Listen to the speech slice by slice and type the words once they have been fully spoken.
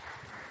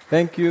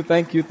Thank you,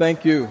 thank you, thank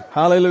you.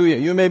 Hallelujah.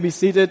 You may be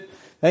seated.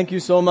 Thank you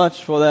so much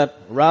for that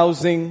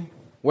rousing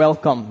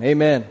welcome.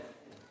 Amen.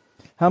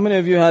 How many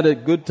of you had a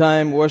good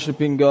time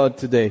worshiping God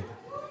today?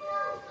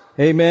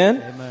 Amen.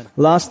 Amen.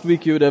 Last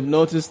week you would have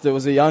noticed there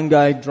was a young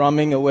guy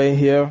drumming away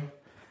here.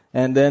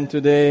 And then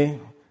today,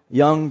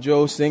 young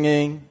Joe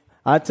singing.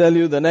 I tell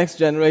you, the next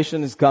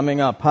generation is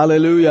coming up.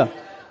 Hallelujah.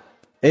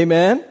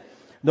 Amen.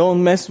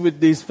 Don't mess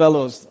with these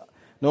fellows.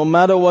 No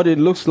matter what it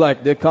looks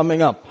like, they're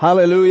coming up.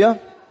 Hallelujah.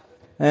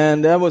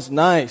 And that was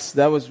nice.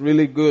 That was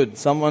really good.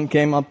 Someone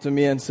came up to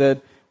me and said,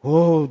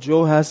 "Oh,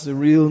 Joe has a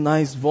real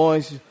nice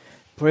voice.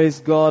 Praise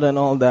God," and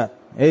all that.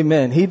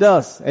 Amen. He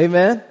does.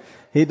 Amen.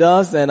 He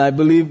does. And I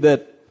believe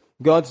that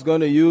God's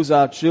going to use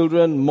our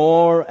children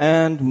more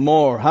and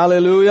more.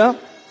 Hallelujah.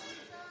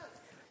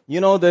 You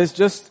know, there's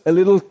just a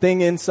little thing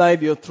inside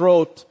your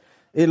throat.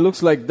 It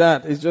looks like that.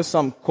 It's just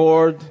some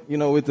cord,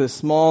 with a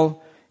small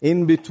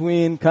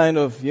in-between kind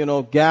of,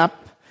 gap.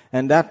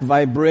 And that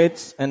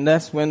vibrates. And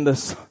that's when the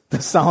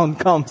sound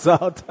comes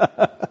out.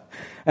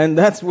 And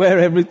that's where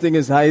everything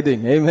is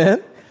hiding. Amen.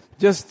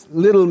 Just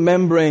little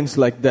membranes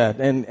like that.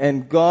 And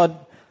God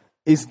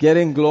is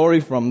getting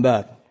glory from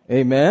that.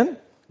 Amen.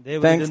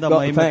 Thanks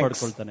God.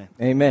 Thanks.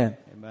 Amen.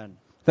 Amen.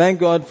 Thank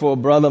God for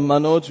Brother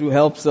Manoj who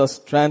helps us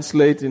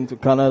translate into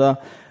Kannada.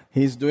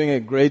 He's doing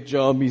a great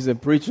job. He's a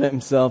preacher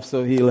himself, so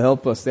he'll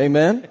help us.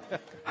 Amen.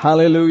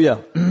 Hallelujah.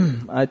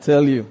 I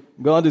tell you,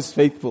 God is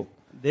faithful.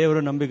 ದೇವರು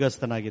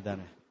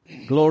ನಂಬಿಗಸ್ತನಾಗಿದ್ದಾನೆ.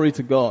 Glory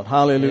to God.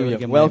 Hallelujah.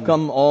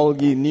 Welcome all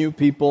ye new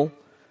people.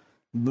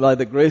 By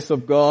the grace of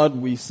God,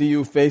 we see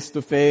you face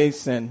to face,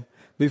 and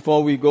before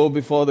we go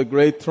before the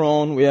great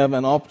throne, we have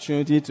an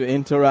opportunity to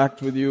interact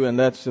with you, and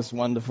that's just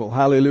wonderful.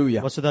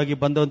 Hallelujah. ಹೊಸದಾಗಿ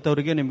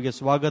ಬಂದಂತವರಿಗೆ ನಿಮಗೆ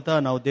ಸ್ವಾಗತ.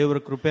 ನಾವು ದೇವರ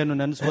ಕೃಪೆಯನ್ನು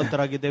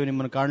ನೆನೆಸುವಂತರಾಗಿದ್ದೇವೆ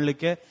ನಿಮ್ಮನ್ನು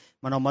ಕಾಣಲಿಕ್ಕೆ.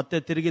 ನಾವು ಮತ್ತೆ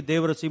ತಿರುಗಿ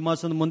ದೇವರ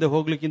ಸಿಂಹಾಸನದ ಮುಂದೆ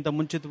ಹೋಗ್ಲಿಕ್ಕಿಂತ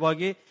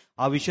ಮುಂಚಿತವಾಗಿ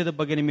ಆ ವಿಷಯದ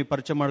ಬಗ್ಗೆ ನಿಮಗೆ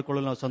ಪರಿಚಯ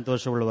ಮಾಡಿಕೊಳ್ಳಲು ನಾವು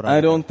ಸಂತೋಷವುಳ್ಳವರು.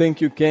 I don't think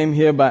you came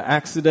here by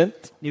accident.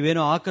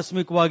 ನೀವೇನೋ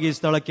ಆಕಸ್ಮಿಕವಾಗಿ ಈ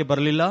ಸ್ಥಳಕ್ಕೆ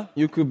ಬರಲಿಲ್ಲ.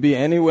 You could be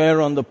anywhere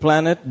on the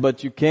planet,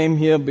 but you came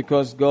here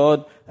because God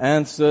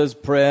answers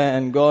prayer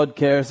and God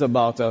cares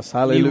about us.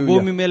 Hallelujah.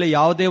 ಭೂಮಿ ಮೇಲೆ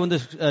ಯಾವುದೇ ಒಂದು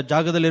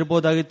ಜಾಗದಲ್ಲಿ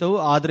ಇರಬಹುದಾಗಿತ್ತು,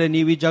 ಆದ್ರೆ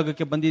ನೀವು ಈ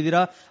ಜಾಗಕ್ಕೆ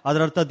ಬಂದಿದ್ದೀರಾ,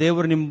 ಅದರ ಅರ್ಥ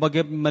ದೇವರು ನಿಮ್ಮ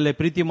ಬಗ್ಗೆ ಮೇಲೆ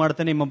ಪ್ರೀತಿ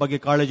ಮಾಡ್ತಾನೆ, ನಿಮ್ಮ ಬಗ್ಗೆ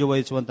ಕಾಳಜಿ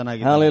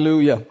ವಹಿಸುವಂತನಾಗಿದ್ದಾನೆ.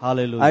 Hallelujah.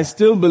 Hallelujah. I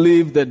still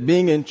believe that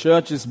being in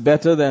church is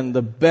better than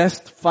the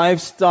best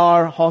 5-star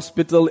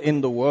hospital in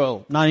the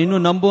world. ನಾನು ಇನ್ನು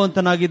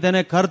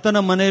ನಂಬುವಂತನಾಗಿದ್ದೇನೆ, ಕರ್ತನ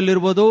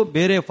ಮನೆಯಲ್ಲಿರುವುದು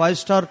ಬೇರೆ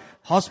 5-star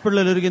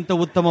ಹಾಸ್ಪಿಟಲ್ ಇರಿಗಿಂತ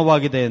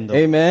ಉತ್ತಮವಾಗಿದೆ ಎಂದು.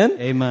 Amen.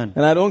 Amen.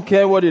 And I don't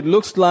care what it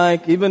looks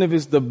like, even if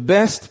it's the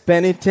best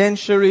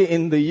penitentiary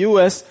in the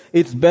US,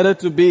 it's better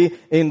to be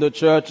in the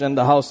church and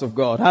the house of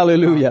God.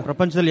 Hallelujah.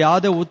 ಪ್ರಪಂಚದಲ್ಲಿ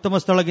ಯಾವುದೇ ಉತ್ತಮ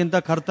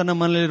ಸ್ಥಳಕ್ಕಿಂತ ಕರ್ತನ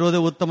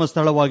ಮನೆಯಲ್ಲಿರುವುದೇ ಉತ್ತಮ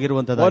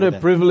ಸ್ಥಳವಾಗಿರುವಂತದ್ದು. What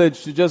a privilege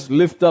to just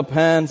lift up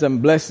hands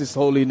and bless His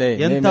holy name.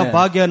 ಎಂತ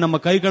ಭಾಗ್ಯ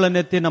ನಮ್ಮ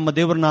ಕೈಗಳನ್ನೆತ್ತಿ ನಮ್ಮ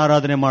ದೇವರನ್ನ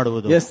ಆರಾಧನೆ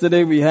ಮಾಡುವುದು.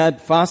 Yesterday we had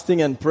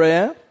fasting and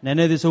prayer.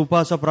 ನೆನ್ನೆ ದಿವಸ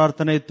ಉಪವಾಸ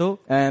ಪ್ರಾರ್ಥನೆ ಇತ್ತು.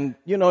 And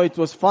it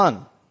was fun.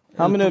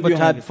 How many of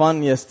you had fun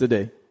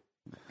yesterday?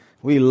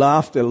 We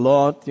laughed a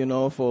lot,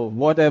 for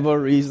whatever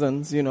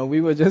reasons, we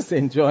were just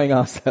enjoying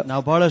ourselves.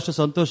 ನಾವು ಬಹಳಷ್ಟು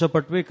ಸಂತೋಷ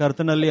ಪಟ್ವಿ,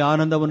 ಕರ್ತನಲ್ಲಿ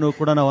ಆನಂದವನ್ನು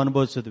ಕೂಡ ನಾವು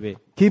ಅನುಭವಿಸಿದ್ವಿ.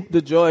 Keep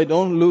the joy,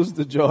 don't lose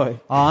the joy.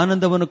 ಆ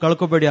ಆನಂದವನ್ನು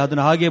ಕಳ್ಕೋಬೇಡಿ,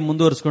 ಅದನ್ನ ಹಾಗೆ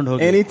ಮುಂದುವರಿಸಿಕೊಂಡು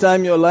ಹೋಗಿ.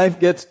 Anytime your life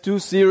gets too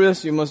serious,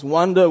 you must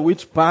wonder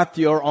which path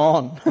you're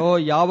on.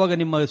 ಯಾವಾಗ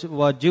ನಿಮ್ಮ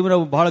ಜೀವನ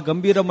ಬಹಳ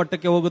ಗಂಭೀರ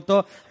ಮಟ್ಟಕ್ಕೆ ಹೋಗುತ್ತೋ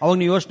ಅವಾಗ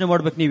ನೀವು ಯೋಚನೆ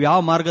ಮಾಡ್ಬೇಕು, ನೀವು ಯಾವ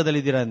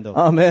ಮಾರ್ಗದಲ್ಲಿ ಇದ್ದೀರಾ ಎಂದು.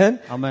 Amen.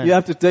 Amen. You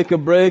have to take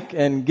a break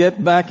and get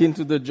back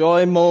into the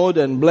joy mode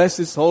and bless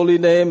His holy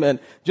name and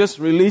just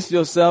release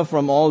yourself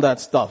from all that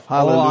stuff.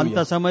 Hallelujah. ಅಂತ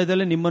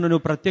ಸಮಯದಲ್ಲಿ ನಿಮ್ಮನ್ನು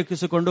ನೀವು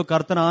ಪ್ರತ್ಯೇಕಿಸಿಕೊಂಡು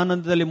ಕರ್ತನ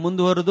ಆನಂದದಲ್ಲಿ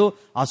ಮುಂದುವರೆದು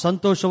ಆ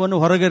ಸಂತೋಷವನ್ನು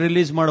ಹೊರಗೆ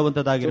ರಿಲೀಸ್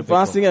ಮಾಡುವಂತದ್ದಾಗಿರಬೇಕು.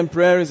 Fasting and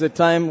prayer is a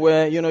time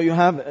where you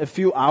have a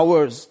few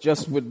hours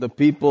just with the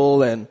people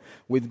and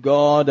with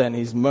God and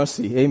His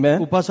mercy. Amen.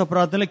 ಉಪವಾಸ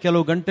ಪ್ರಾರ್ಥನೆ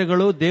ಕೆಲವು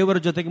ಗಂಟೆಗಳು ದೇವರ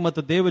ಜೊತೆಗೆ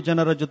ಮತ್ತು ದೇವ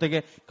ಜನರ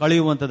ಜೊತೆಗೆ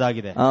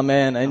ಕಳೆಯುವಂತದ್ದಾಗಿದೆ.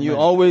 Amen. And you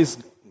always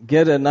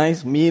get a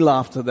nice meal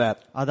after that.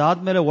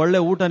 ಅದಾದ್ಮೇಲೆ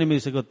ಒಳ್ಳೆ ಊಟ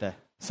ನಿಮಗೆ ಸಿಗುತ್ತೆ.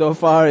 So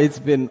far it's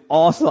been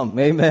awesome.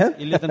 Amen.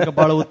 ಇಲ್ಲಿ ತನಕ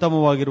ಬಹಳ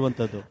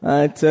ಉತ್ತಮವಾಗಿರುವಂತದ್ದು.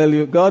 I tell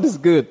you, God is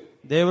good.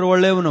 ದೇವರು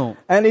ಒಳ್ಳೆಯವನು.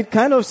 And it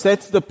kind of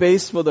sets the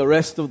pace for the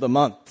rest of the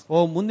month.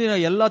 ಮುಂದಿನ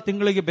ಎಲ್ಲಾ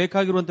ತಿಂಗಳಿಗೆ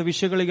ಬೇಕಾಗಿರುವಂತ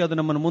ವಿಷಯಗಳಿಗೆ ಅದು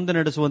ನಮ್ಮನ್ನು ಮುಂದೆ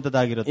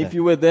ನಡೆಸುವಂತದ್ದಾಗಿರುತ್ತೆ. If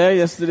you were there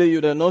yesterday,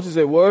 you'd have noticed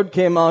a word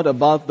came out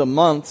about the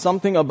month,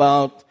 something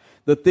about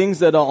the things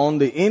that are on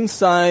the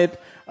inside,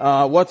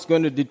 what's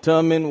going to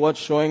determine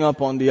what's showing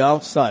up on the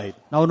outside.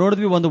 ನಾವು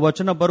ನೋಡಿದ್ವಿ, ಒಂದು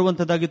ವಚನ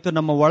ಬರುವಂತದ್ದಾಗಿತ್ತು,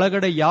 ನಮ್ಮ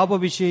ಒಳಗಡೆ ಯಾವ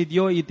ವಿಷಯ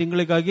ಇದೆಯೋ ಈ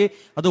ತಿಂಗಳಿಗಾಗಿ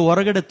ಅದು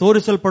ಹೊರಗಡೆ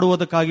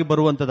ತೋರಿಸಲ್ಪಡುವುದಕ್ಕಾಗಿ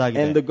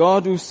ಬರುವಂತದ್ದಾಗಿದೆ. And the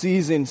God who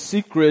sees in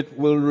secret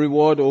will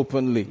reward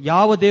openly.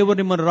 ಯಾವ ದೇವರು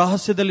ನಿಮ್ಮನ್ನು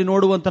ರಹಸ್ಯದಲ್ಲಿ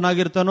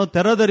ನೋಡುವಂತನಾಗಿರ್ತಾನೋ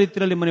ತೆರೆದ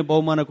ರೀತಿಯಲ್ಲಿ ನಿಮಗೆ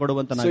ಬಹುಮಾನ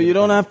ಕೊಡುವಂತನಾಗಿರ್ತಾನೆ. So you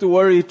don't have to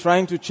worry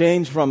trying to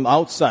change from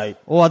outside.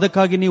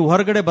 ಅದಕ್ಕಾಗಿ ನೀವು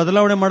ಹೊರಗಡೆ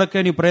ಬದಲಾವಣೆ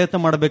ಮಾಡಕ್ಕೆ ನೀವು ಪ್ರಯತ್ನ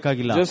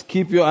ಮಾಡಬೇಕಾಗಿಲ್ಲ. Just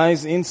keep your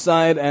eyes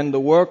inside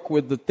and work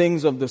with the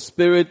things of the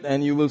Spirit, and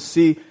you will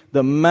see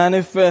the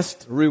manifest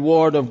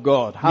reward of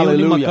God.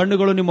 Hallelujah. ನಿಮ್ಮ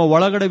ಕಣ್ಣುಗಳು ನಿಮ್ಮ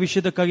ಒಳಗಡೆ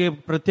ವಿಷಯದಕ್ಕಾಗಿ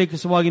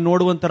ಪ್ರತ್ಯೇಕಿಸವಾಗಿ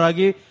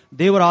ನೋಡುವಂತರಾಗಿ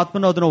ದೇವರ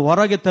ಆತ್ಮನ ಅದನ್ನು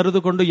ಹೊರಗೆ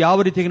ತೆರೆದುಕೊಂಡು ಯಾವ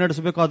ರೀತಿಯಾಗಿ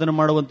ನಡೆಸಬೇಕು ಅದನ್ನು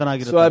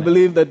ಮಾಡುವಂತನಾಗಿರುತ್ತಾನೆ. So I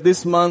believe that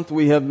this month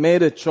we have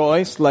made a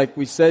choice, like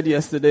we said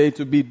yesterday,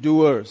 to be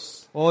doers.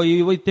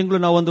 ಈ ತಿಂಗಳು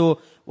ನಾವೊಂದು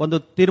ಒಂದು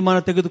ತೀರ್ಮಾನ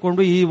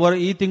ತೆಗೆದುಕೊಂಡು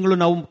ಈ ತಿಂಗಳು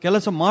ನಾವು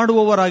ಕೆಲಸ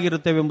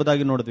ಮಾಡುವವರಾಗಿರುತ್ತೇವೆ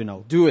ಎಂಬುದಾಗಿ ನೋಡಿದ್ವಿ.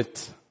 ನಾವು Do it.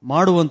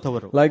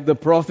 ಮಾಡುವಂತವರು. Like the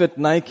prophet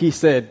Nike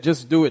said,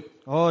 just do it.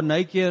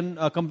 Nike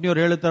ಕಂಪನಿಯವರು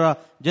ಹೇಳುತ್ತಾರ,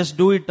 ಜಸ್ಟ್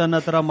ಡೂ ಇಟ್ ಅನ್ನೋ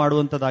ತರ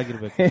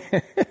ಮಾಡುವಂತದ್ದಾಗಿರ್ಬೇಕು.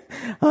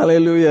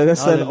 Hallelujah.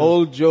 That's an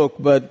old joke,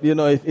 but you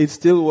know, it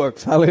still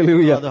works.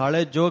 Hallelujah. ಅದು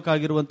ಹಳೆ ಜೋಕ್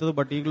ಆಗಿರುವಂತದ್ದು,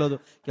 ಬಟ್ ಈಗಲೂ ಅದು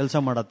ಕೆಲಸ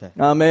ಮಾಡತ್ತೆ.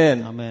 Amen.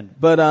 Amen.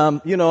 But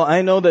you know,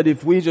 I know that if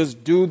we just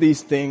do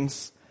these things,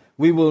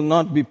 we will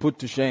not be put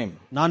to shame.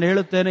 ನಾನು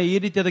ಹೇಳುತ್ತೇನೆ, ಈ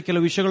ರೀತಿಯಾದ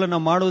ಕೆಲವು ವಿಷಯಗಳನ್ನು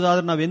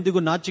ಮಾಡುವುದಾದ್ರೆ ನಾವು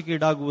ಎಂದಿಗೂ ನಾಚಿಕೆ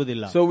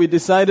ಈಡಾಗುವುದಿಲ್ಲ. So we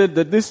decided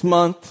that this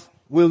month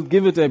we'll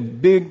give it a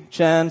big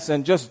chance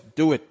and just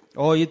do it.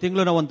 ಈ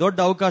ತಿಂಗಳು ನಾವು ಒಂದು ದೊಡ್ಡ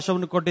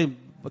ಅವಕಾಶವನ್ನು ಕೊಟ್ಟು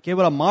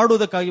ಕೇವಲ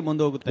ಮಾಡುವುದಕ್ಕಾಗಿ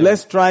ಮುಂದೆ ಹೋಗುತ್ತೆ.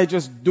 Let's try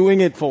just doing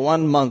it for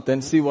 1 month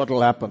and see what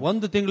will happen.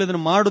 ಒಂದು ತಿಂಗಳು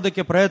ಇದನ್ನು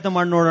ಮಾಡುವುದಕ್ಕೆ ಪ್ರಯತ್ನ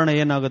ಮಾಡಿ ನೋಡೋಣ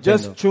ಏನಾಗುತ್ತೆ.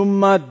 Just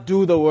chumma do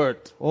the word.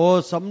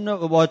 ಸಣ್ಣ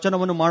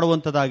ವಚನವನ್ನು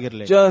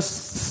ಮಾಡುವಂತದ್ದಾಗಿರ್ಲಿ. Just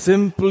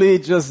simply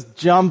just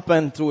jump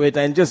into it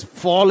and just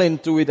fall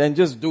into it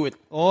and just do it.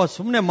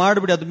 ಸುಮ್ನೆ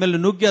ಮಾಡ್ಬಿಡಿ,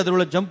 ಅದ್ಮೇಲೆ ನುಗ್ಗಿ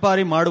ಅದರೊಳಗೆ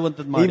ಜಂಪಾರಿ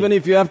ಮಾಡುವಂತದ್ದು ಮಾಡಿ. Even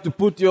if you have to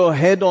put your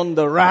head on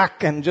the rack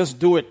and just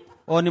do it.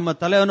 ನಿಮ್ಮ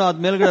ತಲೆಯನ್ನು ಅದ್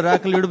ಮೇಲ್ಗಡೆ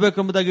ರ್ಯಾಕಲ್ಲಿ ಇಡಬೇಕು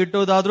ಎಂಬುದಾಗಿ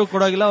ಇಟ್ಟುವುದಾದ್ರೂ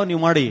ಕೊಡಾಗಿಲ್ಲ,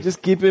 ನೀವು ಮಾಡಿ.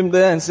 Just keep him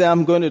there and say,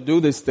 I'm going to do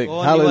this thing.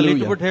 Hallelujah.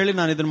 ಇಟ್ಬಿಟ್ಟು ಹೇಳಿ,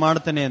 ನಾನು ಇದನ್ನ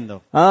ಮಾಡ್ತೇನೆ ಎಂದು.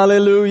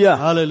 Hallelujah.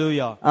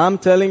 Hallelujah. I'm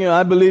telling you,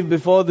 I believe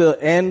before the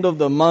end of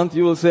the month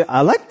you will say,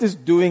 I like this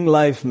doing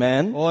life,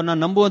 man. ನಾನು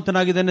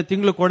ನಂಬುವಂತನಾಗಿದ್ದೇನೆ,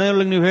 ತಿಂಗಳು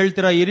ಕೊನೆಯೊಳಗೆ ನೀವು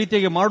ಹೇಳ್ತೀರಾ ಈ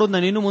ರೀತಿಯಾಗಿ ಮಾಡೋದು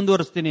ನಾನು ಇನ್ನೂ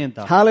ಮುಂದುವರಿಸ್ತೀನಿ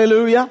ಅಂತ.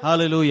 Hallelujah.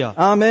 Hallelujah.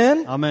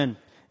 Amen. Amen.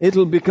 It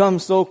will become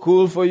so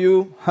cool for you.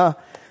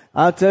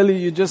 I'll tell you,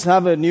 you just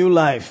have a new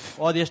life.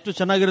 ಅದು ಎಷ್ಟು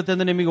ಚೆನ್ನಾಗಿರುತ್ತೆ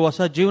ಅಂದ್ರೆ ನಿಮಗೆ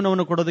ಹೊಸ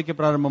ಜೀವನವನ್ನು ಕೊಡೋದಕ್ಕೆ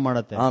ಪ್ರಾರಂಭ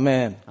ಮಾಡುತ್ತೆ.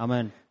 Amen.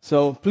 Amen. So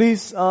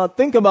please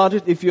think about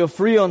it. If you're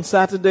free on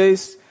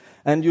Saturdays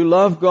and you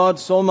love God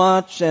so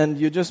much and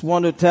you just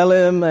want to tell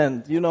Him and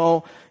you know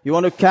you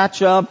want to catch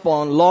up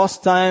on lost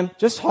time,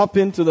 just hop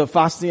into the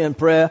fasting and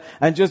prayer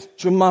and just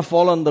chumma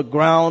fall on the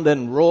ground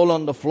and roll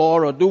on the floor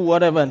or do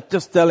whatever and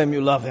just tell Him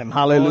you love Him.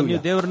 Hallelujah.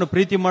 ನೀವು ದೇವರನ್ನು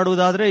ಪ್ರೀತಿ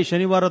ಮಾಡುವುದಾದ್ರೆ ಈ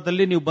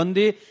ಶನಿವಾರದಲ್ಲಿ ನೀವು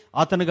ಬಂದು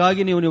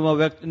ಆತನಿಗಾಗಿ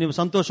ನೀವು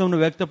ಸಂತೋಷವನ್ನು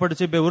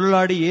ವ್ಯಕ್ತಪಡಿಸಿ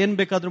ಉರುಳಾಡಿ ಏನ್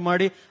ಬೇಕಾದ್ರೂ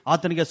ಮಾಡಿ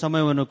ಆತನಿಗೆ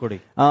ಸಮಯವನ್ನು ಕೊಡಿ.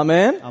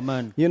 Amen.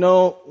 Amen. You know,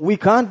 we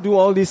can't do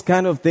all these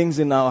kind of things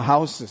in our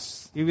houses.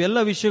 ಇವೆಲ್ಲ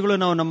ವಿಷಯಗಳು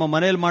ನಾವು ನಮ್ಮ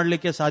ಮನೆಯಲ್ಲಿ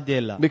ಮಾಡ್ಲಿಕ್ಕೆ ಸಾಧ್ಯ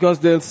ಇಲ್ಲ. Because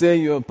they'll say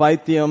you're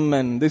Pythium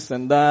and this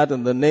and that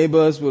and the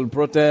neighbors will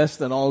protest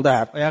and all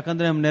that.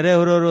 ಯಾಕಂದ್ರೆ ನಮ್ಮ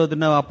ನೆರೆಹೊರೆಯವರು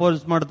ಅದನ್ನ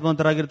ಅಪೋಸ್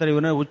ಮಾಡುವಂತರಾಗಿರ್ತಾರೆ,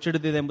 ಇವನ್ನ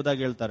ಹುಚ್ಚಿಡಿದಿದೆ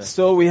ಎಂಬುದಾಗಿ ಹೇಳ್ತಾರೆ.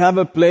 So we have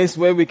a place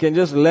where we can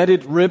just let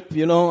it rip,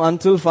 you know,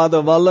 until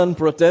Father Vallan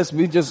protests,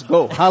 we just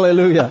go.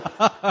 Hallelujah.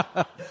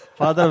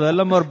 Father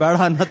Vallan ಅವರು ಬೇಡ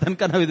ಅನ್ನೋ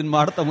ತನಕ ನಾವು ಇದನ್ನ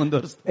ಮಾಡ್ತಾ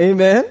ಮುಂದುವರಿಸ್ತೀವಿ.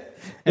 Amen.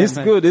 It's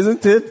good,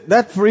 isn't it?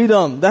 That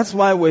freedom, that's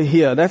why we're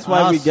here. That's why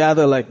we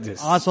gather like this.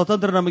 ಆ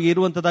ಸ್ವತಂತ್ರ ನಮಗೆ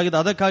ಇರುವಂತದಾಗಿದೆ,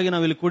 ಅದಕ್ಕಾಗಿ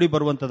ನಾವು ಇಲ್ಲಿ ಕೂಡಿ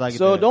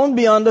ಬರುವಂತದಾಗಿದೆ. So don't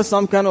be under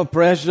some kind of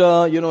pressure,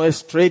 you know, a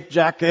straight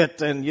jacket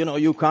and you know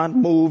you can't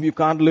move, you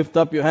can't lift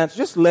up your hands.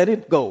 Just let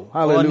it go.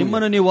 Hallelujah.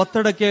 ನಿಮ್ಮನ್ನು ನೀವು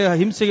ಒತ್ತಡಕ್ಕೆ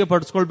ಹಿಂಸೆಗೆ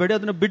ಪಡಿಸ್ಕೊಳ್ಬೇಡಿ,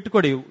 ಅದನ್ನ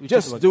ಬಿಟ್ಟುಕೊಡಿ.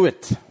 Just do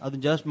it.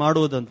 ಅದನ್ನ just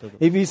ಮಾಡುವುದಂತದ್ದು.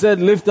 If he said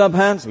lift up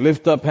hands,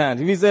 lift up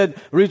hands. If he said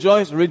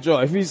rejoice,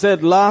 rejoice. If he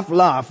said laugh,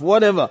 laugh.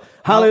 Whatever.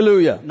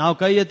 Hallelujah. ನಾವು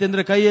ಕೈ ಎತ್ತಿ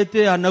ಅಂದ್ರೆ ಕೈ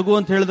ಎತ್ತಿ, ಆ ನಗು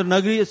ಅಂತ ಹೇಳಿದ್ರೆ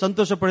ನಗಿ,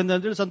 ಸಂತೋಷ ಪಡಿಂದ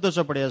ಅಂತ ಹೇಳಿ ಸಂತೋಷ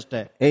ಪಡಿ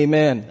ಅಷ್ಟೇ.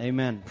 Amen.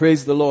 Amen.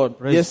 Praise the Lord.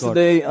 Praise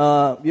Yesterday,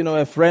 you know,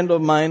 a friend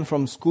of mine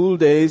from school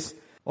days,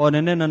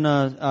 ನೆನ್ನೆ ನನ್ನ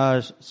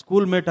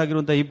ಸ್ಕೂಲ್ ಮೇಟ್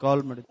ಆಗಿರುವಂತ ಈ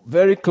ಕಾಲ್ ಮಾಡಿ,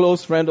 very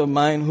close friend of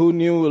mine who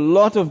knew a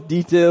lot of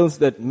details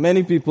that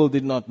many people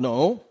did not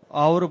know.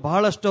 ಅವರು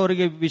ಬಹಳಷ್ಟು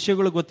ಅವರಿಗೆ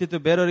ವಿಷಯಗಳು ಗೊತ್ತಿತ್ತು,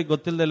 ಬೇರೆಯವರಿಗೆ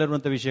ಗೊತ್ತಿಲ್ಲದೆ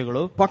ಇರುವಂತ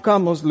ವಿಷಯಗಳು. Paka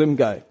Muslim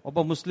guy. ಒಬ್ಬ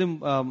ಮುಸ್ಲಿಂ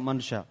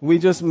ಮನುಷ್ಯ. We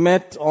just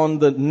met on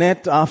the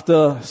net after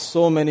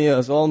so many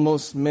years,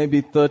 almost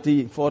maybe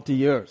 30-40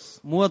 years.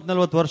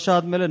 30-40 ವರ್ಷ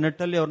ಆದ್ಮೇಲೆ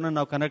ನೆಟ್ ಅಲ್ಲಿ ಅವ್ರನ್ನ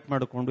ನಾವು ಕನೆಕ್ಟ್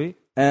ಮಾಡ್ಕೊಂಡ್ವಿ.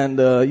 And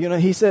you know,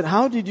 he said,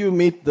 how did you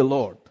meet the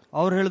Lord?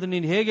 ಅವ್ರು ಹೇಳಿದ್ರು,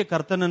 ನೀನ್ ಹೇಗೆ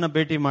ಕರ್ತನನ್ನ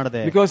ಭೇಟಿ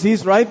ಮಾಡಿದೆ? Because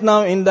he's right now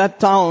in that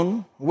town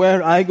where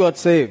I got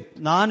saved.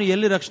 ನಾನು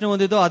ಎಲ್ಲಿ ರಕ್ಷಣೆ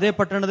ಹೊಂದಿದ್ದೋ ಅದೇ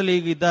ಪಟ್ಟಣದಲ್ಲಿ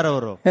ಈಗ ಇದ್ದಾರೆ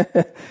ಅವರು.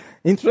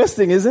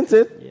 Interesting, isn't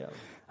it? Yeah.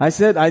 I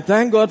said, I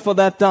thank God for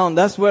that town.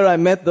 That's where I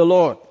met the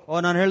Lord.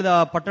 ನಾನು ಹೇಳಿದ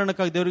ಆ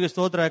ಪಟ್ಟಣಕ್ಕಾಗಿ ದೇವರಿಗೆ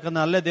ಸ್ತೋತ್ರ,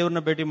 ಯಾಕಂದ್ರೆ ಅಲ್ಲೇ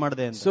ದೇವರನ್ನ ಭೇಟಿ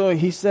ಮಾಡಿದೆ ಅಂತ. So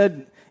he said,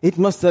 it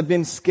must have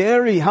been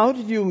scary. How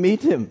did you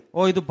meet him?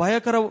 ಇದು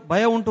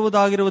ಭಯ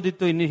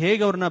ಉಂಟುವುದಾಗಿರುವುದಿತ್ತು, ಇನ್ನು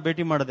ಹೇಗೆ ಅವ್ರನ್ನ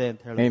ಭೇಟಿ ಮಾಡಿದೆ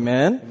ಅಂತ ಹೇಳಿ.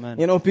 Amen.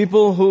 You know,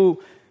 people who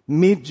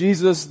meet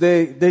Jesus,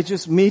 they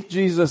just meet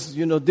Jesus,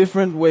 you know,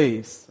 different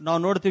ways. ನಾವು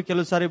ನೋಡ್ತೀವಿ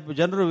ಕೆಲವು ಸಾರಿ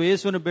ಜನರು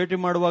ಯೇಸುವನ್ನು ಭೇಟಿ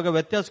ಮಾಡುವಾಗ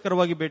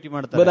ವ್ಯತ್ಯಾಸಕರವಾಗಿ ಭೇಟಿ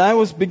ಮಾಡ್ತಾರೆ. But I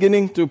was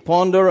beginning to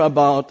ponder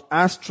about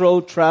astral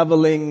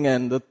traveling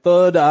and the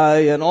third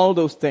eye and all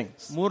those things.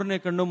 ಮೂರನೇ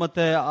ಕಣ್ಣು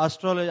ಮತ್ತೆ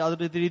ಆಸ್ಟ್ರಾಲಜಿ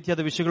ಅದೇ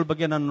ರೀತಿಯಾದ ವಿಷಯಗಳ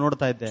ಬಗ್ಗೆ ನಾನು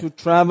ನೋಡ್ತಾ ಇದ್ದೆ. To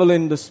travel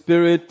in the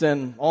spirit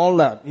and all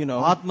that, you know.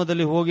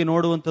 ಆತ್ಮದಲ್ಲಿ ಹೋಗಿ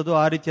ನೋಡುವಂತದ್ದು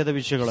ಆ ರೀತಿಯಾದ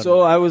ವಿಷಯಗಳು. So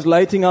I was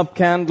lighting up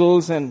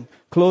candles and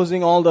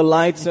closing all the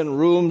lights and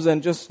rooms and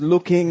just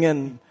looking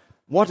and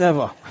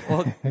whatever.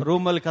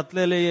 Room ಅಲ್ಲಿ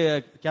ಕತ್ಲೆಯಲ್ಲಿ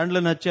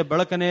ಕ್ಯಾಂಡಲ್ ಹಚ್ಚಿ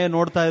ಬೆಳಕನೆ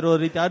ನೋಡ್ತಾ ಇರೋ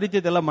ರೀತಿ, ಆ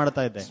ರೀತಿಯದೆಲ್ಲ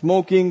ಮಾಡ್ತಾ ಇದ್ದೆ.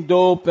 Smoking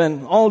dope and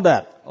all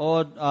that.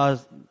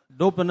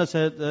 Dope ಅನ್ನ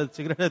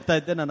ಸಿಗರೇಟ್ ಎತ್ತಾ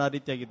ಇದ್ದೆ, ನಾನು ಆ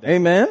ರೀತಿಯಾಗಿದ್ದೆ.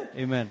 Amen.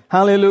 Amen.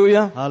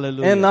 Hallelujah.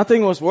 Hallelujah. And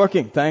nothing was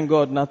working. Thank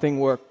God, nothing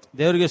worked.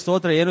 ದೇವರಿಗೆ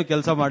ಸ್ತೋತ್ರ, ಏನು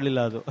ಕೆಲಸ ಮಾಡ್ಲಿಲ್ಲ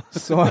ಅದು.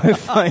 So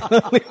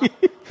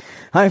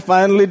I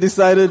finally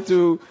decided to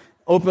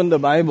open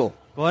the Bible.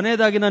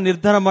 ಕೊನೆಯದಾಗಿ ನಾನು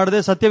ನಿರ್ಧಾರ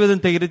ಮಾಡಿದೆ,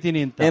 ಸತ್ಯವೇದನ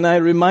ತೆಗಿರಿತೀನಿ ಅಂತ. And I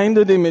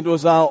reminded him it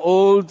was our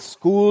old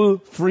school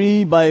free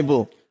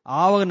Bible.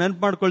 ಆವಾಗ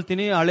ನೆನಪು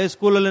ಮಾಡ್ಕೊಳ್ತೀನಿ, ಹಳೆ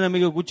ಸ್ಕೂಲಲ್ಲಿ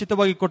ನಮಗೆ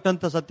ಉಚಿತವಾಗಿ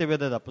ಕೊಟ್ಟಂತ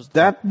ಸತ್ಯವೇದದ ಪುಸ್ತಕ,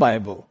 that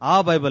Bible. ಆ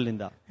ಬೈಬಲ್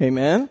ಇಂದ.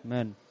 Amen.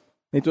 Amen.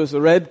 It was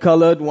a red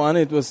colored one.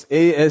 It was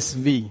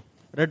ASV.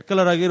 Red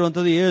colour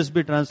ಆಗಿರುವಂತದ್ದು ASB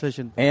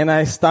translation. And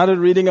I started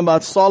reading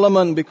about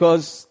Solomon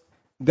because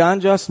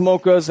ganja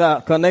smokers are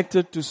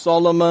connected to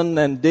Solomon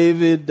and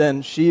David and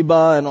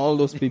Sheba and all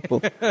those people.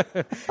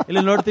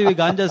 ಇಲ್ಲಿ ನೋಡ್ತೀವಿ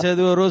ಗಾಂಜಾ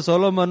ಸೇದುವರು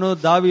Solomon,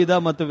 ದಾವೀದ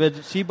ಮತ್ತು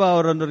ಶೀಬಾ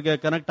ಅವರೊಂದಿಗೆ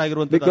connect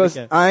ಆಗಿರುವಂತದ್ದು. Because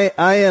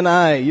I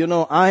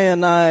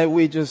and I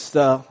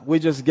we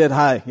just get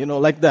high,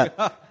 like that.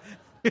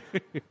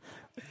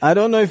 I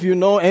don't know if you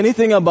know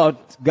anything about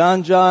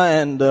ganja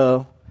and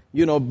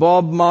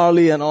Bob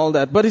Marley and all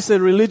that, but it's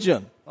a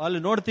religion. ಅಲ್ಲಿ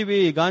ನೋಡ್ತೀವಿ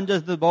ಗಾಂಜಾ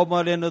Bob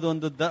ಮಾರ್ಲಿ ಅನ್ನೋದು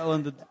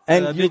ಒಂದು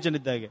religion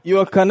ಇದ್ದಾಗೆ. You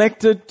are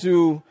connected to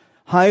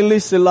Haile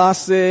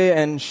Selassie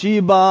and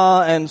Sheba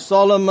and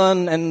Solomon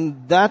and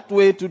that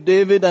way to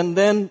David and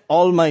then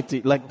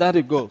Almighty. Like that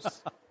it goes.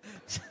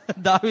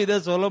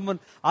 ದಾವೀದ,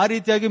 Solomon ಆ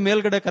ರೀತಿಯಾಗಿ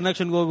ಮೇಲ್ಗಡೆ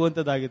connection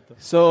ಹೋಗುವಂತದ್ದಾಗಿತ್ತು.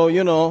 So,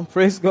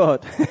 praise God.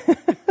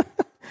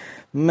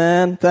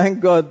 Man, thank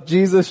God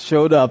Jesus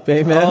showed up.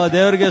 Amen.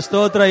 ದೇವರಿಗೆ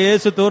ಸ್ತೋತ್ರ,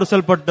 ಯೇಸು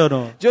ತೋರಿಸಲ್ಪಟ್ಟನು.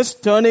 Just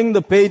turning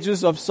the pages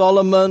of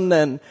Solomon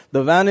and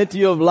the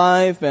vanity of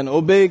life and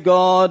obey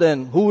God and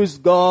who is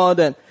God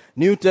and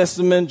New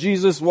Testament,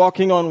 Jesus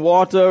walking on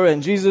water and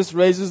Jesus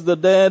raises the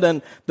dead and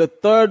the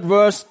third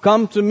verse,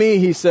 come to me,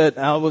 he said.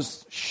 I was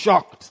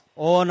shocked.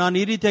 ನಾನು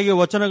ಈ ರೀತಿಯಾಗಿ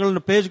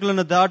ವಚನಗಳನ್ನು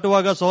ಪೇಜ್ಗಳನ್ನು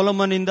ದಾಟುವಾಗ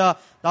Solomon ಇಂದ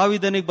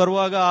ದಾವೀದನಿಗೆ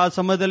ಬರುವಾಗ ಆ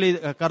ಸಮಯದಲ್ಲಿ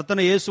ಕರ್ತನ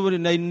ಯೇಸು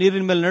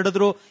ನೀರಿನ ಮೇಲೆ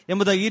ನಡೆದ್ರು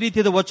ಎಂಬುದಾಗಿ ಈ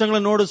ರೀತಿಯಾದ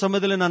ವಚನಗಳನ್ನು ನೋಡುವ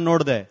ಸಮಯದಲ್ಲಿ ನಾನು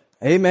ನೋಡಿದೆ.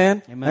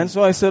 Amen. And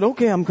so I said,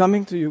 okay, I'm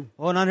coming to you.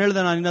 ನಾನು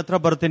ಹೇಳಿದೆ, ನಾನು ನಿನ್ನ ಹತ್ರ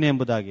ಬರ್ತೀನಿ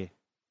ಎಂಬುದಾಗಿ.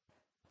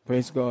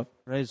 Praise God.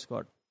 Praise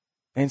God.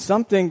 And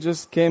something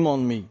just came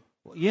on me.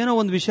 ಏನೋ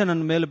ಒಂದು ವಿಷಯ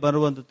ನನ್ನ ಮೇಲೆ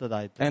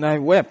ಬರುವಂತದ್ದಾಯ್ತು. And I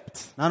wept.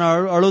 ನಾನು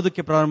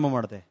ಅಳೋದಕ್ಕೆ ಪ್ರಾರಂಭ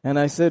ಮಾಡಿದೆ. And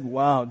I said,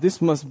 wow, this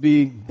must be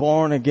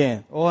born again.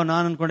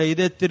 ನಾನು ಅನ್ಕೊಂಡೆ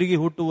ಇದೇ ತಿರುಗಿ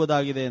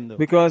ಹುಟ್ಟುವುದಾಗಿದೆ ಎಂದು.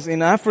 Because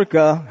in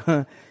Africa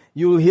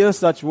you will hear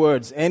such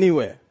words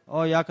anywhere.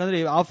 ಯಾಕಂದ್ರೆ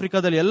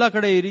ಆಫ್ರಿಕಾದಲ್ಲಿ ಎಲ್ಲಾ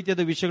ಕಡೆ ಈ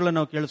ರೀತಿಯಾದ ವಿಷಯಗಳನ್ನು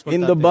ನಾವು ಕೇಳಿಸ್ಕೊಳ್ತಾ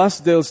In the bus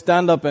they'll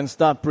stand up and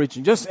start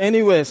preaching. Just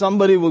anywhere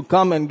somebody will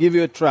come and give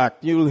you a tract.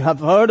 You will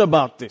have heard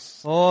about this.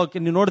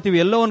 ನೀವು ನೋಡ್ತೀವಿ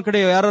ಎಲ್ಲೋ ಒಂದ್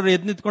ಕಡೆ ಯಾರು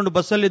ಎದ್ದು ನಿಂತ್ಕೊಂಡು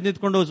ಬಸ್ಸಲ್ಲಿ ಎದ್ದು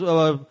ನಿಂತ್ಕೊಂಡು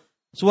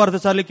ಸುವಾರ್ತೆ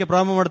ಸಾಲಿಕ್ಕೆ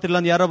ಪ್ರಾರಂಭ ಮಾಡ್ತಿಲ್ಲ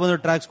ಅಂತ ಯಾರೋ ಬಂದು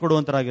ಟ್ರ್ಯಾಕ್ಸ್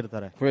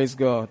ಕೊಡುವಂತರಾಗಿರ್ತಾರೆ. Praise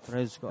God.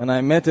 Praise God. And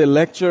I met a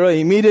lecturer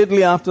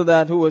immediately after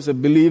that who was a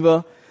believer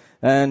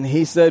and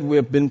he said, we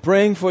have been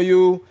praying for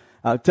you.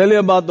 I'll tell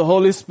you about the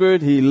Holy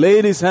Spirit. He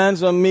laid his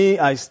hands on me.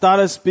 I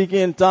started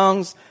speaking in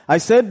tongues. I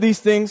said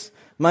these things.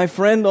 My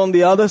friend on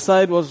the other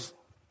side was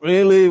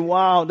really,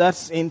 wow,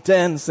 that's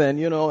intense and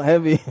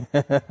heavy.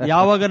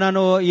 ಯಾವಾಗ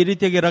ನಾನು ಈ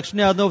ರೀತಿಯಾಗಿ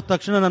ರಕ್ಷಣೆ ಆದ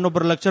ತಕ್ಷಣ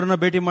ನಾನೊಬ್ಬರ ಲೆಕ್ಚರರ್ನ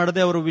ಭೇಟಿ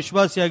ಮಾಡಿದೆ. ಅವರು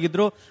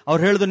ವಿಶ್ವಾಸಿಯಾಗಿದ್ರು.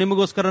 ಅವ್ರು ಹೇಳಿದ್ರು,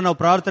 ನಿಮಗೋಸ್ಕರ ನಾವು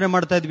ಪ್ರಾರ್ಥನೆ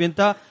ಮಾಡ್ತಾ ಇದ್ವಿ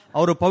ಅಂತ.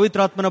 ಅವರು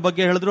ಪವಿತ್ರಾತ್ಮನ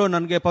ಬಗ್ಗೆ ಹೇಳಿದ್ರು.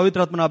 ನನಗೆ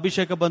ಪವಿತ್ರಾತ್ಮನ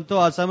ಅಭಿಷೇಕ ಬಂತು.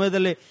 ಆ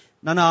ಸಮಯದಲ್ಲಿ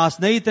ನನ್ನ ಆ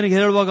ಸ್ನೇಹಿತನಿಗೆ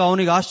ಹೇಳುವಾಗ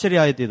ಅವನಿಗೆ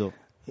ಆಶ್ಚರ್ಯ ಆಯ್ತಿದ್ದು.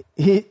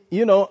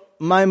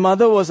 My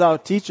mother was our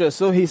teacher,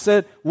 so he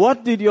said, what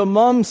did your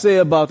mom say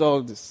about all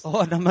this?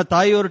 ನಮ್ಮ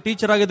ತಾಯಿಯವರು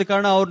ಟೀಚರ್ ಆಗಿದ್ದ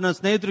ಕಾರಣ ಅವ್ರನ್ನ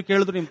ಸ್ನೇಹಿತರು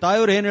ಕೇಳಿದ್ರು, ನಿಮ್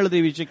ತಾಯಿಯವರು ಏನ್ ಹೇಳಿದ್ರು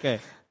ಈ ವಿಷಯಕ್ಕೆ?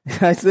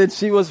 I said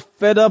she was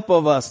fed up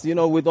of us,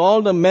 with all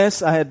the mess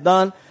I had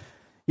done.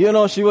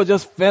 She was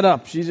just fed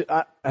up.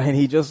 And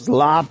he just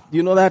laughed.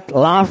 That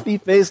laughy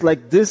face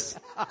like this.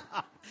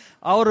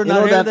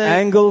 That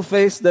angle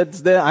face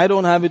that's there. I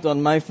don't have it on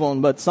my phone,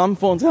 but some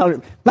phones have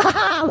it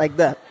like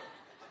that.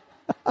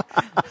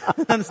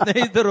 ನನ್ನ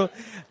ಸ್ನೇಹಿತರು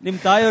ನಿಮ್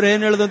ತಾಯಿಯವರು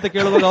ಏನ್ ಹೇಳುದು ಅಂತ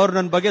ಕೇಳುವಾಗ ಅವ್ರು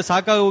ನನ್ನ ಬಗ್ಗೆ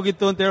ಸಾಕಾಗಿ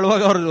ಹೋಗಿತ್ತು ಅಂತ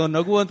ಹೇಳುವಾಗ ಅವ್ರು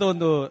ನಗುವಂತ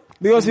ಒಂದು.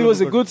 Because he was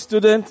a good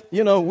student,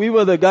 we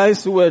were the guys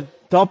who were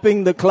topping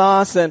the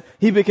class and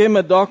he became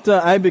a doctor,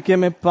 I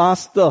became a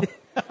pastor.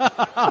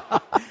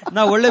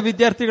 ನಾವು ಒಳ್ಳೆ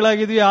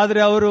ವಿದ್ಯಾರ್ಥಿಗಳಾಗಿದ್ವಿ,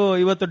 ಆದ್ರೆ ಅವರು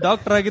ಇವತ್ತು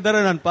ಡಾಕ್ಟರ್ ಆಗಿದ್ದಾರೆ,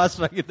 ನಾನು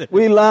ಪಾಸ್ಟರ್ ಆಗಿದ್ದೆ.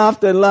 We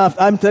laughed and laughed.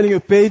 I'm telling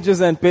you,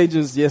 pages and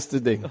pages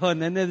yesterday.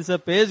 ನೆನ್ನೆ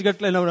ದಿವಸ ಪೇಜ್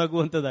ಗಟ್ಟಲೆ ನಾವು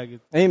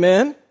ನಗುವಂತದ್ದಾಗಿತ್ತು.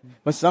 Amen.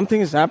 But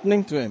something is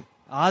happening to him.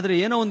 ಆದ್ರೆ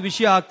ಏನೋ ಒಂದು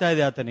ವಿಷಯ ಆಗ್ತಾ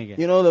ಇದೆ ಆತನಿಗೆ.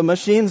 The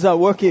machines are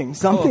working.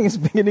 Something is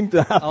beginning to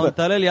happen. ಅವನ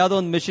ತಲೆಯಲ್ಲಿ ಯಾವ್ದೋ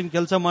ಒಂದು ಮೆಷಿನ್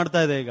ಕೆಲಸ ಮಾಡ್ತಾ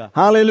ಇದೆ ಈಗ.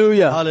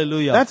 Hallelujah.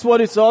 Hallelujah. That's what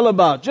it's all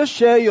about. Just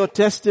share your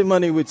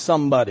testimony with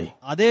somebody.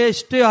 ಅದೇ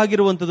ಅಷ್ಟೇ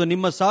ಆಗಿರುವಂತದ್ದು.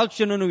 ನಿಮ್ಮ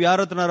ಸಾಕ್ಷಿಯನ್ನು ನೀವು ಯಾರ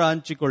ಹತ್ರನಾರ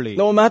ಹಂಚಿಕೊಳ್ಳಿ.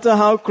 No matter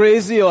how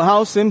crazy or how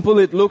simple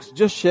it looks,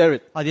 just share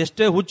it.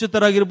 ಅದೆಷ್ಟೇ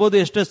ಹುಚ್ಚುತರಾಗಿರ್ಬೋದು,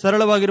 ಎಷ್ಟೇ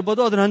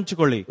ಸರಳವಾಗಿರ್ಬೋದು, ಅದನ್ನ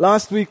ಹಂಚಿಕೊಳ್ಳಿ.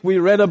 Last week we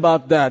read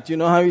about that.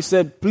 How he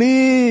said,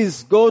 please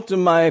go to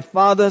my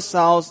father's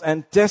house and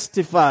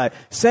testify.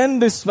 Send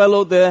this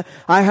fellow there.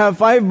 I have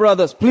 5 brothers.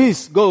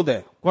 Please go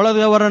there.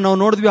 ಕೊಳದವರ ನಾವು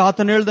ನೋಡಿದ್ವಿ.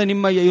 ಆತನ ಹೇಳ್ದೆ,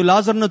 ನಿಮ್ಮ ಈ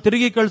ಲಾಜರನ್ನು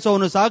ತಿರುಗಿ ಕಳಿಸು,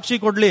 ಅವನು ಸಾಕ್ಷಿ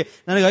ಕೊಡ್ಲಿ,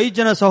 ನನಗೆ 5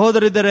 ಜನ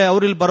ಸಹೋದರಿದ್ದಾರೆ,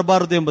 ಅವರು ಇಲ್ಲಿ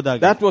ಬರಬಾರದು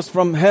ಎಂಬುದಾಗಿ. That was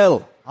from hell.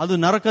 ಅದು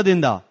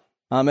ನರಕದಿಂದ.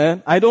 Amen.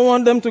 I don't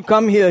want them to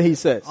come here, he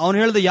says. ಅವನು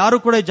ಹೇಳ್ದೆ, ಯಾರು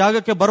ಕೂಡ ಈ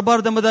ಜಾಗಕ್ಕೆ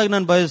ಬರಬಾರದು ಎಂಬುದಾಗಿ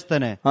ನಾನು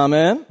ಬಯಸ್ತೇನೆ.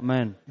 Amen.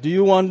 Amen. Do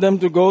you want them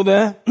to go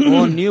there?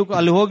 ನೀವು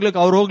ಅಲ್ಲಿ ಹೋಗ್ಲಿಕ್ಕೆ,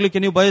 ಅವ್ರು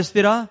ಹೋಗ್ಲಿಕ್ಕೆ ನೀವು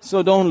ಬಯಸ್ತೀರಾ?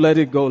 So don't let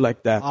it go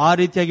like that. ಆ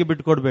ರೀತಿಯಾಗಿ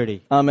ಬಿಟ್ಕೊಡ್ಬೇಡಿ.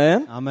 Amen.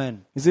 Amen.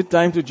 Is it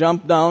time to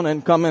jump down and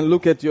come and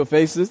look at your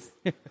faces?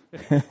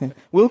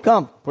 We'll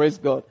come. Praise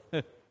God.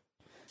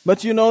 But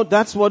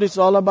that's what it's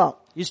all about.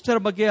 ಇಷ್ಟರ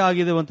ಬಗ್ಗೆ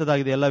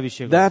ಆಗಿರುವಂತದ್ದಾಗಿದೆ ಎಲ್ಲ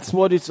ವಿಷಯಗಳು. That's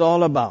what it's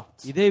all about.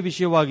 ಇದೇ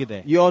ವಿಷಯವಾಗಿದೆ.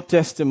 Your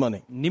testimony.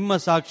 ನಿಮ್ಮ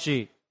ಸಾಕ್ಷಿ.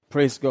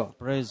 Praise God.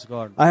 Praise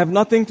God. I have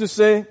nothing to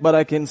say, but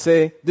I can say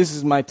this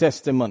is my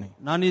testimony.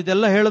 ನಾನು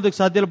ಇದೆಲ್ಲ ಹೇಳೋದಕ್ಕೆ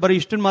ಸಾಧ್ಯ ಇಲ್ಲ, ಬರೀ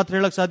ಇಷ್ಟನ್ನು ಮಾತ್ರ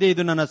ಹೇಳಕ್ ಸಾಧ್ಯ.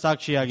 ಇದು ನನ್ನ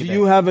ಸಾಕ್ಷಿಯಾಗಿದೆ. Do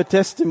you have a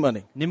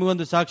testimony?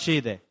 ನಿಮಗೊಂದು ಸಾಕ್ಷಿ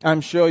ಇದೆ.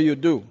 I'm sure you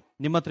do.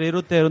 ನಿಮ್ಮ ಹತ್ರ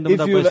ಇರುತ್ತೆ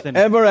If you've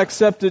ever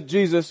accepted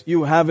Jesus, you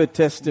have a ನೀವು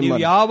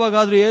testimony.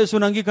 ಯಾವಾಗಾದ್ರೂ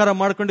ಯೇಸುವಿನ ಅಂಗೀಕಾರ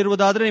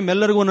ಮಾಡ್ಕೊಂಡಿರುವುದಾದ್ರೆ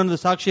ನಿಮ್ಮೆಲ್ಲರಿಗೂ ಒಂದೊಂದು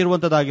ಸಾಕ್ಷಿ The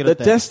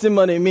ಇರುವಂತದ್ದಾಗಿರುತ್ತೆ.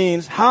 testimony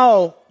means how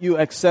you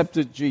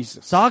accepted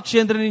Jesus. ಸಾಕ್ಷಿ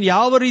ಅಂದ್ರೆ ನೀನು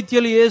ಯಾವ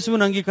ರೀತಿಯಲ್ಲಿ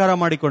ಯೇಸುವಿನ ಅಂಗೀಕಾರ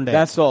ಮಾಡಿಕೊಂಡೆ,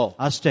 That's all.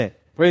 ಅಷ್ಟೇ.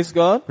 Praise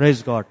God.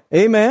 Praise God.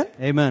 Amen.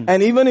 Amen. And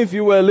even if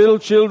you were little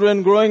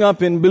children growing up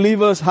in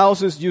believers'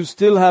 houses, you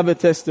still have a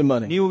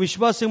testimony. ನೀವು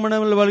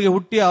ವಿಶ್ವಾಸಿಗಳ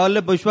ಹುಟ್ಟಿ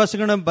ಅಲ್ಲೇ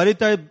ವಿಶ್ವಾಸಿಗಳನ್ನ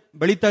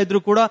ಬೆಳೀತಾ ಇದ್ರು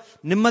ಕೂಡ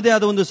ನಿಮ್ಮದೇ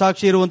ಆದ ಒಂದು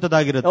ಸಾಕ್ಷಿ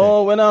ಇರುವಂತದ್ದಾಗಿರುತ್ತೆ. Oh,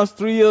 when I was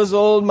 3 years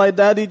old, my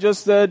daddy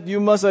just said, "You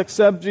must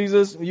accept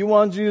Jesus. You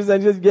want Jesus?" I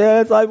just,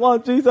 "Yes, I want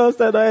Jesus,"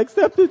 and I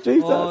accepted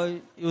Jesus.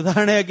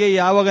 ಉದಾಹರಣೆಗೆ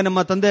ಯಾವಾಗ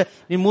ನಮ್ಮ ತಂದೆ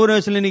ನೀನ್ 3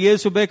 ವಯಸ್ಸಲ್ಲಿ ನಿನಗೆ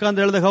ಯೇಸು ಬೇಕಂತ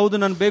ಹೇಳಿದಾಗ ಹೌದು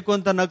ನಾನು ಬೇಕು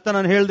ಅಂತ ನಗ್ತಾ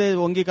ನಾನು ಹೇಳ್ದೆ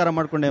ಅಂಗೀಕಾರ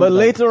ಮಾಡ್ಕೊಂಡೆ. But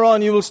later on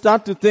you will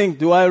start to think,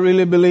 do I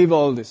really believe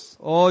all this?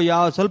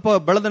 ಸ್ವಲ್ಪ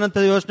ಬೆಳೆದ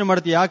ನಂತರ ಯೋಚನೆ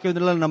ಮಾಡ್ತೀವಿ ಯಾಕೆ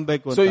ಇದನ್ನೆಲ್ಲ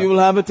ನಂಬಬೇಕು ಅಂತ. So you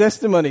will have a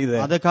testimony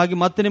there. ಅದಕ್ಕಾಗಿ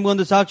ಮತ್ತೆ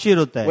ನಿಮ್ಗೊಂದು ಸಾಕ್ಷಿ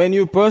ಇರುತ್ತೆ. When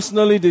you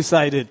personally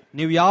decided.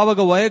 ನೀವು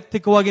ಯಾವಾಗ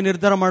ವೈಯಕ್ತಿಕವಾಗಿ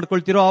ನಿರ್ಧಾರ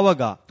ಮಾಡ್ಕೊಳ್ತೀರೋ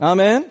ಆವಾಗ.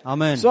 Amen.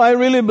 Amen. So I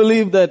really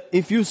believe that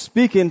if you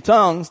speak in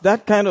tongues,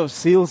 that kind of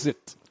seals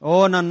it.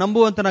 ನಾನು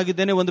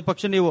ನಂಬುವಂತನಾಗಿದ್ದೇನೆ, ಒಂದು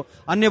ಪಕ್ಷ ನೀವು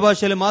ಅನ್ಯ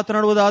ಭಾಷೆಯಲ್ಲಿ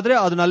ಮಾತನಾಡುವುದಾದ್ರೆ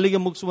ಅದನ್ನ ಅಲ್ಲಿಗೆ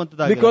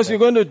ಮುಗಿಸುವಂತದ್ದಾಗಿದೆ. Because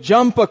you're going to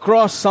jump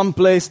across some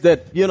place that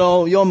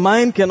your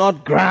mind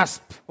cannot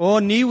grasp.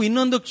 ನೀವು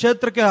ಇನ್ನೊಂದು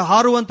ಕ್ಷೇತ್ರಕ್ಕೆ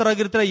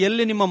ಹಾರುವಂತರಾಗಿರ್ತೀರ,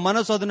 ಎಲ್ಲಿ ನಿಮ್ಮ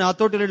ಮನಸ್ಸು ಅದನ್ನ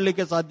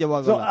ಹತೋಟಿಲಿಡಲಿಕ್ಕೆ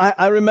ಸಾಧ್ಯವಾಗಲ್ಲ. So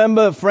I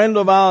remember a friend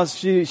of ours,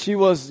 she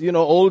was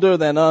older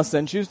than us,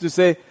 and she used to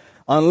say,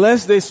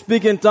 unless they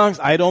speak in tongues,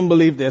 I don't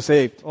believe they're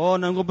saved.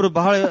 ನಂಗೊಬ್ರು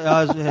ಬಹಳ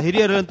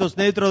ಹಿರಿಯರಂತ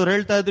ಸ್ನೇಹಿತರು ಅವ್ರು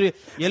ಹೇಳ್ತಾ ಇದ್ರು,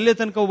 ಎಲ್ಲಿ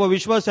ತನಕ ಒಬ್ಬ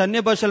ವಿಶ್ವಾಸಿ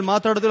ಅನ್ಯ ಭಾಷೆಯಲ್ಲಿ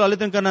ಮಾತಾಡಿದ್ರು ಅಲ್ಲಿ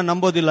ತನಕ ನಾನು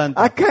ನಂಬೋದಿಲ್ಲ ಅಂತ.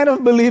 I kind of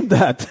believe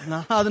that.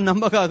 ಅದನ್ನ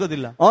ನಂಬಕ್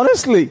ಆಗೋದಿಲ್ಲ.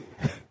 Honestly.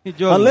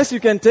 Unless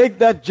you can take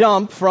that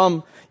jump from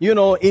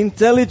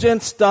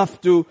intelligent stuff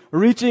to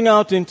reaching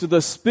out into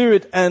the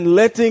spirit and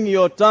letting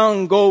your tongue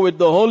go with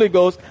the Holy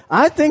Ghost,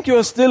 I think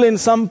you're still in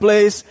some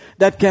place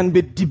that can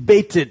be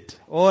debated.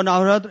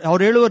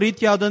 ಅವ್ರು ಹೇಳುವ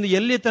ರೀತಿ ಯಾವ್ದೊಂದು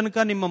ಎಲ್ಲಿ ತನಕ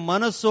ನಿಮ್ಮ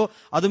ಮನಸ್ಸು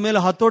ಅದ ಮೇಲೆ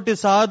ಹತೋಟಿ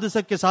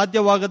ಸಾಧಿಸಕ್ಕೆ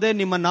ಸಾಧ್ಯವಾಗದೆ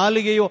ನಿಮ್ಮ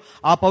ನಾಲಿಗೆಯು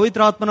ಆ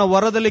ಪವಿತ್ರಾತ್ಮನ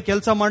ವರದಲ್ಲಿ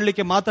ಕೆಲಸ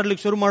ಮಾಡ್ಲಿಕ್ಕೆ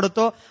ಮಾತಾಡ್ಲಿಕ್ಕೆ ಶುರು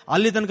ಮಾಡುತ್ತೋ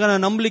ಅಲ್ಲಿ ತನಕ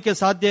ನಂಬಲಿಕ್ಕೆ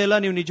ಸಾಧ್ಯ ಇಲ್ಲ.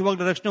 ನೀವು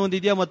ನಿಜವಾಗ್ಲೂ ರಕ್ಷಣೆ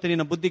ಹೊಂದಿದ್ಯಾ ಮತ್ತೆ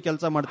ನಿನ್ನ ಬುದ್ಧಿ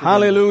ಕೆಲಸ ಮಾಡ್ತೀವಿ.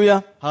 Hallelujah.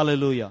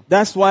 Hallelujah.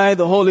 That's why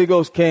the Holy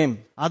Ghost came.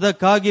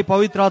 ಅದಕ್ಕಾಗಿ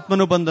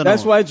ಪವಿತ್ರಾತ್ಮನು ಬಂದನು.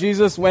 That's why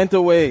Jesus went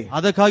away.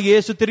 ಅದಕ್ಕಾಗಿ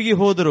ಯೇಸು ತಿರುಗಿ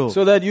ಹೋದರು.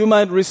 So that you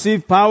might receive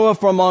power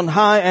from on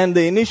high, and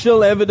the initial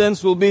evidence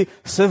will be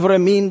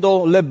Sevremindo,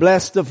 Le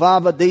Blessed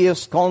Vava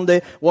Deus Conde,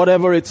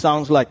 whatever it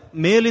sounds like.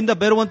 ಮೇಲಿಂದ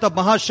ಬರುವಂತ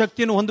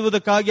ಮಹಾಶಕ್ತಿಯನ್ನು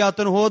ಹೊಂದುವುದಕ್ಕಾಗಿ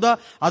ಆತನು ಹೋದ.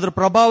 ಅದರ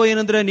ಪ್ರಭಾವ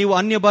ಏನಂದ್ರೆ ನೀವು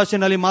ಅನ್ಯ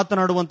ಭಾಷೆಯಲ್ಲಿ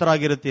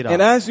ಮಾತನಾಡುವಂತರಾಗಿರುತ್ತೀರಾ.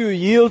 And as you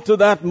yield to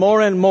that more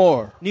and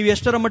more, ನೀವು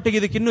ಎಷ್ಟರ ಮಟ್ಟಿಗೆ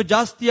ಇದಕ್ಕೆ ಇನ್ನೂ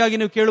ಜಾಸ್ತಿಯಾಗಿ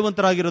ನೀವು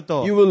ಕೇಳುವಂತರಾಗಿರುತ್ತೋ,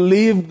 you will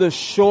leave the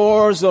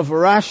shores of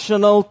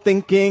rational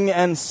thinking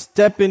and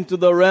step into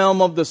the realm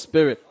of the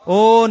Spirit.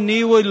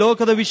 ನೀವು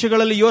ಲೋಕದ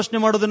ವಿಷಯಗಳಲ್ಲಿ ಯೋಚನೆ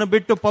ಮಾಡೋದನ್ನು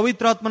ಬಿಟ್ಟು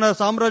ಪವಿತ್ರಾತ್ಮನ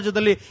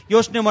ಸಾಮ್ರಾಜ್ಯದಲ್ಲಿ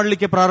ಯೋಚನೆ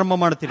ಮಾಡಲಿಕ್ಕೆ ಪ್ರಾರಂಭ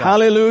ಮಾಡ್ತೀರಾ.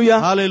 Hallelujah.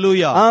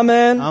 Hallelujah.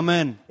 Amen.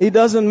 Amen. It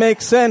doesn't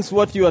make sense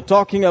what you are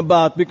talking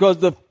about, because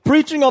the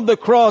preaching of the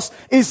cross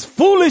is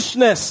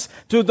foolishness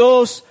to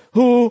those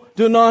who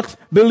do not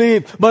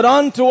believe, but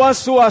unto us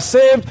who are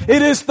saved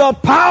it is the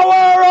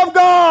power of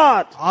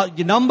God.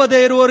 ನಂಬದೇ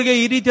ಇರುವವರಿಗೆ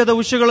ಈ ರೀತಿಯಾದ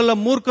ವಿಷಯಗಳೆಲ್ಲ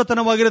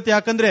ಮೂರ್ಖತನವಾಗಿರುತ್ತೆ.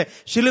 ಯಾಕಂದ್ರೆ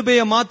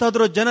ಶಿಲುಬೆಯ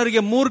ಮಾತಾದ್ರೂ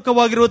ಜನರಿಗೆ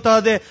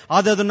ಮೂರ್ಖವಾಗಿರುತ್ತದೆ,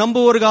 ಆದ್ರೆ ಅದು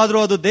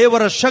ನಂಬುವವರಿಗಾದ್ರೂ ಅದು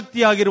ದೇವರ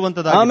ಶಕ್ತಿ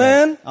ಆಗಿರುವಂತದ್ದಾಗಿದೆ.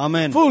 Amen.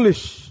 Amen.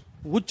 Foolish.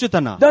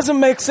 ಹುಚ್ಚುತನ. Doesn't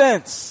make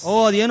sense.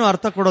 ಅದೇನು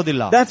ಅರ್ಥ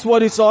ಕೊಡೋದಿಲ್ಲ. That's what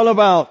it's all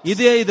about.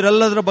 ಇದೇ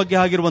ಇದರೆಲ್ಲದರ ಬಗ್ಗೆ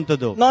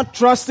ಆಗಿರುವಂತದ್ದು. Not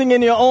trusting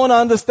in your own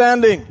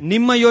understanding.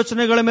 ನಿಮ್ಮ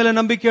ಯೋಚನೆಗಳ ಮೇಲೆ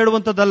ನಂಬಿಕೆ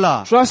ಇಡುವಂತದ್ದಲ್ಲ.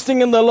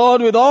 Trusting in the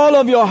Lord with all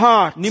of your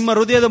heart. ನಿಮ್ಮ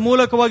ಹೃದಯದ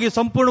ಮೂಲಕವಾಗಿ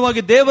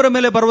ಸಂಪೂರ್ಣವಾಗಿ ದೇವರ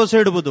ಮೇಲೆ ಭರವಸೆ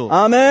ಇಡುವುದು.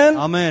 Amen.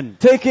 Amen.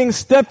 Taking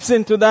steps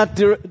into that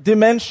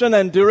dimension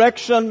and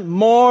direction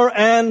more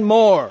and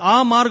more. ಆ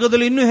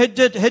ಮಾರ್ಗದಲ್ಲಿ ಇನ್ನೂ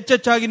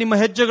ಹೆಚ್ಚೆಚ್ಚಾಗಿ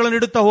ನಿಮ್ಮ ಹೆಜ್ಜೆಗಳನ್ನು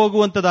ಇಡುತ್ತಾ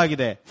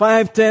ಹೋಗುವಂತದ್ದಾಗಿದೆ.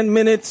 5-10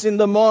 minutes in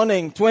the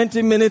morning,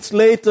 20 minutes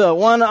later,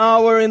 1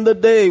 hour in the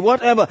day,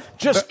 whatever,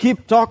 just keep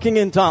talking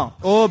in tongues.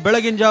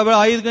 ಬೆಳಗಿನ ಜಾವ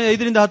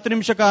 5ರಿಂದ 10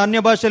 ನಿಮಿಷಕ್ಕೆ ಅನ್ಯ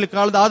ಭಾಷೆಯಲ್ಲಿ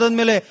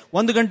ಆದ್ಮೇಲೆ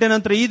 1 ಗಂಟೆ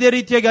ನಂತರ ಇದೇ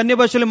ರೀತಿಯಾಗಿ ಅನ್ಯ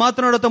ಭಾಷೆಯಲ್ಲಿ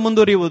ಮಾತನಾಡುತ್ತಾ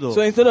ಮುಂದುವರಿಯುವುದು.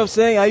 So instead of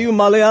saying, are you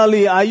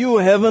Malayali, are you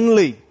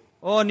heavenly?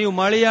 ನೀವು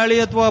ಮಲಯಾಳಿ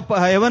ಅಥವಾ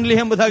ಹೆವನ್ಲಿ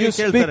ಎಂಬುದಾಗಿ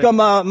ಕೇಳ್ತಾರೆ. You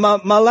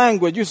speak my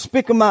language, you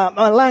speak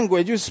my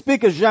language, you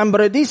speak a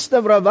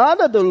jambradista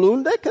bravada de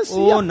lunde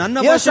kasia.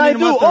 ನನ್ನ Yes, I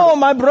do. Oh,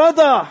 my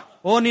brother.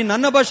 ನೀನ್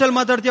ನನ್ನ ಭಾಷೆಯಲ್ಲಿ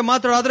ಮಾತಾಡ್ತೀಯ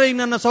ಮಾತಾಡ್ರೆ ಈಗ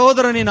ನನ್ನ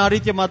ಸಹೋದರ ನೀನು ಆ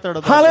ರೀತಿ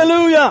ಮಾತಾಡೋದು.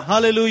 Hallelujah.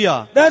 Hallelujah.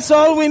 That's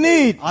all we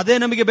need. ಅದೇ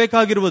ನಮಗೆ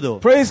ಬೇಕಾಗಿರುವುದು.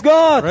 Praise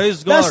God. Praise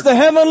God. That's the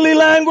heavenly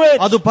language.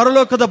 ಅದು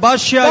ಪರಲೋಕದ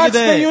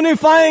ಭಾಷೆಯಾಗಿದೆ. That's the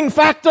unifying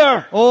factor.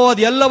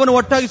 ಅದು ಎಲ್ಲವನ್ನು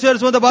ಒಟ್ಟಾಗಿ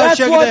ಸೇರಿಸುವಂತ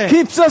ಭಾಷೆಯಾಗಿದೆ. That's what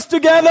keeps us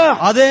together.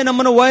 ಅದೇ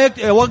ನಮ್ಮನ್ನು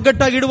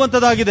ಒಗ್ಗಟ್ಟಾಗಿ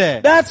ಇಡುವಂತದ್ದಾಗಿದೆ.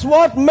 That's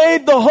what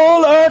made the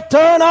whole earth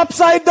turn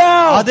upside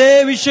down. ಅದೇ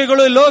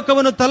ವಿಷಯಗಳು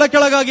ಲೋಕವನ್ನು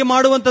ತಲೆಕೆಳಗಾಗಿ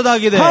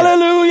ಮಾಡುವಂತದ್ದಾಗಿದೆ.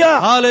 Hallelujah.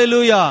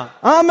 Hallelujah.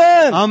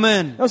 Amen.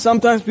 Amen.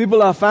 Sometimes people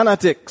are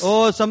fanatics.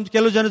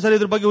 ಕೆಲವು ಜನ ಸರಿ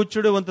ಇದ್ರ ಬಗ್ಗೆ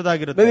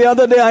ಹುಚ್ಚಿಡುವಂತದ್ದಾಗಿರುತ್ತೆ. The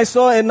other day I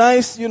saw a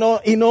nice,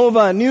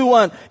 Innova, new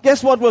one. Guess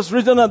what was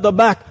written at the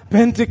back?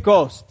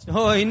 Pentecost.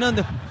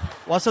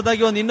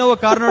 ಹೊಸದಾಗಿ ಒಂದು ಇನ್ನೋವಾ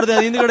ಕಾರ್ ನೋಡಿದೆ,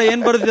 ಅದು ಹಿಂದ್ಗಡೆ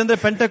ಏನ್ ಬರ್ದಿದೆ ಅಂದ್ರೆ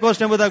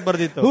ಪೆಂಟೆಕೋಸ್ಟ್ ಎಂಬುದಾಗಿ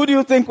ಬರ್ದಿತ್ತು. Who do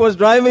you think was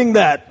driving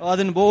that?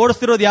 ಅದನ್ನ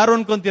ಓಡಿಸ್ತಿರೋದು ಯಾರು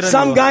ಅನ್ಕೊಂತೀರಾ?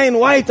 Some guy in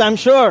white, I'm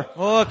sure.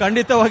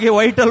 ಖಂಡಿತವಾಗಿ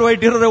ವೈಟ್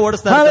ಇರೋರೇ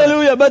ಓಡಿಸ್ತಾರೆ.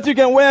 Hallelujah. But you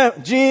can wear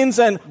jeans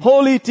and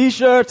holy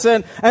t-shirts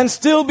and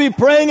still be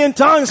praying in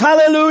tongues.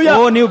 Hallelujah.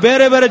 ನೀವು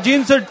ಬೇರೆ ಬೇರೆ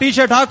ಜೀನ್ಸ್ ಟಿ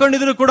ಶರ್ಟ್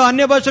ಹಾಕೊಂಡಿದ್ರು ಕೂಡ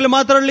ಅನ್ಯ ಭಾಷೆಯಲ್ಲಿ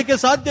ಮಾತಾಡಲಿಕ್ಕೆ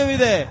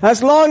ಸಾಧ್ಯವಿದೆ. As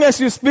long as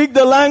you speak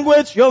the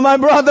language, you're my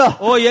brother.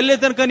 ಎಲ್ಲಿ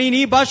ತನಕ ನೀನ್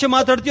ಈ ಭಾಷೆ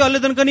ಮಾತಾಡ್ತೀಯೋ ಅಲ್ಲಿ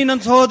ತನಕ ನೀನ್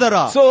ನನ್ನ ಸಹೋದರ.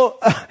 So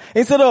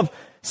instead of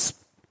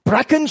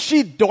sprechen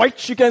Sie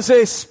Deutsch, you can say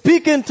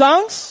speak in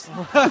tongues.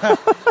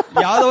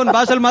 ಯಾವ್ದೋ ಒಂದು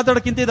ಭಾಷೆಯಲ್ಲಿ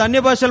ಮಾತಾಡಕ್ಕಿಂತ ಇದು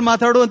ಅನ್ಯ ಭಾಷೆಯಲ್ಲಿ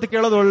ಮಾತಾಡು ಅಂತ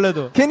ಕೇಳೋದು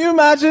ಒಳ್ಳೇದು. Can you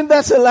imagine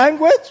that's a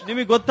language?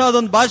 ನಿಮಗೆ ಗೊತ್ತಾ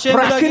ಅದೊಂದು ಭಾಷೆ?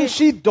 Sprechen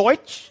Sie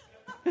Deutsch?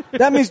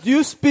 That means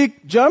you speak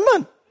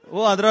German.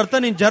 ಅದರ ಅರ್ಥ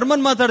ನೀನ್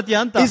ಜರ್ಮನ್ ಮಾತಾಡ್ತೀಯ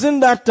ಅಂತ. Isn't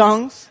that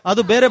tongues?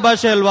 ಅದು ಬೇರೆ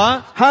ಭಾಷೆ ಅಲ್ವಾ?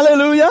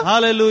 Hallelujah.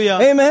 Hallelujah.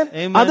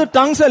 Amen. ಅದು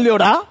tongues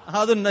ಅಲ್ಲಿಯೋಡ?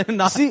 ಅದು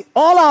See,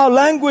 all our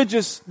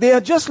languages, they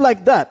are just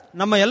like that.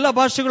 ನಮ್ಮ ಎಲ್ಲ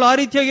ಭಾಷೆಗಳು ಆ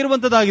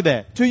ರೀತಿಯಾಗಿರುವಂತದ್ದಾಗಿದೆ.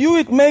 To you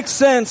it makes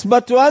sense,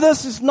 but to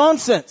others it's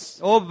nonsense.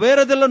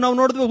 ಬೇರೆದೆಲ್ಲ ನಾವು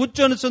ನೋಡಿದ್ವಿ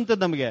ಹುಚ್ಚು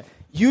ಅನಿಸುತ್ತದೆ ನಮಗೆ.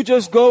 You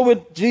just go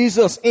with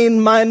Jesus. In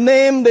my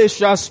name they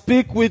shall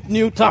speak with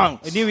new tongues.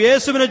 ನೀವು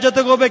ಯೇಸುವಿನ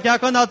ಜೊತೆಗೆ ಹೋಗಬೇಕು,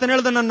 ಯಾಕಂದ್ರೆ ಆತನ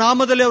ಹೇಳಿದ ನನ್ನ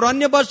ನಾಮದಲ್ಲಿ ಅವರು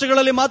ಅನ್ಯ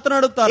ಭಾಷೆಗಳಲ್ಲಿ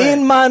ಮಾತನಾಡುತ್ತಾರೆ. In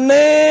my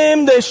name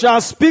they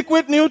shall speak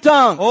with new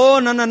tongues.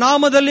 ನನ್ನ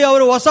ನಾಮದಲ್ಲಿ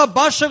ಅವರು ಹೊಸ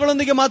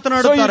ಭಾಷೆಗಳೊಂದಿಗೆ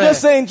ಮಾತನಾಡುತ್ತಾರೆ. So you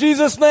just say in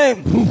Jesus name,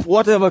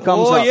 whatever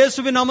comes out.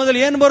 ಯೇಸುವಿನ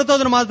ನಾಮದಲ್ಲಿ ಏನು ಬರುತ್ತೋ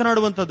ಅದನ್ನು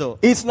ಮಾತನಾಡುವಂತದ್ದು.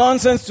 It's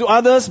nonsense to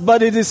others, but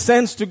it is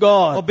sense to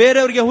God.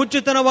 ಬೇರೆಯವರಿಗೆ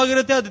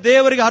ಹುಚ್ಚುತನವಾಗಿರುತ್ತೆ, ಅದು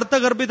ದೇವರಿಗೆ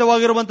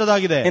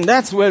ಅರ್ಥಗರ್ಭಿತವಾಗಿರುವಂತದ್ದಾಗಿದೆ. And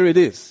that's where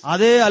it is.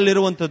 ಅದೇ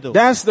ಅಲ್ಲಿರುವಂತದ್ದು.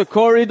 That's the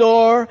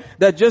corridor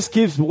that just keeps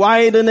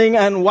widening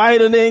and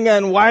widening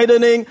and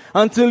widening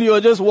until you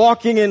are just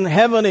walking in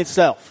heaven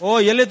itself.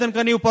 ಎಲ್ಲಿ ತನಕ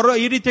ನೀವು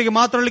ಈ ರೀತಿಯಾಗಿ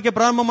ಮಾತಾಡಲಿಕ್ಕೆ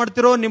ಪ್ರಾರಂಭ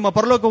ಮಾಡ್ತಿರೋ ನಿಮ್ಮ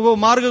ಪರಲೋಕ ಹೋಗುವ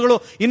ಮಾರ್ಗಗಳು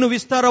ಇನ್ನು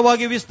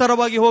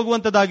ವಿಸ್ತಾರವಾಗಿ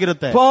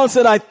ಹೋಗುವಂತದ್ದಾಗಿರುತ್ತೆ. Paul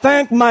said, I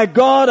thank my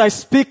God I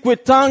speak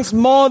with tongues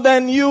more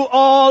than you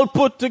all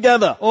put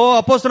together.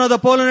 ಅಪೊಸ್ತಲನಾದ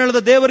ಪೌಲನು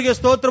ಹೇಳಿದ, ದೇವರಿಗೆ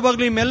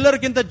ಸ್ತೋತ್ರವಾಗಲಿ,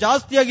 ನಿಮ್ಮೆಲ್ಲರಿಗಿಂತ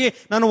ಜಾಸ್ತಿಯಾಗಿ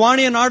ನಾನು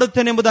ವಾಣಿಯನ್ನು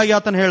ಆಡುತ್ತೇನೆ ಎಂಬುದಾಗಿ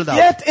ಆತನು ಹೇಳಿದ.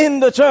 Yet in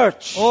the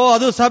church,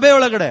 ಅದು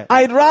ಸಭೆಯೊಳಗಡೆ,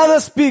 I'd rather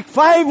speak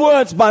 5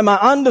 words by my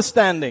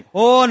understanding.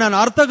 ನಾನು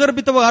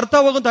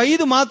ಅರ್ಥವಾಗುವಂತ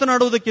 5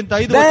 ಮಾತನಾಡುವುದಕ್ಕಿಂತ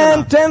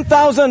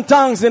 10,000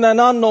 tongues in an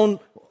unknown,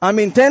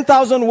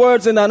 10,000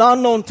 words in an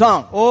unknown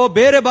tongue.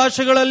 ಬೇರೆ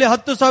ಭಾಷೆಗಳಲ್ಲಿ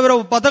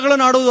 10,000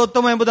 ಪದಗಳನ್ನು ಆಡುವುದು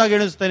ಉತ್ತಮ ಎಂಬುದಾಗಿ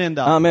ಎಣಿಸುತ್ತೇನೆ ಎಂದ.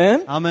 Amen.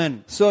 Amen.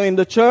 So in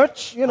the church,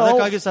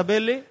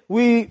 ಸಭೆಯಲ್ಲಿ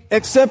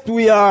except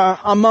we are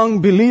among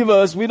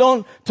believers, we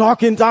don't talk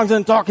in tongues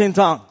and talk in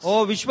tongues.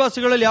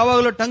 ವಿಶ್ವಾಸಿಗಳಲ್ಲಿ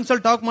ಯಾವಾಗಲೂ ಟಂಗ್ಸ್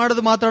ಅಲ್ಲಿ ಟಾಕ್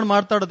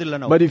ಮಾತಾಡೋದಿಲ್ಲ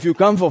ನಾವು. But if you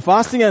come for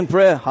fasting and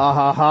prayer,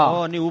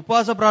 ನೀವು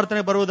ಉಪವಾಸ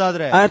ಪ್ರಾರ್ಥನೆ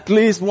ಬರುವುದಾದ್ರೆ at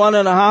least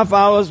 1.5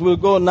 hours will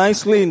go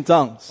nicely in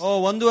tongues.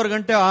 1.5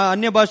 ಗಂಟೆ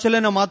ಅನ್ಯ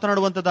ಭಾಷೆಯಲ್ಲೇ ನಾವು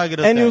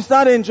ಮಾತನಾಡುವಂತದ್ದಾಗಿರುತ್ತೆ. And you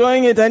start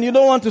enjoying it and you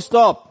don't want to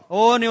stop.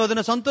 ನೀವು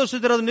ಅದನ್ನ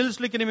ಸಂತೋಷಿಸಿರೋದು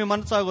ನಿಲ್ಲಿಸಲಿಕ್ಕೆ ನಿಮಗೆ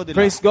ಮನಸ್ಸಾಗೋದಿಲ್ಲ.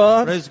 Praise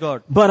God. Praise God.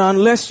 But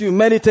unless you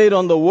meditate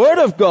on the word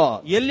of God,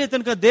 ಎಲ್ಲಿ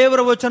ತನಕ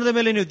ದೇವರ ವಚನದ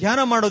ಮೇಲೆ ನೀವು ಧ್ಯಾನ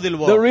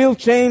ಮಾಡೋದಿಲ್ವೋ, the real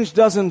change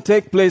doesn't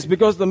take place,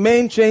 because the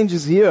main change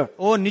is here.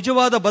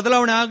 ನಿಜವಾದ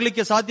ಬದಲಾವಣೆ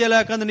ಆಗ್ಲಿಕ್ಕೆ ಸಾಧ್ಯ ಇಲ್ಲ,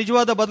 ಯಾಕಂದ್ರೆ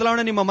ನಿಜವಾದ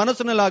ಬದಲಾವಣೆ ನಿಮ್ಮ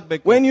ಮನಸ್ಸಿನಲ್ಲಿ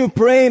ಆಗ್ಬೇಕು. When you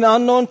pray in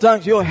unknown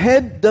tongues, your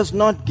head does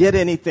not get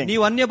anything.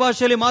 ನೀವು ಅನ್ಯ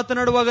ಭಾಷೆಯಲ್ಲಿ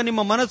ಮಾತನಾಡುವಾಗ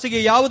ನಿಮ್ಮ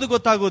ಮನಸ್ಸಿಗೆ ಯಾವುದು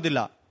ಗೊತ್ತಾಗೋದಿಲ್ಲ.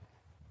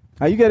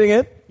 Are you getting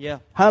it? Yeah.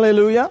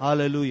 Hallelujah.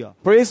 Hallelujah.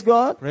 Praise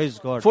God. Praise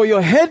God. For your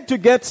head to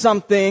get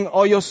something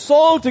or your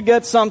soul to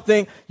get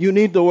something, you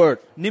need the word.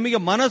 ನಿಮಗೆ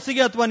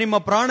ಮನಸ್ಸಿಗೆ ಅಥವಾ ನಿಮ್ಮ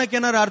ಪ್ರಾಣಕ್ಕೆ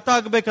ಏನಾದ್ರು ಅರ್ಥ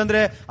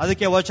ಆಗಬೇಕಂದ್ರೆ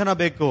ಅದಕ್ಕೆ ವಚನ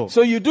ಬೇಕು.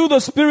 So you do the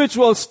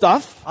spiritual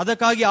stuff,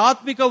 ಅದಕ್ಕಾಗಿ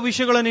ಆತ್ಮಿಕ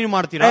ವಿಷಯಗಳನ್ನು ನೀವು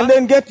ಮಾಡ್ತೀರಾ, and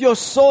then get your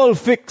soul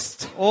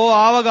fixed.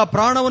 ಆವಾಗ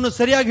ಪ್ರಾಣವನ್ನು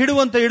ಸರಿಯಾಗಿ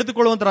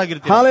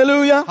ಹಿಡಿದುಕೊಳ್ಳುವಂತರಾಗಿರ್ತೀರಾ.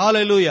 Hallelujah.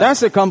 Hallelujah.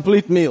 That's a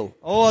complete meal.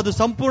 ಅದು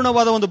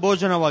ಸಂಪೂರ್ಣವಾದ ಒಂದು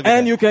ಭೋಜನವಾಗಿದೆ.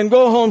 And you can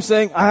go home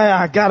saying,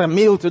 I got a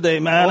meal today,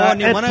 man.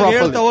 ನೀವು ಮನೆಗೆ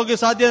ಹೇಳ್ತಾ ಹೋಗಿ,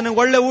 ಸಾಧ್ಯ ನನಗೆ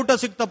ಒಳ್ಳೆ ಊಟ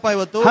ಸಿಕ್ತಪ್ಪ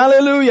ಇವತ್ತು.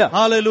 Hallelujah.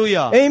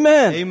 Hallelujah.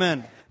 Amen. Amen.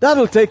 That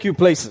will take you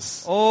places.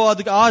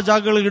 ಅದಕ್ಕೆ ಆ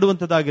ಜಾಗಗಳಿಗೆ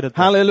ಇಡುವಂತದ್ದಾಗಿರುತ್ತೆ.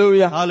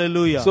 Hallelujah.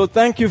 Hallelujah. So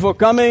thank you for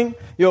coming.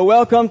 You're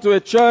welcome to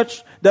a church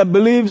that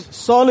believes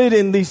solid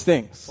in these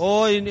things.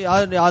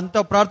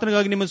 ಅಂತ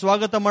ಪ್ರಾರ್ಥನೆಗಾಗಿ ನಿಮ್ಮ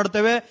ಸ್ವಾಗತ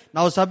ಮಾಡ್ತೇವೆ.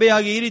 ನಾವು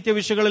ಸಭೆಯಾಗಿ ಈ ರೀತಿಯ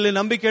ವಿಷಯಗಳಲ್ಲಿ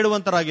ನಂಬಿಕೆ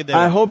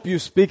ಇಡುವಂತರಾಗಿದ್ದೇವೆ. I hope you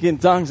speak in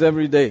tongues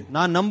every day.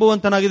 ನಾನು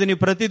ನಂಬುವಂತನಾಗಿದೆ,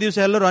 ನೀವು ಪ್ರತಿ ದಿವಸ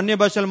ಎಲ್ಲರೂ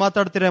ಅನ್ಯ ಭಾಷೆಯಲ್ಲಿ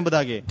ಮಾತಾಡ್ತೀರಾ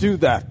ಎಂಬುದಾಗಿ. Do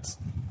that.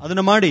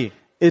 ಅದನ್ನ ಮಾಡಿ.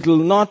 It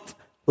will not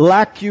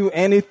lack you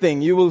anything.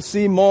 You will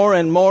see more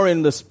and more in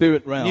the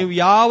spirit realm. ನೀವು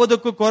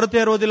ಯಾವುದಕ್ಕೂ ಕೊರತೆ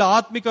ಇರುವುದಿಲ್ಲ,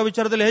 ಆತ್ಮಿಕ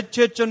ವಿಚಾರದಲ್ಲಿ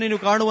ಹೆಚ್ಚು ನೀವು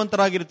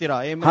ಕಾಣುವಂತರಾಗಿರ್ತೀರಾ.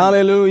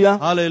 Hallelujah.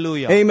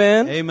 Hallelujah.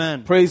 Amen.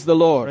 Amen. Praise the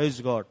Lord. Praise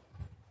God.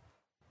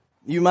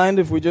 You mind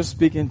if we just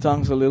speak in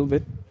tongues a little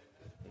bit?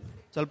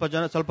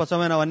 ಸ್ವಲ್ಪ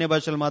ಸಮಯ ನಾವು ಅನ್ಯ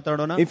ಭಾಷೆಯಲ್ಲಿ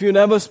ಮಾತಾಡೋಣ. If you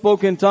never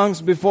spoke in tongues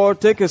before,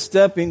 take a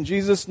step in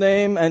Jesus'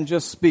 name and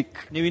just speak.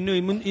 ನೀವು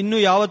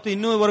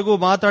ಇನ್ನೂವರೆಗೂ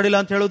ಮಾತಾಡಿಲ್ಲ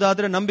ಅಂತ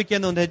ಹೇಳುವುದಾದ್ರೆ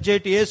ನಂಬಿಕೆಯಿಂದ ಒಂದು ಹೆಜ್ಜೆ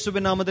ಇಟ್ಟು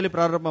ಯೇಸುವಿನ ನಾಮದಲ್ಲಿ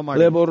ಪ್ರಾರಂಭ ಮಾಡಿ.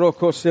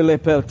 Leboroko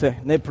selepelte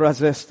ne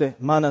prazeste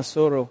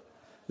manasoro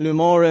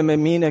lumore me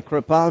mine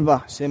crepalba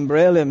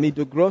sembrele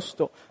midu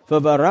grosto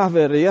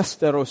favarave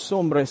riestero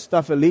sombre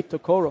stafelito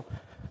coro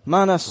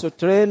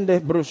manasotrende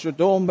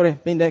brusudombre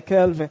mine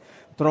kelve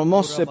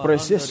tromosse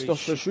presisto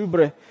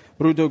sciubre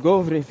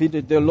Brudogovri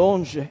vide de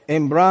longe,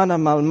 embrana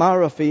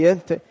malmara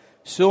fiente,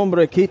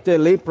 sombre kite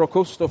lepro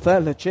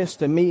costofelle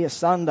ceste mie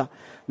sanda,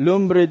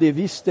 l'umbre de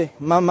viste,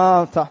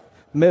 mamalta,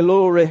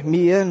 melore,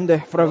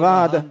 miende,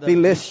 fravada,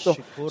 filesto,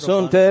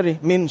 sonteri,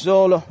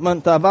 minzolo,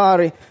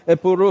 mantavari, e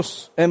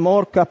purus, e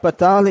morca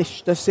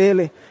patalis,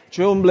 tesele,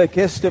 ciumble,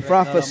 cheste,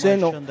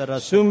 frafaseno,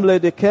 sumble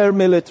de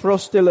kermile,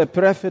 trostele,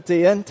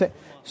 prefetiente,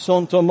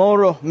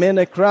 sontomoro,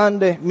 mene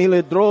crande,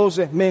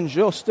 miledrose,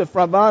 menjoste,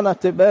 fravana,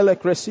 tebele,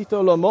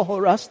 cresito, lo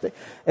mohoraste,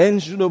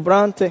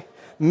 enjudubrante,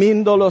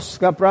 mindolo,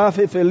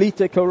 scaprafe,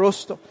 felite,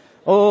 carosto.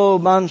 Oh,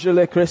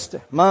 mangele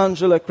Christe,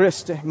 mangele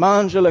Christe,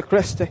 mangele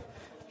Christe.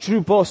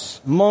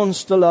 Trupos,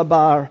 monstela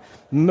bar,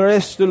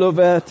 mrestulo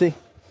verti,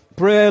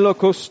 prelo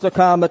costa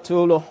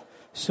camatulo,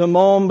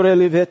 samombre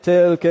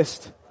livetel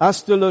kest,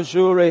 astulo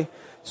jure,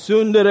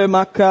 sundere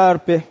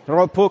macarpe,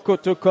 ropoco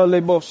tu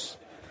colibos,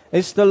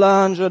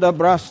 estelange da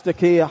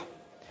brastacia,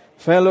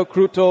 fellow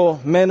cruto,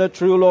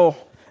 menatrulo,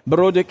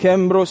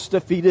 brodicembros de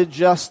fide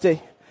juste,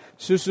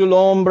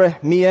 susulombre,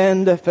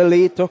 miende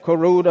felito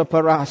corruda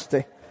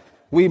paraste.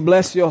 We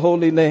bless your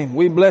holy name.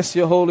 We bless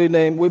your holy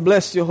name. We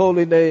bless your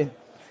holy name.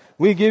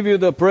 We give you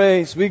the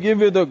praise. We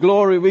give you the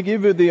glory. We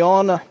give you the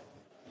honor.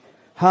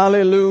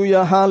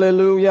 Hallelujah,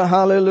 hallelujah,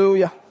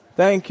 hallelujah.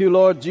 Thank you,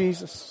 Lord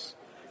Jesus.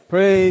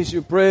 Praise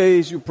you,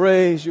 praise you,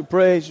 praise you,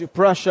 praise you.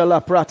 Prasha la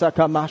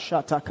prataka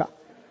mashataka.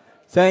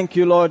 Thank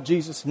you, Lord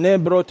Jesus.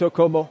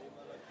 Nebrotokobo.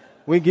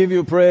 We give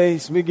you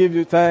praise. We give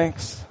you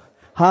thanks.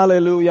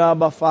 Hallelujah,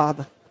 Abba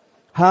Father.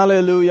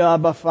 Hallelujah,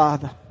 Abba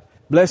Father.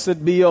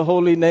 Blessed be your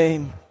holy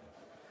name.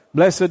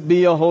 Blessed be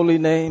your holy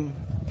name.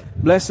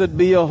 Blessed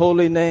be your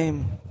holy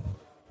name.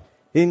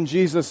 In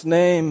Jesus'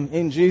 name,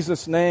 in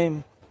Jesus'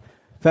 name.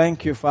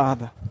 Thank you,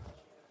 Father.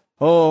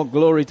 Oh,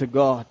 glory to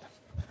God.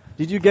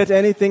 Did you get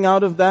anything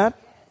out of that?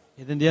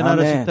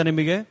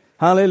 Amen.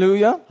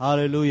 Hallelujah.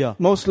 Hallelujah.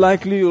 Most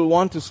likely you'll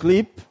want to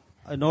sleep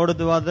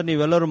ನೋಡಿದ್ರೆ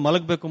ನೀವೆಲ್ಲರೂ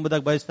ಮಲಗಬೇಕು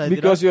ಎಂಬುದಾಗಿ ಬಯಸ್ತಾ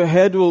ಇದ್ದೀರಾ. because your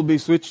head will be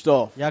switched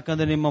off.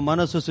 ಯಾಕಂದ್ರೆ ನಿಮ್ಮ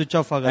ಮನಸ್ಸು switch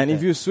off ಆಗುತ್ತೆ. And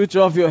if you switch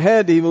off your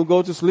head, he will go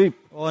to sleep.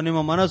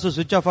 ನಿಮ್ಮ ಮನಸ್ಸು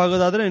ಸ್ವಿಚ್ ಆಫ್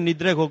ಆಗೋದಾದ್ರೆ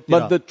ನಿದ್ರೆಗೆ ಹೋಗ್ತೀರಾ.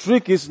 But the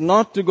trick is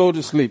not to go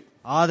to sleep.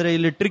 ಆದ್ರೆ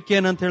ಇಲ್ಲಿ ಟ್ರಿಕ್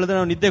ಏನಂತ ಹೇಳಿದ್ರೆ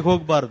ನಾವು ನಿದ್ದೆಗೆ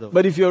ಹೋಗಬಾರದು.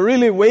 But if you're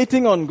really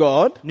waiting on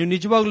God, ನೀವು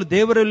ನಿಜವಾಗ್ಲೂ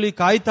ದೇವರಲ್ಲಿ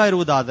ಕಾಯ್ತಾ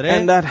ಇರುವುದಾದ್ರೆ,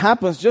 and that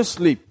happens, just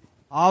sleep.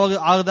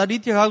 ಆಗ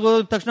ರೀತಿ ಆಗೋ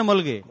ತಕ್ಷಣ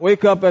ಮಲಗಿ.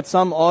 Wake up at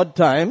some odd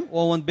time.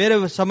 ಒಂದು ಬೇರೆ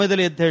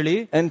ಸಮಯದಲ್ಲಿ ಎದ್ದು ಹೇಳಿ.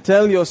 And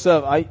tell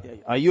yourself,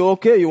 are you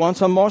okay? You want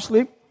some more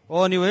sleep?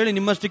 ನೀವು ಹೇಳಿ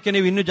ನಿಮ್ಮಷ್ಟಕ್ಕೆ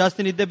ನೀವು ಇನ್ನೂ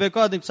ಜಾಸ್ತಿ ನಿದ್ದೆ ಬೇಕೋ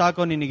ಅದಕ್ಕೆ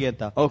ಸಾಕೋ ನಿನಗೆ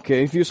ಅಂತ. Okay,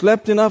 if you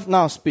slept enough,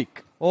 now speak.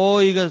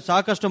 ಈಗ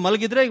ಸಾಕಷ್ಟು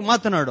ಮಲಗಿದ್ರೆ ಈಗ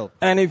ಮಾತನಾಡು.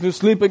 And if you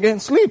sleep again,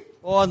 sleep.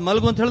 ಅದ್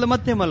ಮಲಗು ಅಂತ ಹೇಳಿದ್ರೆ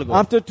ಮತ್ತೆ ಮಲಗು.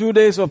 After 2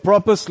 days of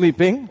proper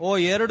sleeping,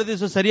 2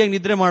 ದಿವಸ ಸರಿಯಾಗಿ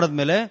ನಿದ್ರೆ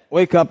ಮಾಡದ್ಮೇಲೆ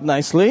wake up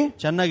nicely,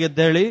 ಚೆನ್ನಾಗಿ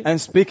ಎದ್ದೇಳಿ, and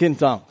speak in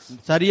tongues.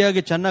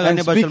 ಸರಿಯಾಗಿ ಚೆನ್ನಾಗಿ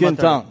ಅನ್ಯ ಭಾಷೆಯಲ್ಲಿ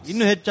ಮಾತಾಡಿ.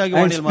 ಇನ್ನೂ ಹೆಚ್ಚಾಗಿ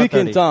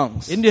ಮಾತಾಡಿ.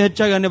 ಇನ್ನೂ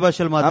ಹೆಚ್ಚಾಗಿ ಅನ್ಯ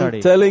ಭಾಷೆಯಲ್ಲಿ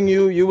ಮಾತಾಡಿ. I'm telling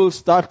you, you will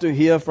start to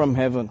hear from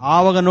heaven.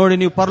 ಆವಾಗ ನೋಡಿ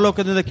ನೀವು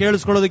ಪರಲೋಕದಿಂದ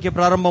ಕೇಳಿಸ್ಕೊಳ್ಳೋದಕ್ಕೆ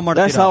ಪ್ರಾರಂಭ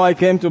ಮಾಡ್ತೀರಾ. That's how I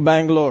came to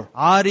Bangalore.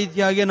 ಆ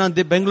ರೀತಿಯಾಗಿ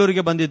ನಾನು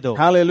ಬೆಂಗಳೂರಿಗೆ ಬಂದಿದ್ದು.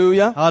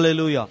 Hallelujah.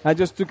 Hallelujah. I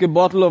just took a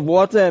bottle of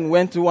water and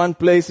went to one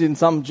place in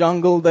some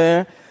jungle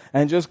there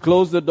and just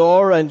closed the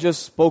door and just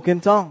spoke in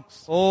tongues.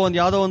 ಒಂದು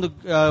ಯಾವ್ದೋ ಒಂದು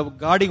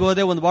ಗಾಡಿಗೆ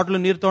ಹೋದೆ, ಒಂದು ಬಾಟಲ್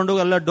ನೀರು ತಗೊಂಡು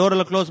ಎಲ್ಲ ಡೋರ್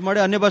ಎಲ್ಲ ಕ್ಲೋಸ್ ಮಾಡಿ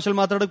ಅನ್ಯ ಭಾಷೆಯಲ್ಲಿ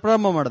ಮಾತಾಡೋಕೆ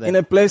ಪ್ರಾರಂಭ ಮಾಡಿದೆ. In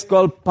a place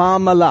called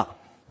Pamala.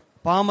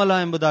 ಪಾಮಲ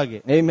ಎಂಬುದಾಗಿ.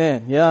 Amen.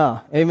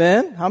 Yeah.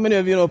 Amen. How many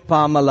of you know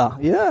Pamala?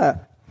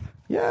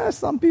 Yeah,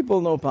 some people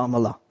know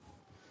Pamala.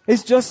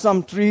 It's just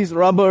some trees,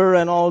 rubber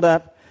and all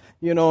that.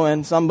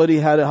 And somebody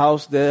had a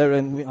house there,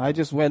 and I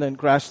just went and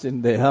crashed in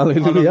there.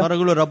 Hallelujah.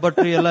 ಮರಗಳು rubber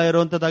tree ಎಲ್ಲ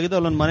ಇರುವಂತದ್ದಾಗಿದೆ.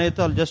 ಅಲ್ಲೊಂದು ಮನೆ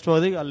ಇತ್ತು, ಅಲ್ಲಿ just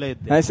ಹೋಗಿ ಅಲ್ಲೇ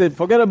ಇದ್ದೆ. I said,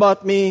 forget about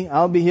me.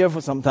 I'll be here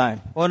for some time.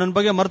 ನನ್ನ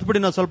ಬಗ್ಗೆ ಮರ್ತು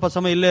ಬಿಡಿ, ನಾನು ಸ್ವಲ್ಪ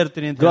ಸಮಯ ಇಲ್ಲೇ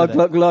ಇರ್ತೀನಿ ಅಂತ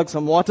ಹೇಳಿದೆ. Glug,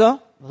 some water.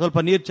 ಸ್ವಲ್ಪ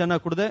ನೀರು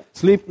ಚೆನ್ನಾಗಿ ಕುಡಿದೆ.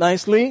 Sleep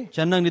nicely.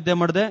 ಚೆನ್ನಾಗಿ ನಿದ್ದೆ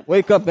ಮಾಡಿದೆ.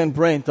 Wake up and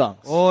pray in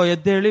tongues.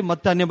 ಎದ್ದು ಹೇಳಿ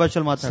ಮತ್ತೆ ಅನ್ಯ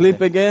ಭಾಷೆಯಲ್ಲಿ ಮಾತಾಡಿದೆ.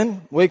 Sleep again.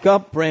 Wake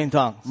up, pray in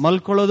tongues.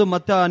 ಮಲ್ಕೊಳ್ಳೋದು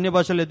ಮತ್ತೆ ಅನ್ಯ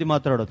ಭಾಷೆಯಲ್ಲಿ ಎದ್ದು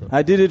ಮಾತಾಡೋದು.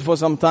 I did it for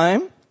some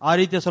time. ಆ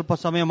ರೀತಿಯ ಸ್ವಲ್ಪ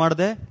ಸಮಯ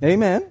ಮಾಡಿದೆ.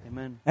 Amen.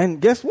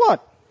 And guess what?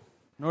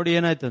 ನೋಡಿ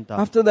ಏನಾಯ್ತು ಅಂತ.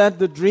 After that,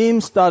 the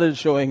dreams started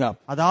showing up.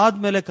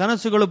 ಅದಾದ್ಮೇಲೆ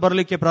ಕನಸುಗಳು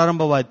ಬರಲಿಕ್ಕೆ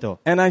ಪ್ರಾರಂಭವಾಯ್ತು.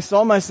 And I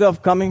saw myself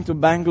coming to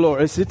Bangalore,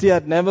 a city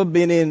I'd never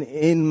been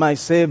in my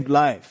saved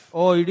life.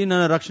 ಇಡೀ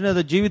ನನ್ನ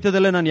ರಕ್ಷಣೆಯ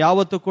ಜೀವಿತದಲ್ಲೇ ನಾನು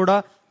ಯಾವತ್ತೂ ಕೂಡ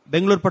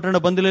ಬೆಂಗಳೂರು ಪಟ್ಟಣ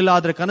ಬಂದಿರಲಿಲ್ಲ.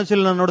 ಆದ್ರೆ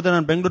ಕನಸಲ್ಲಿ ನಾನು ನೋಡಿದೆ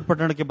ನಾನು ಬೆಂಗಳೂರು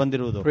ಪಟ್ಟಣಕ್ಕೆ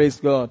ಬಂದಿರುವುದು. Praise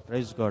God.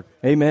 Praise God.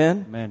 Amen.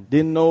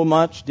 Didn't know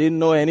much, didn't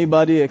know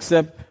anybody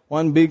except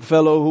one big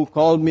fellow who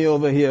called me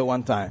over here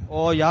one time.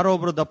 ಯಾರೋ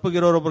ಒಬ್ರು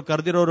ದಪ್ಪಗಿರೋರು, ಒಬ್ರು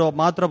ಕರೆದಿರೋರು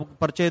ಮಾತ್ರ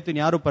ಪರಿಚಯ ಇತ್ತು,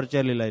 ಯಾರು ಪರಿಚಯ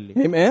ಇರಲಿಲ್ಲ ಇಲ್ಲಿ.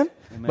 Amen.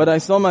 But I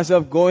saw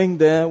myself going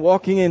there,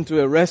 walking into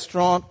a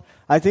restaurant.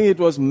 I think it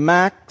was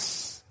Max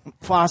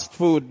Fast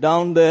Food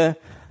down there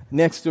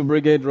next to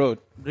Brigade Road.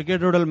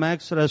 Brigade Road ಅಲ್ಲಿ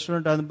ಮ್ಯಾಕ್ಸ್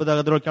ರೆಸ್ಟೋರೆಂಟ್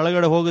ಅದರ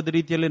ಕೆಳಗಡೆ ಹೋಗೋದ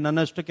ರೀತಿಯಲ್ಲಿ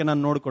ನನ್ನಷ್ಟಕ್ಕೆ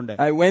ನಾನು ನೋಡ್ಕೊಂಡೆ.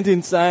 I went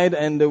inside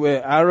and there were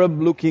Arab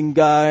looking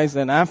guys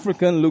and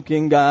African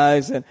looking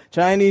guys and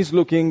Chinese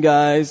looking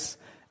guys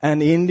and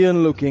Indian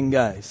looking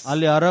guys.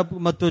 ಅಲ್ಲಿ Arab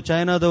ಮತ್ತು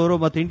ಚೈನಾದವರು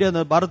ಮತ್ತು ಇಂಡಿಯಾ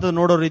ಭಾರತದ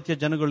ನೋಡೋ ರೀತಿಯ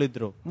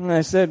ಜನಗಳಿದ್ರು.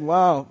 I said,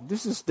 wow,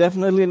 this is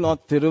definitely not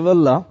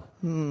Tiruvalla.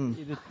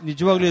 ಇದು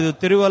ನಿಜವಾಗ್ಲೂ ಇದು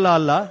ತಿರುವಲ್ಲ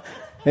ಅಲ್ಲ.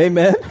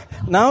 Amen.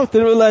 Now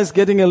Tiruvalla is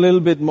getting a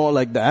little bit more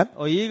like that.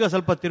 ಈಗ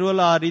ಸ್ವಲ್ಪ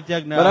ತಿರುವಲ್ಲ ಆ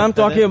ರೀತಿಯಾಗಿ. But I'm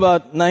talking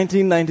about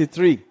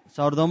 1993.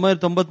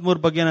 1993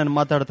 ಬಗ್ಗೆ ನಾನು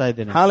ಮಾತಾಡ್ತಾ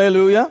ಇದ್ದೇನೆ.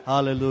 Hallelujah.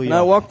 Hallelujah. And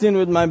I walked in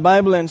with my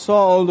Bible and saw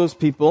all those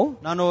people.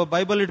 ನಾನು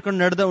ಬೈಬಲ್ ಇಟ್ಕೊಂಡು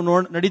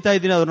ನಡೀತಾ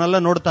ಇದ್ದೀನಿ, ಅದನ್ನೆಲ್ಲ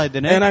ನೋಡ್ತಾ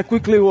ಇದ್ದೇನೆ. And I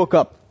quickly woke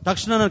up.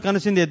 ತಕ್ಷಣ ನಾನು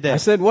ಕನಸಿಂದ ಎದ್ದೆ.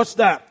 I said, what's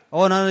that?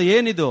 ಓ ನಾನು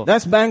ಏನಿದು?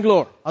 That's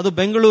Bangalore. ಅದು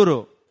Bengaluru.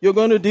 You're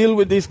going to deal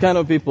with these kind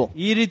of people.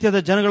 ಈ ರೀತಿಯಾದ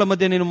ಜನಗಳ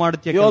ಮಧ್ಯೆ ನೀನು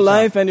ಮಾಡುತ್ತೀಯ. Your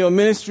life and your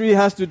ministry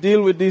has to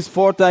deal with these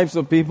 4 types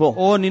of people.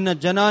 ಓ ನಿನ್ನ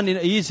ಜನ,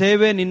 ಈ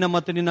ಸೇವೆ, ನಿನ್ನ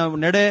ಮತ್ತು ನಿನ್ನ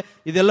ನಡೆ,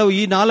 ಇದೆಲ್ಲವೂ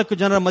ಈ 4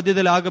 ಜನರ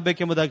ಮಧ್ಯದಲ್ಲಿ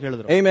ಆಗಬೇಕೆಂಬುದಾಗಿ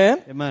ಹೇಳಿದ್ರು. Amen.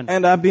 Amen.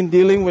 And I've been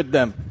dealing with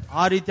them.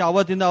 ಆ ರೀತಿ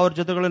ಅವತ್ತಿಂದ ಅವರ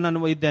ಜೊತೆಗಳು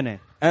ನಾನು ಇದ್ದೇನೆ.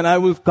 And I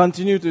will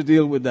continue to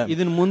deal with them.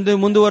 ಇದನ್ನು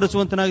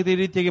ಮುಂದುವರಿಸುವಂತನಾಗಿ ಈ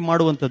ರೀತಿಯಾಗಿ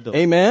ಮಾಡುವಂತದ್ದು.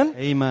 Amen.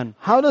 Amen.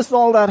 How does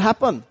all that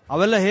happen?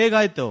 ಅವೆಲ್ಲ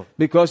ಹೇಗಾಯ್ತು?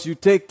 Because you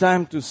take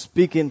time to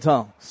speak in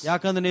tongues.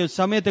 ಯಾಕಂದ್ರೆ ನೀವು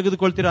ಸಮಯ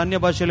ತೆಗೆದುಕೊಳ್ತೀರಾ ಅನ್ಯ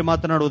ಭಾಷೆಯಲ್ಲಿ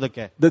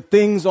ಮಾತನಾಡುವುದಕ್ಕೆ. The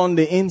things on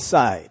the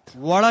inside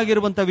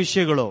ಒಳಗಿರುವಂತ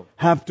ವಿಷಯಗಳು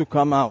have to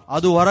come out.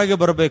 ಅದು ಹೊರಗೆ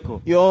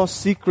ಬರಬೇಕು. Your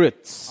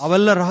secrets,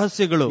 ಅವೆಲ್ಲ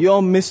ರಹಸ್ಯಗಳು,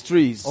 your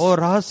mysteries, O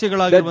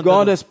ರಹಸ್ಯಗಳಾಗಿರುವಂತ that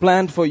God has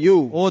planned for you,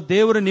 ಓ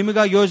ದೇವರು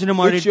ನಿಮಗಾಗಿ ಯೋಜನೆ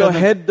ಮಾಡಿ, which your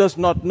head does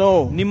not know,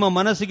 ನಿಮ್ಮ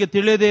ಮನಸ್ಸಿಗೆ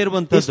ತಿಳಿಯದೇ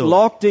ಇರುವಂತದ್ದು, is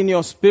locked in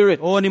your spirit.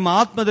 ಓ ನಿಮ್ಮ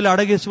ಆತ್ಮದಲ್ಲಿ And you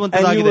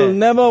ಅಡಗಿಸುವಂತದ್ದಾಗಿದೆ. will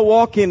never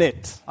walk in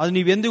it ಅದು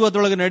ನೀವೆಂದಿಗೂ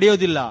ಅದರೊಳಗೆ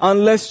ನಡೆಯೋದಿಲ್ಲ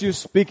unless you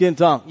speak in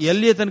tongues.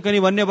 ಎಲ್ಲಿಯ ತನಕ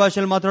ನೀವು ಅನ್ಯ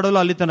ಭಾಷೆಯಲ್ಲಿ ಮಾತಾಡೋಲ್ಲ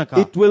ಅಲ್ಲಿ ತನಕ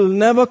It will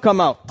never come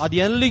out. ಅದು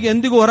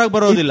ಎಂದಿಗೂ ಹೊರಗೆ It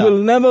ಬರೋದಿಲ್ಲ.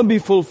 will never be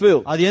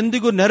fulfilled. ಅದು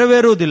ಎಂದಿಗೂ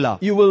ನೆರವೇರುವುದಿಲ್ಲ.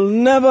 You will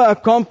never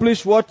accomplish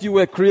what you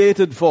were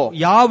created for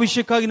ಯಾವ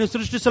ವಿಷಯಕ್ಕಾಗಿ ನೀವು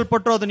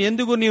ಸೃಷ್ಟಿಸಲ್ಪಟ್ಟರೋ ಅದನ್ನು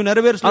ಎಂದಿಗೂ ನೀವು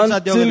ನೆರವೇರಿಸಲು until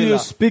ಸಾಧ್ಯವಾಗುವುದಿಲ್ಲ. you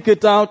speak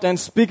it out and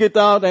speak it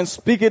out and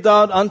speak it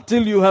out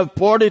until you have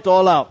poured it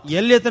all out.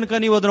 ಎಲ್ಲಿಯ ತನಕ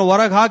ನೀವು ಅದನ್ನು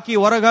ಹೊರಗೆ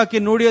ಹಾಕಿ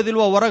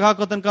ನುಡಿಯೋದಿಲ್ವೋ ಹೊರಗೆ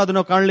ಹಾಕೋ ತನಕ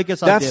ಅದನ್ನು ಕಾಣಲಿಕ್ಕೆ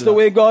ಸಾಧ್ಯ That's ಇಲ್ಲ. the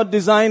way God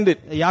designed it.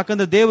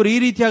 ಯಾಕಂದ್ರೆ ದೇವರು ಈ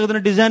ರೀತಿಯಾಗಿ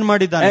ಅದನ್ನು ಡಿಸೈನ್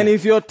ಮಾಡಿದ್ದಾನೆ. And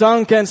if your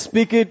tongue can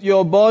speak it,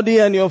 your body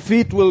and your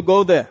feet will go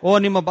there. ಓ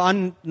ನಿಮ್ಮ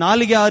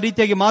ನಾಲಿಗೆ ಆ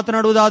ರೀತಿಯಾಗಿ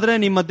ಮಾತನಾಡುವುದಾದ್ರೆ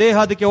ನಿಮ್ಮ ದೇಹ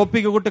ಅದಕ್ಕೆ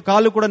ಒಪ್ಪಿಗೆ ಕೊಟ್ಟು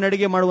ಕಾಲು ಕೂಡ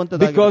ನಡಿಗೆ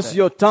ಮಾಡುವಂತದ್ದು. Because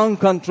your tongue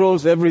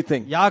controls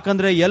everything.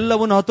 ಯಾಕಂದ್ರೆ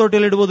ಎಲ್ಲವನ್ನು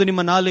ಹತೋಟಿಯಲ್ಲಿ ಇಡುವುದು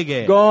ನಿಮ್ಮ ನಾಲಿಗೆ.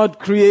 God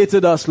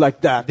created us like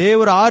that.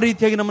 ದೇವರು ಆ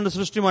ರೀತಿಯಾಗಿ ನಮ್ಮನ್ನು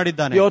ಸೃಷ್ಟಿ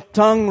ಮಾಡಿದ್ದಾನೆ. Your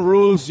tongue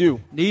rules you.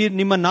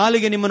 ನಿಮ್ಮ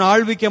ನಾಲಿಗೆ ನಿಮ್ಮನ್ನು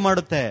ಆಳ್ವಿಕೆ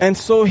ಮಾಡುತ್ತೆ. And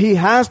so he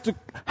has to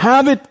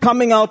have it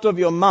coming out of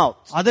your mouth.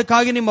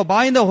 ಅದಕ್ಕಾಗಿ ನಿಮ್ಮ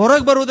ಬಾಯಿಂದ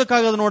ಹೊರಗೆ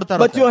ಬರುವುದಕ್ಕಾಗಿ ಅದು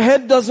ನೋಡ್ತಾರೆ. But your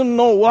head doesn't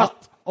know what.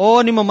 ಓ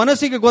ನಿಮ್ಮ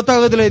ಮನಸ್ಸಿಗೆ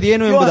ಗೊತ್ತಾಗೋದಿಲ್ಲ ಇದು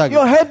ಏನು ಎಂಬುದಾಗಿ.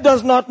 Your head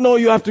does not know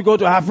you have to go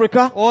to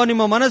Africa. ಓ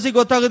ನಿಮ್ಮ ಮನಸ್ಸಿಗೆ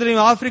ಗೊತ್ತಾಗೋದಿಲ್ಲ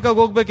ನೀವು ಆಫ್ರಿಕಾಗೆ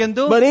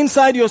ಹೋಗ್ಬೇಕೆಂದು. But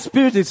inside your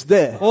spirit it's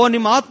there. ಓ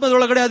ನಿಮ್ಮ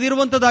ಆತ್ಮದೊಳಗಡೆ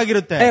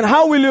ಅದಿರುವಂತದ್ದಾಗಿರುತ್ತೆ. And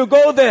how will you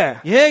go there?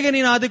 ಹೇಗೆ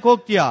ನೀನು ಅದಕ್ಕೆ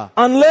ಹೋಗ್ತೀಯಾ?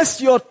 Unless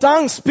your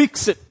tongue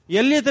speaks it.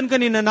 ಎಲ್ಲಿಯ ತನಕ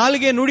ನಿನ್ನ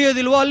ನಾಲಿಗೆ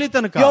ನುಡಿಯೋದಿಲ್ವೋ ಅಲ್ಲಿ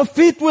ತನಕ. Your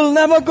feet will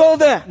never go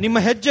there. ನಿಮ್ಮ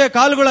ಹೆಜ್ಜೆ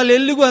ಕಾಲುಗಳಲ್ಲಿ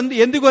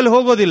ಎಂದಿಗೂ ಅಲ್ಲಿ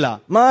ಹೋಗೋದಿಲ್ಲ.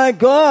 My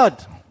God.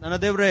 ನನ್ನ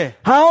ದೇವರೇ,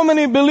 how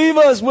many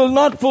believers will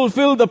not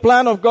fulfill the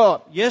plan of God?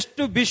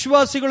 ಎಷ್ಟು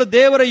ವಿಶ್ವಾಸಿಗಳು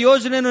ದೇವರ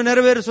ಯೋಜನೆಯನ್ನು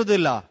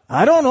ನೆರವೇರಿಸುವುದಿಲ್ಲ?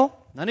 I don't know.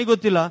 ನನಗೆ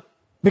ಗೊತ್ತಿಲ್ಲ.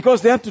 Because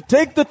they have to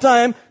take the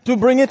time to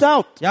bring it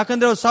out.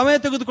 ಯಾಕಂದ್ರೆ ಅವ್ರು ಸಮಯ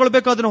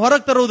ತೆಗೆದುಕೊಳ್ಬೇಕು ಅದನ್ನು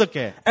ಹೊರಗೆ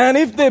ತರುವುದಕ್ಕೆ. And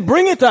if they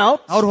bring it out,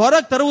 ಅವ್ರು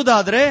ಹೊರಗೆ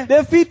ತರುವುದಾದ್ರೆ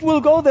their feet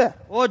will go there.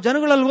 ಓ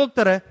ಜನಗಳಲ್ಲಿ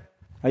ಹೋಗ್ತಾರೆ.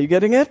 Are you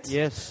getting it?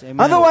 Yes.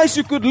 Otherwise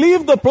you could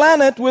leave the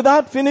planet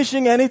without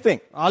finishing anything.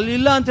 ಅಲ್ಲಿ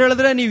ಇಲ್ಲ ಅಂತ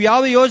ಹೇಳಿದ್ರೆ ನೀವು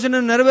ಯಾವ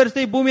ಯೋಜನೆ ನೆರವೇರಿಸಿ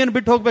ಈ ಭೂಮಿಯನ್ನು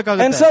ಬಿಟ್ಟು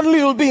ಹೋಗ್ಬೇಕಾಗುತ್ತೆ. And suddenly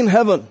you'll be in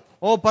heaven.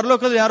 ಓ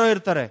ಪರಲೋಕದಲ್ಲಿ ಯಾರೋ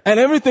ಇರ್ತಾರೆ. And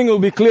everything will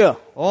be clear.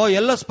 ಓ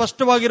ಎಲ್ಲ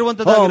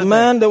ಸ್ಪಷ್ಟವಾಗಿರುವಂತದ್ದಾಗಿರುತ್ತೆ. Oh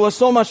man, there was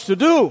so much to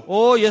do. ಓ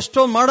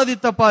ಎಷ್ಟೋ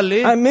ಮಾಡೋದಿತ್ತಪ್ಪ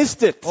ಅಲ್ಲಿ. I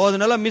missed it. ಓ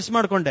ಅದನ್ನೆಲ್ಲ ಮಿಸ್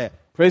ಮಾಡ್ಕೊಂಡೆ.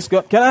 Praise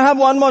God. Can I have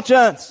one more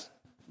chance?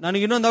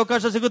 ನನಗೆ ಇನ್ನೊಂದು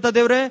ಅವಕಾಶ ಸಿಗುತ್ತಾ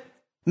ದೇವ್ರೆ?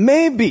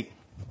 Maybe.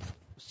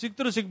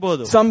 ಸಿಕ್ತರು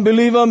ಸಿಗ್ಬಹುದು. Some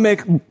believer may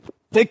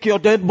take your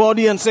dead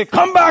body and say,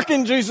 come back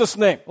in Jesus'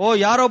 name. ಓ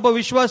ಯಾರೊಬ್ಬ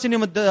ವಿಶ್ವಾಸಿ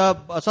ನಿಮ್ಮ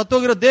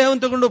ಸತ್ತೋಗಿರೋ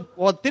ದೇಹವನ್ನು ತಗೊಂಡು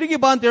ತಿರುಗಿ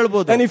ಬಾ ಅಂತ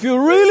ಹೇಳ್ಬೋದು. And if you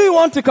really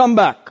want to come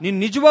back, ನೀನ್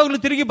ನಿಜವಾಗ್ಲೂ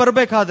ತಿರುಗಿ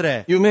ಬರ್ಬೇಕಾದ್ರೆ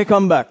you may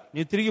come back.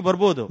 ನೀವು ತಿರುಗಿ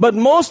ಬರ್ಬೋದು. But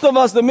most of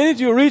us, the minute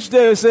you reach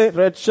there, you say,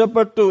 Red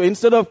Shepherd 2,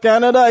 instead of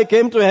Canada, I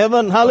came to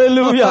heaven.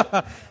 Hallelujah.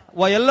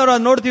 ಎಲ್ಲರೂ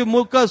ನೋಡ್ತೀವಿ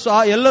ಮುಖ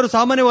ಎಲ್ಲರೂ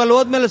ಸಾಮಾನ್ಯವಾಗಿ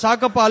ಹೋದ್ಮೇಲೆ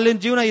ಸಾಕಪ್ಪ ಅಲ್ಲಿನ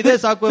ಜೀವನ ಇದೇ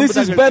ಸಾಕು. This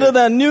is better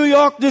than New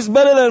York, this is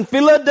better than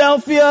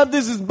Philadelphia,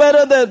 this is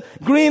better than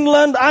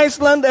Greenland,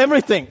 Iceland,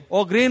 everything.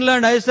 O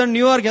Greenland, Iceland,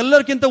 New York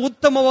ಎಲ್ಲರಿಗಿಂತ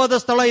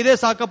ಉತ್ತಮವಾದ ಸ್ಥಳ ಇದೇ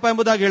ಸಾಕಪ್ಪ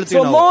ಎಂಬುದಾಗಿ ಹೇಳ್ತೀವಿ.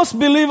 So most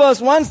believers,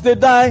 once they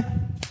die,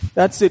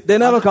 that's it. They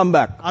never come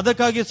back.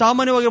 ಅದಕ್ಕಾಗಿ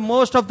ಸಾಮಾನ್ಯವಾಗಿ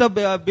most of the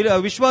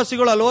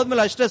ವಿಶ್ವಾಸಿಗಳು ಅಲ್ಲಿ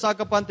ಹೋದ್ಮೇಲೆ ಅಷ್ಟೇ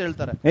ಸಾಕಪ್ಪ ಅಂತ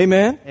ಹೇಳ್ತಾರೆ.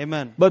 Amen.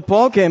 Amen. But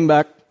Paul came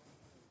back.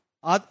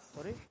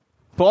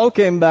 Paul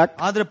came back.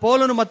 ಆದ್ರೆ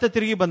ಪೌಲನು ಮತ್ತೆ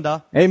ತಿರುಗಿ ಬಂದ.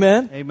 Amen.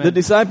 Amen. The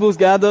disciples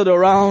gathered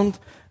around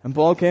and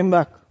Paul came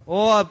back.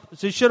 ಓ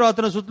ಶಿಷ್ಯರು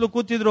ಆತನ ಸುತ್ತಲೂ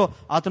ಕೂತಿದ್ರು,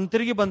 ಆತನ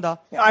ತಿರುಗಿ ಬಂದ.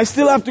 I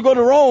still have to go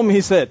to Rome,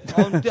 he said.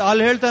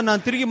 ಅಲ್ಲಿ ಹೇಳ್ತಾನೆ,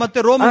 ನಾನು ತಿರುಗಿ ಮತ್ತೆ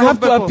Rome I have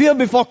to appear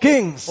before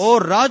kings. ಓ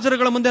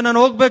ರಾಜರುಗಳ ಮುಂದೆ ನಾನು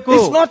ಹೋಗ್ಬೇಕು.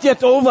 It's not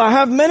yet over. I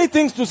have many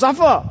things to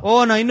suffer. ಓ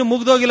ನಾ ಇನ್ನು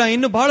ಮುಗ್ದೋಗಿಲ್ಲ,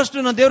 ಇನ್ನು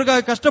ಬಹಳಷ್ಟು ನಾನು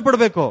ದೇವರಿಗಾಗಿ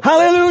ಕಷ್ಟಪಡಬೇಕು.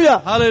 Hallelujah.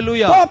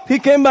 Hallelujah. He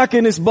came back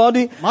in his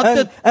body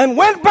and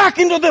went back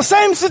into the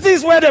same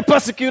cities where they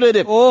persecuted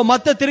him. ಓ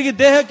ಮತ್ತೆ ತಿರುಗಿ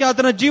ದೇಹಕ್ಕೆ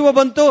ಆತನ ಜೀವ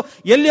ಬಂತು,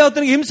 ಎಲ್ಲಿ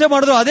ಆತನಿಗೆ ಹಿಂಸೆ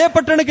ಮಾಡಿದ್ರು ಅದೇ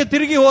ಪಟ್ಟಣಕ್ಕೆ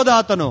ತಿರುಗಿ ಹೋದ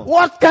ಆತನು.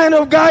 What kind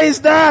of guy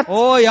is that? ಓ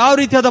ಯಾವ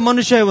ರೀತಿಯಾದ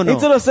ಮನುಷ್ಯ ಇವನು.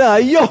 Instead of saying,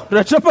 "Ayyo,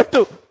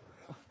 rachapattu,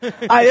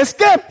 I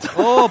escaped."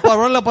 ಓ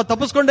ಪರವಾಗಿಲ್ಲಪ್ಪ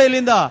ತಪ್ಪಿಸ್ಕೊಂಡೆ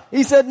ಇಲ್ಲಿಂದ.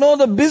 He said, "No,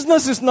 the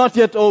business is not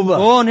yet over."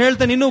 ಓ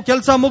ಹೇಳ್ತಾನೆ, ಇನ್ನೂ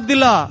ಕೆಲಸ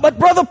ಮುಗ್ದಿಲ್ಲ. But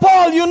brother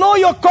Paul, you know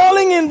your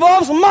calling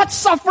involves much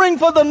suffering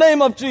for the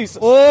name of Jesus.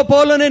 ಓ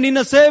ಪೌಲನೇ,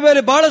 ನಿನ್ನ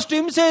ಸೇವೆಯಲ್ಲಿ ಬಹಳಷ್ಟು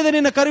ಹಿಂಸೆ ಇದೆ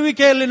ನಿನ್ನ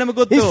ಕರುವಿಕೆಯಲ್ಲಿ, ನಮಗೆ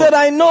ಗೊತ್ತು. He said,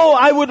 "I know,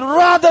 I would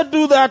rather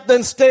do that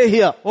than stay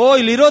here." ಓ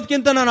ಇಲ್ಲಿ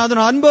ಇರೋದಕ್ಕಿಂತ ನಾನು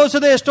ಅದನ್ನು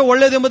ಅನುಭವಿಸದೆ ಎಷ್ಟೋ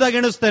ಒಳ್ಳೇದೆಂಬುದಾಗಿ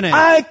ಎಣಿಸ್ತೇನೆ.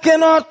 I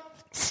cannot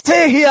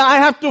stay here. I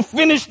have to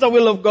finish the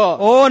will of God.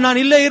 ಓ ನಾನು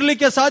ಇಲ್ಲೇ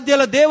ಇರ್ಲಿಕ್ಕೆ ಸಾಧ್ಯ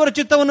ಇಲ್ಲ, ದೇವರ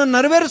ಚಿತ್ತವನ್ನು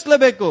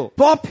ನೆರವೇರಿಸಲೇಬೇಕು.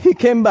 He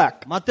came back.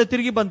 ಮತ್ತೆ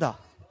ತಿರುಗಿ ಬಂದ.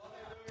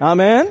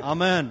 Amen.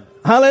 Amen.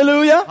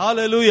 Hallelujah.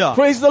 Hallelujah.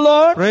 Praise the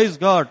Lord. Praise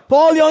God.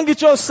 Paul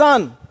Yongicho's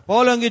son.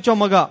 Paul Yongicho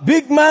ಮಗ.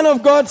 Big man of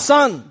God's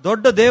son.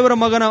 ದೊಡ್ಡ ದೇವರ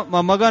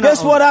ಮಗನ.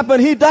 Guess what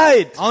happened? He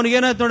died. ಅವನಿಗೆ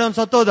ಏನಾಯ್ತು ನೋಡಿ, ಅವನು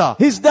ಸತ್ತೋದ.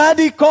 His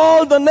daddy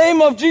called the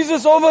name of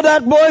Jesus over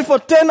that boy for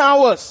 10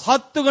 hours.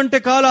 10 ಗಂಟೆ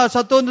ಕಾಲ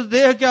ಸತ್ತೋದ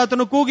ದೇಹಕ್ಕೆ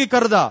ಆತನು ಕೂಗಿ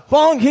ಕರೆದ.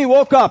 He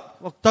woke up.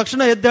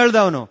 ತಕ್ಷಣ ಎದ್ದೇಳ್ದ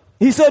ಅವನು.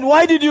 He said,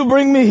 why did you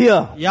bring me here?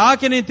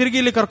 ಯಾಕೆ ನೀನು ತಿರುಗಿ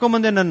ಇಲ್ಲಿ ಕರ್ಕೊಂಡ್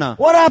ಬಂದೆ ನನ್ನ?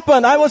 What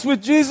happened? I was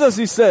with Jesus,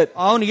 he said.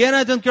 ಅವನಿಗೆ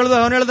ಏನಾಯ್ತು ಅಂತ ಕೇಳಿದ.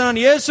 ಅವನು ಹೇಳ್ದ, ನಾನು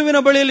ಯೇಸುವಿನ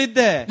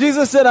ಬಳಿಯಲ್ಲಿದ್ದೆ.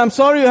 Jesus said, I'm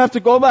sorry, you have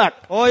to go back.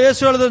 ಓ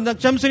ಯೇಸು ಹೇಳ್ದ,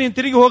 ಕ್ಷಮಿಸಿ, ನೀನು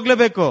ತಿರುಗಿ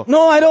ಹೋಗ್ಲೇಬೇಕು.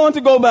 No, I don't want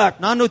to go back.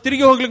 ನಾನು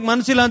ತಿರುಗಿ ಹೋಗ್ಲಿಕ್ಕೆ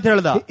ಮನಸ್ಸಿಲ್ಲ ಅಂತ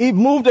ಹೇಳ್ದ. He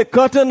moved a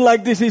curtain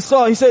like this. He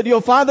said,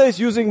 your father is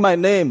using my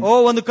name. ಓ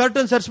ಒಂದು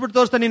ಕರ್ಟನ್ ಸರಿಸ್ಬಿಟ್ಟು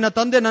ತೋರಿಸ್ತಾ, ನಿನ್ನ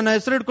ತಂದೆ ನನ್ನ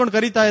ಹೆಸರು ಇಟ್ಕೊಂಡು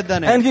ಕರೀತಾ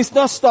ಇದ್ದಾನೆ. And he's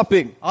not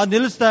stopping. ಅದು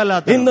ನಿಲ್ಲಿಸ್ತಾ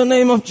ಇಲ್ಲ. In the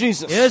name of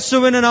Jesus.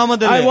 ಯೇಸುವಿನ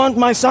ನಾಮದಲ್ಲಿ. I want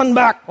my son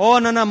back. ಓ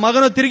ನನ್ನ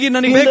ಮಗನು ತಿರುಗಿ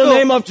ನನಗೆ ಬೇಕು. In the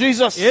name of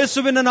Jesus.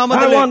 ಯೇಸುವಿನ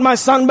ನಾಮದಲ್ಲಿ. I want my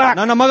son back.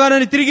 ನನ್ನ ಮಗನ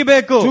ತಿರುಗಿ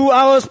ಬೇಕು. 2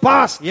 hours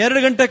passed.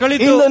 2 ಗಂಟೆ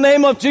ಕಳೀತು. In the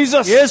name of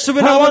Jesus.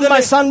 ಯೇಸುವಿನ I want ನಾಮದಲ್ಲಿ.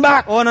 my son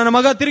back. ಓ ನನ್ನ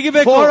ಮಗ ತಿರುಗಿ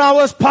ಬೇಕು. 4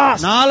 hours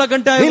passed. 4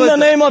 ಗಂಟೆ In the ಆಯ್ತು.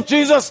 name of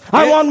Jesus.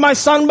 I want my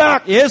son back.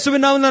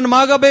 ಯೇಸುವಿನ ನಾಮದಲ್ಲಿ ನನ್ನ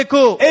ಮಗ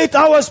ಬೇಕು. 8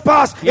 hours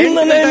passed. In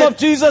the name of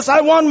Jesus.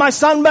 I want my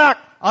son back.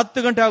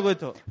 10 ಗಂಟೆ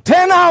ಆಗೋಯ್ತು.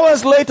 10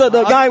 hours later,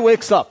 the guy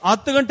wakes up.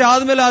 10 ಗಂಟೆ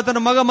ಆದ್ಮೇಲೆ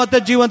ಆತನ ಮಗ ಮತ್ತೆ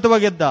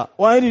ಜೀವಂತವಾಗಿದ್ದ.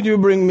 Why did you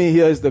bring me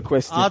here is the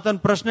question. ಆತನ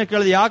ಪ್ರಶ್ನೆ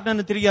ಕೇಳಿದ, ಯಾಕೆ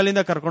ನನ್ನ ತಿರುಗಿ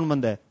ಅಲ್ಲಿಂದ ಕರ್ಕೊಂಡು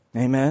ಬಂದೆ?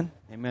 Amen.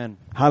 Amen.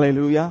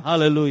 Hallelujah.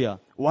 Hallelujah.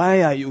 Why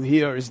are you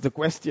here is the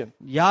question.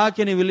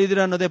 ಯಾಕೆ ನೀವು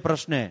ಇಲ್ಲಿದ್ದೀರಾ ಅನ್ನೋದೇ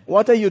ಪ್ರಶ್ನೆ.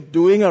 What are you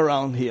doing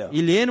around here?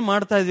 ಇಲ್ಲಿ ಏನು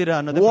ಮಾಡ್ತಾ ಇದ್ದೀರಾ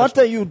ಅನ್ನೋದೇ ಪ್ರಶ್ನೆ. What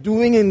are you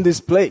doing in this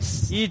place?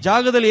 ಈ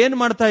ಜಾಗದಲ್ಲಿ ಏನು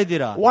ಮಾಡ್ತಾ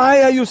ಇದ್ದೀರಾ? Why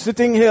are you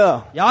sitting here?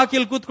 ಯಾಕೆ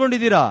ಇಲ್ಲಿ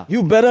ಕೂತ್ಕೊಂಡಿದ್ದೀರಾ?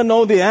 You better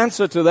know the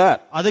answer to that.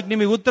 ಅದಕ್ಕೆ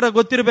ನಿಮಗೆ ಉತ್ತರ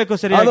ಗೊತ್ತಿರಬೇಕು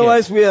ಸರಿಯಾಗಿ.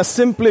 Otherwise we are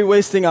simply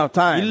wasting our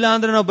time. ಇಲ್ಲ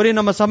ಅಂದ್ರೆ ನಾವು ಬರೀ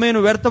ನಮ್ಮ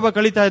ಸಮಯವನ್ನು ವ್ಯರ್ಥವಾಗಿ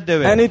ಕಳೀತಾ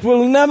ಇದ್ದೇವೆ. And it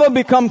will never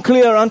become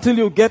clear until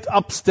you get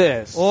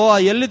upstairs. ಓ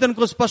ಎಲ್ಲಿ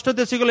ತನಕ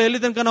ಸ್ಪಷ್ಟತೆ ಸಿಗಲ್ಲ,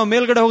 ಎಲ್ಲಿ ತನಕ ನಾವು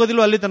ಮೇಲ್ಗಡೆ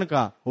ಹೋಗೋದಿಲ್ವೋ ಅಲ್ಲಿ ತನಕ.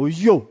 Oh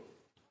yo,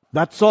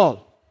 that's all.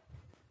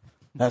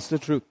 That's the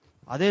truth.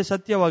 ಅದೇ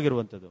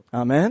ಸತ್ಯವಾಗಿರುವಂತದ್ದು.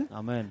 Amen.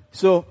 Amen.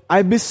 So I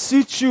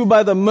beseech you by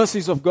the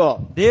mercies of God.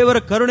 ದೇವರ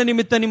ಕರುಣೆ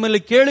ನಿಮಿತ್ತ ನಿಮ್ಮಲ್ಲಿ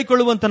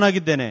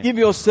ಕೇಳಿಕೊಳ್ಳುವಂತನಾಗಿದ್ದೇನೆ. Give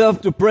yourself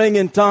to praying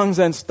in tongues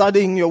and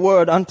studying your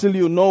word until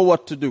you know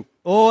what to do.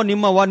 ಓ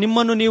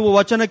ನಿಮ್ಮನ್ನು ನೀವು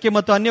ವಚನಕ್ಕೆ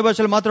ಮತ್ತು ಅನ್ಯ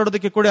ಭಾಷೆಯಲ್ಲಿ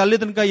ಮಾತಾಡೋದಕ್ಕೆ ಕೊಡಿ. ಅಲ್ಲಿ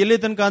ತನಕ ಎಲ್ಲಿ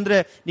ತನಕ ಅಂದ್ರೆ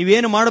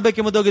ನೀವೇನು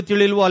ಮಾಡಬೇಕೆಂಬುದಾಗಿ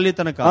ತಿಳಿಲ್ವೋ ಅಲ್ಲಿ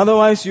ತನಕ.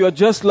 Otherwise you are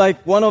just like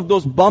one of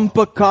those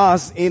bumper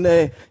cars in a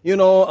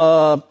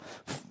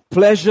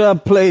pleasure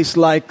place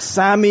like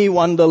Sammy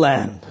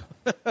Wonderland.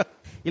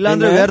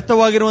 ಇಲ್ಲಾಂದ್ರೆ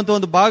ವ್ಯರ್ಥವಾಗಿರುವಂತ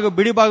ಒಂದು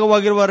ಬಿಡಿ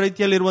ಭಾಗವಾಗಿರುವ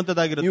ರೀತಿಯಲ್ಲಿ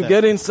ಇರುವಂತದ್ದಾಗಿರುತ್ತೆ. You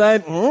get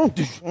inside.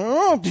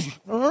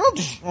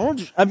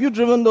 Have you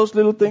driven those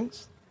little things?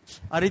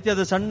 ಆ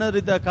ರೀತಿಯಾದ ಸಣ್ಣ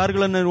ರೀತಿಯ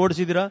ಕಾರ್ಗಳನ್ನು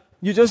ಓಡಿಸಿದಿರಾ?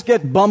 You just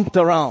get bumped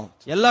around.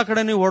 ಎಲ್ಲಾ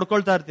ಕಡೆ ನೀವು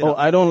ಹೊಡ್ಕೊಳ್ತಾ ಇರ್ತೀರಾ. Oh,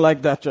 I don't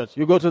like that church.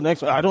 You go to the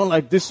next one. I don't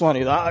like this one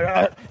either.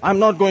 I'm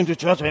not going to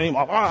church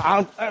anymore.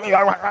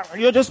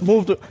 You just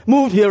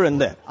moved here and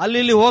there. ಅಲ್ಲಿ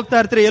ಇಲ್ಲಿ ಹೋಗ್ತಾ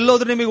ಇರ್ತೀರಿ,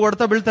 ಎಲ್ಲೋದ್ರೂ ನಿಮಗೆ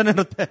ಹೊಡ್ತಾ ಬೀಳ್ತಾನೆ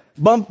ಇರುತ್ತೆ.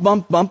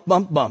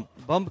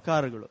 Bump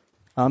ಕಾರುಗಳು.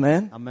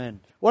 Amen. Amen.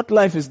 What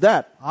life is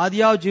that?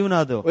 ಅದ್ಯಾವ ಜೀವನ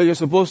ಅದು? Well, you're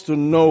supposed to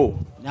know.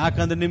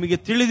 ಯಾಕಂದ್ರೆ ನಿಮಗೆ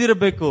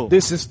ತಿಳಿದಿರಬೇಕು.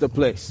 This is the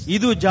place.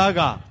 ಇದು ಜಾಗ.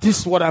 This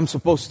is what I'm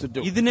supposed to do.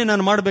 ಇದನ್ನೇ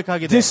ನಾನು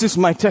ಮಾಡಬೇಕಾಗಿದೆ. This is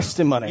my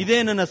testimony. ಇದೇ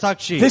ನನ್ನ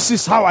ಸಾಕ್ಷಿ. This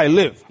is how I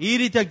live. ಈ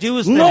ರೀತಿಯಾಗಿ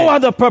ಜೀವಿಸ್ತೇನೆ. No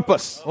other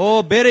purpose. ಓ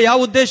ಬೇರೆ ಯಾವ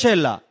ಉದ್ದೇಶ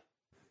ಇಲ್ಲ.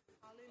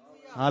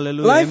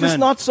 Hallelujah. Life is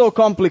not so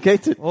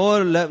complicated. ಓ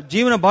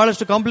ಜೀವನ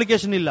ಬಹಳಷ್ಟು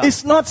ಕಾಂಪ್ಲಿಕೇಶನ್ ಇಲ್ಲ.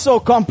 It's not so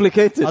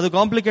complicated. ಅದು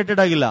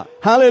ಕಾಂಪ್ಲಿಕೇಟೆಡ್ ಆಗಿಲ್ಲ.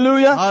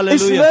 Hallelujah.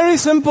 It's very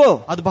simple.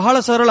 ಅದು ಬಹಳ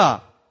ಸರಳ.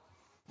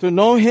 To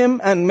know him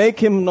and make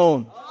him known.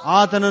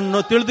 ಆತನನ್ನು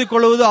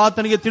ತಿಳಿದುಕೊಳ್ಳುವುದು,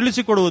 ಆತನಿಗೆ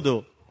ತಿಳಿಸಿಕೊಡುವುದು.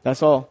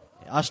 That's all.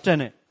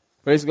 ಅಷ್ಟೇನೆ.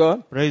 Praise God.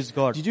 Praise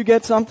God. Did you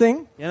get something?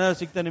 ಏನಾದ್ರು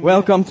ಸಿಕ್ತಾ ನಿಮಗೆ?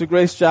 Welcome to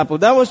Grace Chapel.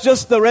 That was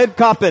just the red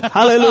carpet.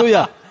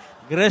 Hallelujah.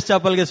 Grace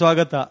Chapel ಗೆ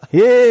ಸ್ವಾಗತ.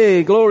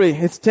 Yay, glory.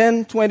 It's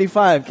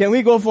 10:25. Can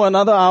we go for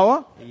another hour?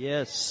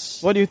 Yes.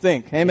 What do you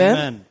think? Amen.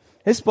 Amen.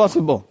 It's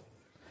possible.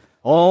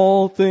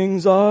 All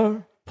things are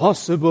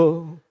possible.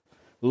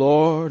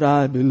 Lord,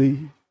 I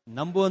believe.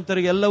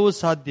 ನಂಬುವಂತರಿಗೆ ಎಲ್ಲವೂ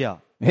ಸಾಧ್ಯ.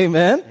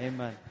 Amen.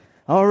 Amen.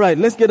 All right,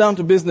 let's get down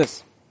to business.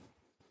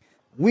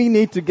 We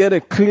need to get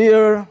a clear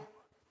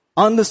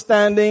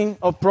understanding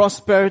of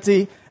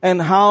prosperity and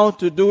how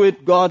to do it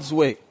God's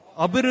way.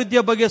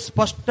 ಅಭಿವೃದ್ಧಿಯ ಬಗ್ಗೆ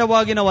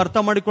ಸ್ಪಷ್ಟವಾಗಿ ನಾವು ಅರ್ಥ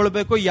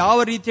ಮಾಡಿಕೊಳ್ಳಬೇಕು, ಯಾವ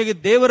ರೀತಿಯಾಗಿ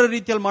ದೇವರ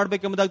ರೀತಿಯಲ್ಲಿ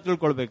ಮಾಡಬೇಕೆಂಬುದಾಗಿ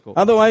ತಿಳ್ಕೊಳ್ಬೇಕು.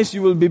 Otherwise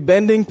you will be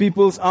bending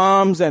people's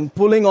arms and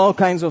pulling all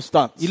kinds of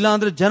stunts. ಇಲ್ಲ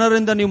ಅಂದ್ರೆ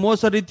ಜನರಿಂದ ನೀವು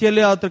ಮೋಸ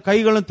ರೀತಿಯಲ್ಲಿ ಆತ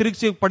ಕೈಗಳನ್ನು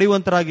ತಿರುಗಿಸಿ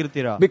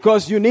ಪಡೆಯುವಂತರಾಗಿರ್ತೀರಾ.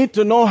 Because you need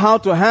to know how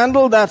to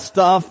handle that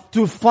stuff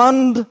to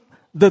fund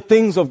the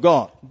things of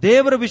God.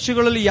 ದೇವರ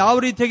ವಿಷಯಗಳಲ್ಲಿ ಯಾವ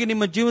ರೀತಿಯಾಗಿ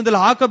ನಿಮ್ಮ ಜೀವನದಲ್ಲಿ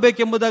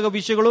ಹಾಕಬೇಕೆಂಬುದಾದ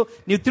ವಿಷಯಗಳು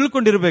ನೀವು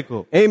ತಿಳ್ಕೊಂಡಿರಬೇಕು.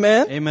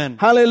 Amen. Amen.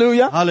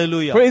 Hallelujah.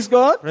 Hallelujah. Praise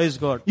God. Praise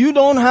God. You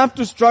don't have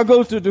to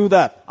struggle to do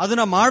that.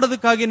 ಅದನ್ನ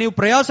ಮಾಡೋದಕ್ಕಾಗಿ ನೀವು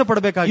ಪ್ರಯಾಸ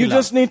ಪಡಬೇಕಾಗಿಲ್ಲ. You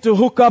just need to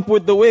hook up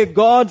with the way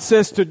God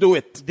says to do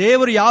it.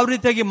 ದೇವರು ಯಾವ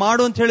ರೀತಿಯಾಗಿ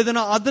ಮಾಡು ಅಂತ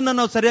ಹೇಳಿದನೋ ಅದನ್ನ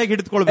ನಾವು ಸರಿಯಾಗಿ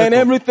ಹಿಡಿದುಕೊಳ್ಳಬೇಕು.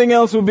 And everything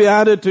else will be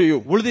added to you.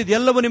 ಉಳಿದಿದ್ದು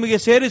ಎಲ್ಲವೂ ನಿಮಗೆ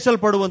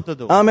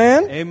ಸೇರಿಸಲ್ಪಡುವಂತದ್ದು. Amen.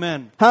 Amen.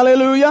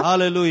 Hallelujah.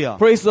 Hallelujah.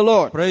 Praise the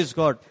Lord. Praise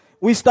God.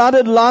 We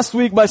started last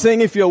week by saying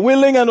if you're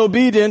willing and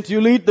obedient,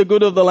 you'll eat the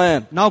good of the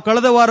land. ನಾವು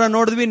ಕಳೆದ ವಾರ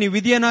ನೋಡಿದ್ವಿ, ನೀವು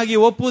ವಿಧಿಯನಾಗಿ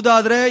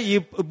ಒಪ್ಪುವುದಾದ್ರೆ ಈ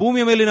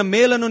ಭೂಮಿಯ ಮೇಲಿನ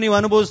ಮೇಲನ್ನು ನೀವು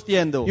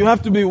ಅನುಭವಿಸ್ತೀಯ ಎಂದು. You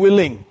have to be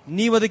willing.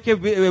 ನೀವು ಅದಕ್ಕೆ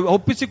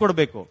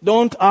ಒಪ್ಪಿಸಿಕೊಡಬೇಕು.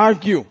 Don't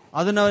argue.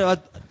 ಅದನ್ನ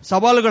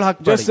ಸವಾಲುಗಳು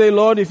ಹಾಕಬೇಡಿ. Just say,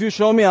 Lord, if you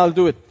show me, I'll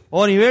do it.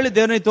 ಓ ನೀವು ಹೇಳಿ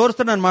ದೇವ್ರ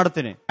ತೋರಿಸ್ತಾರೆ ನಾನು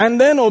ಮಾಡ್ತೇನೆ, and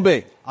then obey.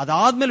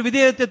 ಅದಾದ್ಮೇಲೆ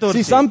ವಿಧೇಯತೆ See,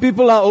 ತೋರಿಸಿ. some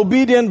people are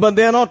obedient but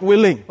they are not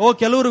willing. ಓ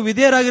ಕೆಲವರು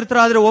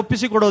ವಿಧೇಯರಾಗಿರ್ತಾರೆ ಆದ್ರೆ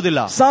ಒಪ್ಪಿಸಿ ಕೊಡೋದಿಲ್ಲ.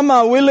 Some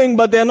are willing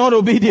but they are not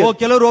O obedient.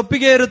 ಕೆಲವರು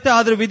ಒಪ್ಪಿಗೆ ಇರುತ್ತೆ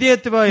ಆದ್ರೆ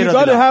ವಿಧೇಯತೆ You got to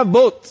ಇರೋದಿಲ್ಲ. have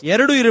both.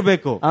 ಎರಡು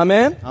ಇರಬೇಕು.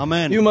 Amen.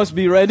 Amen. You must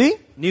be ready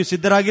ನೀವು and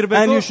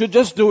ಸಿದ್ಧರಾಗಿರ್ಬೇಕು, you should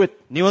just do it.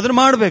 ನೀವು ಅದನ್ನ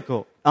ಮಾಡ್ಬೇಕು.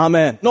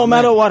 Amen. No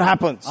matter what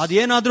happens.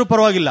 ಅದೇನಾದ್ರೂ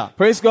ಪರವಾಗಿಲ್ಲ.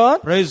 Praise God.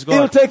 Praise God.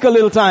 It'll take a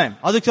little time.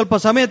 ಅದಕ್ಕೆ ಸ್ವಲ್ಪ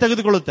ಸಮಯ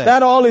ತೆಗೆದುಕೊಳ್ಳುತ್ತೆ.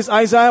 That all is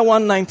Isaiah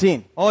 1:19.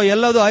 ಓ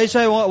ಎಲ್ಲದು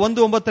ಐಸಾಯ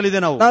 1:9 ಇದೆ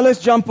ನಾವು. Now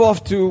let's jump off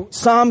to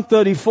Psalm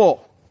 34.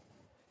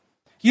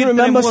 You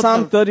remember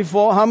Psalm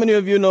 34? How many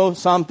of you know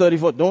Psalm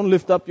 34? Don't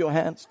lift up your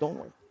hands. Don't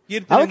worry.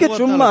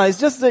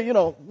 It's just,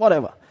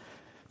 whatever.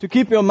 To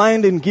keep your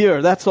mind in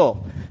gear, that's all.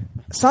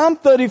 Psalm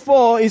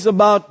 34 is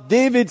about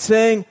David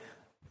saying,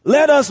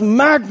 let us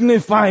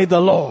magnify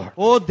the Lord.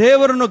 ಓ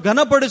ದೇವರನ್ನು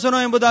ಘನಪಡಿಸೋಣ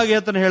ಎಂಬುದಾಗಿ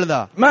ಆತನು ಹೇಳ್ದ.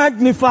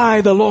 Magnify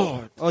the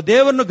Lord. ಓ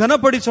ದೇವರನ್ನು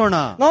ಘನಪಡಿಸೋಣ.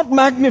 Not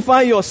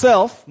magnify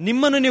yourself.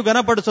 ನಿಮ್ಮನ್ನು ನೀವು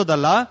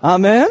ಘನಪಡಿಸೋದಲ್ಲ.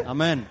 Amen.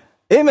 Amen.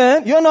 Amen.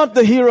 You're not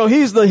the hero.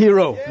 He's the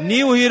hero.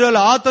 ನೀವು hero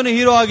ಅಲ್ಲ, ಆತನು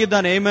ಹೀರೋ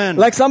ಆಗಿದ್ದಾನೆ. Amen.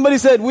 Like somebody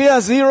said, we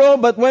are zero,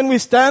 but when we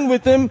stand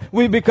with him,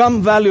 we become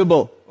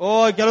valuable. ಓ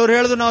ಕೆಲವರು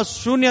ಹೇಳಿದ್ರು ನಾವು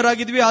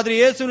ಶೂನ್ಯರಾಗಿದ್ವಿ ಆದ್ರೆ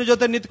ಯೇಸುವಿನ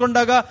ಜೊತೆ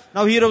ನಿಂತ್ಕೊಂಡಾಗ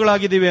ನಾವು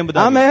ಹೀರೋಗಳಾಗಿದ್ದೀವಿ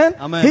ಎಂಬುದಾಗಿ. Amen.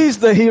 Amen. He's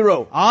the hero.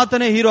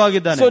 ಆತನೇ ಹೀರೋ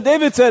ಆಗಿದ್ದಾನೆ. So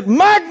David said,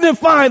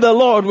 magnify the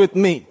Lord with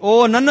me. ಓ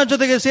ನನ್ನ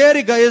ಜೊತೆಗೆ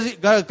ಸೇರಿ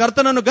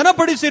ಕರ್ತನನ್ನು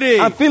ಘನಪಡಿಸಿರಿ.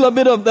 I feel a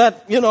bit of that,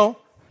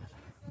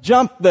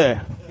 jump there.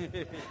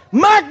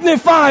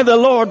 Magnify the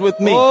Lord with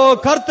me. ಓ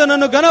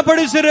ಕರ್ತನನ್ನು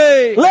ಘನಪಡಿಸಿರಿ.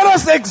 Let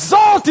us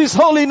exalt his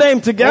holy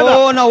name together.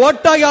 ಓ ನಾವು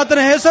ಒಟ್ಟಾಗಿ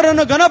ಆತನ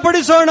ಹೆಸರನ್ನು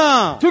ಘನಪಡಿಸೋಣ.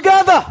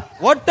 Together.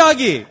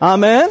 ಒಟ್ಟಾಗಿ.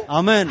 Amen.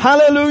 Amen.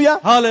 Hallelujah.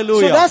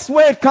 Hallelujah. So that's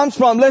where it comes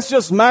from. Let's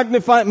just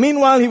magnify.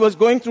 Meanwhile, he was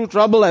going through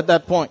trouble at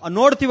that point.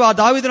 ನೋಡ್ತೀವಿ ಆ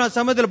ದಾವೀದನ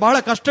ಸಮಯದಲ್ಲಿ ಬಹಳ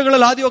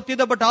ಕಷ್ಟಗಳಲ್ಲಿ ಹಾದಿ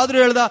ಹೋಗ್ತಿದ್ದ, ಬಟ್ ಆದ್ರೂ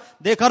ಹೇಳ್ದ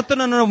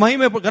ಕರ್ತನನ್ನು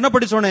ಮಹಿಮೆ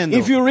ಘನಪಡಿಸೋಣ ಎಂದು.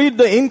 If you read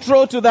the intro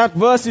to that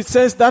verse, it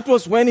says that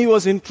was when he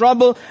was in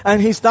trouble and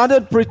he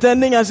started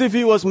pretending as if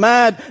he was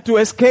mad to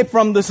escape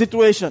from the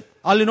situation.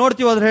 ಅಲ್ಲಿ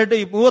ನೋಡ್ತೀವಿ ಅದ್ರ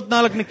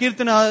 34ನೇ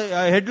ಕೀರ್ತನೆ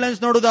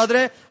headlines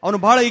ನೋಡುವುದಾದ್ರೆ ಅವನು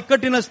ಬಹಳ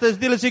ಇಕ್ಕಟ್ಟಿನ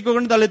ಸ್ಥಿತಿಯಲ್ಲಿ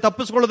ಸಿಕ್ಕಿಕೊಂಡು ಅಲ್ಲಿ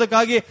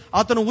ತಪ್ಪಿಸಿಕೊಳ್ಳೋದಕ್ಕಾಗಿ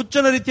ಆತನು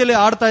ಹುಚ್ಚನ ರೀತಿಯಲ್ಲಿ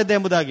ಆಡ್ತಾ ಇದ್ದ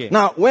ಎಂಬುದಾಗಿ.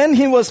 Now when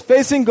he was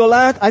facing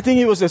Goliath, I think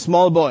he was a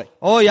small boy.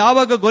 ಓ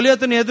ಯಾವಾಗ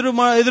ಗೊಲಿಯಾತನ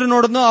ಎದುರು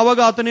ನೋಡಿದ್ನೋ ಅವಾಗ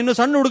ಆತನು ಇನ್ನು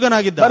ಸಣ್ಣ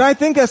ಹುಡುಗನಾಗಿದ್ದ. But I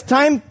think as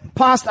time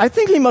passed, I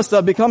think he must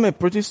have become a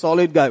pretty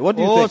solid guy. What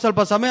do you think?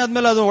 ಸ್ವಲ್ಪ ಸಮಯ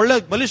ಆದ್ಮೇಲೆ ಅದು ಒಳ್ಳೆ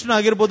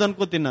ಬಲಿಷ್ಠನಾಗಿರ್ಬೋದು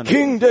ಅನ್ಕೋತೀನಿ ನಾನು.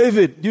 King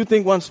David, do you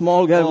think one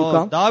small guy would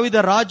come? ದಾವಿದ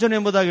ರಾಜನು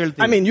ಎಂಬುದಾಗಿ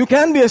ಹೇಳ್ತೀನಿ. I mean, you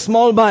can be a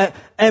small boy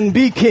and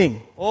be king.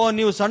 ಓ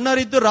ನೀವು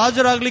ಸಣ್ಣರಿದ್ದು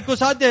ರಾಜರಾಗ್ಲಿಕ್ಕೂ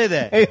ಸಾಧ್ಯ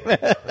ಇದೆ.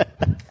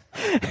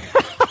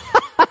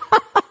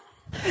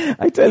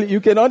 I tell you,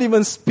 you cannot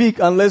even speak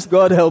unless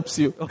God helps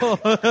you.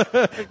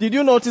 Did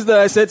you notice that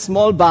I said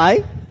small boy?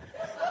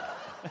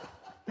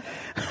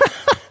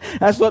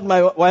 That's what my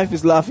wife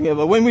is laughing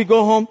about. When we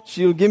go home,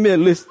 she'll give me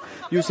a list.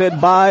 You said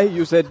bye,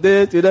 you said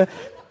this,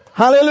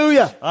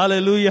 Hallelujah.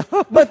 Hallelujah.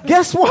 But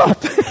guess what?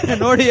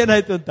 ನೋಡಿ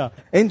ಏನಾಯ್ತು ಅಂತ.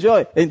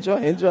 Enjoy.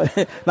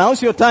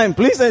 Now's your time.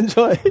 Please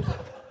enjoy.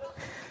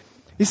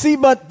 You see,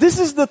 but this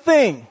is the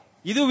thing.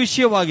 ಇದು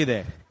ವಿಷಯವಾಗಿದೆ.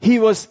 He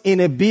was in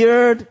a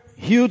beard,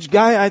 huge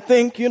guy, I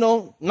think,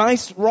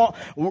 nice,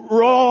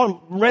 raw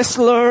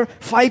wrestler,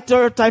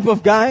 fighter type of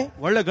guy.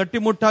 ಒಳ್ಳೆ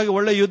ಗಟ್ಟಿಮುಟ್ಟಾಗಿ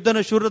ಒಳ್ಳೆ ಯುದ್ಧನ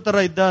ಶೂರ ತರ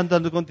ಇದ್ದ ಅಂತ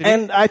ಅಂದ್ಕೊಂತೀನಿ.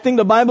 And I think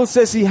the Bible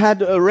says he had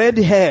a red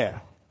hair.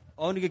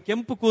 ಅವನಿಗೆ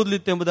ಕೆಂಪು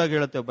ಕೂದಲಿತ್ತು ಎಂಬುದಾಗಿ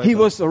ಹೇಳುತ್ತೆ. He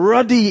was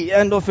ruddy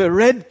and of a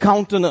red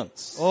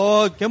countenance. ಓ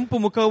ಕೆಂಪು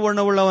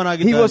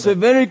ಮುಖವರ್ಣವುಳ್ಳವನಾಗಿದ್ದ. He was a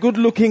very good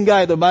looking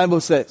guy, the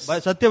Bible says.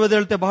 ಸತ್ಯವೇದ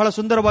ಹೇಳುತ್ತೆ ಬಹಳ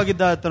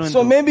ಸುಂದರವಾಗಿದ್ದ ಆತನು.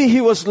 So maybe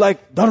he was like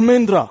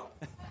Dharmendra.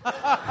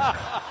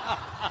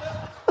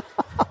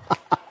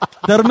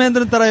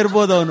 Dharmendra ತರ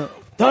ಇರ್ಬೋದು ಅವನು.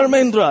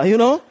 Dharmendra,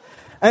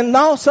 and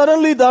now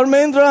suddenly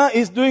Dharmendra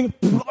is doing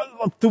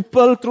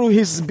tuppal through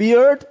his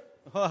beard.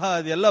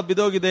 ಅದೆಲ್ಲ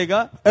ಬಿದೋಗಿದೆ ಈಗ.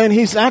 And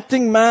he's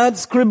acting mad,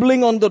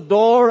 scribbling on the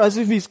door as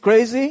if he's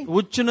crazy.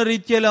 ಹುಚ್ಚಿನ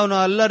ರೀತಿಯಲ್ಲಿ ಅವನು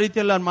ಎಲ್ಲ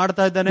ರೀತಿಯಲ್ಲಿ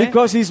ಮಾಡ್ತಾ ಇದ್ದಾನೆ.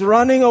 Because he's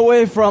running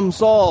away from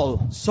Saul.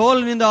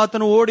 ಸೌಲನಿಂದ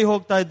ಆತನು ಓಡಿ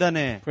ಹೋಗ್ತಾ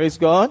ಇದ್ದಾನೆ. Praise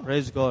God.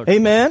 Praise God.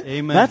 Amen.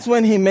 Amen. That's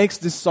when he makes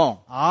this song.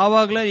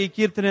 ಆವಾಗಲೇ ಈ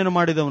ಕೀರ್ತನೆಯನ್ನು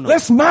ಮಾಡಿದವನು.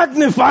 Let's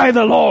magnify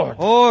the Lord.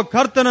 ಓ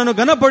ಕರ್ತನನ್ನು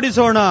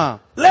ಘನಪಡಿಸೋಣ.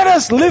 Let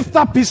us lift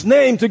up his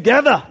name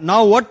together.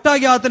 ನಾವು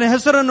ಒಟ್ಟಾಗಿ ಆತನ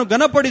ಹೆಸರನ್ನು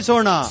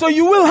ಘನಪಡಿಸೋಣ. So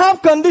you will have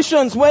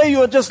conditions where you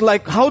are just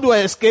like, how do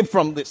I escape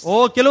from this? ಓ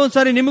ಕೆಲವೊಂದು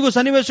ಸಾರಿ ನಿಮಗೂ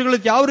ಸನ್ನಿವೇಶಗಳು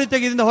ಯಾವ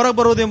ರೀತಿಯಾಗಿ ಇದರಿಂದ ಹೊರಗೆ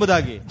ಬರೋದು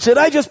ಎಂಬುದಾಗಿ. Should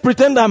I just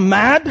pretend I'm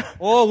mad?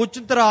 ಓ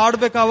ಹುಚ್ಚಿನ ತರ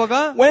ಆಡ್ಬೇಕಾವಾಗ.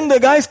 When the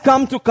guys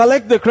come to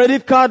collect the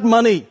credit card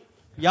money,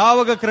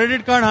 ಯಾವಾಗ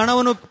ಕ್ರೆಡಿಟ್ ಕಾರ್ಡ್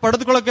ಹಣವನ್ನು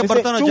ಪಡೆದುಕೊಳ್ಳಕ್ಕೆ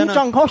ಬರ್ತಾನೋ ಜನ,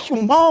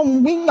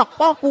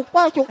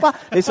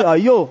 they say,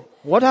 "Ayo,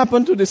 what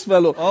happened to this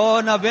fellow?" ಓ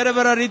ನಾ ಬೇರೆ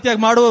ಬೇರೆ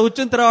ರೀತಿಯಾಗಿ ಮಾಡುವ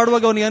ಹುಚ್ಚಿನ ತರ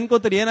ಆಡುವಾಗ ಅವನಿಗೆ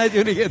ಅನ್ಕೋತಾರೆ ಏನಾಯ್ತು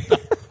ಇವನಿಗೆ ಅಂತ.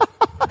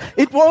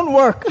 It won't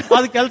work.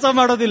 ಅದು ಕೆಲಸ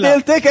ಮಾಡೋದಿಲ್ಲ.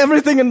 They'll take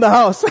everything in the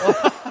house.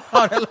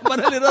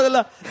 ಮನೇಲಿ ಇರೋದಿಲ್ಲ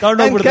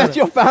and catch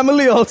your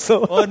family also.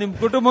 ಓ ನಿಮ್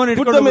ಕುಟುಂಬವನ್ನು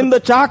put them in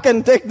the chuck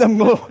and take them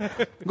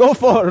go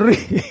for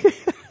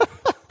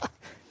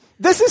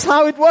This is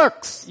how it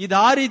works. ಇದು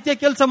ಆ ರೀತಿಯ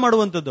ಕೆಲಸ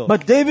ಮಾಡುವಂತದ್ದು.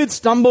 But David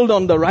stumbled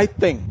on the right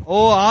thing.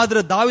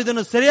 ಆದ್ರೆ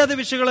ದಾವೀದನು ಸರಿಯಾದ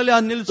ವಿಷಯಗಳಲ್ಲಿ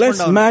ನಿಲ್ಲಿಸಿಕೊಂಡ.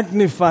 Let's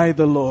magnify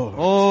the Lord.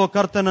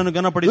 ಕರ್ತನನ್ನು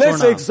ಘನಪಡಿಸೋಣ.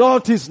 Let's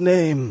exalt his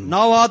name.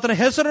 ನಾವು ಆತನ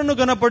ಹೆಸರನ್ನು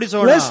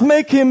ಘನಪಡಿಸೋಣ. Let's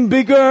make him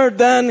bigger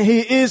than he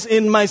is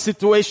in my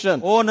situation.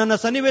 ನನ್ನ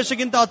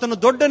ಸನ್ನಿವೇಶಕ್ಕಿಂತ ಆತನು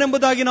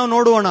ದೊಡ್ಡನೆಂಬುದಾಗಿ ನಾವು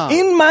ನೋಡೋಣ.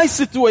 In my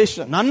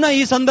situation, ನನ್ನ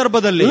ಈ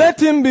ಸಂದರ್ಭದಲ್ಲಿ let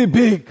him be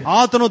big.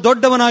 ಆತನು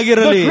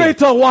ದೊಡ್ಡವನಾಗಿರಲಿ. The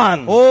greater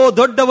one.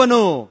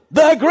 ದೊಡ್ಡವನು.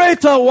 The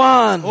greater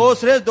one.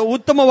 ಶ್ರೇಷ್ಠ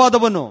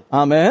ಉತ್ತಮವಾದವನು.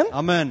 Amen.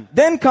 Amen.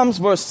 Then comes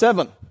verse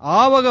 7.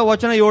 ಆವಾಗ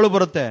ವಚನ 7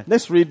 ಬರುತ್ತೆ.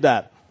 Let's read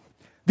that.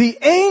 The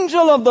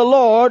angel of the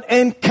Lord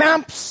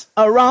encamps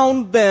around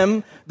them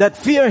that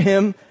fear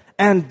him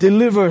and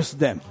delivers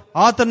them.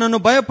 ಆತನನ್ನು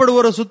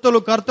ಭಯಪಡುವವರ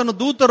ಸುತ್ತಲೂ ಕರ್ತನು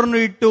ದೂತರನ್ನು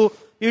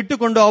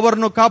ಇಟ್ಟುಕೊಂಡು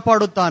ಅವರನ್ನು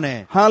ಕಾಪಾಡುತ್ತಾನೆ.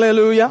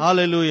 Hallelujah.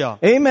 Hallelujah.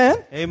 Amen.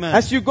 Amen.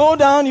 As you go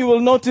down, you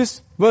will notice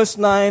verse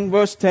 9,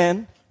 verse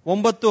 10.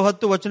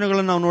 9-10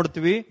 ವಚನಗಳನ್ನು ನಾವು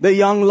ನೋಡ್ತೀವಿ. The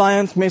young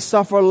lions may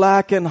suffer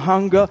lack and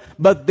hunger,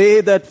 but they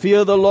that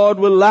fear the Lord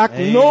will lack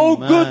no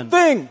good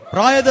thing.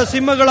 ಪ್ರಾಯದ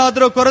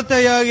ಸಿಂಹಗಳಾದರೂ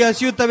ಕೊರತೆಯಾಗಿ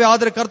ಹಸಿಯುತ್ತವೆ,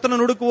 ಆದರೆ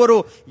ಕರ್ತನನ್ನು ಹುಡುಕುವವರು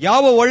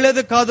ಯಾವ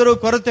ಒಳ್ಳೆಯದಕ್ಕಾದರೂ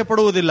ಕೊರತೆ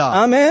ಪಡುವುದಿಲ್ಲ.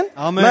 Amen.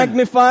 Amen.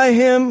 Magnify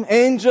him,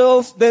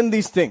 angels, then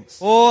these things.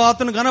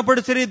 ಆತನು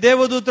ಘನಪಡಿಸಿರಿ,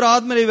 ದೇವದೂತರು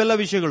ಆದ್ಮೇಲೆ ಇವೆಲ್ಲ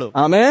ವಿಷಯಗಳು.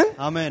 Amen.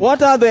 Amen.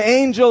 What are the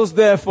angels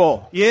there for?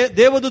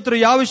 ದೇವದೂತರು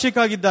ಯಾವ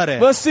ವಿಷಯಕ್ಕಾಗಿದ್ದಾರೆ?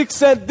 Verse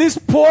 6 said, this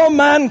poor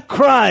man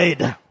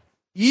cried.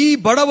 ಈ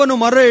ಬಡವನು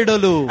ಮೊರೆ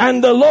ಇಡಲು, and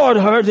the Lord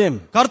heard him.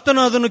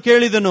 ಕರ್ತನು ಅದನ್ನು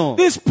ಕೇಳಿದನು.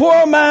 This poor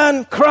man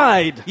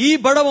cried, ಈ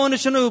ಬಡವ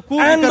ಮನುಷ್ಯನು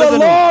ಕೂಗಿ and the ಕರೆದನು.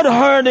 Lord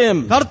heard him.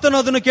 ಕರ್ತನು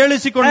ಅದನ್ನು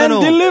ಕೇಳಿಸಿಕೊಂಡನು.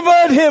 and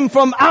delivered him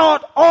from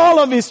out all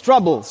of his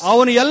troubles.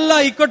 ಅವನು ಎಲ್ಲ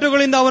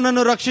ಇಕ್ಕಟ್ಟುಗಳಿಂದ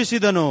ಅವನನ್ನು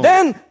ರಕ್ಷಿಸಿದನು.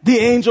 Then the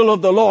angel of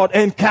the Lord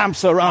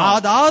encamps around.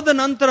 ಅದಾದ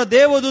ನಂತರ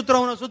ದೇವದೂತರು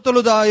ಅವನ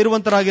ಸುತ್ತಲೂ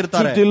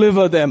ಇರುವಂತರಾಗಿರ್ತಾರೆ. to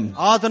deliver them.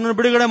 ಆತನನ್ನು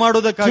ಬಿಡುಗಡೆ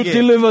ಮಾಡುವುದಕ್ಕಾಗಿ. to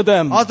deliver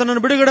them.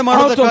 ಆತನನ್ನು ಬಿಡುಗಡೆ out of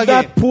ಮಾಡುವುದಕ್ಕಾಗಿ.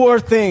 that poor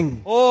thing.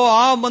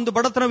 ಆ ಒಂದು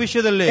ಬಡತನ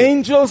ವಿಷಯದಲ್ಲಿ.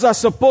 Angels are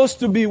supposed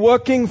to be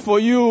working for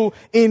you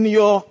in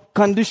your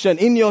condition,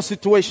 in your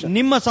situation.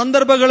 ನಿಮ್ಮ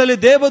ಸಂದರ್ಭಗಳಲ್ಲಿ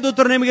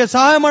ದೇವದೂತರು ನಿಮಗೆ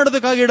ಸಹಾಯ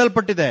ಮಾಡೋದಕ್ಕಾಗಿ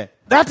ಇಡಲ್ಪಟ್ಟಿದೆ.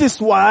 That is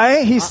why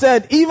he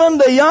said, even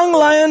the young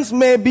lions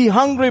may be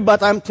hungry, but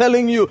I'm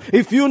telling you,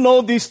 if you know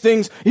these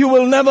things, you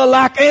will never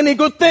lack any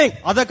good thing.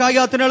 ಅದಕ್ಕಾಗಿ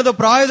ಆತನು ಹೇಳಿದ,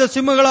 ಪ್ರಾಯದ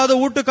ಸಿಂಹಗಳಾದ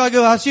ಊಟಕ್ಕಾಗಿ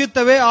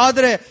ಹಸಿಯುತ್ತವೆ,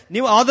 ಆದರೆ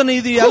ನೀವು ಅದನ್ನು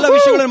ಇದು ಎಲ್ಲ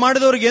ವಿಷಯಗಳನ್ನು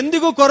ಮಾಡಿದವರಿಗೆ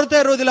ಎಂದಿಗೂ ಕೊರತೆ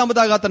ಇರುವುದಿಲ್ಲ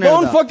ಎಂಬುದಾಗಿ ಆತನು ಹೇಳಿದ.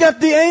 Don't forget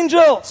the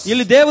angels.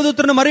 ಇಲ್ಲಿ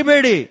ದೇವದೂತರನ್ನು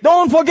ಮರಿಬೇಡಿ.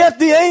 Don't forget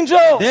the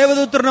angels.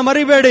 ದೇವದೂತರನ್ನು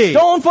ಮರಿಬೇಡಿ.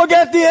 Don't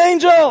forget the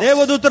angels.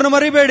 ದೇವದೂತರನ್ನು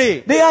ಮರಿಬೇಡಿ.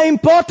 They are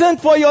important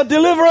for your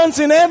deliverance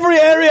in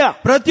every area.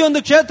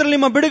 ಪ್ರತಿಯೊಂದು ಕ್ಷೇತ್ರದಲ್ಲಿ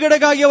ನಿಮ್ಮ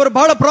ಬಿಡುಗಡೆಗಾಗಿ ಅವರು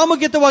ಬಹಳ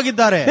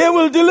ಪ್ರಾಮುಖ್ಯವಾಗಿದ್ದಾರೆ. They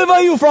will deliver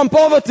you from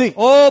poverty.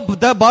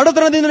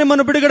 ಬಡತನದಿಂದ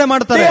ನಿಮ್ಮನ್ನು ಬಿಡುಗಡೆ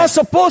ಮಾಡ್ತಾರೆ. They are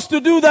supposed to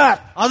do that.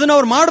 ಅದನ್ನು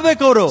ಅವರು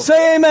ಮಾಡಬೇಕು. ಅವರು say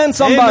amen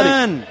somebody.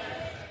 Amen.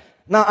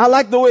 Now I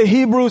like the way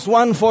Hebrews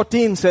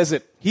 1:14 says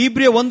it.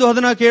 ಹೀಬ್ರಿಯ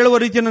 1:14 ಹೇಳುವ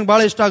ರೀತಿ ನನಗೆ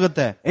ಬಹಳ ಇಷ್ಟ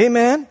ಆಗುತ್ತೆ.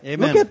 Amen.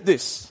 Look at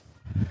this.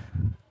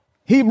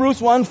 Hebrews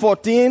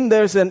 1:14,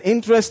 there's an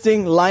interesting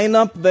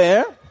lineup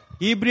there.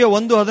 ಹೀಬ್ರಿಯ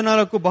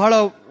 1:14 ಬಹಳ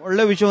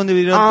ಒಳ್ಳೆ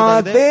ವಿಷಯವನ್ನು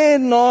Are they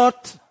not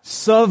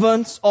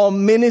servants or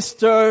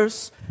ministers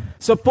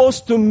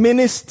supposed to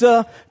minister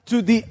to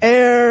the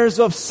heirs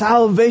of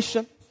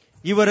salvation?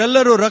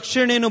 ಇವರೆಲ್ಲರೂ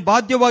ರಕ್ಷಣೆಯನ್ನು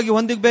ಬಾಧ್ಯವಾಗಿ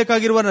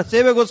ಹೊಂದಬೇಕಾಗಿರುವ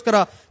ಸೇವೆಗೋಸ್ಕರ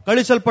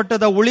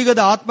ಕಳಿಸಲ್ಪಟ್ಟದ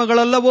ಉಳಿಗದ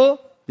ಆತ್ಮಗಳಲ್ಲವೋ?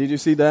 Did you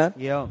see that?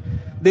 Yeah.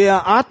 They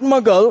are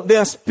atmagal, they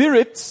are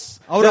spirits.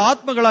 ಅವರು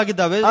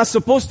ಆತ್ಮಗಳಾಗಿದ್ದಾವೆ. Are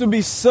supposed to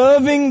be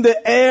serving the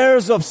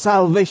heirs of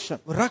salvation.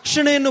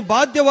 ರಕ್ಷಣೆಯನ್ನು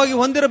ಬಾಧ್ಯವಾಗಿ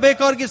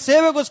ಹೊಂದಿರಬೇಕಾಗಿ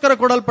ಸೇವೆಗೋಸ್ಕರ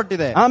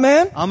ಕೊಡಲ್ಪಟ್ಟಿದೆ.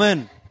 Amen. Amen.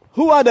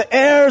 Who are the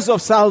heirs of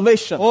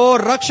salvation?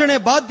 ರಕ್ಷಣೆ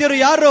ಬಾಧ್ಯರು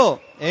ಯಾರು?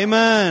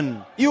 Amen.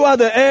 You are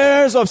the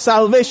heirs of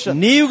salvation.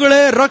 ನೀವುಗಳೇ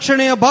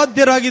ರಕ್ಷಣೆಯ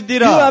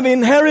ಬಾಧ್ಯರಾಗಿದ್ದೀರಾ. You have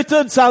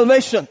inherited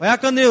salvation.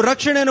 ಯಾಕಂದ್ರೆ ನೀವು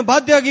ರಕ್ಷಣೆಯನ್ನು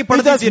ಬಾಧ್ಯವಾಗಿ It has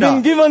ಪಡೆದಿದ್ದೀರಾ.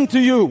 been given to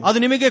you. ಅದು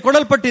ನಿಮಗೆ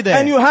ಕೊಡಲ್ಪಟ್ಟಿದೆ.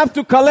 And you have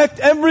to collect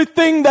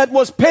everything that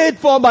was paid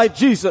for by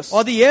Jesus.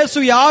 ಅದು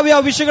ಯೇಸು ಯಾವ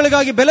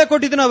ವಿಷಯಗಳಿಗಾಗಿ ಬೆಲೆ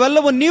ಕೊಟ್ಟಿದ್ದಾನೆ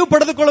ಅವೆಲ್ಲವೂ ನೀವು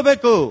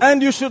ಪಡೆದುಕೊಳ್ಳಬೇಕು. And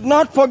you should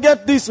not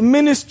forget these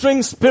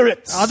ministering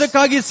spirits.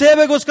 ಅದಕ್ಕಾಗಿ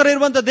ಸೇವೆಗೋಸ್ಕರ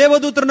ಇರುವಂತ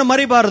ದೇವದೂತರನ್ನು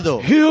ಮರಿಬಾರದು.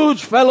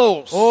 Huge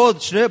fellows.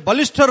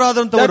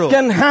 ಬಲಿಷ್ಠರಾದಂತವರು. That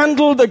can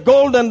handle the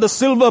gold and the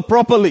silver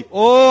properly.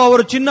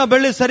 ಅವರು ಚಿನ್ನ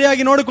ಬೆಳ್ಳಿ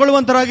ಸರಿಯಾಗಿ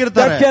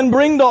ನೋಡಿಕೊಳ್ಳುವಂತರಾಗಿರ್ತಾರೆ. That can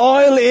bring the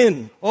oil in.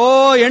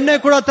 ಎಣ್ಣೆ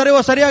ಕೂಡ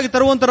ಸರಿಯಾಗಿ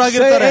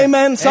ತರುವಂತರಾಗಿರ್ತಾರೆ. Say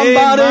amen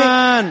somebody.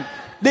 Amen.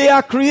 They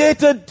are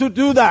created to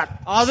do that.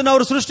 ಅದನ್ನು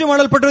ಅವರು ಸೃಷ್ಟಿ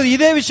ಮಾಡಲ್ಪಟ್ಟಿರೋದು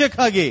ಇದೇ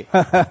ವಿಷಯಕ್ಕಾಗಿ.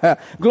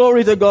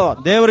 Glory to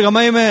God. ದೇವರಿಗೆ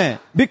ಮಹಿಮೆ.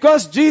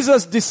 Because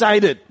Jesus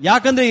decided.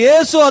 ಯಾಕಂದ್ರೆ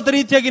ಯೇಸು ಅದ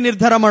ರೀತಿಯಾಗಿ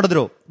ನಿರ್ಧಾರ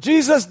ಮಾಡಿದ್ರು.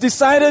 Jesus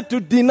decided to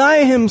deny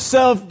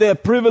himself their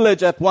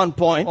privilege at one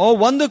point.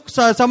 ಒಂದು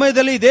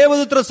ಸಮಯದಲ್ಲಿ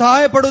ದೇವದೂತರ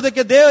ಸಹಾಯ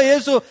ಪಡುವುದಕ್ಕೆ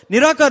ಯೇಸು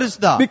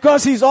ನಿರಾಕರಿಸಿದ.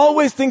 Because he's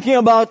always thinking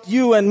about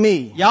you and me.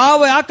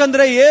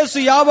 ಯಾಕಂದ್ರೆ ಯೇಸು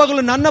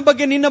ಯಾವಾಗಲೂ ನನ್ನ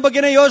ಬಗ್ಗೆ ನಿನ್ನ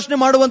ಬಗ್ಗೆನೇ ಯೋಚನೆ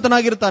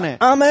ಮಾಡುವಂತನಾಗಿರ್ತಾನೆ.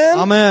 Amen.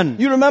 Amen.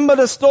 You remember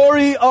the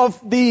story of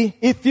the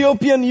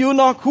Ethiopian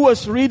eunuch who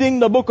was reading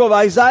the book of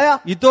Isaiah?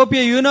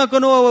 Ethiopia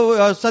ಯೂನಕನು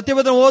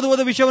ಸತ್ಯವೇದ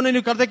ಓದುವ ವಿಷಯವನ್ನು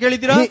ನೀವು ಕತೆ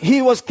ಕೇಳಿದ್ದೀರಾ? He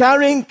was carrying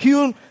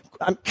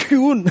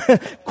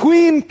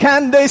Queen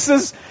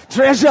Candace's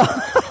treasure.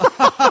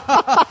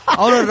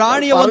 ಅವನು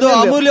ರಾಣಿಯ ಒಂದು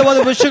ಅಮೂಲ್ಯವಾದ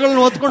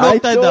ವಿಷಯಗಳನ್ನು ಹೊತ್ತುಕೊಂಡು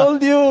ಹೋಗ್ತಾ ಇದ್ದ. I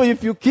told you, if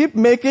you keep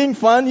making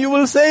fun, you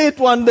will say it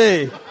one day.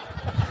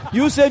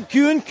 You said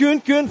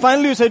Queen,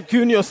 finally you said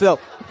Queen yourself.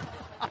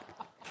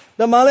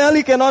 The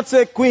Malayali cannot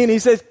say queen, he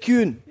says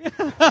Queen.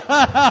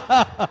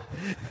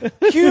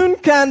 Queen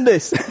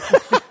Candace.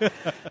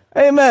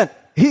 Amen.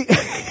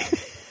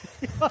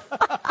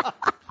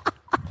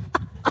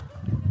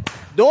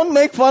 Don't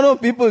make fun of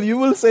people, you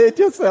will say it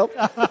yourself.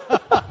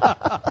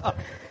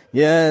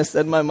 Yes,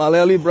 and my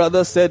Malayali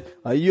brother said,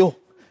 Ayyo.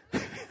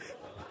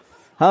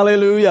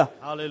 Hallelujah.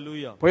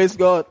 Hallelujah. Praise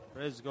God.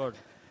 Praise God.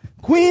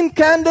 Queen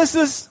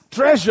Candace's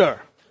treasure.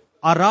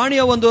 ಆ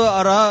ರಾಣಿಯ ಒಂದು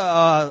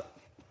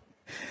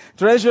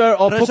Treasure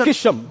or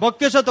Pokisham.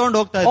 ಬೊಕ್ಕಸ ತಗೊಂಡು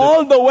ಹೋಗ್ತಾ ಇದ್ರು.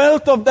 All the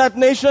wealth of that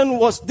nation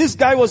this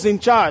guy was in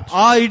charge.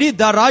 ಆ ಇಡೀ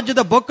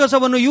ರಾಜ್ಯದ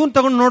ಬೊಕ್ಕಸವನ್ನು ಇವನು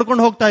ತಗೊಂಡು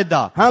ನೋಡ್ಕೊಂಡು ಹೋಗ್ತಾ ಇದ್ದ.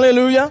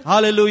 Hallelujah.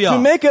 Hallelujah. To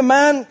make a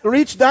man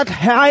reach that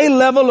high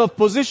level of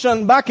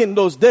position back in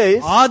those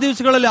days, ಆ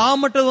ದಿವಸಗಳಲ್ಲಿ ಆ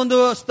ಮಟ್ಟದ ಒಂದು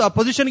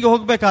ಪೊಸಿಷನ್ಗೆ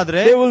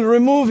ಹೋಗಬೇಕಾದ್ರೆ they will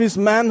remove his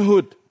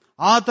manhood.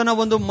 ಆತನ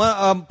ಒಂದು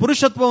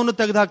ಪುರುಷತ್ವವನ್ನು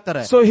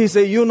ತೆಗೆದುಹಾಕ್ತಾರೆ. So he's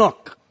a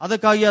eunuch.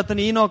 ಅದಕ್ಕಾಗಿ ಆತನ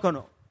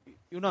ಈನೋಕನು.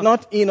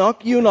 Not Enoch,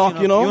 eunuch,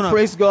 you know. Eunuch.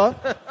 Praise God.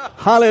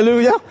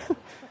 Hallelujah.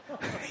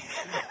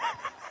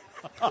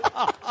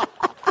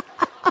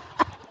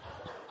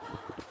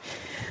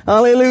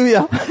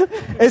 Hallelujah.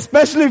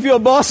 Especially if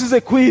your boss is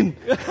a queen.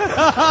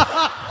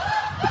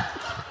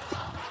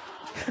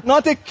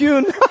 Not a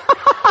queen.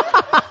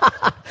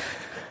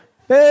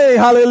 Hey,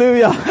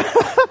 hallelujah.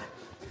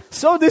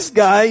 So this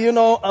guy, you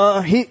know,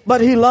 but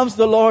he loves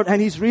the Lord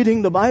and he's reading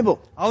the Bible.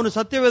 ಅವನು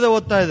ಸತ್ಯವೇದ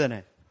ಓದ್ತಾ ಇದ್ದಾನೆ.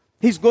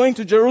 He's going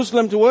to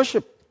Jerusalem to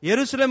worship.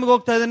 ಯೆರೂಸಲೇಮಿಗೆ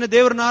ಹೋಗ್ತಾ ಇದ್ದಾನೆ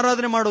ದೇವರನ್ನ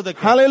ಆರಾಧನೆ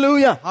ಮಾಡೋದಕ್ಕೆ.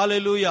 Hallelujah.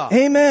 Hallelujah.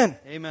 Amen.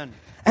 Amen.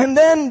 And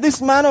then this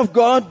man of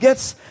God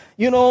gets,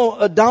 you know,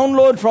 a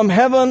download from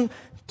heaven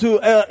to,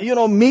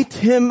 meet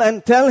him and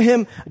tell him,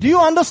 do you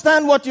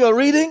understand what you're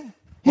reading?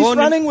 He's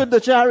running with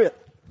the chariot.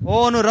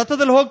 ಅವನು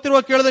ರಥದಲ್ಲಿ ಹೋಗ್ತಿರುವ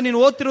ಕೇಳಿದ ನೀನು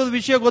ಓದ್ತಿರೋದು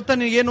ವಿಷಯ ಗೊತ್ತಾ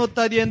ನಿನಗೆ ಏನು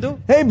ಓದ್ತಾ ಇದೆಯಾ ಎಂದು.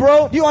 Hey bro,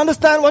 do you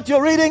understand what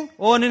you're reading?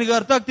 ನಿನಗೆ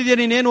ಅರ್ಥ ಆಗ್ತಿದೆಯಾ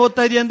ನೀನು ಏನು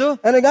ಓದ್ತಾ ಇದೆಯಾ ಎಂದು.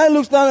 And the guy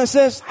looks down and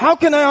says, how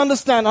can I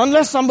understand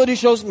unless somebody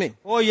shows me?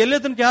 ಎಲ್ಲಿ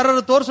ತನಕ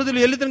ಯಾರು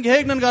ತೋರಿಸೋದಿಲ್ಲ ಎಲ್ಲಿ ತನಕ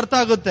ಹೇಗೆ ನನಗೆ ಅರ್ಥ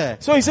ಆಗುತ್ತೆ.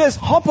 So he says,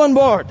 hop on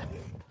board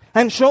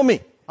and show me.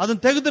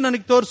 ಅದನ್ನ ತೆಗೆದು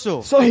ನನಗೆ ತೋರಿಸು.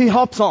 So he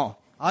hops on.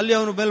 ಅಲ್ಲಿ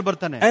ಅವನು ಮೇಲೆ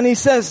ಬರ್ತಾನೆ. And he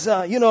says,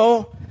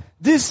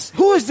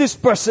 who is this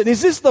person? Is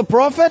this the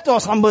prophet or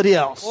somebody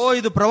else?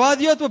 ಇದು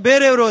ಪ್ರವಾದಿಯೋ ಅಥವಾ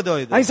ಬೇರೆಯವರು ಅದು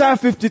ಇದು. Isaiah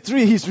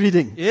 53 he's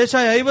reading.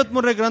 ಯೆಶಾಯ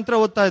 53ನೇ ಗ್ರಂಥ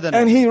ಓದ್ತಾ ಇದ್ದಾನೆ.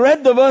 And he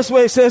read the verse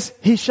where it says,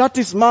 he shut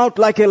his mouth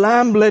like a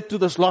lamb led to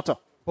the slaughter.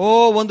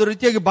 ಒಂದು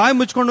ರೀತಿಯಾಗಿ ಬಾಯಿ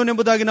ಮುಚ್ಕೊಂಡು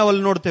ಎಂಬುದಾಗಿ ನಾವು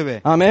ಅಲ್ಲಿ ನೋಡ್ತೇವೆ.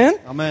 Amen.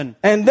 Amen.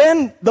 And then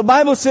the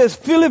Bible says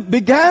Philip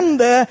began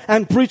there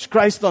and preached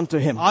Christ unto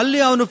him. ಅಲ್ಲಿ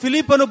ಅವನು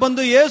ಫಿಲಿಪ್ಪನು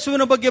ಬಂದು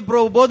ಯೇಸುವಿನ ಬಗ್ಗೆ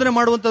ಬೋಧನೆ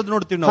ಮಾಡುವಂತದ್ದು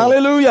ನೋಡ್ತೀವಿ ನಾವು.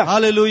 Hallelujah.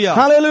 Hallelujah.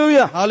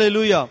 Hallelujah.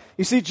 Hallelujah.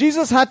 You see,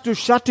 Jesus had to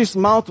shut his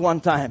mouth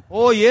one time.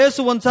 ಯೇಸು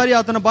ಒಂದ್ಸಾರಿ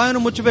ಆತನ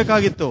ಬಾಯನ್ನು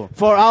ಮುಚ್ಚಬೇಕಾಗಿತ್ತು.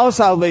 For our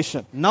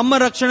salvation.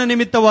 ನಮ್ಮ ರಕ್ಷಣೆ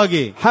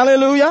ನಿಮಿತ್ತವಾಗಿ.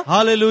 Hallelujah.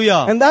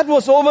 Hallelujah. And that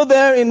was over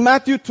there in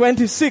Matthew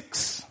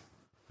 26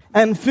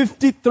 and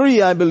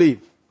 53, I believe.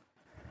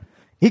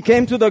 He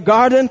came to the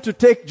garden to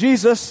take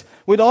Jesus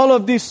with all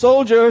of these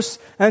soldiers,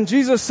 and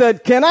Jesus said,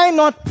 can I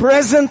not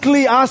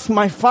presently ask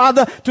my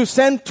Father to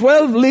send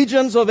 12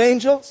 legions of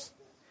angels?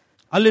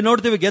 ಅಲ್ಲಿ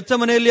ನೋಡ್ತೀವಿ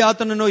ಗೆತ್ಸಮನೆಯಲ್ಲಿ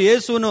ಆತನನ್ನು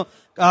ಯೇಸುವನ್ನು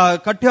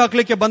ಕಟ್ಟಿ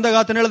ಹಾಕ್ಲಿಕ್ಕೆ ಬಂದಾಗ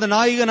ಆತನ ಹೇಳಿದ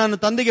ನಾನು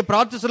ತಂದೆಗೆ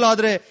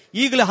ಪ್ರಾರ್ಥಿಸಲಾದ್ರೆ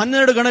ಈಗಲೇ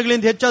 12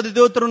 ಗಣಗಳಿಂದ ಹೆಚ್ಚಾದ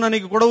ದೇವತರು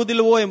ನನಗೆ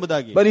ಕೊಡುವುದಿಲ್ಲವೋ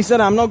ಎಂಬುದಾಗಿ. But he said,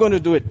 I'm not going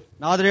to do it.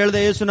 ಆದ್ರೆ ಹೇಳಿದ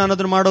ಯೇಸು ನಾನು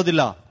ಅದನ್ನು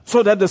ಮಾಡೋದಿಲ್ಲ. So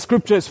that the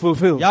scripture is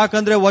fulfilled.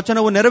 ಯಾಕಂದ್ರೆ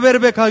ವಚನವು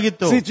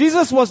ನೆರವೇರಬೇಕಾಗಿತ್ತು. See,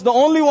 Jesus was the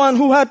only one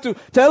who had to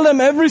tell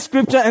them every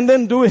scripture and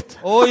then do it.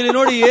 ಇಲ್ಲಿ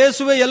ನೋಡಿ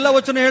ಯೇಸುವೆ ಎಲ್ಲ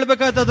ವಚನ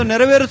ಹೇಳಬೇಕಾಯ್ತು ಅದು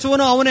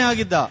ನೆರವೇರಿಸುವನು ಅವನೇ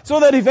ಆಗಿದ್ದ. So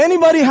that if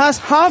anybody has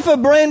half a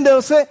brain,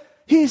 they'll say,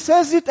 he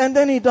says it and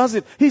then he does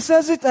it. He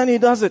says it and he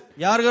does it.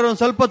 ಯಾರಿಗಾರು ಒಂದು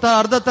ಸ್ವಲ್ಪ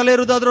ಅರ್ಧ ತಲೆ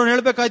ಇರುವುದಾದ್ರೂ ಅವನು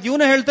ಹೇಳಬೇಕಾಯ್ತು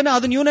ಇವನೇ ಹೇಳ್ತಾನೆ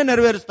ಅದನ್ನ ಇವನೇ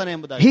ನೆರವೇರಿಸ್ತಾನೆ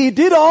ಎಂಬುದಾಗಿ. He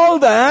did all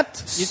that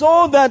so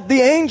that the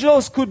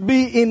angels could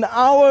be in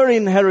our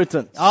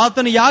inheritance.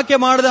 ಆತನು ಯಾಕೆ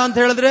ಮಾಡಿದ ಅಂತ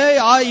ಹೇಳಿದ್ರೆ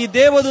ಈ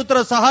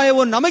ದೇವದೂತರ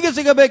ಸಹಾಯವು ನಮಗೆ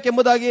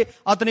ಸಿಗಬೇಕೆಂಬುದಾಗಿ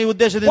ಆತನ ಈ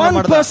ಉದ್ದೇಶದಿಂದ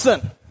ಮಾಡಿದ. One person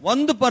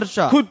ಒಂದು ಪರ್ಷ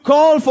could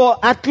call for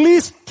at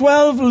least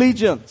 12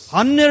 legions.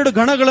 12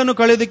 ಗಣಗಳನ್ನು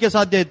ಕಳೆಯೋದಕ್ಕೆ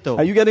ಸಾಧ್ಯ ಇತ್ತು.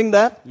 Are you getting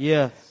that?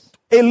 Yes.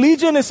 A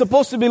legion is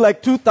supposed to be like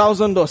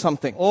 2,000 or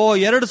something.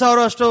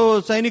 2000 ಅಷ್ಟು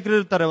ಸೈನಿಕರು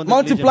ಇರ್ತಾರೆ.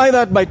 Multiply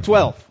that by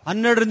 12.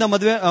 12ರಿಂದ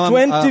ಮದುವೆ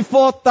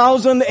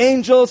 24,000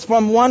 angels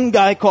from one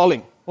guy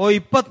calling.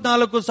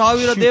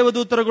 24,000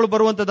 ದೇವದೂತರುಗಳು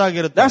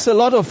ಬರುವಂತದ್ದಾಗಿರುತ್ತೆ. That's a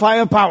lot of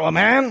firepower,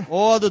 man.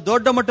 ಅದು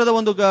ದೊಡ್ಡ ಮಟ್ಟದ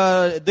ಒಂದು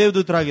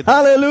ದೇವದೂತರಾಗಿದೆ.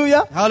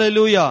 Hallelujah.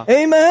 Hallelujah.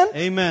 Amen.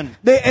 Amen.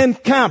 They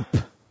encamp.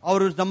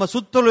 ಅವರು ನಮ್ಮ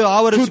ಸುತ್ತಲೂ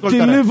ಆವರಿಸಿಕೊಳ್ತಾರೆ.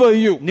 To deliver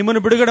you. ನಿಮ್ಮನ್ನು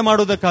ಬಿಡುಗಡೆ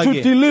ಮಾಡುವುದಕ್ಕಾಗಿ.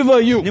 To deliver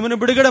you. ನಿಮ್ಮನ್ನು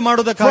ಬಿಡುಗಡೆ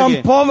ಮಾಡುವುದಕ್ಕಾಗಿ.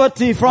 From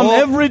poverty, from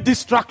every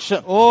destruction.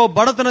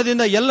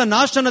 ಬಡತನದಿಂದ ಎಲ್ಲ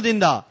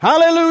ನಾಶನದಿಂದ.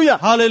 Hallelujah.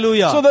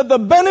 Hallelujah. So that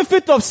the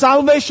benefit of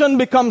salvation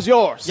becomes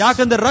yours.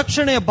 ಯಾಕಂದ್ರೆ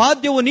ರಕ್ಷಣೆಯ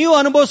ಬಾಧ್ಯವು ನೀವು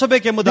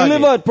ಅನುಭವಿಸಬೇಕೆಂಬುದಾಗಿ.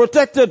 Delivered,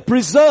 protected,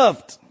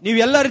 preserved. ನೀವು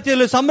ಎಲ್ಲ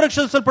ರೀತಿಯಲ್ಲಿ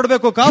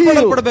ಸಂರಕ್ಷಿಸಲ್ಪಡಬೇಕು,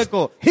 ಕಾಪಾಡಲ್ಪಡಬೇಕು,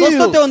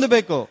 ಸ್ವಸ್ಥತೆ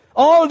ಹೊಂದಬೇಕು.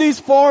 All these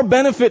 4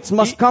 benefits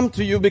must come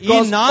to you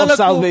because of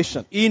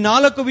salvation. ಈ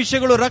 4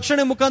 ವಿಷಯಗಳು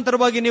ರಕ್ಷಣೆ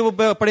ಮುಖಾಂತರವಾಗಿ ನೀವು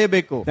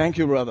ಪಡೆಯಬೇಕು. Thank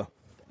you, brother.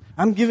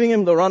 I'm giving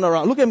him the run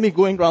around. Look at me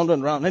going round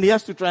and round, and he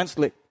has to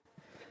translate.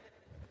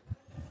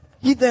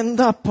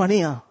 Idenda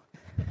paniya.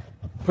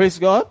 Praise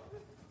God.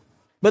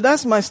 But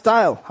that's my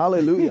style.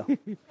 Hallelujah.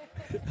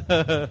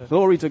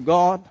 Glory to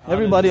God.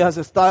 Everybody has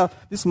a style.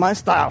 This is my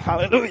style.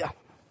 Hallelujah.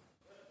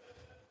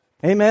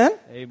 Amen?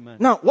 Amen.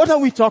 Now, what are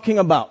we talking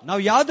about?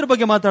 ನಾವು ಯಾವ್ದ್ರ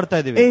ಬಗ್ಗೆ ಮಾತಾಡ್ತಾ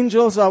ಇದೀವಿ?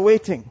 Angels are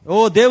waiting. ಓ,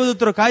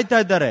 ದೇವದೂತರು ಕಾಯ್ತಾ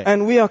ಇದ್ದಾರೆ. And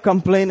we are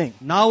complaining.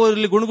 ನಾವು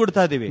ಇಲ್ಲಿ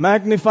ಗುಣಗುಡ್ತಾ ಇದೀವಿ.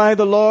 Magnify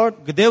the Lord.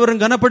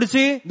 ದೇವರನ್ನು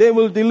ಘನಪಡಿಸಿ. They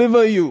will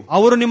deliver you.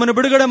 ಅವರು ನಿಮ್ಮನ್ನು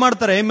ಬಿಡುಗಡೆ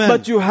ಮಾಡ್ತಾರೆ. Amen.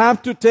 But you have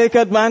to take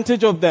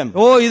advantage of them.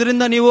 ಓ,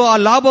 ಇದರಿಂದ ನೀವು ಆ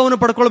ಲಾಭವನ್ನು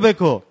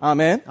ಪಡ್ಕೊಳ್ಬೇಕು.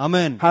 Amen.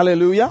 Amen.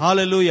 Hallelujah.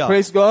 Hallelujah.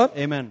 Praise God.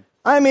 Amen.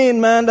 I mean,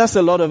 man, that's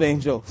a lot of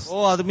angels. ಓ,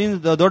 ಅದು ಮೀನ್ಸ್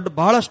ದೊಡ್ಡ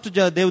ಬಹಳಷ್ಟು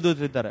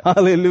ದೇವದೂತರು ಇದ್ದಾರೆ.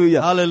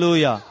 Hallelujah.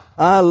 Hallelujah.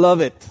 I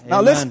love it. Now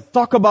Amen. let's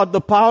talk about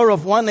the power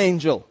of one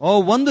angel. ಓ,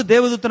 ಒಂದು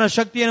ದೇವದೂತನ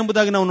ಶಕ್ತಿ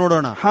ಏನೆಂಬುದಾಗಿ ನಾವು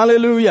ನೋಡೋಣ.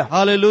 Hallelujah.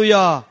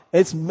 Hallelujah.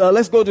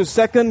 Let's go to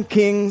 2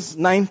 Kings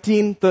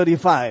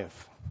 19:35.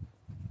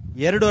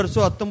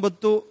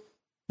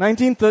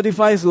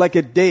 1935 is like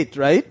a date,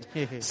 right?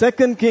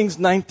 2 Kings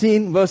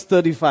 19 verse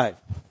 35.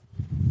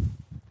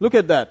 Look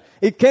at that.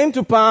 It came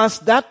to pass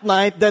that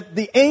night that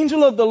the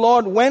angel of the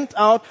Lord went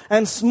out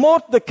and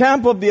smote the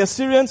camp of the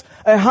Assyrians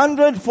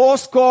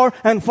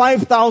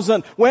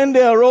 180,500. When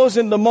they arose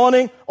in the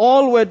morning,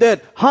 all were dead.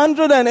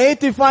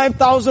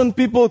 185,000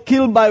 people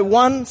killed by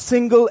one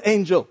single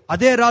angel.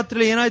 ಅದೇ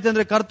ರಾತ್ರಿ ಏನಾಯ್ತು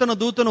ಅಂದ್ರೆ ಕರ್ತನ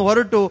ದೂತನು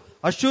ಹೊರಟು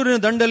ಅಶ್ಶೂರಿನ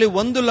ದಂಡಲ್ಲಿ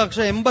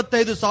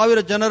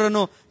 185,000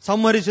 ಜನರನ್ನು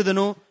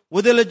ಸಂಹರಿಸಿದನು.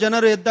 ಉದಯ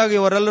ಜನರು ಎದ್ದಾಗ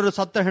ಇವರೆಲ್ಲರೂ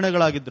ಸತ್ತ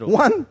ಹೆಣಗಳಾಗಿದ್ರು.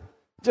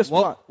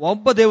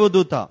 ಒಬ್ಬ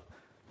ದೇವದೂತ.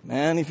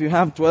 Man, if you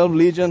have 12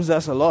 legions,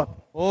 that's a lot.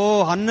 ಓ,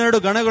 12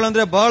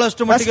 ಗಣಗಳಂದ್ರೆ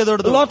ಬಹಳಷ್ಟು ಮಟ್ಟಿಗೆ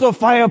ದೊಡ್ಡದು. A lot of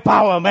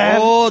firepower, man.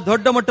 ಓ,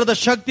 ದೊಡ್ಡ ಮಟ್ಟದ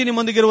ಶಕ್ತಿ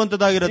ನಿಮ್ಮೊಂದಿಗೆ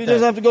ಇರುವಂತದ್ದಾಗಿರುತ್ತೆ. You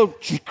just have to go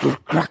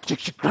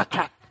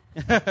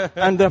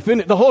and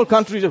the whole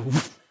country just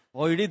ಓ,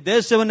 ಇಡೀ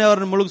ದೇಶವನ್ನೇ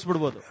ಅವರನ್ನು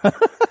ಮುಳುಗಿಸ್ಬಿಡ್ಬೋದು.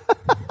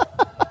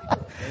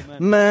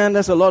 Man,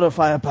 that's a lot of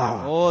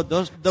firepower. ಓ,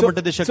 ದೊಡ್ಡ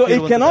ಮಟ್ಟದ ಶಕ್ತಿ. So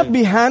it cannot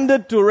be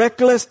handed to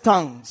reckless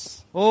tongues.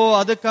 ಓ,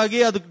 ಅದಕ್ಕಾಗಿ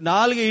ಅದು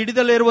ನಾಲ್ಗೆ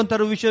ಹಿಡಿದಲ್ಲೇ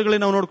ಇರುವಂತಹ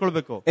ವಿಷಯಗಳನ್ನ ನಾವು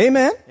ನೋಡ್ಕೊಳ್ಬೇಕು.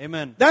 Amen.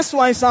 Amen. That's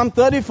why Psalm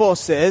 34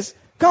 says,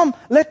 come,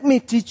 let me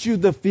teach you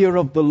the fear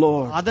of the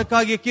Lord.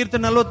 ಅದಕ್ಕಾಗಿ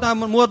ಕೀರ್ತನೆ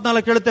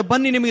 34 ಹೇಳುತ್ತೆ,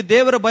 ಬನ್ನಿ ನಿಮಗೆ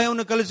ದೇವರ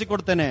ಭಯವನ್ನು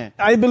ಕಲಿಸಿಕೊಡ್ತೇನೆ.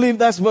 I believe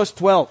that's verse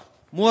 12.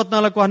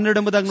 34:12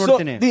 ಎಂಬುದಾಗಿ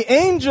ನೋಡ್ತೀನಿ. So the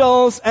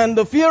angels and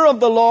the fear of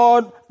the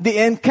Lord, the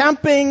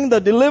encamping,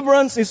 the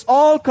deliverance is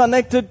all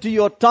connected to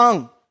your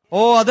tongue. ಓ,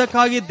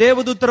 ಅದಕ್ಕಾಗಿ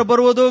ದೇವದೂತರ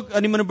ಬರುವುದು,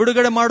 ನಿಮ್ಮನ್ನು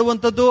ಬಿಡುಗಡೆ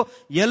ಮಾಡುವಂತದ್ದು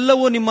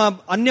ಎಲ್ಲವೂ ನಿಮ್ಮ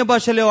ಅನ್ಯ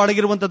ಭಾಷೆಯಲ್ಲಿ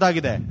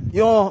ಅಡಗಿರುವಂತದ್ದಾಗಿದೆ.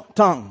 Your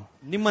tongue.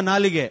 ನಿಮ್ಮ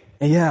ನಾಲಿಗೆ.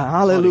 Yeah,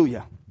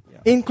 hallelujah.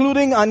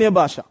 Including Anya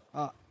Bhasha.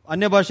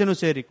 ಅನ್ಯ ಭಾಷೆನೂ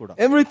ಸೇರಿ ಕೂಡ.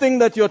 Everything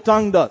that your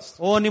tongue does.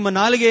 ಓ, ನಿಮ್ಮ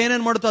ನಾಲಿಗೆ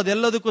ಏನೇನ್ ಮಾಡುತ್ತೋ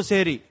ಅದೆಲ್ಲದಕ್ಕೂ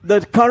ಸೇರಿ. The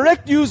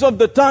correct use of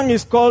the tongue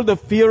is called the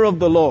fear of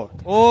the Lord.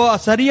 ಓ,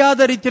 ಸರಿಯಾದ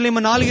ರೀತಿಯಲ್ಲಿ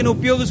ನಿಮ್ಮ ನಾಲಿಗೆಯನ್ನು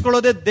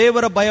ಉಪಯೋಗಿಸಿಕೊಳ್ಳೋದೇ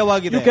ದೇವರ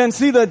ಭಯವಾಗಿದೆ. You can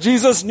see that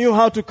Jesus knew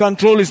how to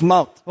control his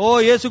mouth. ಓ,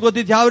 ಯೇಸು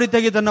ಗೊತ್ತಿದ್ದು ಯಾವ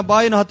ರೀತಿಯಾಗಿ ತನ್ನ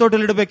ಬಾಯನ್ನು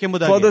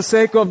ಹತೋಟಿಯಲ್ಲಿಡಬೇಕೆಂಬುದಾಗಿ. For the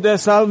sake of their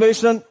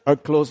salvation, I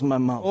close my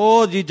mouth. ಓ,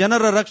 ಈ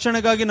ಜನರ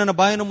ರಕ್ಷಣೆಗಾಗಿ ನನ್ನ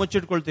ಬಾಯನ್ನು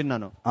ಮುಚ್ಚಿಟ್ಕೊಳ್ತೀನಿ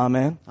ನಾನು.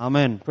 Amen.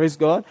 Amen. Praise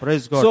God.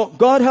 Praise God. So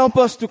God help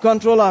us to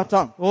control our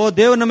tongue. ಓ,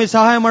 ದೇವರು ನಮಗೆ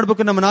ಸಹಾಯ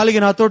ಮಾಡಬೇಕು ನಮ್ಮ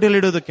ನಾಲಿಗೆಯನ್ನು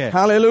ಹತೋಟಿಯಲ್ಲಿಡೋದಕ್ಕೆ.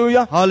 Hallelujah.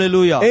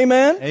 Hallelujah.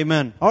 Amen.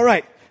 Amen. All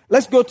right.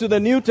 Let's go to the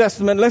New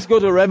Testament. Let's go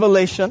to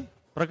Revelation.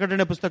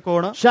 ಪ್ರಕಟಣೆ ಪುಸ್ತಕ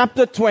ಹೋಗೋಣ.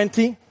 Chapter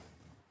 20,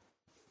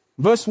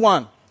 verse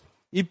 1.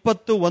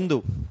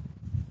 21.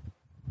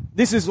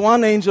 This is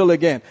one angel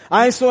again.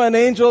 I saw an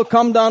angel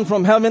come down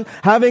from heaven,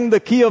 having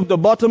the key of the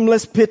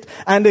bottomless pit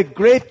and a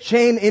great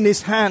chain in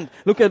his hand.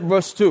 Look at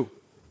verse 2.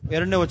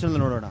 2ನೇ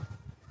ವಚನದಲ್ಲಿ ನೋಡೋಣ.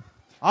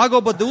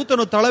 ಆಗೊಬ್ಬ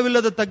ದೂತನು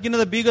ತಳವಿಲ್ಲದ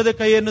ತಗ್ಗಿನದ ಬೀಗದ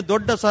ಕೈಯನ್ನು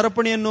ದೊಡ್ಡ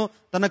ಸರಪಣಿಯನ್ನು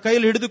ತನ್ನ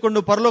ಕೈಯಲ್ಲಿ ಹಿಡಿದುಕೊಂಡು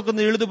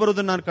ಪರಲೋಕದಿಂದ ಇಳಿದು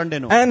ಬರುವುದನ್ನು ನಾನು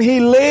ಕಂಡೆನು. And he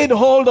laid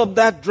hold of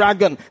that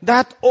dragon,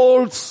 that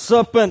old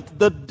serpent,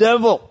 the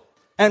devil,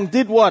 and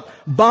did what?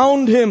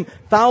 Bound him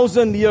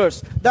 1,000 years.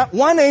 That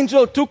one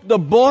angel took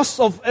the boss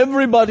of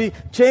everybody,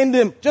 chained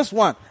him, just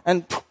one, and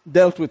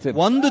dealt with him.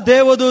 ಒಂದು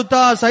ದೇವದೂತ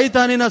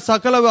ಸೈತಾನಿನ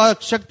ಸಕಲ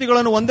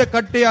ಶಕ್ತಿಗಳನ್ನು ಒಂದೇ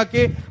ಕಟ್ಟಿ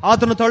ಹಾಕಿ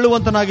ಆತನು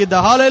ತಳ್ಳುವಂತನಾಗಿದ್ದ.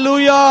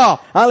 Hallelujah.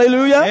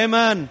 Hallelujah.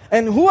 Amen.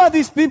 And who are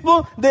these people?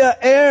 They are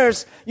heirs,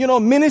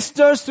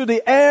 ministers to the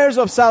heirs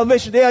of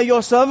salvation. They are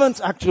your servants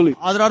actually.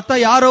 ಅದರ ಅರ್ಥ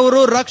ಯಾರವರು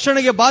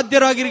ರಕ್ಷಣೆಗೆ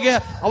ಬಾಧ್ಯರಾಗಿರಿಗೆ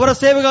ಅವರ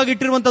ಸೇವೆಗಾಗಿ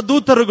ಇಟ್ಟಿರುವಂತ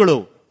ದೂತರುಗಳು.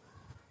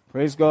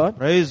 Praise God.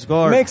 Praise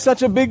God. Make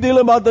such a big deal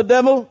about the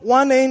devil.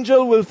 One angel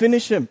will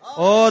finish him.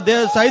 ಓ,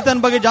 ಸೈತಾನ್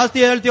ಬಗ್ಗೆ ಜಾಸ್ತಿ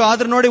ಹೇಳ್ತೀವಿ,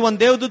 ಆದ್ರೆ ನೋಡಿ ಒಂದ್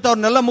ದೇವದೂತ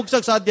ಅವ್ರನ್ನೆಲ್ಲ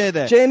ಮುಗಿಸಕ್ ಸಾಧ್ಯ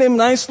ಇದೆ. Chain him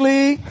nicely.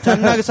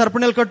 ಚೆನ್ನಾಗಿ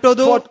ಸರಪಣಿಯಲ್ಲಿ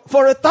ಕಟ್ಟೋದು.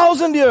 For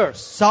 1,000 years.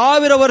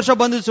 1000 ವರ್ಷ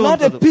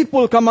ಬಂಧಿಸುವಂತದ್ದು. Not a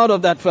people come out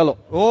of that fellow.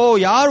 ಓ,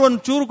 ಯಾರು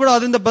ಒಂದ್ ಚೂರು ಕೂಡ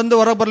ಅದರಿಂದ ಬಂದು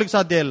ಹೊರಗೆ ಬರ್ಲಿಕ್ಕೆ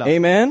ಸಾಧ್ಯ ಇಲ್ಲ.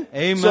 Amen.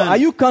 Amen. So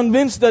are you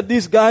convinced that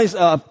these guys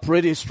are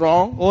pretty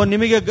strong? ಓ,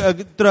 ನಿಮಗೆ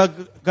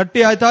ಗಟ್ಟಿ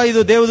ಆಯ್ತಾ ಇದು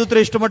ದೇವದೂತರು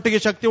ಇಷ್ಟು ಮಟ್ಟಿಗೆ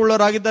ಶಕ್ತಿ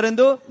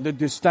ಉಳ್ಳವರಾಗಿದ್ದಾರೆಂದು?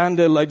 They stand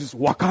there like this,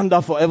 Wakanda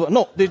forever.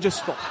 No, they just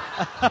stop.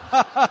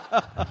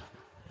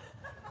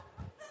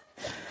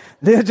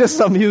 They're just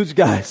some huge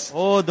guys.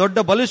 ಓ, ದೊಡ್ಡ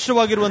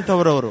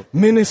ಬಲಿಷ್ಠವಾಗಿರುವಂತವರು ಅವರು.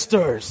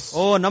 Ministers.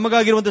 ಓ,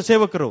 ನಮಗಾಗಿರುವಂತ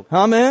ಸೇವಕರು.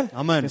 Amen.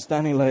 Amen. They're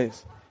standing like this.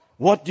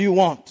 What do you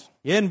want?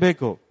 ಏನ್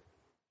ಬೇಕು?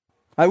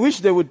 I wish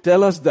they would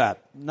tell us that.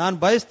 ನಾನ್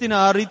ಬಯಸ್ತೀನಿ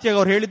ಆ ರೀತಿಯಾಗಿ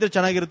ಅವ್ರು ಹೇಳಿದ್ರೆ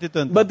ಚೆನ್ನಾಗಿರ್ತಿತ್ತು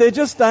ಅಂತ. But they're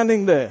just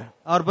standing there.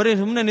 ಅವ್ರು ಬರೀ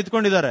ಸುಮ್ಮನೆ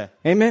ನಿಂತ್ಕೊಂಡಿದ್ದಾರೆ.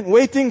 Amen.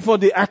 Waiting for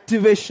the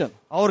activation.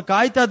 ಅವ್ರು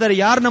ಕಾಯ್ತಾ ಇದ್ದಾರೆ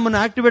ಯಾರು ನಮ್ಮನ್ನ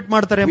ಆಕ್ಟಿವೇಟ್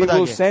ಮಾಡ್ತಾರೆ We will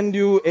ಎಂಬುದಾಗಿ. send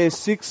you a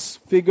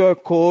 6-figure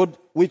code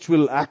which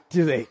will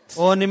activate.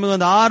 ಓ, ನಿಮಗೆ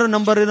ಒಂದು 6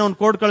 ನಂಬರ್ ಇರೋ ಒಂದು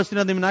ಕೋಡ್ ಕಳಿಸ್ತೀನಿ,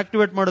 ಅದು ನಿಮ್ಮನ್ನ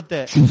ಆಕ್ಟಿವೇಟ್ ಮಾಡುತ್ತೆ.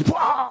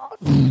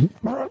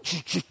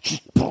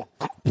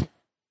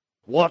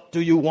 What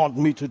do you want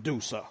me to do,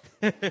 sir?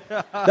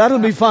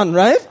 That'll be fun,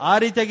 right? ಆ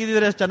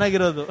ರೀತಿಯಾಗಿದ್ರೆ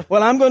ಚೆನ್ನಾಗಿರೋದು.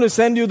 Well, I'm going to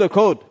send you the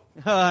code.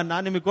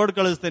 ನಾನು ನಿಮಗೆ ಕೋಡ್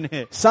ಕಳಿಸ್ತೇನೆ.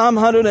 Psalm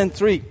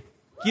 103.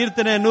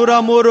 ಕೀರ್ತನೆ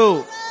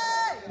 103.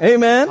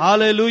 Amen.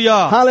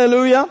 Hallelujah.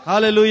 Hallelujah.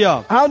 Hallelujah.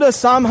 How does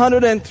Psalm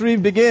 103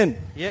 begin?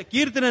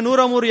 ಕೀರ್ತನೆ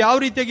 103 ಯಾವ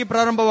ರೀತಿಯಾಗಿ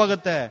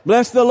ಪ್ರಾರಂಭವಾಗುತ್ತೆ?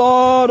 Bless the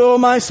Lord, O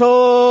my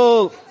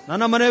soul.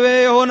 ನನ್ನ ಮನವೇ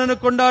ಯೆಹೋವನನ್ನು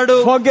ಕೊಂಡಾಡು.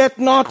 Forget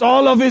not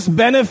all of his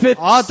benefits.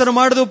 ಆತನು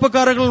ಮಾಡಿದ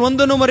ಉಪಕಾರಗಳನ್ನು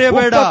ಒಂದನ್ನು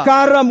ಮರೆಯಬೇಡ.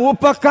 Upakaram,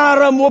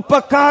 upakaram,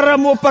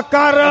 upakaram,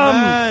 upakaram.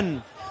 Amen.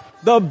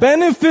 The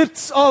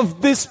benefits of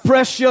this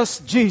precious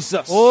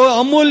Jesus. ಓ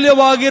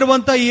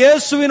ಅಮೂಲ್ಯವಾಗಿರುವಂತ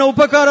ಯೇಸುವಿನ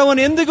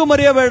ಉಪಕಾರವನ್ನು ಎಂದಿಗೂ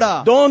ಮರೆಯಬೇಡ.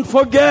 Don't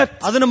forget.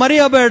 ಅದನ್ನು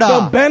ಮರೆಯಬೇಡ.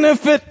 The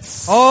benefits.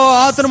 ಓ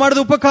ಆತನು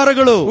ಮಾಡಿದ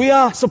ಉಪಕಾರಗಳು. We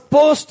are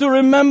supposed to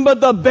remember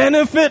the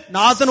benefits.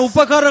 ಆತನ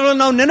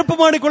ಉಪಕಾರಗಳನ್ನು ನಾವು ನೆನಪು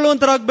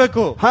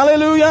ಮಾಡಿಕೊಳ್ಳುವಂತರಾಗಬೇಕು.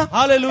 Hallelujah.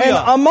 Hallelujah. And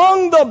among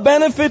the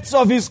benefits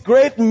of his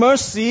great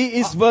mercy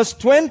is verse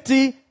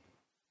 20.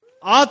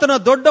 ಆತನ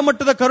ದೊಡ್ಡ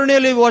ಮಟ್ಟದ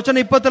ಕರುಣೆಯಲ್ಲಿ ವಚನ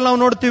 20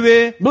 ನಾವು ನೋಡ್ತೀವಿ.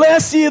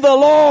 Bless ye the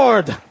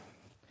Lord,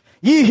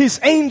 ye his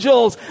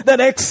angels that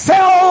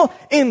excel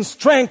in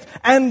strength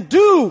and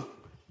do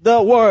the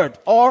word,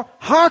 or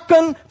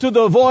hearken to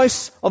the voice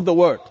of the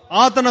word.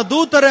 ಆತನ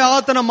ದೂತರೇ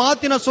ಆತನ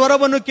ಮಾತಿನ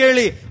ಸ್ವರವನ್ನು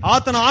ಕೇಳಿ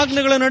ಆತನ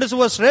ಆಜ್ಞೆಗಳನ್ನು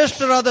ನಡೆಸುವ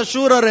ಶ್ರೇಷ್ಠರಾದ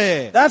ಶೂರರೇ.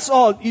 That's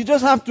all. You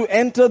just have to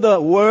enter the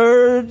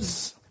words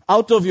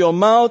out of your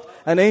mouth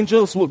and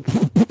angels will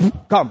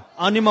come.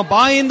 ನಿಮ್ಮ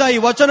ಬಾಯಿಂದ ಈ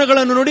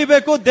ವಚನಗಳನ್ನು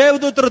ನುಡಿಬೇಕು,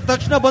 ದೇವದೂತರು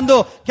ತಕ್ಷಣ ಬಂದು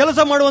ಕೆಲಸ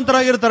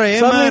ಮಾಡುವಂತರಾಗಿರ್ತಾರೆ.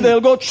 Suddenly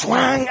they'll go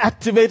twang,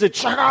 activated.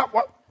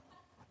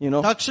 You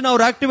know. ತಕ್ಷಣ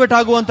ಅವರು activate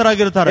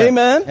ಆಗುವಂತರಾಗಿರ್ತಾರೆ.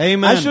 Amen.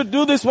 Amen. I should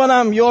do this when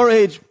I'm your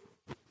age.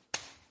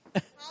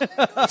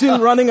 Still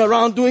running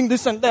around doing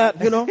this and that,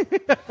 you know.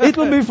 It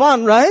will be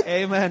fun, right?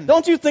 Amen.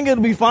 Don't you think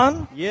it'll be fun?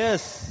 Yes.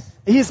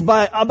 He's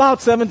by about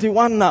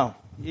 71 now.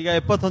 ಈಗ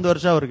 71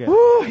 ವರ್ಷ ಅವರಿಗೆ.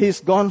 He's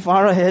gone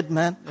far ahead,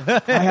 man.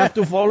 I have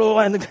to follow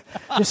and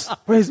just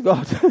praise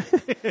God.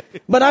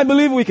 But I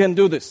believe we can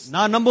do this.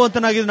 ನಾನು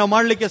ನಂಬುವಂತನಾಗಿದ್ದು ನಾವು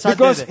ಮಾಡಲಿಕ್ಕೆ ಸಾಧ್ಯ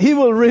Because ಇದೆ. he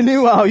will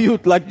renew our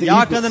youth like the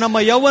ಯಾಕಂದ್ರೆ ನಮ್ಮ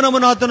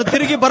ಯೌವನವನ್ನು ಆತನು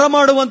ತಿರುಗಿ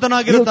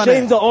ಬರಮಾಡುವಂತನಾಗಿರುತ್ತಾನೆ. He'll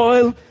change the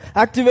oil,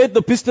 activate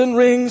the piston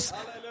rings,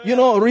 you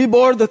know,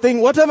 reboard the thing,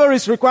 whatever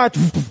is required.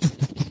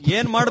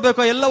 ಏನ್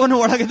ಮಾಡ್ಬೇಕೋ ಎಲ್ಲವನ್ನು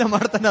ಒಳಗಿಂದ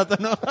ಮಾಡ್ತಾನೆ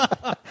ಆತನು.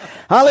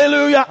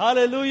 Hallelujah.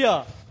 Hallelujah.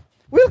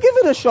 We'll give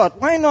it a shot.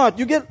 Why not?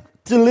 You get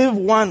to live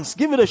once.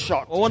 Give it a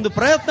shot. ಒಂದು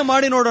ಪ್ರಯತ್ನ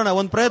ಮಾಡಿ ನೋಡೋಣ,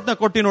 ಒಂದು ಪ್ರಯತ್ನ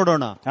ಕೊಟ್ಟು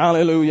ನೋಡೋಣ.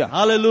 Hallelujah.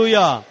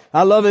 Hallelujah.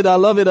 I love it. I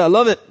love it. I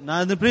love it.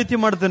 ನಾನು ಪ್ರೀತಿ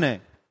ಮಾಡ್ತೇನೆ.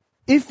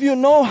 If you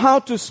know how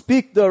to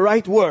speak the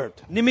right word,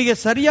 ನಿಮಗೆ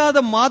ಸರಿಯಾದ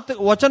ಮಾತು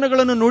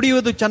ವಚನಗಳನ್ನು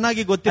ನುಡಿಯುವುದು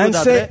ಚೆನ್ನಾಗಿ and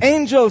ಗೊತ್ತಿರೋದಾದ್ರೆ, say,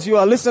 angels, you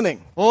are listening.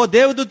 ಓ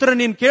ದೇವದೂತರ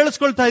ನೀನ್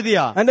ಕೇಳಿಸ್ಕೊಳ್ತಾ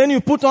ಇದೀಯಾ? And then you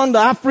put on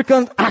the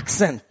African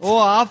accent. O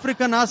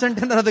African ಆಸೆಂಟ್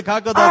ಅಂದ್ರೆ ಅದಕ್ಕೆ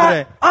ಹಾಕೋದಾದ್ರೆ,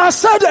 I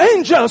said,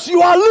 angels,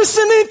 you are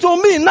listening to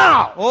me now.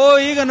 ಓ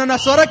ಈಗ ನನ್ನ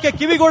ಸ್ವರಕ್ಕೆ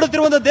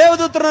ಕಿವಿಗೊಡುತ್ತಿರುವಂತ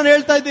ದೇವದೂತರ ನಾನು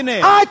ಹೇಳ್ತಾ ಇದ್ದೀನಿ.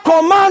 I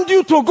command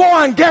you to go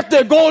and get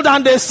the gold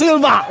and the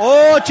silver. ಓ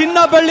ಚಿನ್ನ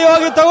ಬೆಳ್ಳಿ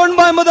ಹೋಗಿ ತಗೊಂಡ್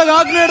ಬಾ ಎಂಬುದಾಗಿ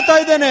ಆಜ್ಞೆ ಇಡ್ತಾ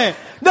ಇದ್ದೇನೆ.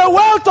 The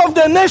wealth of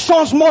the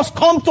nations must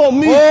come to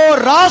me. ಓ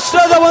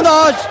ರಾಷ್ಟ್ರದ ಒಂದು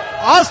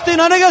ಆಸ್ತಿ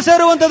ನನಗೆ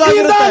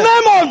ಸೇರುವಂತದ್ದಾಗಿರುತ್ತೆ. In the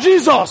name of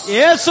Jesus.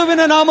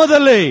 ಯೇಸುವಿನ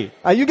ನಾಮದಲ್ಲಿ.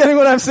 Are you getting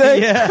what I'm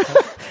saying? Yeah.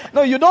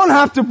 No, you don't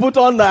have to put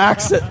on the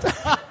accent.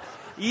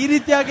 ಈ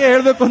ರೀತಿಯಾಗಿ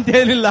ಹೇಳ್ಬೇಕು ಅಂತ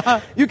ಹೇಳಿಲ್ಲ.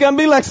 You can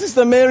be like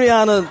Sister Mary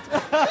Anand.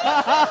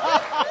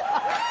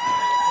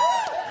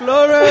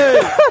 Glory.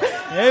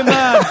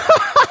 Amen.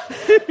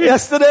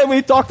 Yesterday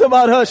we talked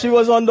about her. She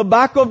was on the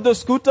back of the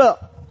scooter.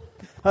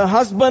 Her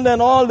husband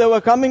and all, they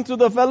were coming to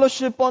the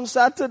fellowship on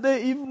Saturday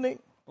evening.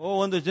 ಓ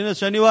ಒಂದು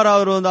ಶನಿವಾರ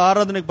ಅವರು ಒಂದು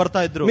ಆರಾಧನೆಗೆ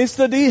ಬರ್ತಾ ಇದ್ರು.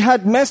 Mr. D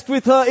had messed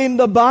with her in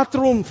the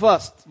bathroom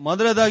first.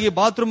 ಮೊದಲನೇದಾಗಿ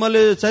bathroom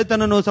ಅಲ್ಲಿ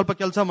ಸೈತಾನನು ಸ್ವಲ್ಪ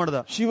ಕೆಲಸ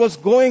ಮಾಡ್ದ. She was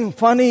going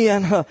funny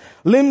and her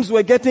limbs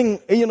were getting,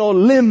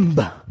 limp.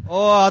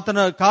 ಓ ಆತನ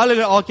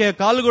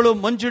ಕಾಲುಗಳು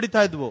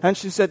ಮಂಜಿಡಿತಾ ಇದ್ವು. And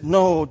she said,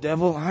 no,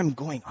 devil, I'm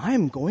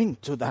going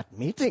to that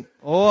meeting.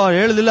 ಓ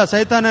ಹೇಳುದಿಲ್ಲ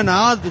ಸೈತಾನ,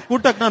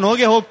 ಕೂಟಕ್ಕೆ ನಾನು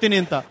ಹೋಗ್ತೀನಿ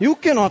ಅಂತ. You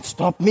cannot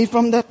stop me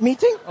from that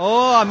meeting. ಓ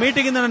ಆ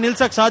ಮೀಟಿಂಗ್ ಇಂದ ನಾನು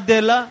ನಿಲ್ಸಕ್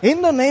ಸಾಧ್ಯ ಇಲ್ಲ. In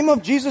the name of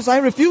Jesus, I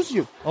refuse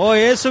you. ಓ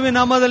ಯೇಸುವಿನ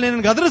ನಾಮದಲ್ಲಿ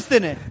ನಾನು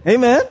ಗದರಿಸ್ತೇನೆ.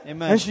 Amen.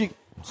 Amen. And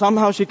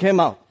somehow she came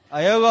out.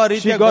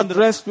 She got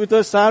dressed with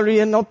her sari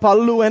and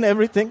pallu and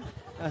everything.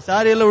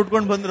 ಸಾರಿ ಎಲ್ಲ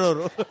ಉಟ್ಕೊಂಡು ಬಂದ್ರು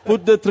ಅವರು.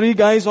 Put the 3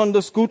 guys on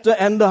the scooter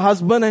and the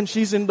husband, and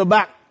she's in the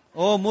back.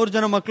 ಓ 3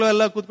 ಜನ ಮಕ್ಕಳು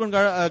ಎಲ್ಲ ಕೂತ್ಕೊಂಡು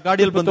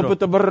ಗಾಡಿಯಲ್ಲಿ ಬಂದ್ರು.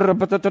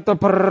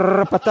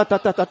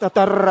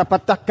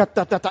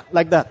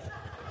 Like that.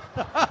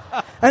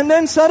 And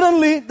then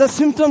suddenly the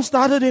symptoms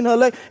started in her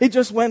leg. It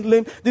just went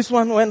limp. This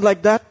one went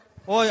like that.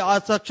 ಓ ಆ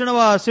ತಕ್ಷಣ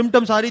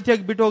symptoms ಆ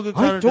ರೀತಿಯಾಗಿ ಬಿಟ್ಟು ಹೋಗಿ.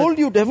 I told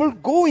you, devil,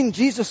 go in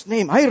Jesus'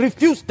 name. I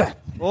refuse that.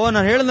 ಓ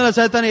ನಾನು ಹೇಳಿದ್ನಲ್ಲ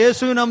ಸೈತಾನ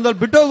ಯೇಸುವಿನ ನಾಮದಲ್ಲಿ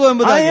ಬಿಟ್ಟು ಹೋಗು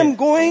ಎಂಬುದಾಗಿ. I am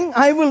going.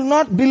 I will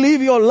not believe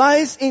your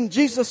lies in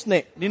Jesus'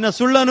 name. ನಿನ್ನ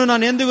ಸುಳ್ಳನ್ನು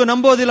ನಾನು ಎಂದಿಗೂ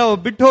ನಂಬೋದಿಲ್ಲ,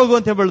 ಬಿಟ್ಟು ಹೋಗು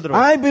ಅಂತ ಹೇಳಿದ್ರು.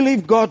 I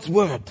believe God's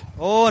word.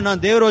 ಓ ನಾನು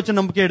ದೇವರ ವಚನ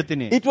ನಂಬಿಕೆ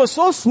ಇಡ್ತೀನಿ. It was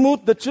so smooth.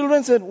 The children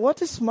said, what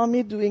is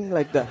mommy doing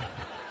like that?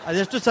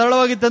 ಅದೆಷ್ಟು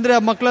ಸರಳವಾಗಿತ್ತಂದ್ರೆ ಆ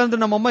ಮಕ್ಕಳಂದ್ರೆ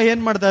ನಮ್ಮಮ್ಮ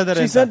ಏನ್ ಮಾಡ್ತಾ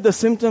ಇದ್ದಾರೆ. She said the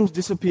symptoms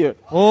disappeared.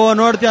 ಓ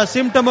ನೋಡ್ತೀಯ ಆ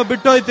ಸಿಂಪ್ಟಮ್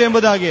ಬಿಟ್ಟೋಯ್ತು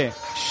ಎಂಬುದಾಗಿ.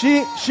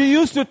 She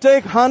used to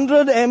take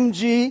 100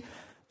 mg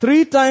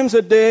 3 times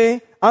a day.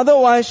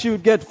 Otherwise she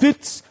would get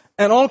fits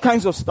and all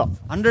kinds of stuff.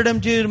 100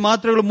 mg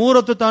ಮಾತ್ರೆಗಳು 3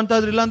 ಹೊತ್ತು ತಾಂತಾ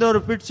ಇದ್ರು, ಇಲ್ಲಾಂದ್ರೆ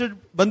ಅವರು ಫಿಟ್ಸ್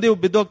ಬಂದು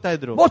ಬಿದ್ದೋಗ್ತಾ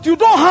ಇದ್ರು. But you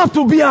don't have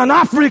to be an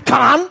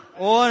African.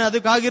 ಓ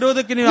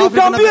ಅದಕ್ಕಾಗಿರೋದಕ್ಕೆ ನೀನು You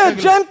can be a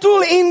gentle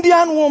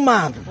Indian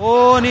woman. ಓ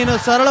ನೀನು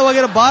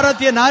ಸರಳವಾಗಿರೋ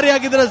ಭಾರತೀಯ ನಾರಿ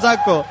ಆಗಿದ್ರೆ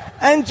ಸಾಕು.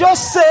 And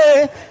just say,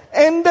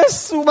 ende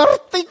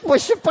suvartik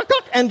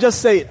pushpakat and just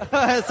say it.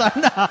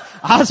 ಸಣ್ಣ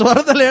ಆ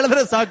ಸ್ವರದಲ್ಲಿ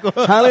ಹೇಳಿದ್ರೆ ಸಾಕು.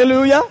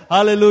 Hallelujah.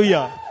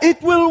 Hallelujah. It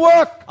will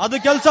work. ಅದು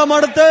ಕೆಲಸ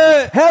ಮಾಡುತ್ತೆ.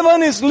 Heaven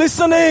is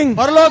listening.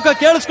 ಪರಲೋಕ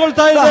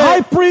ಕೇಳಿಸ್ಕೊಳ್ತಾ ಇದೆ. The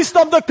high priest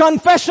of the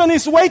confession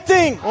is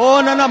waiting. ಓ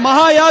ನನ್ನ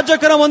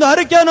ಮಹಾಯಾಜಕನ ಒಂದು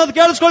ಹರಕೆ ಅನ್ನೋದು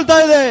ಕೇಳಿಸ್ಕೊಳ್ತಾ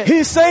ಇದೆ.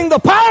 He's saying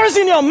the power is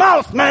in your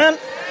mouth, man.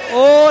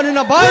 ಓ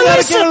ನಿನ್ನ ಬಾಯಿ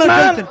ಹರಕೆಗಳನ್ನು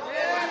ಕೇಳ್ತೀನಿ.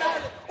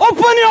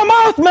 Open your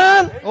mouth,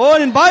 man. ಓ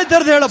ನಿನ್ನ ಬಾಯಿ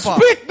ತೆರೆದು ಹೇಳಪ್ಪ.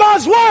 Speak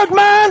God's word,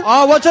 man. ಆ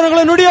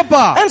ವಚನಗಳನ್ನು ನುಡಿಯಪ್ಪ.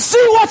 And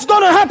see what's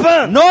going to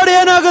happen. ನೋಡಿ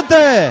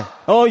ಏನಾಗುತ್ತೆ.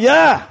 Oh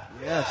yeah.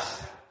 Yes.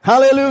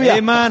 Hallelujah.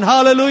 Amen.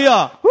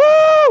 Hallelujah.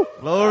 Woo!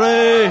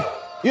 Glory.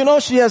 You know,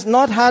 she has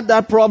not had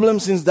that problem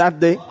since that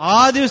day. ಆ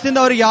ದಿವಸದಿಂದ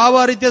ಅವರಿಗೆ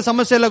ಯಾವ ರೀತಿಯ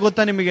ಸಮಸ್ಯೆ ಇಲ್ಲ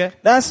ಗೊತ್ತಾ ನಿಮಗೆ?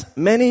 That's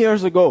many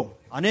years ago.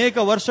 ಅನೇಕ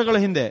ವರ್ಷಗಳ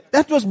ಹಿಂದೆ.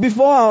 That was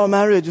before our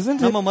marriage, isn't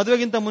it? ನಮ್ಮ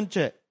ಮದುವೆಗಿಂತ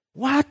ಮುಂಚೆ.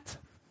 What?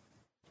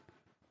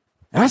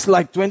 That's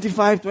like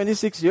 25,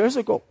 26 years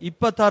ago.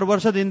 26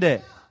 ವರ್ಷದ ಹಿಂದೆ.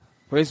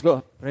 Praise God.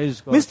 Praise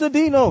God. Mr.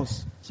 D knows.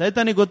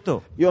 ಸೈತಾನಿಗೆ ಗೊತ್ತು.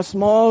 Your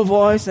small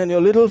voice and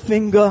your little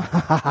finger.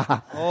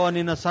 ಓ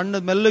ನಿನ್ನ ಸಣ್ಣ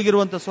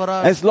ಮೆಲ್ಲಗಿರುವಂತ ಸ್ವರ.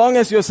 As long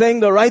as you're saying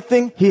the right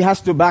thing, he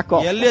has to back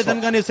off. ಎಲ್ಲಿ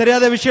ತನಕ ನೀವು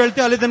ಸರಿಯಾದ ವಿಷಯ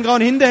ಹೇಳ್ತೀವಿ ಅಲ್ಲಿ ತನಕ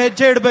ಅವನು ಹಿಂದೆ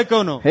ಹೆಜ್ಜೆ ಇಡಬೇಕು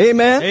ಅವನು.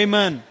 Amen.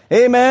 Amen.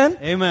 Amen.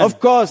 Amen. Of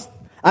course,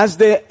 as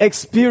they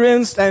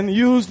experienced and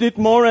used it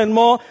more and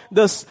more,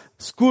 the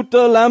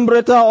scooter,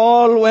 Lambretta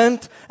all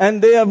went and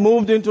they have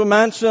moved into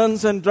mansions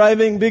and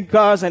driving big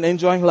cars and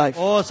enjoying life.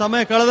 ಓ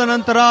ಸಮಯ ಕಳೆದ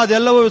ನಂತರ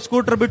ಅದೆಲ್ಲವೂ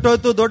scooter ಬಿಟ್ಟು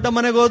ಹೋಯ್ತು, ದೊಡ್ಡ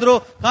ಮನೆಗೆ ಹೋದ್ರು,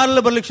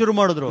 ಕಾರಲ್ಲಿ ಬರ್ಲಿಕ್ಕೆ ಶುರು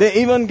ಮಾಡಿದ್ರು. They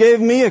even gave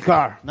me a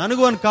car.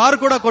 ನನಗೂ ಒಂದು ಕಾರ್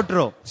ಕೂಡ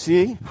ಕೊಟ್ರು.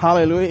 See,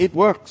 hallelujah, it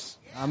works.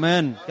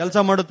 Amen. ಕೆಲಸ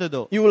ಮಾಡುತ್ತೆ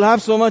ಇದು. You will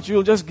have so much, you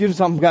will just give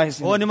some guys.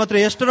 ಓ ನಿಮ್ಮ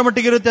ಹತ್ರ ಎಷ್ಟರ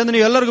ಮಟ್ಟಿಗೆ ಇರುತ್ತೆ ಅಂದ್ರೆ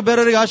ನೀವು ಎಲ್ಲರಿಗೂ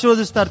ಬೇರೆಯವರಿಗೆ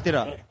ಆಶೀರ್ವದಿಸ್ತಾ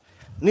ಇರ್ತೀರಾ.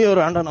 ನೀವು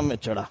ರಂಡ ನಮ್ಮ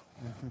ಹೆಚ್ಚಡ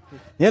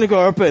ಏನಕ್ಕೆ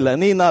ಅರ್ಪ ಇಲ್ಲ,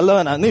 ನೀನು ಅಲ್ಲ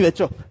ನೀವ್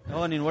ಹೆಚ್ಚು.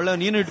 ಓ ನೀನ್ ಒಳ್ಳೆ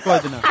ನೀನು ಇಟ್ಕೋ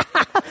ಇದನ್ನ.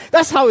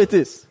 That's how it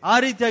is. ಆ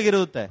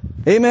ರೀತಿಯಾಗಿರುತ್ತೆ.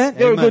 Amen.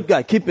 You're a good guy.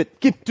 Keep it.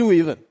 Keep 2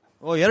 even.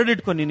 ಓ ಎರಡು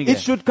ಇಟ್ಕೋ ನಿನಗೆ. It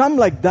should come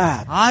like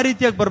that. ಆ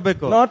ರೀತಿಯಾಗಿ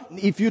ಬರ್ಬೇಕು. Not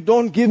if you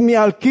don't give me,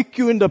 I'll kick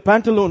you in the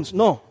pantaloons.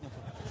 No.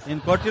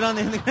 ನೀನ್ ಕೊಟ್ಟಿಲ್ಲ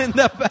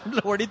ಹಿಂದ್ಗಡೆಯಿಂದ pant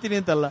ಹೊಡಿತೀನಿ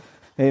ಅಂತಲ್ಲ.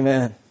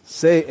 Amen.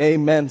 Say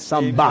amen,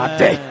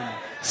 somebody.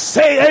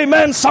 Say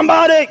amen,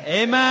 somebody.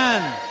 Amen.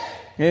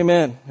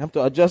 Amen. I have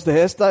to adjust the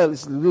hairstyle.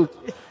 It's a little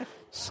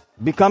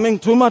becoming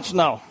too much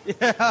now.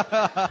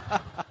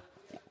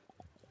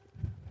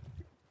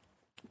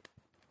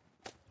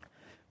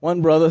 One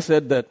brother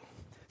said that,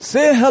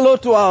 say hello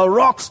to our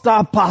rock star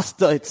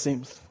pastor, it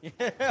seems.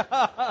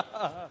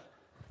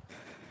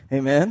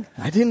 Amen.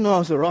 I didn't know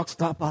I was a rock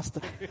star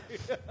pastor.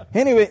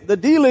 Anyway, the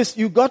deal is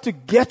you got to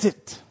get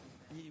it.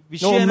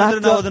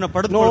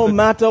 No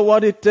matter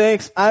what it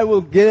takes, I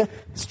will get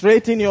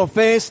straight in your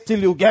face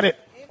till you get it.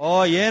 ಓ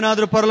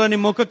ಏನಾದ್ರೂ ಪರಲ್ಲ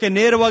ನಿಮ್ಮ ಮುಖಕ್ಕೆ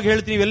ನೇರವಾಗಿ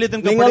ಹೇಳ್ತೀನಿ ಎಲ್ಲಿ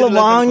ತನಕ ನೀವು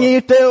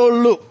ವಾಂಗಿಟೇ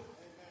ಒಳ್ಳು.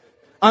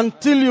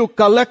 Until you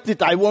collect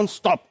it, I won't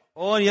stop.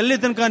 ಓ ಎಲ್ಲಿ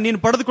ತನಕ ನೀನು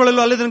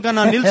ಪಡೆದುಕೊಳ್ಳಲು ಅಲ್ಲಿ ತನಕ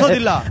ನಾನು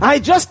ನಿಲ್ಸೋದಿಲ್ಲ. I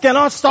just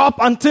cannot stop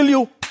until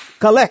you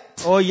collect.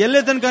 ಓ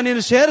ಎಲ್ಲಿ ತನಕ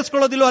ನೀನು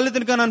ಸೇರಿಸ್ಕೊಳ್ಳೋದಿಲ್ಲ ಅಲ್ಲಿ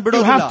ತನಕ ನಾನು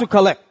ಬಿಡೋದಿಲ್ಲ. You have to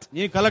collect.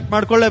 ನೀವು ಕಲೆಕ್ಟ್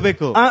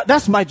ಮಾಡ್ಕೊಳ್ಳೇಬೇಕು.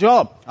 That's my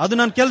job. ಅದು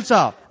ನನ್ನ ಕೆಲಸ.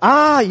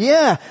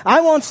 Yeah. I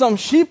want some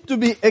sheep to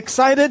be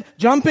excited,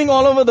 jumping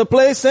all over the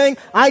place, saying,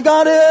 I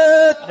got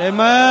it.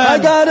 Amen. I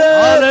got it.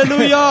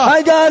 Hallelujah. I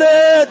got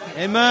it.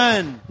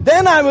 Amen.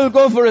 Then I will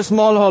go for a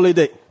small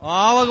holiday.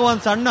 ಆವಾಗ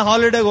ಒಂದು ಸಣ್ಣ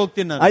ಹಾಲಿಡೇಗೆ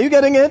ಹೋಗ್ತೀನಿ ನಾನು. Are you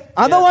getting it?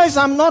 Otherwise,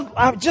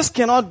 I just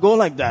cannot go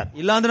like that.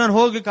 ಇಲ್ಲ ಅಂದ್ರೆ ನಾನು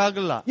ಹೋಗ್ಲಿಕ್ಕೆ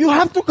ಆಗಲ್ಲ. You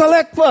have to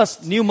collect first.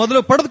 ನೀವು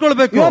ಮೊದಲು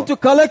ಪಡೆದುಕೊಳ್ಬೇಕು. You have to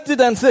collect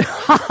it and say,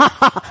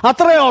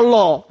 ಅತ್ರೆ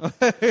ಅಲ್ಲೋ.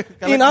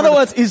 In other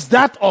words, is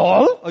that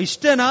all?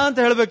 ಇಷ್ಟೇನಾ ಅಂತ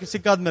ಹೇಳ್ಬೇಕು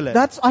ಸಿಕ್ಕಾದ್ಮೇಲೆ.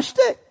 That's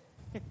ಅಷ್ಟೇ.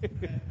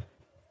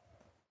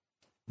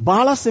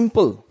 ಬಹಳ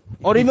simple.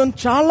 Or even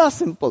chala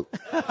simple.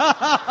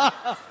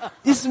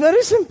 It's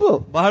very simple.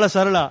 ಬಹಳ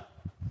ಸರಳ.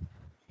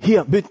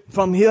 Here,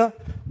 from here,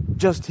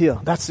 just here.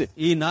 That's it.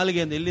 ಈ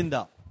ನಾಲಿಗೆಯಿಂದ ಇಲ್ಲಿಂದ.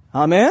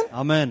 Amen.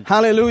 Amen.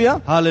 Hallelujah.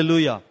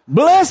 Hallelujah.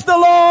 Bless the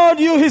Lord,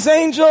 you his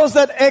angels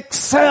that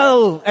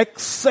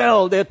excel.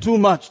 They're too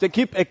much. They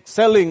keep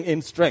excelling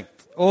in strength.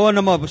 ಓ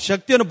ನಮ್ಮ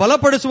ಶಕ್ತಿಯನ್ನು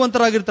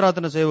ಬಲಪಡಿಸುವಂತರಾಗಿರ್ತಾರೆ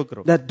ಆತನ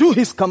ಸೇವಕರು. That do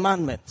his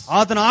commandments.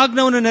 ಆತನ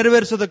ಆಜ್ಞೆಯನ್ನು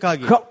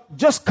ನೆರವೇರಿಸೋದಕ್ಕಾಗಿ.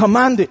 Just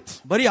command it.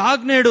 ಬರೀ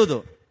ಆಜ್ಞೆ ಇಡುವುದು.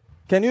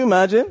 Can you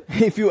imagine?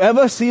 If you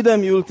ever see them,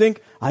 you'll think,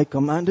 I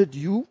commanded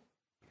you.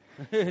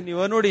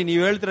 ನೀವು ನೋಡಿ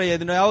ನೀವು ಹೇಳ್ತೀರಾ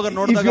ಇದನ್ನ ಯಾವಾಗ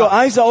ನೋಡಿದಾಗ. If your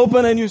eyes are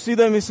open and you see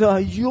them, you say,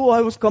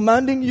 I was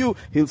commanding you.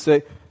 He'll say,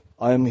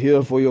 I am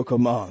here for your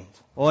command.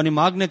 ಓ ನಿಮ್ಮ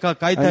ಆಜ್ಞೆ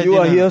ಕಾಯ್ತಾ ಇದ್ದೀನಿ. And you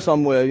are here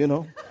somewhere, you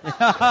know.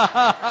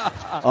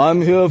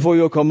 I'm here for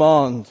your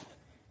command.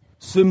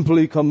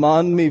 Simply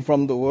command me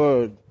from the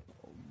word.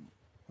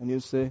 And you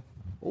say,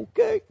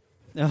 okay.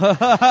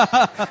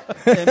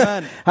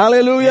 Amen.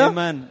 Hallelujah.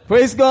 Amen.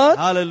 Praise God.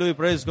 Hallelujah.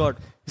 Praise God.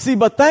 See,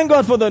 but thank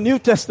God for the New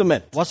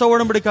Testament. ಹೊಸ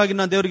ಒಡಂಬಡಿಕೆಗಾಗಿ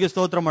ನಾನು ದೇವರಿಗೆ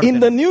ಸ್ತೋತ್ರ ಮಾಡ್ತೇನೆ. In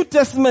the New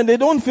Testament, they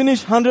don't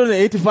finish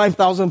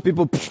 185,000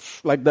 people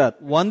like that.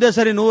 ಒಂದೇ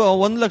ಸರಿ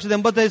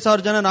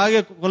 1,85,000 ಜನ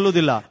ಹಾಗೆ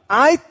ಕೊಲ್ಲುವುದಿಲ್ಲ.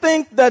 I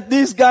think that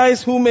these guys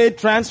who made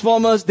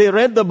Transformers, they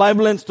read the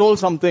Bible and stole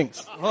some things.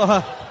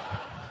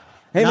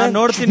 ನಾನು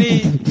ನೋಡ್ತೀನಿ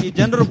ಈ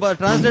ಜನರು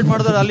ಟ್ರಾನ್ಸ್ಲೇಟ್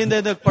ಮಾಡಿದ್ರೆ ಅಲ್ಲಿಂದ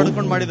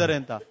ಪಡ್ಕೊಂಡು ಮಾಡಿದ್ದಾರೆ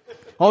ಅಂತ.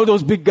 All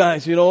those big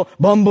guys,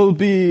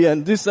 Bumblebee and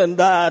this and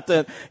that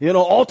and,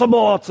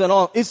 Autobots and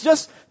all. It's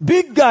just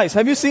big guys.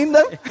 Have you seen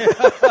them?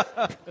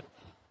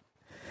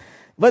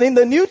 But in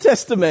the New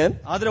Testament,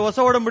 ಆದ್ರೆ ಹೊಸ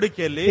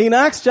ಒಡಂಬಡಿಕೆಯಲ್ಲಿ in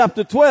Acts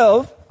chapter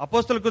 12,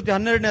 ಅಪೊಸ್ತಲ ಕೃತ್ಯ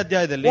 12ನೇ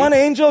ಅಧ್ಯಾಯದಲ್ಲಿ one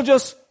angel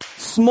just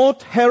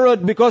smote Herod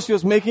because he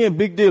was making a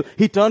big deal.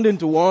 He turned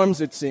into worms,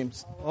 it seems.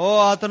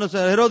 ಆತನು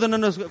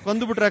ಹೆರೋದನನ್ನು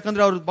ಕೊಂದು ಬಿಟ್ರೆ,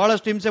 ಯಾಕಂದ್ರೆ ಅವ್ರು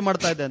ಬಹಳಷ್ಟು ಹಿಂಸೆ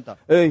ಮಾಡ್ತಾ ಇದ್ದೆ ಅಂತ.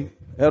 Hey,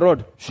 Herod.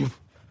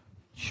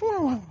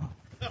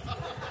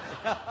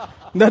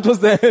 That was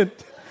the end.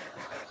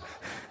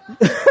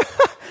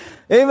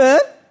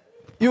 Amen.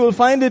 You will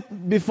find it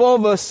before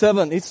verse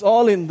 7. It's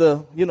all in the,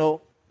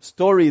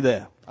 story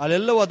there.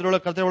 ಅಲ್ಲೆಲ್ಲವೂ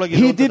ಅದರೊಳಗೆ ಕಥೆ ಒಳಗೆ.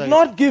 He did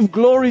not give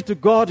glory to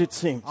God, it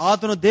seems.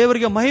 ಆತನು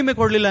ದೇವರಿಗೆ ಮಹಿಮೆ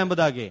ಕೊಡಲಿಲ್ಲ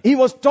ಎಂಬುದಾಗಿ. He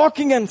was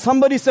talking and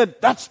somebody said,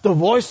 that's the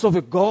voice of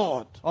a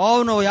God.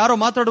 ಅವನು ಯಾರೋ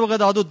ಮಾತಾಡುವಾಗ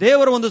ಅದು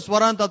ದೇವರ ಒಂದು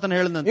ಸ್ವರ ಅಂತ ಆತನು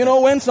ಹೇಳಿದಂತೆ.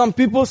 When some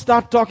people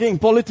start talking,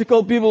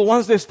 political people,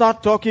 once they start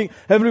talking,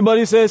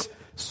 everybody says,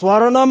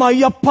 Swaranam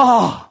Ayyappa.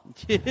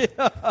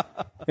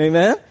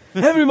 Amen.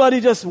 Everybody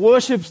just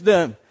worships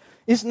them.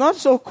 It's not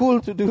so cool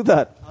to do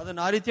that. ಅದನ್ನ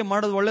ಆ ರೀತಿ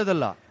ಮಾಡೋದು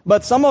ಒಳ್ಳೇದಲ್ಲ.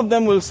 But some of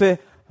them will say,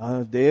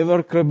 Devar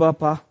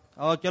Kripapa.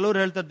 ಕೆಲವರು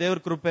ಹೇಳ್ತಾರೆ ದೇವರ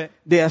ಕೃಪೆ.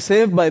 They are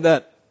saved by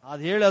that.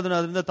 ಅದು ಹೇಳಿ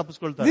ಅದರಿಂದ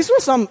ತಪ್ಪಿಸ್ಕೊಳ್ತಾರೆ. This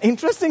was some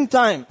interesting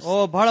times.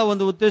 ಬಹಳ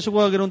ಒಂದು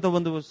ಉದ್ದೇಶವಾಗಿರುವಂತಹ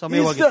ಒಂದು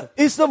ಸಮಯವಾಗಿತ್ತು.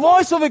 It's the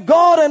voice of a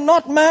God and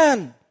not man.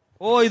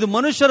 ಇದು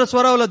ಮನುಷ್ಯರ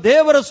ಸ್ವರವಲ್ಲ,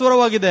 ದೇವರ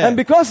ಸ್ವರವಾಗಿದೆ. And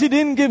because he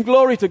didn't give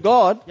glory to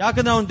God,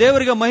 ಯಾಕಂದ್ರೆ ಅವನು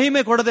ದೇವರಿಗೆ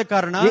ಮಹಿಮೆ ಕೊಡದೆ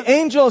ಕಾರಣ the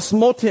angel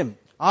smote him.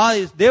 ಆ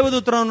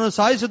ದೇವದೂತರನ್ನು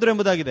ಸಾಯಿಸಿದ್ರು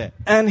ಎಂಬುದಾಗಿದೆ.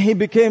 And he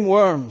became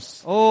worms.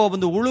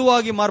 ಒಂದು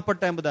ಹುಳುವಾಗಿ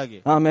ಮಾರ್ಪಟ್ಟ ಎಂಬುದಾಗಿ.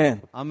 Amen.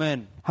 Amen.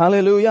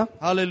 Hallelujah.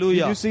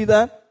 Hallelujah. Did you see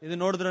that? ಇದು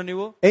ನೋಡಿದ್ರ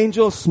ನೀವು?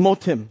 Angel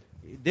smote him.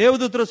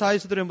 ದೇವದೂತರು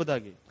ಸಾಯಿಸಿದ್ರು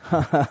ಎಂಬುದಾಗಿ.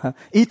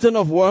 Eaten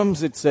of worms,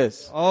 it says.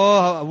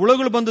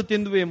 ಹುಳುಗಳು ಬಂದು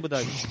ತಿಂದ್ವಿ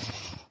ಎಂಬುದಾಗಿ.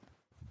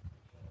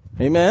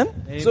 Amen.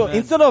 So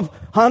instead of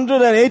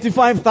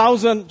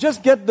 185,000, just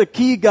get the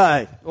key guy.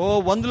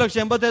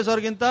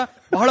 1,85,000ಗಿಂತ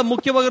ಬಹಳ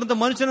ಮುಖ್ಯವಾಗಿರುವಂತ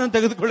ಮನುಷ್ಯನನ್ನು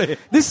ತೆಗೆದುಕೊಳ್ಳಿ.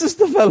 This is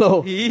the fellow.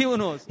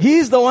 He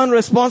is the one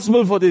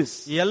responsible for this.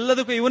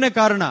 ಎಲ್ಲದಕ್ಕೂ ಇವನೇ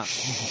ಕಾರಣ.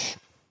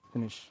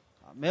 Finish.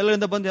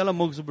 ಮೇಲಿಂದ ಬಂದು ಎಲ್ಲ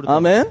ಮುಗಿಸ್ಬಿಡ್ತಾರೆ.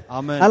 Amen.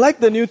 Amen. I like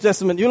the New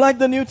Testament. You like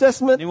the New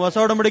Testament? ನೀವು ಹೊಸ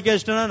ಒಡಂಬಡಿಕೆ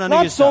ಇಷ್ಟನಾ? ನನಗೆ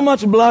Not so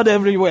much blood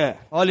everywhere.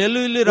 ಅಲ್ಲಿ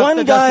ಎಲ್ಲೂ ಇಲ್ಲಿ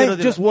ರಕ್ತ ಜಾಸ್ತಿ ಇರೋದಿಲ್ಲ.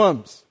 One guy, just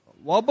worms.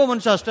 ಒಬ್ಬ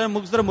ಮನುಷ್ಯ ಅಷ್ಟೇ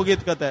ಮುಗಿಸಿದ್ರೆ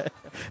ಮುಗಿಯುತ್ತೆ ಕತೆ.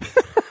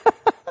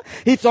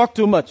 He talked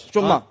too much.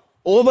 Chumma.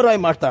 Overai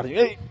ಮಾಡ್ತಾರೆ.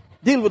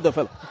 Deal with the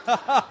fellow.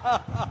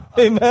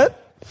 Amen.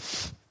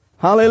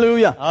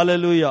 Hallelujah.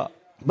 Hallelujah.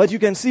 But you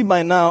can see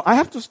by now, I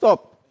have to stop.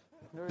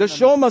 The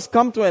show must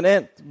come to an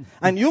end.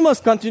 And you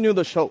must continue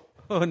the show.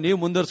 ನೀವು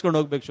ಮುಂದುವರಿಸಿಕೊಂಡು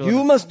ಹೋಗ್ಬೇಕು.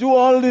 You must do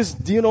all this,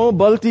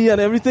 bulty and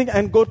everything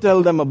and go tell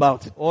them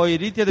about it. ಈ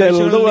ರೀತಿಯ tell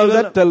the world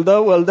that, tell the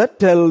world that,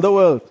 tell the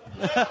world.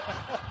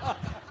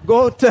 Go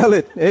tell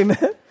it.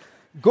 Amen.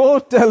 Go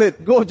tell it.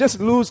 Go just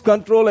lose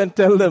control and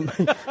tell them.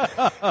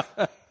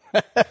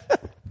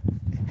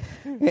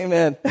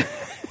 Amen.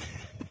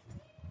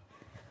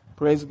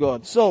 Praise God.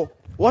 So,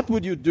 what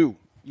would you do?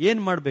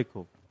 ಏನ್ ಮಾಡಬೇಕು?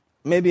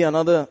 Maybe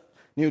another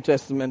New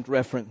Testament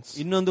reference.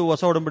 ಇನ್ನೊಂದು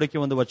ಹೊಸ ಒಡಂಬಡಿಕೆ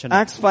ಒಂದು ವಚನ.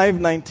 Acts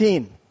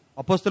 5:19.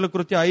 ಅಪೊಸ್ತಲ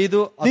ಕೃತ್ಯ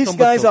 5:19. These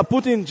guys are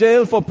put in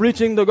jail for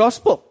preaching the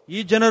gospel. ಈ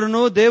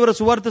ಜನರನ್ನು ದೇವರ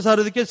ಸುವಾರ್ತೆ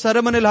ಸಾರೋದಕ್ಕೆ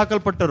ಸೆರೆಮನೆಯಲ್ಲಿ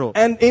ಹಾಕಲ್ಪಟ್ಟರು.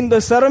 And in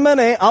the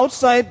ceremony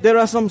outside there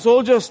are some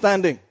soldiers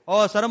standing.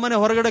 ಸೆರೆಮನೆ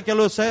ಹೊರಗಡೆ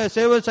ಕೆಲವು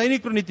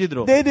ಸೈನಿಕರು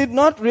ನಿಂತಿದ್ರು. They did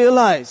not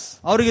realize.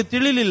 ಅವರಿಗೆ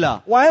ತಿಳಿಲಿಲ್ಲ.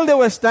 While they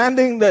were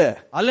standing there,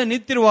 ಅಲ್ಲೇ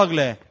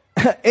ನಿಂತಿರುವಾಗಲೇ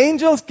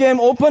angels came,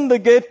 opened the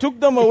gate, took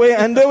them away,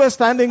 and they were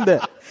standing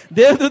there.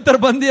 ದೇವದೂತರು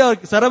ಬಂದು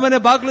ಅವ್ರ ಸೆರೆಮನೆ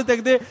ಬಾಗಿಲು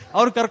ತೆಗೆದು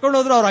ಅವ್ರು ಕರ್ಕೊಂಡು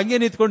ಹೋದ್ರು. ಅವ್ರು ಹಂಗೆ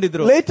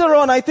ನಿಂತ್ಕೊಂಡಿದ್ರು. Later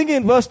on, I think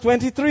in verse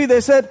 23, they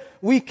said,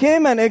 we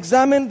came and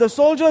examined. The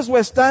soldiers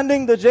were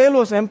standing. The jail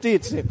was empty,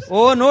 it seems.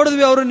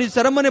 ನೋಡಿದ್ವಿ ಅವರು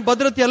ಸೆರೆಮನೆ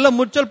ಭದ್ರತೆ ಎಲ್ಲ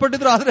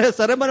ಮುಚ್ಚಲ್ಪಟ್ಟಿದ್ರು. ಆದ್ರೆ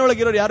ಸೆರೆಮನೆ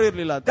ಒಳಗಿರೋರು ಯಾರು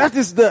ಇರಲಿಲ್ಲ. That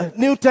is the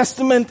New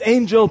Testament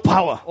angel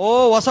power.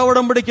 ಹೊಸ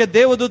ಒಡಂಬಡಿಕೆ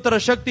ದೇವದೂತರ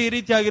ಶಕ್ತಿ ಈ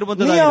ರೀತಿ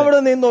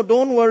ಆಗಿರುವಂತದ್ದು.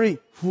 Don't worry.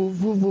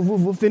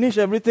 Finish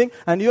everything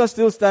and you are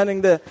still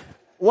standing there.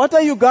 What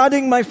are you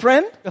guarding, my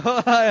friend?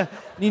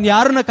 ನೀನ್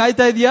ಯಾರನ್ನ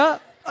ಕಾಯ್ತಾ ಇದೀಯಾ?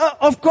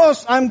 Of course,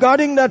 I'm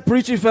guarding that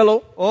preachy fellow.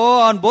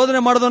 ಅವ್ನು ಬೋಧನೆ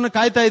ಮಾಡೋದನ್ನ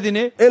ಕಾಯ್ತಾ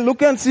ಇದ್ದೀನಿ. Hey,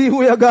 look and see who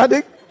you are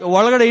guarding.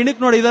 ಒಳಗಡೆ ಇಣಿಕ್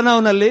ನೋಡಿ ಇದಾನ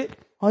ಅವನಲ್ಲಿ.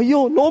 Ayyo,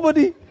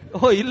 nobody.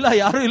 ಇಲ್ಲ,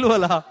 ಯಾರು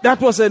ಇಲ್ವಲ್ಲ.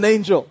 That was an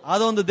angel.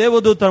 ಅದೊಂದು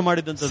ದೇವದೂತ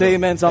ಮಾಡಿದಂತ. Say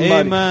amen,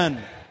 somebody. Amen.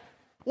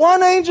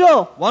 One angel.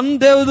 One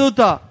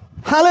ದೇವದೂತ.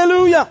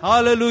 Hallelujah.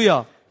 Hallelujah.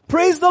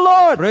 Praise the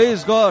Lord.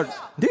 Praise God.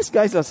 These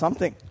guys are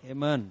something.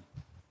 Amen.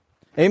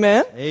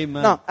 Amen.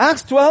 Amen. Now,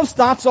 Acts 12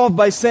 starts off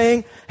by saying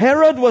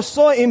Herod was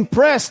so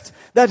impressed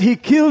that he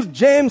killed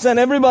James and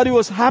everybody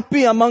was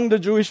happy among the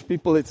Jewish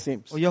people, it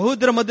seems.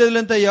 ಯಹೂದ್ಯರ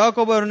ಮಧ್ಯದಲ್ಲಿ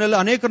ಯಾಕೋಬರನ್ನೆಲ್ಲ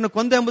ಅನೇಕರನ್ನು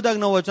ಕೊಂದ ಎಂಬುದಾಗಿ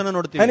ನಾವು ವಚನ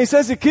ನೋಡ್ತೀವಿ. And he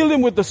says he killed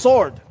him with the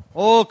sword.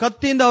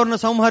 ಕತ್ತಿಯಿಂದ ಅವರನ್ನು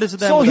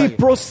ಸಂಹರಿಸಿದ. So he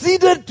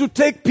proceeded to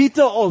take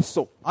Peter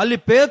also. ಅಲ್ಲಿ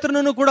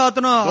ಪೇತ್ರನನ್ನು ಕೂಡ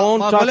ಆತನ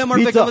ಕೊಲೆ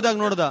ಮಾಡಬೇಕು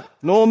ಎಂಬುದಾಗಿ ನೋಡಿದ.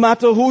 No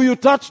matter who you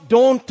touch,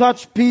 don't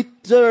touch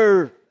Peter.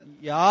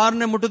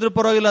 ಯಾರನ್ನೇ ಮುಟ್ಟಿದ್ರು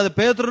ಪರವಾಗಿಲ್ಲ, ಅದು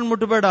ಪೇತ್ರನ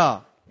ಮುಟ್ಟಬೇಡ.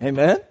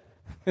 Amen.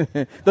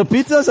 The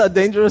Peters are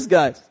dangerous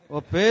guys.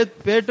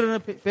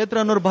 ಪೇತ್ರ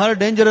ಅನ್ನೋರು ಬಹಳ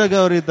ಡೇಂಜರ್ ಆಗಿ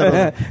ಅವರು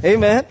ಇದ್ದಾರೆ.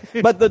 Amen.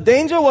 But the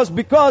danger was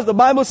because the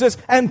Bible says,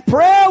 and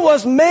prayer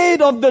was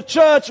made of the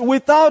church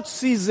without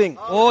ceasing.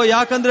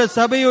 ಯಾಕಂದ್ರೆ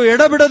ಸಭೆಯು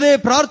ಎಡಬಿಡದೆ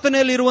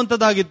ಪ್ರಾರ್ಥನೆಯಲ್ಲಿ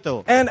ಇರುವಂತದ್ದಾಗಿತ್ತು.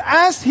 And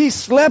as he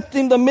slept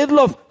in the middle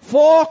of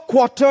 4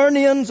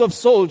 quaternions of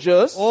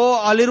soldiers,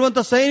 ಅಲ್ಲಿರುವಂತ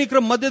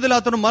ಸೈನಿಕರ ಮಧ್ಯದಲ್ಲಿ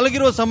ಆತನು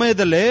ಮಲಗಿರುವ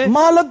ಸಮಯದಲ್ಲಿ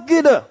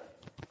malagida.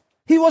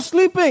 He was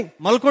sleeping.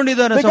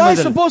 ಮಲ್ಕೊಂಡಿದ್ದಾನೆ. The guy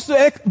is supposed to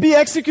be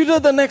executed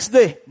the next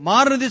day.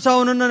 ಮಾರನೇ ದಿವಸ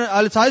ಅವನನ್ನು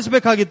ಅಲ್ಲಿ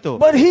ಸಾಯಿಸಬೇಕಾಗಿತ್ತು.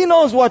 But he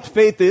knows what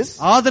faith is.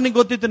 ಆತನಿಗೆ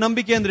ಗೊತ್ತಿತ್ತು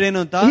ನಂಬಿಕೆ ಅಂದ್ರೆ ಏನು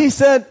ಅಂತ. He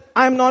said,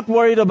 I'm not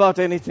worried about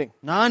anything.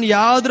 ನಾನು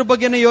ಯಾವ್ದ್ರ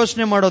ಬಗ್ಗೆನೇ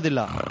ಯೋಚನೆ ಮಾಡೋದಿಲ್ಲ.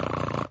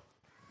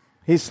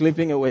 He's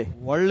sleeping away.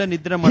 ಒಳ್ಳೆ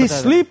ನಿದ್ರೆ ಮಾಡ್ತಾ His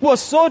sleep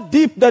was so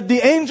deep that the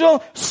angel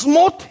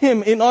smote him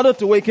in order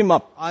to wake him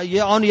up.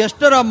 ಅವನು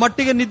ಎಷ್ಟರ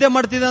ಮಟ್ಟಿಗೆ ನಿದ್ದೆ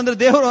ಮಾಡ್ತಿದ್ದ ಅಂದ್ರೆ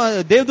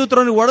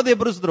ದೇವದೂತರನ್ನು ಹೊಡೆದು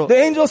ಎಬ್ಬರಿಸಿದ್ರು.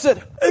 The angel said,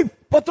 hey,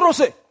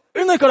 Patrose,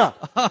 innekada.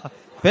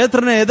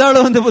 ಪೇತ್ರನೇ ಎದಾಳು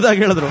ಎಂಬುದಾಗಿ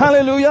ಹೇಳಿದ್ರು.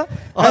 Hallelujah.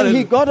 And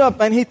he got up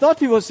and he thought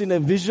he was in a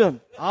vision.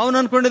 ಅವನು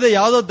ಅನ್ಕೊಂಡಿದ್ದ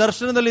ಯಾವ್ದೋ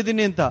ದರ್ಶನದಲ್ಲಿ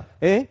ಇದ್ದೀನಿ ಅಂತ.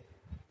 Hey,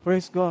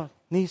 praise God.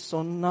 Ni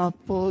sonna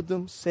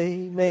podum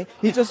save.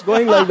 He's just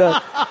going like that.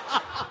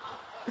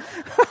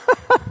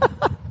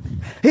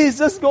 He's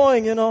just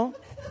going, you know.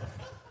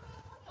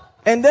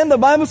 And then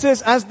the Bible says,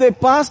 as they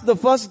passed the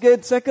first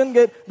gate, second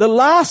gate, the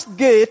last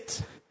gate,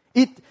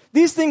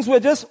 these things were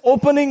just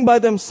opening by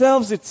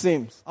themselves, it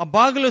seems. ಆ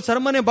ಬಾಗಿಲು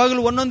ಸರಮನೆ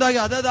ಬಾಗಿಲು ಒಂದೊಂದಾಗಿ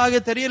ಅದಾಗೆ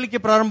ತೆರೆಯಲಿಕ್ಕೆ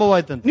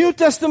ಪ್ರಾರಂಭವಾಯ್ತಂತೆ. New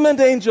Testament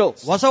angels.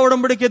 ಹೊಸ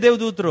ಒಡಂಬಡಿಕೆ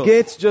ದೇವದೂತರು.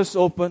 Gates just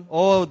open.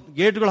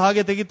 ಗೇಟ್ಗಳು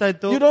ಹಾಗೆ ತೆಗಿತಾ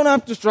ಇತ್ತು. You don't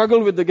have to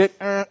struggle with the gate.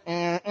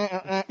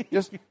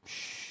 Just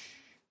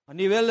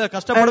ನೀವೆಲ್ಲ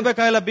ಕಷ್ಟ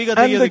ಪಡಬೇಕಾಗಿಲ್ಲ ಬೀಗ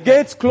ತೆಗೆಯೋದಕ್ಕೆ. And the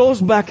gates close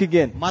back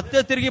again.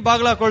 ಮತ್ತೆ ತಿರುಗಿ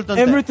ಬಾಗಿಲು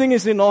ಹಾಕೊಳ್ತಂತೆ. Everything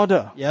is in order.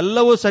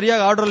 ಎಲ್ಲವೂ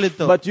ಸರಿಯಾಗಿ ಆರ್ಡರ್ ಅಲ್ಲಿ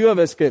ಇತ್ತು. But you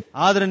have escaped.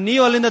 ಆದ್ರೆ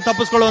ನೀವು ಅಲ್ಲಿಂದ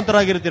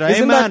ತಪ್ಪಿಸಿಕೊಳ್ಳುವಂತರಾಗಿರ್ತೀರಾ.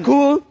 Isn't that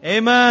cool?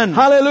 Amen.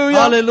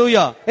 Hallelujah.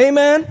 Hallelujah.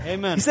 Amen.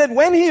 Amen. He said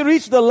when he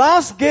reached the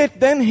last gate,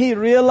 then he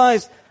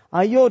realized,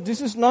 Ayo,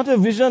 this is not a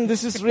vision.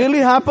 This is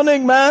really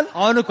happening, man.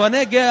 ಅವನು ಕೊನೆ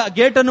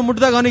gate ಅನ್ನು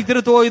ಮುಟ್ಟಿದಾಗ ಅವನಿಗೆ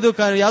ತಿರುತು ಇದು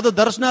ಯಾವ್ದೋ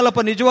ದರ್ಶನ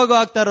ಅಲ್ಲಪ್ಪ ನಿಜವಾಗೂ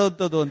ಆಗ್ತಾ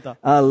ಇರೋದು ಅಂತ.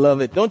 I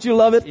love it. Don't you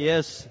love it?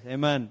 Yes.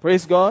 Amen.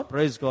 Praise God.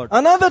 Praise God.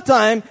 Another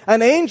time,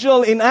 an angel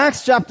in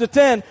Acts chapter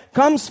 10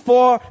 comes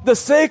for the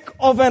sake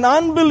of an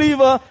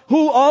unbeliever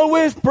who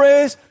always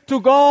prays to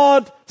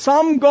God,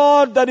 some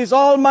God that is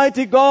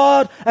Almighty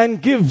God,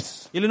 and gives.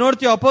 ಇಲ್ಲಿ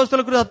ನೋಡ್ತೀವಿ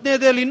ಅಪೊಸ್ತಲರ 10ನೇ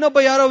ಅಧ್ಯಾಯದಲ್ಲಿ ಇನ್ನೊಬ್ಬ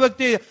ಯಾರೋ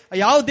ವ್ಯಕ್ತಿ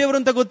ಯಾವ ದೇವರು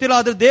ಅಂತ ಗೊತ್ತಿಲ್ಲ,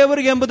 ಆದ್ರೆ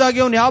ದೇವರಿಗೆ ಎಂಬುದಾಗಿ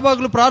ಅವನು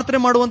ಯಾವಾಗಲೂ ಪ್ರಾರ್ಥನೆ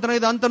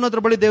ಮಾಡುವಂತನಾಗಿದೆ ಅಂತನೋದ್ರ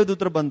ಬಳಿ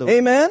ದೇವದೂತರು ಬಂದು.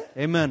 Amen.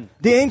 Amen.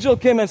 The angel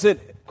came and said,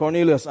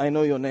 Cornelius, I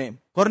know your name.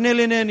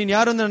 ಕೊರ್ನೇಲಿಯನೇ ನೀನು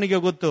ಯಾರು ಅಂತ ನನಗೆ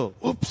ಗೊತ್ತು.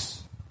 Oops.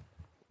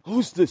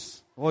 Who's this?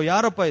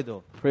 ಯಾರಪ್ಪ ಇದು?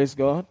 Praise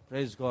God.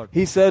 Praise God.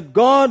 He said,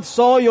 God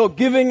saw your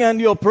giving and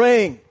your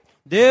praying.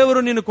 ದೇವರು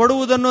ನೀನು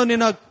ಕೊಡುವುದನ್ನು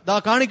ನಿನ್ನ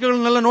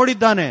ಕಾಣಿಕೆಗಳನ್ನೆಲ್ಲ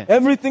ನೋಡಿದ್ದಾನೆ.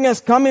 Everything has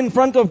come in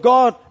front of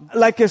God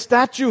like a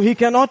statue. He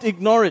cannot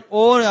ignore it.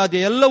 ಅದು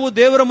ಎಲ್ಲವೂ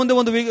ದೇವರ ಮುಂದೆ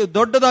ಒಂದು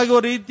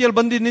ದೊಡ್ಡದಾಗಿ ರೀತಿಯಲ್ಲಿ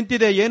ಬಂದು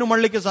ನಿಂತಿದೆ, ಏನು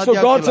ಮಾಡಲಿಕ್ಕೆ ಸಾಧ್ಯ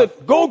So God said,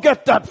 go get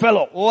that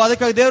fellow.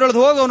 ಅದಕ್ಕಾಗಿ ದೇವರು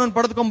ಹೇಳಿದ ಹೋಗಿ ಅವನನ್ನು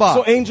ಪಡೆದುಕೊಂಬ.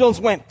 So angels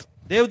went.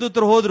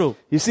 ದೇವದೂತರು ಹೋದ್ರು.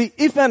 You see,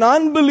 if an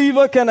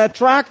unbeliever can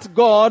attract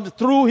God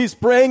through his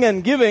praying and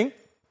giving,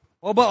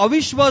 ಒಬ್ಬ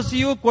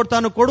ಅವಿಶ್ವಾಸಿಯು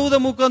ತಾನು ಕೊಡುವುದ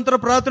ಮುಖಾಂತರ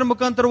ಪ್ರಾರ್ಥನೆ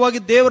ಮುಖಾಂತರವಾಗಿ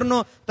ದೇವರನ್ನು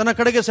ತನ್ನ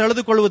ಕಡೆಗೆ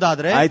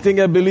ಸೆಳೆದುಕೊಳ್ಳುವುದಾದ್ರೆ, I think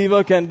a believer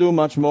can do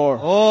much more.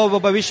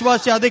 ಒಬ್ಬ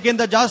ವಿಶ್ವಾಸಿ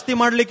ಅದಕ್ಕಿಂತ ಜಾಸ್ತಿ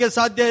ಮಾಡ್ಲಿಕ್ಕೆ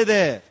ಸಾಧ್ಯ ಇದೆ.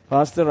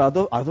 Pastor,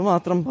 ಅದು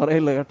ಮಾತ್ರ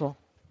ಪರೆಯಿಲ್ಲ ಕೇಟೋ,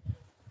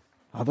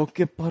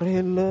 ಅದಕ್ಕೆ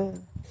ಪರೆಯಿಲ್ಲ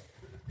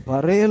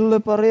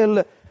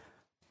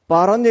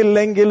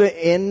പറഞ്ഞില്ലെങ്കിൽ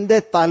എന്റെ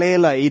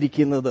തലയില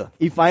ഇരിക്കുന്നത്.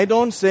 If I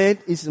don't say it,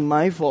 it's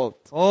my fault.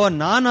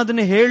 ನಾನು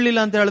ಅದನ್ನ ಹೇಳಲಿಲ್ಲ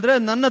ಅಂತ ಹೇಳಿದ್ರೆ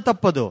ನನ್ನ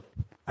ತಪ್ಪದು.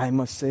 I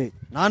must say it.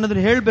 ನಾನು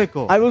ಅದನ್ನ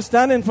ಹೇಳಬೇಕು. I will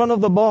stand in front of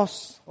the boss.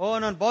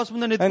 ನಾನು ಬಾಸ್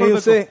ಮುಂದೆ ನಿಂತ್ಕೊಳ್ಬೇಕು. And he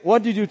will say, what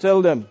did you tell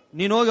them?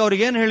 ನೀನು ಹೋಗಿ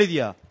ಅವ್ರಿಗೆ ಏನು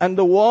ಹೇಳಿದ್ಯಾ? And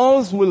the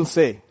walls will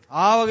say.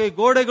 ಆವಾಗ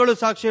ಗೋಡೆಗಳು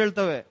ಸಾಕ್ಷಿ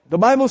ಹೇಳ್ತವೆ. The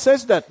Bible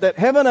says that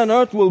heaven and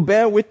earth will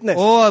bear witness.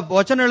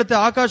 ವಚನ ಹೇಳುತ್ತೆ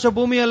ಆಕಾಶ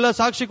ಭೂಮಿ ಎಲ್ಲ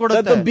ಸಾಕ್ಷಿ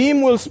ಕೊಡುತ್ತೆ. That the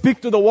beam will speak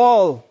to the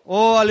wall.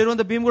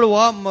 ಅಲ್ಲಿರುವಂತ ಭೀಮ್ಗಳು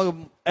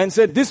and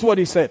said, this is what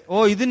he said.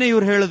 ಇದನ್ನೇ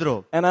ಇವ್ರು ಹೇಳಿದ್ರು.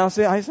 And I'll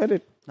say, I said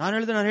it.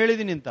 ನಾನು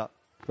ಹೇಳಿದ್ದೀನಿ ಅಂತ.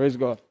 Praise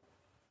God.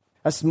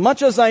 As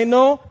much as I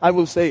know, I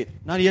will say it.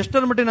 ನಾನು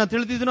ಎಷ್ಟರ ಮಟ್ಟಿಗೆ ನಾನು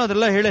ತಿಳಿದಿದ್ದೀನೋ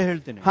ಅದೆಲ್ಲ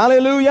ಹೇಳ್ತೀನಿ.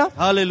 Hallelujah.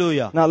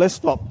 Hallelujah. Now let's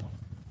stop.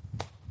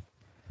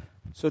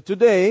 So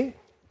today,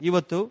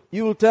 ಇವತ್ತು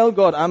you will tell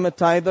God, I'm a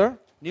tither.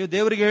 ನೀವು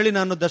ದೇವರಿಗೆ ಹೇಳಿ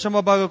ನಾನು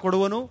ದಶಮ ಭಾಗ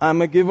ಕೊಡುವನು. I'm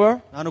a giver.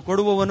 ನಾನು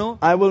ಕೊಡುವವನು.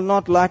 I will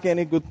not lack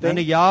any good thing.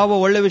 ನನಗೆ ಯಾವ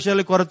ಒಳ್ಳೆ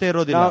ವಿಷಯದಲ್ಲಿ ಕೊರತೆ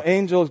ಇರೋದಿಲ್ಲ. Now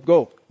angels go.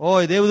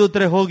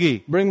 ದೇವದೂತರೇ ಹೋಗಿ.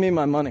 Bring me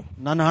my money.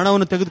 ನನ್ನ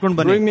ಹಣವನ್ನು ತೆಗೆದುಕೊಂಡು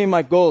ಬನ್ನಿ. Bring me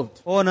my gold.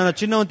 ನನ್ನ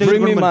ಚಿನ್ನವನ್ನು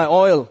ತೆಗೆದುಕೊಂಡು ಬನ್ನಿ. Bring me my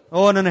oil.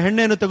 ನನ್ನ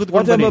ಎಣ್ಣೆಯನ್ನು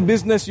ತೆಗೆದುಕೊಂಡು ಬನ್ನಿ. Whatever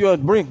business you are,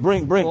 bring.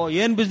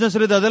 ಏನ್ ಬಿಸ್ನೆಸ್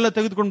ಇದೆ ಅದೆಲ್ಲ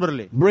ತೆಗೆದುಕೊಂಡು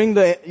ಬರಲಿ.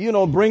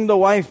 Bring the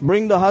wife,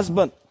 bring the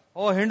husband.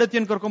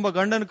 ಹೆಂಡತಿಯನ್ನು ಕರ್ಕೊಂಬ,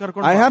 ಗಂಡನ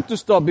ಕರ್ಕೊಂಡು. I have to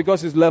stop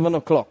because it's 11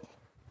 o'clock.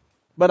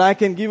 But I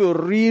can give you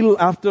reel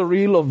after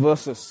reel of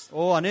verses.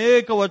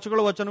 ಅನೇಕ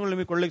ವಚನಗಳು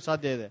ನಿಮಗೆ ಕೊಡ್ಲಿಕ್ಕೆ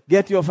ಸಾಧ್ಯ ಇದೆ.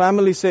 Get your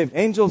family saved.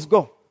 Angels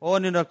go.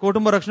 ನಿನ್ನ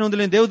ಕುಟುಂಬ ರಕ್ಷಣೆ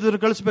ಹೊಂದಲಿ, ದೇವದೂತರು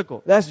ಕಳಿಸಬೇಕು.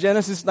 That's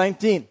Genesis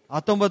 19.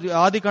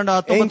 ಆದಿಕಾಂಡ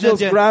 19.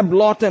 Angels grabbed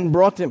Lot and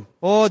brought him.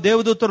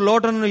 ದೇವದೂತರು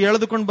ಲೋಟನನ್ನು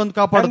ಎಳೆದುಕೊಂಡು ಬಂದು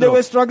ಕಾಪಾಡಿದ್ರು. And they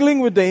were struggling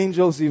with the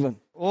angels even.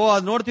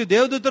 ಅದು ನೋಡ್ತೀವಿ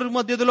ದೇವದೂತರ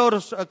ಮಧ್ಯದಲ್ಲಿ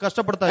ಅವರು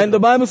ಕಷ್ಟಪಡ್ತಾ ಇದ್ರು. And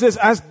the Bible says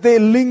as they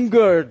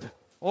lingered,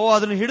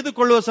 ಅದನ್ನು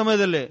ಹಿಡಿದುಕೊಳ್ಳುವ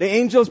ಸಮಯದಲ್ಲಿ the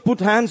angels put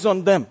hands on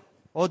them.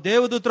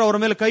 ದೇವದೂತರು ಅವರ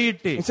ಮೇಲೆ ಕೈ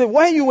ಇಟ್ಟಿ. He said,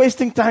 why are you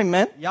wasting time,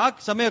 man? ಯಾಕೆ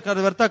ಸಮಯ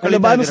ವ್ಯರ್ಥ ಕಳೀತಾ ಇದ್ದೀರಾ?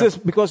 The Bible says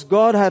because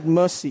God had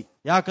mercy.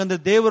 ಯಾಕಂದ್ರೆ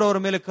ದೇವರು ಅವರ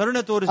ಮೇಲೆ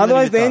ಕರುಣೆ ತೋರಿಸಿದ.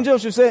 Otherwise the angels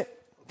should say,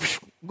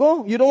 go,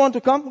 you don't want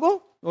to come, go.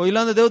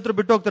 ಇಲ್ಲಾಂದ್ರೆ ದೇವತರು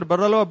ಬಿಟ್ಟು ಹೋಗ್ತಾರೆ,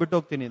 ಬರಲ್ವಾ ಬಿಟ್ಟು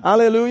ಹೋಗ್ತೀನಿ.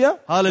 Hallelujah.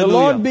 The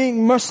Lord being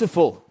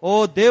merciful.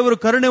 ದೇವರು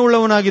ಕರುಣೆ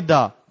ಉಳ್ಳವನಾಗಿದ್ದ.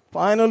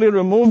 finally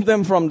removed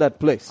them from that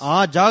place ಆ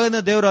ಜಾಗದಿಂದ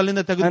ದೇವರು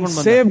ಅಲ್ಲಿಂದ and ತೆಗೆದುಕೊಂಡು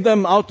ಬಂದ. saved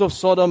them out of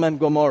Sodom and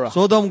Gomorrah.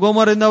 Sodom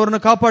ಗೋಮರದಿಂದ ಅವರನ್ನು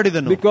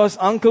ಕಾಪಾಡಿದನು. Because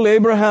Uncle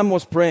Abraham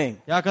was praying.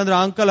 ಯಾಕಂದ್ರೆ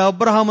ಅಂಕಲ್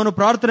ಅಬ್ರಹಾಮನು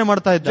ಪ್ರಾರ್ಥನೆ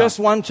ಮಾಡ್ತಾ ಇದ್ದ. Just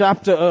one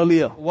chapter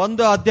earlier.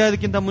 ಒಂದು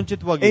ಅಧ್ಯಾಯಕ್ಕಿಂತ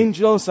ಮುಂಚಿತವಾಗಿ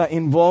Angels are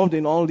involved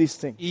in all these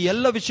things. ಈ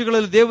ಎಲ್ಲ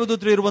ವಿಷಯಗಳಲ್ಲಿ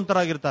ದೇವದೂತರು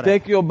ಇರುವಂತರಾಗಿರ್ತಾರೆ.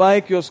 Take your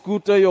bike, your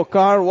scooter, your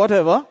car,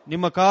 whatever.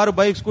 ನಿಮ್ಮ ಕಾರು,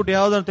 ಬೈಕ್, ಸ್ಕೂಟಿ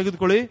ಯಾವುದನ್ನು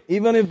ತೆಗೆದುಕೊಳ್ಳಿ.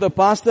 Even if the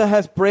pastor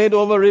has prayed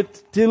over it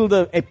till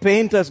the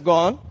paint has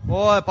gone.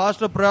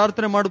 Pastor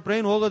ಪ್ರಾರ್ಥನೆ ಮಾಡು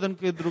ಪ್ರೈನ್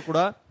ಹೋಗೋದಕ್ಕೆ ಇದ್ರು ಕೂಡ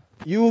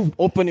you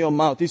open your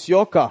mouth. It's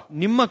your car.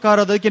 ನಿಮ್ಮ car,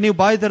 ಅದಕ್ಕೆ ನೀವು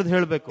ಬಾಯಿ ತೆರೆದು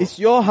ಹೇಳಬೇಕು. It's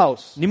your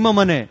house. ನಿಮ್ಮ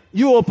ಮನೆ.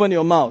 You open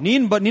your mouth.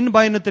 ನಿನ್ನ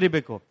ಬಾಯಿನ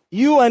ತೆರಿಬೇಕು.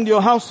 You and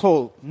your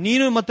household.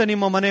 ನೀನು ಮತ್ತೆ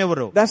ನಿಮ್ಮ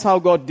ಮನೆಯವರು. That's how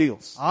God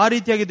deals. ಆ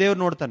ರೀತಿಯಾಗಿ ದೇವರು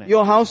ನೋಡ್ತಾನೆ.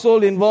 Your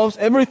household involves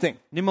everything.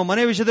 ನಿಮ್ಮ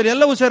ಮನೆ ವಿಷಯದಲ್ಲಿ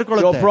ಎಲ್ಲವೂ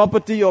ಸೇರಿಕೊಳ್ಳುತ್ತೆ. Your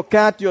property, your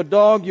cat, your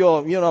dog,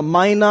 your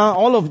myna,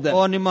 all of them.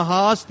 ನಿಮ್ಮ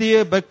ಆಸ್ತಿ,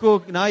 ಬೆಕ್ಕು,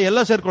 ನಾ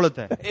ಎಲ್ಲ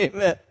ಸೇರಿಕೊಳ್ಳುತ್ತೆ.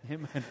 Amen.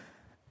 Amen.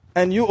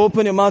 And you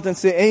open your mouth and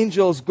say,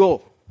 angels go.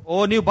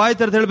 ನೀವು ಬಾಯಿ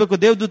ತೆರೆದು ಹೇಳಬೇಕು,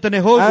 ದೇವದೂತನೇ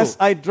ಹೋಗು. As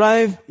I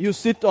drive, you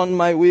sit on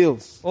my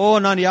wheels.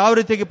 ನಾನು ಯಾವ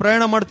ರೀತಿಯಾಗಿ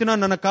ಪ್ರಯಾಣ ಮಾಡ್ತೀನೋ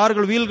ನನ್ನ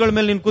ಕಾರ್ಗಳ ವೀಲ್ಗಳ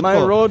ಮೇಲೆ ನೀನು ಕೂತ್ಕೋ.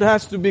 My road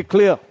has to be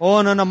clear.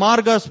 ನನ್ನ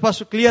ಮಾರ್ಗ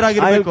ಸ್ಪಷ್ಟ ಕ್ಲಿಯರ್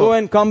ಆಗಿರಬೇಕು. I'll go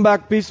and come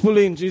back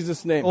peacefully in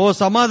Jesus name.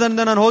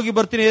 ಸಮಾಧಾನದಿಂದ ನಾನು ಹೋಗಿ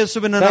ಬರ್ತೀನಿ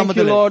ಯೇಸುವಿನ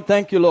ನಾಮದಲ್ಲಿ.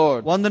 Thank you Lord.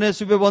 ವಂದನೆ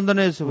ಯೇಸುವೆ,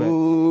 ವಂದನೆ ಯೇಸುವೆ.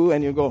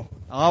 And you go.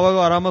 ಆವಾಗ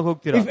ಆರಾಮಾಗಿ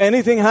ಹೋಗ್ತೀರಾ. If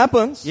anything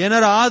happens,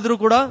 ಏನಾರ ಆದ್ರೂ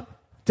ಕೂಡ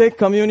take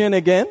communion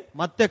again.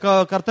 ಮತ್ತೆ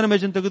ಕರ್ತನ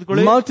ಮೇಜನ್ನು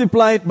ತೆಗೆದುಕೊಳ್ಳಿ.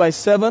 Multiply it by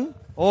 7.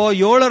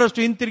 7ರಷ್ಟು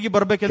ಹಿಂತಿರುಗಿ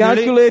ಬರ್ಬೇಕೆಂದು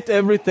ಹೇಳಿ calculate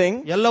everything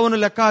ಎಲ್ಲವನ್ನು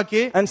ಲೆಕ್ಕ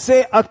ಹಾಕಿ and say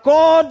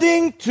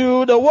according to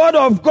the word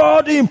of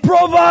God in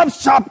Proverbs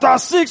chapter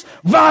 6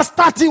 verse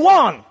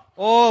 31.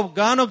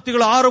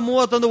 ಗಾನೋಕ್ತಿಗಳು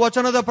 6:31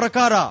 ವಚನದ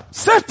ಪ್ರಕಾರ,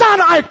 Satan,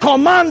 I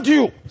command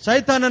you.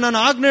 ಸೈತಾನ, ನಾನು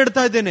ಆಜ್ಞೆ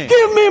ಇಡ್ತಾ ಇದ್ದೇನೆ.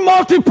 Give me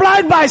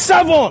multiplied by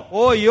 7.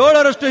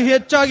 7ರಷ್ಟು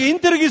ಹೆಚ್ಚಾಗಿ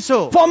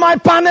ಹಿಂತಿರುಗಿಸು. For my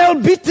panel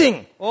beating.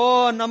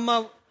 ನಮ್ಮ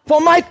For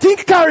my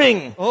tinkering.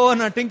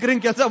 ನಾ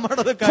ಟಿಂಕರಿಂಗ್ ಕೆಲಸ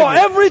ಮಾಡೋದಕ್ಕೆ. For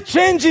every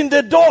change in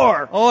the door.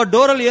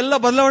 Door ಅಲ್ಲಿ ಎಲ್ಲ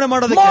ಬದಲಾವಣೆ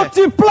ಮಾಡೋದಕ್ಕೆ.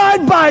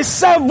 Multiplied by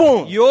 7.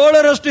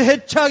 7ರಷ್ಟು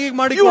ಹೆಚ್ಚಾಗಿ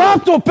ಮಾಡಿ. You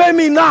have to pay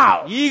me now.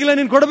 ಈಗಲೇ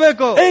ನೀನು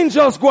ಕೊಡಬೇಕು.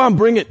 Angels go and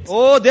bring it.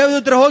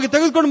 ದೇವದೂತರು ಹೋಗಿ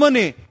ತೆಗೆದುಕೊಂಡು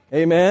ಬನ್ನಿ.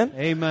 Amen.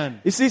 Amen.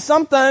 You see,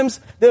 sometimes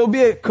there will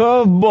be a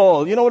curve ball.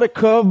 You know what a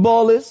curve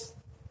ball is?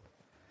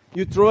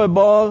 You throw a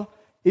ball,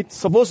 it's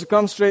supposed to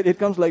come straight. It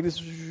comes like this,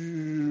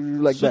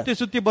 like that.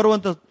 ಸುತ್ತಿ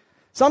ಬರುವಂತ.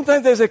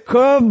 Sometimes there's a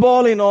curve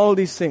ball in all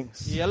these things.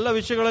 ಎಲ್ಲ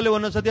ವಿಷಯಗಳಲ್ಲಿ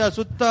ಒಂದೊಂದ್ಸತಿ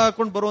ಸುತ್ತ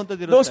ಹಾಕೊಂಡು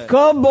ಬರುವಂತದ್ದು ಇರುತ್ತೆ. Those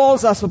curve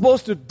balls are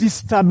supposed to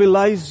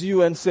destabilize you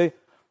and say,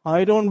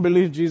 I don't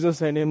believe Jesus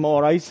anymore.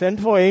 I sent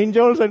for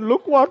angels and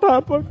look what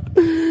happened.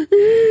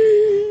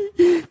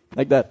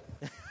 Like that.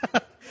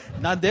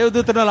 ನಾನು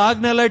ದೇವದೂತನಲ್ಲಿ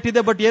ಆಜ್ಞೆ ಎಲ್ಲ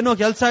ಇಟ್ಟಿದ್ದೆ, ಬಟ್ ಏನೋ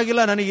ಕೆಲಸ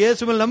ಆಗಿಲ್ಲ, ನನಗೆ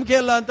ಯೇಸು ಮೇಲೆ ನಂಬಿಕೆ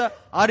ಇಲ್ಲ ಅಂತ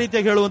ಆ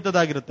ರೀತಿಯಾಗಿ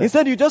ಹೇಳುವಂತದ್ದಾಗಿರುತ್ತೆ.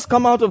 Instead, you just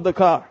come out of the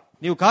car.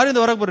 ನೀವು ಕಾರಿಂದ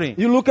ಹೊರಗೆ ಬರ್ರಿ.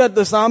 You look at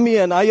the Sami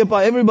and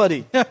Ayyappa, everybody.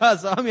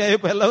 ಸ್ವಾಮಿ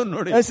ಅಯ್ಯಪ್ಪ ಎಲ್ಲವನ್ನೂ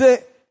ನೋಡಿ. I say,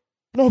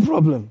 no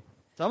problem.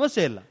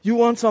 ಸಮಸ್ಯೆ ಇಲ್ಲ. You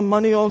want some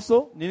money also?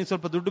 ನಿನಗೆ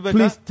ಸ್ವಲ್ಪ ದುಡ್ಡು ಬೇಕಾ?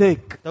 Please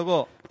take.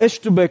 ತಗೋ.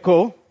 ಎಷ್ಟು ಬೇಕು?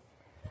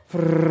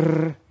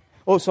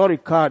 Oh, sorry,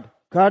 card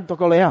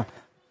ತಗೊಳ್ಳಯ್ಯ.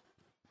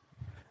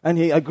 And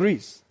he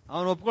agrees.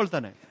 ಅವನು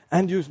ಒಪ್ಕೊಳ್ತಾನೆ.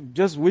 And you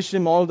just wish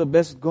him all the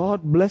best. God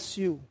bless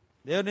you.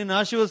 ದೇವರು ನಿನ್ನ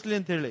ಆಶೀರ್ವದಿಸಲಿ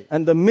ಅಂತ ಹೇಳಿ.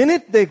 And the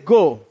minute they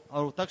go,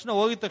 ಅವರು ತಕ್ಷಣ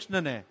ಹೋಗಿದ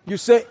ತಕ್ಷಣನೇ you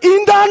say, in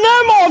the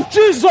name of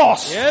Jesus,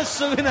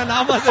 ಯೇಸುವಿನ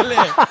ನಾಮದಲ್ಲಿ,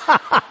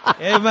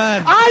 Amen.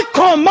 I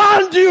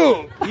command you.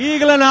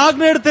 ಈಗಲೇ ನಾನು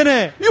ಆಜ್ಞೆ ಇಡ್ತೇನೆ.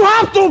 You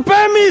have to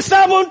pay me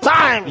 7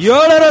 times.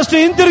 7ರಷ್ಟು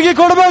ಹಿಂತಿರುಗಿ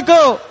ಕೊಡಬೇಕು.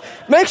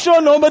 Make sure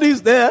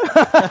nobody's there.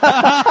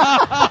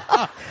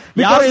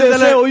 Because they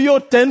say, oh, your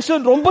tension,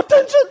 rumba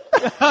tension.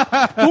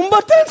 Rumba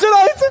tension,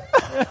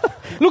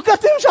 look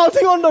at him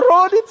shouting on the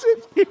road.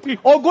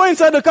 Or go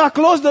inside the car,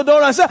 close the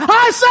door and say,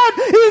 I said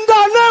in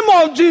the name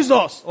of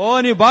Jesus.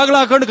 ನೀ ಬಾಗಿಲು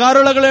ಹಾಕೊಂಡು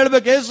ಕಾರೊಳಗಡೆ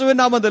ಹೇಳ್ಬೇಕು, ಯೇಸುವಿನ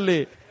ನಾಮದಲ್ಲಿ.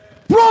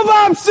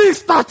 Proverbs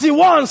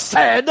 6:31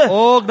 said,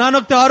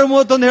 ಜ್ಞಾನೋಕ್ತಿ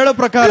 6:31 ಹೇಳೋ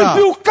ಪ್ರಕಾರ, if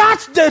you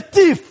catch the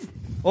thief,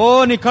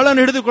 ನೀ ಕಳ್ಳನ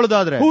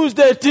ಹಿಡಿದುಕೊಳ್ಳೋದಾದ್ರೆ, who's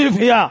the thief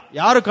here?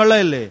 ಯಾರು ಕಳ್ಳ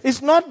ಇಲ್ಲಿ?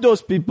 It's not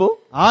those people.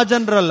 ಆ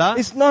ಜನರಲ್ಲ.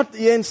 It's not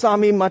Yen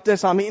Sami, Mate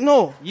Sami. No.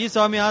 ಈ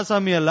ಸ್ವಾಮಿ ಆ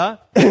ಸ್ವಾಮಿ ಅಲ್ಲ.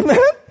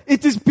 Amen.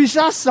 It is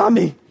Pishaч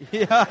Sami.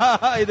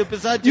 ಇದು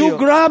ಪಿಶಾಚಿ. You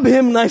grab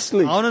him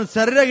nicely. ಅವನನ್ನು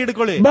ಸರಿಯಾಗಿ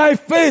ಹಿಡ್ಕೊಳ್ಳಿ. By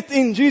faith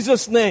in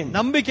Jesus' name.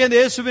 ನಂಬಿಕೆಯಿಂದ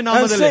ಯೇಸುವಿನ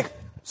ನಾಮದಲ್ಲಿ.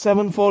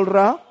 7-fold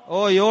ra.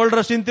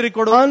 7ರಷ್ಟು ಹಿಂತಿರುಗಿ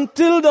ಕೊಡು.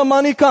 Until the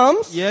money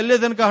comes, ಎಲ್ಲಿ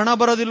ತನಕ ಹಣ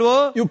ಬರೋದಿಲ್ವೋ,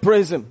 you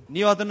praise him.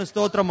 ನೀವು ಅದನ್ನು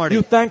ಸ್ತೋತ್ರ ಮಾಡಿ.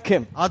 You thank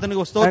him.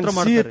 ಆತನಿಗೆ ಸ್ತೋತ್ರ and see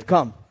ಮಾಡ್ತೀರಿ. it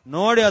come.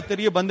 ನೋಡಿ ಆ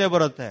ತಿರುಗಿ ಬಂದೇ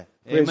ಬರುತ್ತೆ.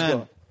 Amen.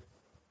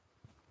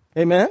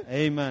 Amen.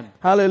 Amen.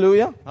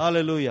 Hallelujah.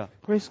 Hallelujah.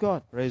 Praise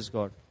God. Praise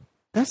God.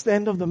 That's the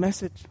end of the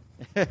message.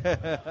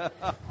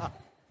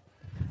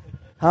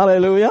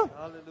 Hallelujah.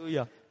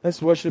 Hallelujah.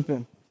 Let's worship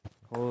him.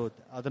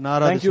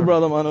 Thank you,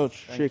 Brother Manoj.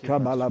 Thank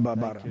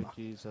you,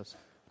 Jesus.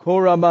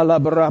 Korabala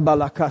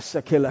brabala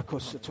kasakela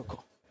kosutoko.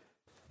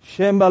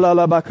 Shembala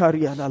la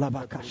bakaria la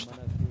bakasta.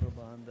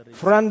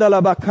 Franda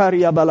la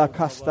bakaria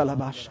balakasta la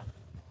basha.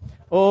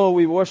 Oh,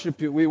 we worship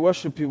you, we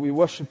worship you, we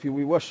worship you,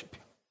 we worship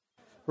you.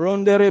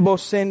 Ronderebo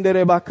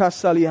sendere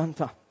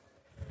bakasalianta.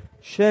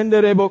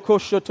 Shenderebo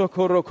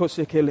koshotoko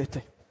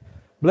rokosekelete.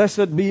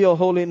 Blessed be your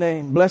holy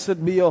name. Blessed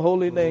be your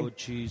holy name. Oh,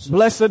 Jesus.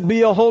 Blessed be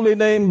your holy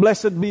name.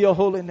 Blessed be your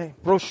holy name.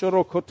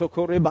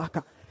 Proshorokotoko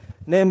rebaka.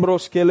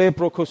 Nembros kele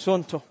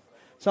prokosonto.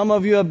 Some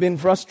of you have been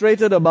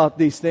frustrated about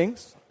these things.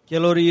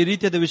 ಕೆಲವರು ಈ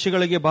ರೀತಿಯಾದ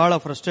ವಿಷಯಗಳಿಗೆ ಬಹಳ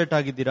frustrate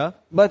ಆಗಿದ್ದೀರಾ.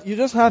 But you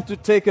just have to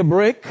take a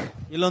break.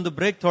 ಇಲ್ಲೊಂದು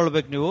break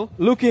ತಗೊಳ್ಬೇಕು ನೀವು.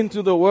 Look into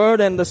the word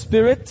and the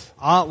spirit.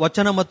 ಆ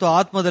ವಚನ ಮತ್ತು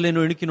ಆತ್ಮದಲ್ಲಿ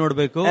ನೀವು ಇಣುಕಿ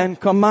ನೋಡಬೇಕು. And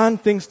command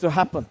things to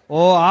happen.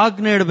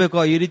 ಆಜ್ಞೆ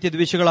ಇಡಬೇಕು ಈ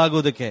ರೀತಿಯಾದ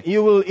ವಿಷಯಗಳಾಗುವುದಕ್ಕೆ.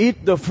 You will eat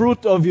the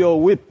fruit of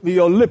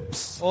your lips.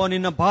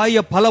 ನಿನ್ನ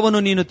ಬಾಯಿಯ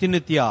ಫಲವನ್ನು ನೀನು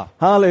ತಿನ್ನುತ್ತೀಯಾ.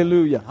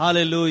 Hallelujah.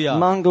 Hallelujah.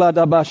 Mangla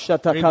da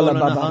bashata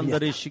kalababa.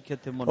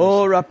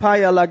 Oh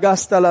rapaya la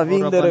gasta la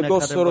vindere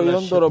gosoro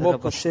yondoro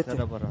boko shete.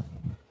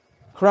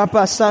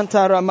 Krapa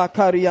Santa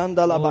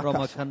Ramakarianda la baka.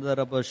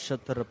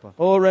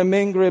 Oh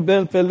remengre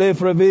bel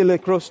pelevre vile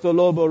crosto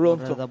lobo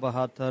ronto.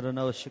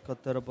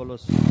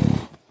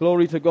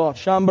 Glory to God.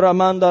 Shambra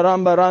manda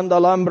ramba randa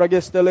lambra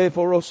gestele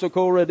foroso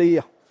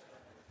koredia.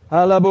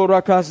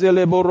 Alabora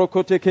kazele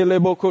borokote kele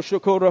boko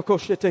shokora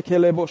koshete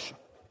kele bosho.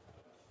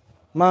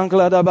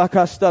 Mangla da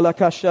bakasta la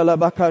kasha la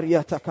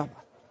bakaria takaba.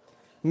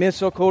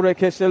 Meso kore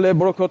kesele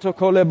brokoto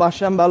kole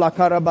bashamba la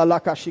karaba la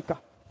kashika.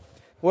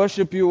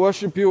 Worship you,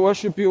 worship you,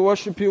 worship you,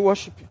 worship you,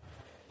 worship you.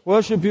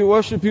 Worship you,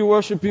 worship you,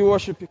 worship you,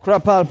 worship you.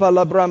 Krapalpa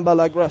la bramba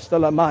la grasta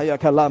la maya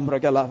calambra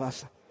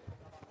galavasa.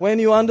 When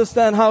you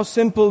understand how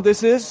simple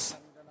this is,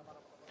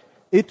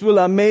 it will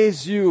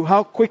amaze you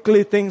how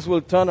quickly things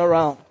will turn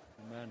around.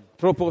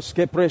 Tropos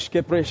kepresh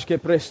kepresh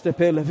kepresh te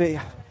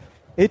pelevea.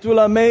 It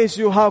will amaze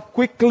you how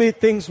quickly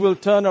things will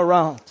turn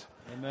around.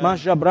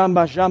 Maja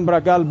bramba jambra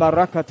gal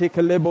baraka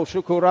tekelebo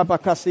shukuraba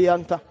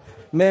kasianta.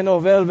 Meno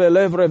velve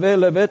levre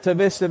vele vete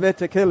vese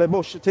vete kele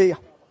boshetia.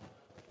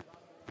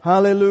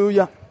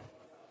 Hallelujah.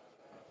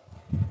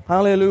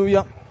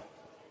 Hallelujah.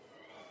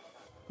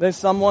 There's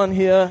someone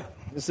here,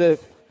 it's a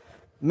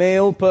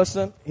male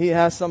person. He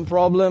has some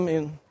problem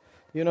in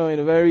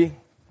a very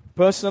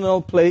personal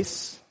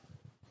place.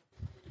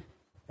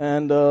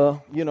 And,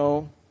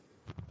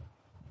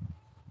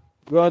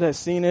 God has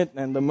seen it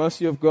and the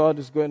mercy of God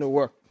is going to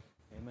work.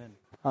 Amen.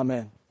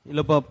 Amen.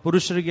 ಇಲ್ಲೊಬ್ಬ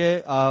ಪುರುಷರಿಗೆ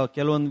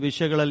ಕೆಲವೊಂದು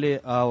ವಿಷಯಗಳಲ್ಲಿ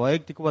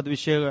ವೈಯಕ್ತಿಕವಾದ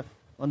ವಿಷಯ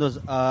ಒಂದು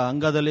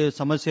ಅಂಗದಲ್ಲಿ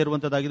ಸಮಸ್ಯೆ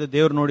ಇರುವಂತದ್ದಾಗಿದೆ.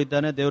 ದೇವರು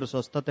ನೋಡಿದ್ದಾನೆ, ದೇವರು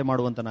ಸ್ವಸ್ಥತೆ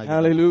ಮಾಡುವಂತನಾಗಿದೆ.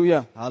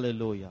 Hallelujah.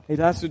 Hallelujah. It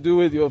has to do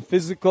with your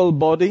physical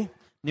body.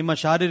 ನಿಮ್ಮ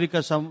ಶಾರೀರಿಕ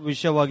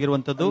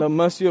ವಿಷಯವಾಗಿರುವಂತದ್ದು. The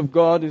mercy of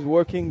God is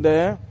working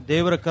there.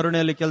 ದೇವರ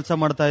ಕರುಣೆಯಲ್ಲಿ ಕೆಲಸ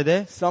ಮಾಡ್ತಾ ಇದೆ.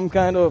 Some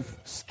kind of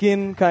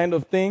skin kind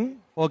of thing.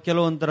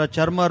 ಕೆಲವೊಂದರ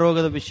ಚರ್ಮ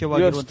ರೋಗದ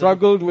ವಿಷಯವಾಗಿರುವಂತದ್ದು. You have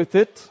struggled with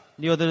it.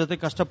 ನೀವು ಅದರ ಜೊತೆ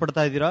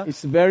ಕಷ್ಟಪಡ್ತಾ ಇದ್ದೀರಾ.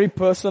 It's very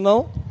personal.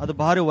 ಅದು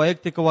ಭಾರಿ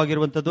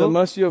ವೈಯಕ್ತಿಕವಾಗಿರುವಂತದ್ದು. The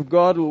mercy of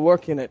God will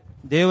work in it.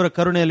 ದೇವರ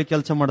ಕರುಣೆಯಲ್ಲಿ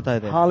ಕೆಲಸ ಮಾಡ್ತಾ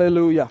ಇದೆ.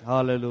 Hallelujah.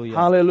 Hallelujah.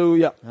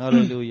 Hallelujah.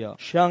 Hallelujah.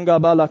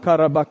 Shangabala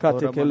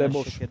karabakate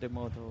kelebosh.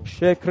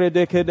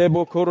 Shekredeke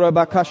debo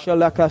korabakasha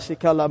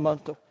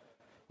lakasikalamanto.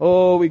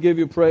 Oh, we give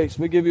you praise.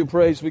 We give you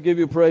praise. We give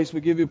you praise.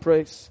 We give you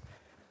praise.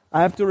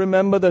 I have to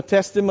remember the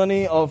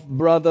testimony of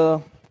Brother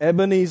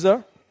Ebenezer.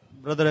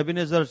 Brother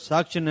Ebenezer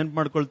ಸಾಕ್ಷಿ ನೆನಪು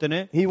ಮಾಡ್ಕೊಳ್ತೇನೆ.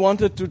 He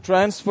wanted to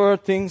transfer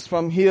things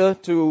from here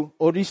to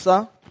Orissa.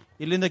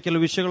 ಇಲ್ಲಿಂದ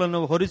ಕೆಲವು ವಿಷಯಗಳನ್ನು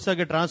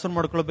ಒರಿಸ್ಸಾಗೆ transfer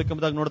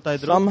ಮಾಡ್ಕೊಳ್ಬೇಕೆಂಬುದಾಗಿ ನೋಡ್ತಾ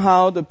ಇದ್ರು.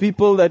 Somehow the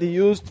people that he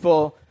used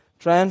for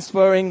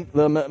transferring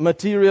the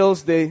materials,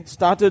 they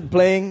started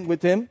playing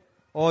with him.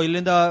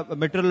 ಇಲ್ಲಿಂದ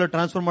material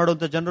transfer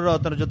ಮಾಡುವಂತ ಜನರು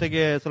ಅದರ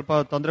ಜೊತೆಗೆ ಸ್ವಲ್ಪ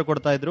ತೊಂದರೆ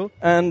ಕೊಡ್ತಾ ಇದ್ರು.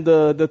 And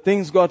the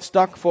things got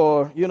stuck for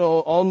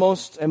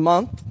almost a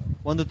month.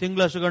 ಒಂದು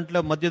ತಿಂಗಳಷ್ಟು ಗಂಟಲೆ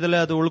ಮಧ್ಯದಲ್ಲೇ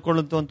ಅದು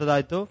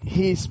ಉಳ್ಕೊಳ್ಳುವಂತದ್ದಾಯ್ತು.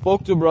 He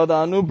spoke to Brother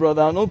Anup.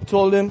 Brother Anup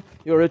told him,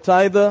 "You're a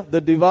tither.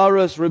 The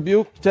devourers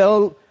rebuke.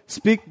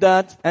 Speak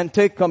that and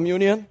take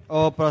communion."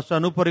 Pastor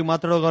Anoop ಅವರಿಗೆ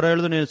ಮಾತಾಡುವಾಗ ಅವರು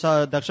ಹೇಳಿದ್ರು, ನೀನು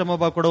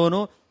ದಕ್ಷಮಭಾಗ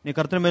ಕೊಡುವನು, ನೀ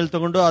ಕರ್ತನ ಮೇಲೆ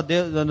ತಗೊಂಡು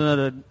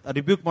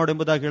ರಿಬ್ಯೂಕ್ ಮಾಡು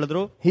ಎಂಬುದಾಗಿ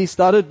ಹೇಳಿದ್ರು. He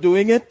started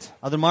doing it.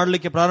 ಅದನ್ನ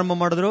ಮಾಡ್ಲಿಕ್ಕೆ ಪ್ರಾರಂಭ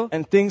ಮಾಡಿದ್ರು.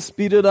 And things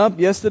speeded up.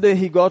 Yesterday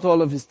he got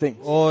all of his things.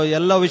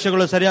 ಎಲ್ಲ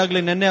ವಿಷಯಗಳು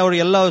ಸರಿಯಾಗ್ಲಿ. ನಿನ್ನೆ ಅವ್ರ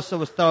ಎಲ್ಲ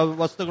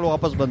ವಸ್ತುಗಳು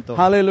ವಾಪಸ್ ಬಂತು.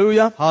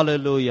 Hallelujah.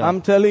 Hallelujah.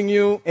 I'm telling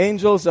you,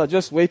 angels are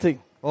just waiting.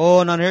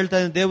 ನಾನು ಹೇಳ್ತಾ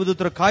ಇದ್ದೀನಿ,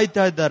 ದೇವದೂತರು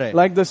ಕಾಯ್ತಾ ಇದ್ದಾರೆ.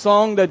 Like the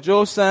song that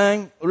Joe sang,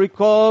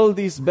 recall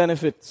these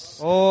benefits.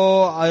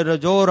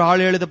 ಜೋರ್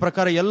ಹಾಳು ಹೇಳಿದ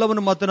ಪ್ರಕಾರ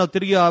ಎಲ್ಲವನ್ನು ಮತ್ತೆ ನಾವು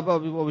ತಿರುಗಿ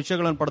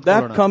ವಿಷಯಗಳನ್ನು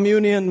ಪಡೆದುಕೊಳ್ಳೋಣ. That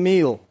communion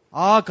meal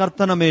ಆ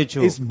ಕರ್ತನ ಮೇಜು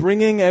is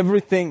bringing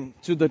everything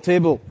to the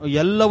table.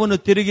 ಎಲ್ಲವನ್ನು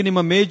ತಿರುಗಿ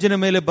ನಿಮ್ಮ ಮೇಜಿನ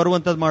ಮೇಲೆ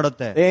ಬರುವಂತದ್ದು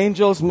ಮಾಡುತ್ತೆ. The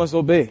angels must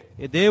obey.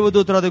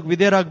 ದೇವದೂತರು ಅದಕ್ಕೆ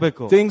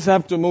ವಿಧೇಯರಾಗಬೇಕು. Things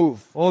have to move.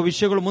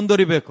 ವಿಷಯಗಳು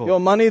ಮುಂದುವರಿಬೇಕು. Your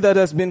money that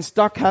has been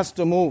stuck has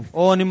to move.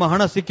 ನಿಮ್ಮ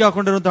ಹಣ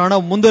ಸಿಕ್ಕಾಕೊಂಡಿರುವಂತಹ ಹಣ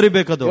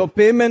ಮುಂದುವರಿಬೇಕದು. Your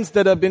payments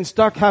that have been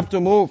stuck have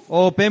to move.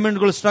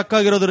 ಪೇಮೆಂಟ್ಗಳು ಸ್ಟಕ್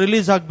ಆಗಿರೋದು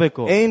ರಿಲೀಸ್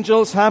ಆಗಬೇಕು.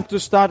 Angels have to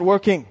start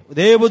working.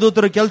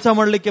 ದೇವದೂತರು ಕೆಲಸ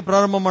ಮಾಡಲಿಕ್ಕೆ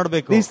ಪ್ರಾರಂಭ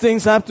ಮಾಡಬೇಕು. These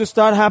things have to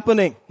start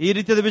happening. ಈ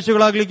ರೀತಿಯ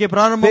ವಿಷಯಗಳಾಗಲಿಕ್ಕೆ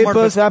ಪ್ರಾರಂಭ ಮಾಡಬೇಕು.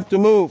 Papers have to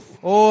move.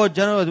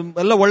 ಜನ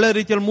ಎಲ್ಲ ಒಳ್ಳೆ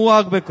ರೀತಿಯಲ್ಲಿ ಮೂವ್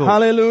ಆಗಬೇಕು.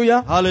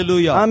 Hallelujah.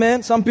 Hallelujah. Amen.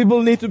 Some people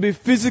need to be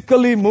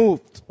physically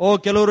moved.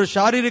 ಕೆಲವರು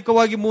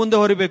ಶಾರೀರಿಕವಾಗಿ ಮುಂದೆ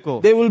ಹೊರಬೇಕು.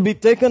 They will be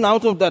taken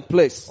out of that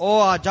place.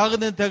 ಆ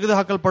ಜಾಗದಿಂದ ತೆಗೆದು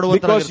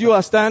ಹಾಕಲ್ಪಡುವಂತ. Because you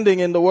are standing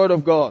in the word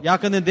of God.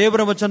 ಯಾಕಂದ್ರೆ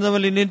ದೇವರ ವಚನದ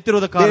ಮೇಲೆ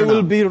ನಿಂತಿರುವ ಕಾರಣ. They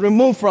will be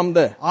removed from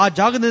there. ಆ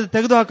ಜಾಗದಿಂದ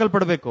ತೆಗೆದು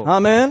ಹಾಕಲ್ಪಡಬೇಕು.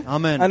 Amen.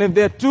 Amen. And if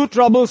they are too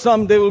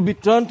troublesome, they will be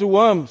turned to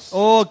worms.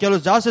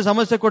 ಕೆಲವು ಜಾಸ್ತಿ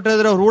ಸಮಸ್ಯೆ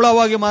ಕೊಟ್ಟಿದ್ರೆ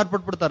ಹುಳವಾಗಿ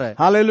ಮಾರ್ಪಟ್ಬಿಡ್ತಾರೆ.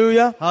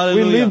 Hallelujah.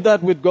 Hallelujah. We leave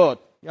that with God.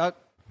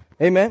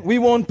 Amen. We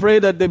won't pray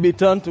that they be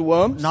turned to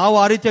worms. ನಾವು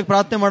ಆ ರೀತಿಯಾಗಿ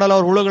ಪ್ರಾರ್ಥನೆ ಮಾಡಲ್ಲ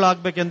ಅವ್ರು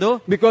ಹುಳುಗಳಾಗಬೇಕೆಂದು.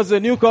 Because the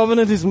new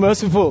covenant is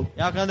merciful.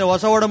 ಯಾಕಂದ್ರೆ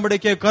ಹೊಸ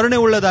ಒಡಂಬಡಿಕೆ ಕರುಣೆ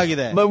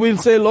ಉಳ್ಳದಾಗಿದೆ. But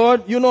we'll say, Lord,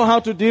 you know how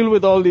to deal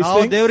with all these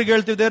ನಾವು things. ದೇವರಿಗೆ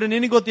ಹೇಳ್ತೀವಿ, ದೇವರೇ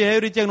ನಿನಗೆ ಗೊತ್ತು ಯಾವ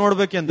ರೀತಿಯಾಗಿ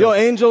ನೋಡ್ಬೇಕೆಂದು. Your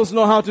angels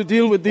know how to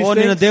deal with these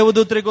ನಿನ್ನ things.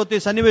 ದೇವದೂತರಿಗೆ ಗೊತ್ತು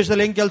ಈ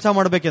ಸನ್ನಿವೇಶದಲ್ಲಿ ಹೆಂಗ್ ಕೆಲಸ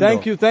ಮಾಡಬೇಕೆಂದು.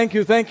 Thank you, thank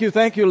you, thank you,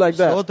 thank you, like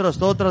that. ಸ್ತೋತ್ರ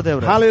ಸ್ತೋತ್ರ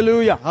ದೇವರೇ.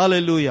 Hallelujah.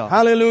 Hallelujah.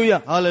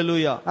 Hallelujah.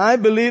 Hallelujah. I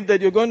believe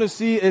that you're going to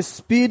see a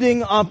speeding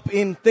up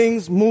in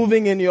things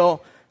moving in your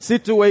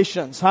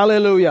situations.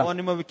 Hallelujah.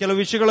 ನಿಮ್ಮ ಕೆಲವು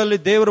ವಿಷಯಗಳಲ್ಲಿ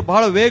ದೇವರು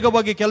ಬಹಳ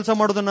ವೇಗವಾಗಿ ಕೆಲಸ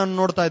ಮಾಡೋದನ್ನ ನಾನು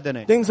ನೋಡ್ತಾ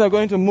ಇದ್ದೇನೆ. Things are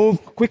going to move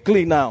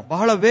quickly now.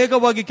 ಬಹಳ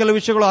ವೇಗವಾಗಿ ಕೆಲವು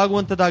ವಿಷಯಗಳು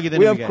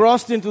ಆಗುವಂತದ್ದಾಗಿದೆ. We have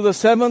crossed into the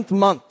 7th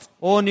month.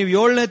 ನೀವು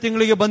 7ನೇ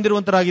ತಿಂಗಳಿಗೆ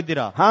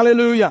ಬಂದಿರುವಂತರಾಗಿದ್ದೀರಾ.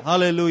 Hallelujah.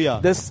 Hallelujah.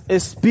 There's a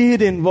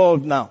speed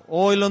involved now.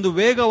 ಇಲ್ಲೊಂದು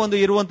ವೇಗ ಒಂದು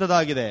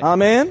ಇರುವಂತದ್ದಾಗಿದೆ.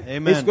 Amen.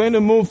 Amen. It's going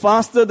to move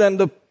faster than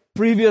the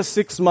previous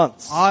 6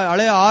 months.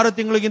 ಹಳೆ 6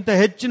 ತಿಂಗಳಿಗಿಂತ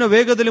ಹೆಚ್ಚಿನ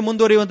ವೇಗದಲ್ಲಿ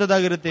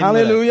ಮುಂದುವರಿಯುವಂತದ್ದಾಗಿರುತ್ತೆ.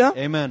 Hallelujah.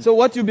 Amen. So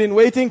what you've been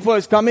waiting for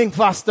is coming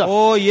faster.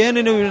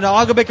 ಏನು ನೀವು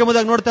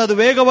ಆಗಬೇಕೆಂಬುದಾಗಿ ನೋಡ್ತಾ ಅದು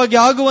ವೇಗವಾಗಿ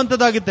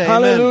ಆಗುವಂತದ್ದಾಗುತ್ತೆ.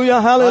 Hallelujah.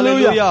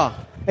 Hallelujah.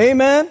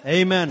 Amen.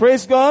 Amen.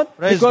 Praise God.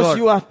 Praise because God.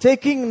 you are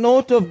taking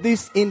note of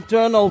these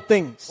internal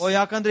things.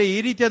 ಯಾಕಂದ್ರೆ ಈ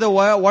ರೀತಿಯಾದ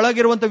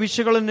ಒಳಗಿರುವಂತ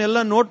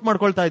ವಿಷಯಗಳನ್ನೆಲ್ಲ ನೋಟ್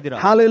ಮಾಡ್ಕೊಳ್ತಾ ಇದ್ದೀರಾ.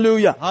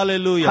 Hallelujah.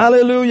 Hallelujah.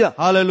 Hallelujah.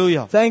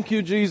 Hallelujah. Thank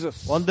you, Jesus.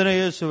 ವಂದನೆ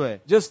ಯೇಸುವೇ.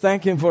 Just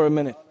thank him for a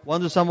minute.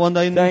 ಒಂದು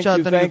 5 ನಿಮಿಷ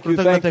ಆತನಿಗೆ Thank you,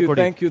 ಕೃತಜ್ಞತೆ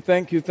ಕೊಡಿ. thank you,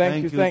 thank you, thank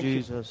you, thank you.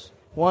 Jesus.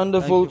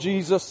 Wonderful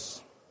Jesus.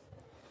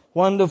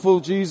 Wonderful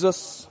Jesus.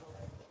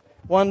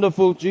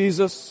 Wonderful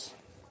Jesus.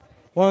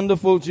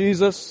 Wonderful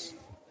Jesus.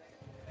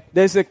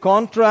 There's a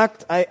contract.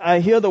 I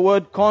hear the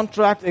word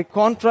contract. A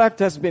contract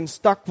has been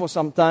stuck for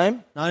some time.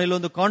 ನಾನು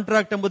ಇಲ್ಲೊಂದು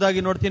contract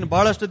ಎಂಬುದಾಗಿ ನೋಡ್ತೀನಿ.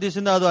 ಬಹಳಷ್ಟು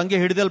ದಿವಸದಿಂದ ಅದು ಹಂಗೆ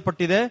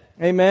ಹಿಡಿದಲ್ಪಟ್ಟಿದೆ.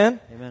 Amen.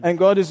 And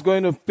God is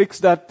going to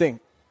fix that thing.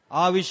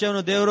 ಆ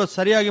ವಿಷಯವನ್ನು ದೇವರು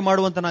ಸರಿಯಾಗಿ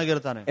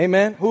ಮಾಡುವಂತನಾಗಿರ್ತಾನೆ.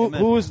 Amen.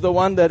 Who is the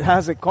one that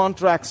has a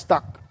contract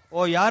stuck?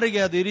 ಯಾರಿಗೆ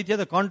ಅದು ಈ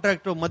ರೀತಿಯಾದ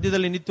ಕಾಂಟ್ರಾಕ್ಟ್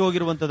ಮಧ್ಯದಲ್ಲಿ ನಿಂತು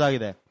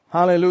ಹೋಗಿರುವಂತದ್ದಾಗಿದೆ.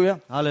 Hallelujah.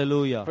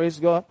 Hallelujah. Praise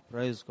God.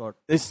 Praise God.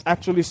 It's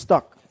actually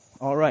stuck.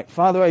 All right.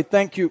 Father, I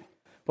thank you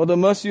for the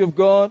mercy of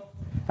God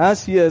as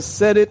He has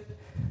said it.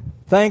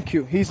 Thank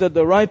you. He's at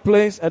the right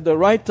place at the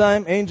right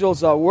time. Angels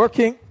are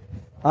working.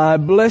 I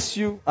bless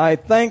you. I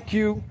thank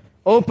you.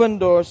 Open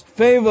doors,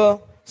 favor,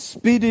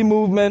 speedy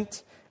movement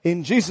in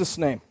Jesus'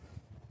 name.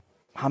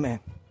 Amen.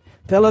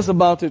 Tell us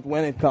about it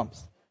when it comes.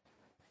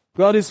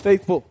 God is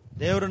faithful.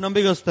 ದೇವರು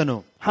ನಂಬಿಗಸ್ತನು.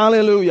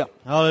 Hallelujah.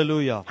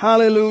 Hallelujah.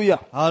 Hallelujah.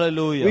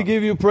 Hallelujah. We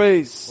give you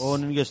praise.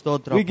 ನಿಮಗೆ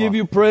ಸ್ತೋತ್ರ. We give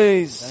you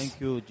praise. Thank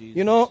you, Jesus.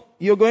 You know,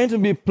 you're going to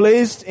be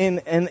placed in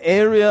an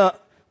area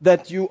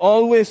that you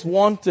always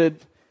wanted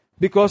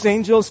because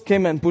angels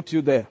came and put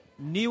you there.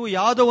 ನೀವು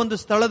ಯಾವುದೋ ಒಂದು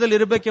ಸ್ಥಳದಲ್ಲಿ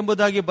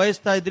ಇರಬೇಕೆಂಬುದಾಗಿ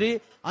ಬಯಸ್ತಾ ಇದ್ರಿ.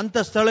 ಅಂತ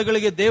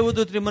ಸ್ಥಳಗಳಿಗೆ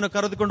ದೇವದೂತರು ನಿಮ್ಮನ್ನು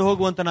ಕರೆದುಕೊಂಡು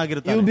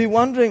ಹೋಗುವಂತನಾಗಿರ್ತಾರೆ. You'll be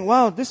wondering,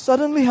 wow, this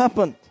suddenly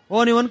happened.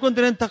 ನೀವು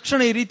ಅನ್ಕೊಂತೀರಿ ತಕ್ಷಣ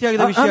ಈ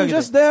ರೀತಿಯಾದ ವಿಷಯ I'm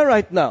just there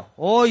right now.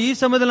 ಈ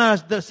ಸಮಯದಲ್ಲಿ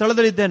ನಾನು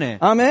ಸ್ಥಳದಲ್ಲಿ ಇದ್ದೇನೆ.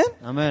 Amen.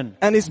 Amen.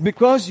 And it's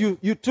because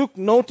you took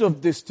note of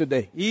this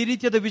today. ಈ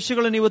ರೀತಿಯಾದ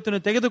ವಿಷಯಗಳನ್ನು ಇವತ್ತು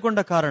ನೀವು ತೆಗೆದುಕೊಂಡ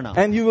ಕಾರಣ.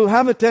 And you will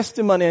have a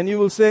testimony and you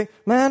will say,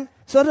 man,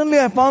 suddenly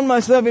I found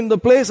myself in the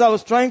place I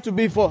was trying to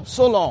be for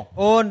so long.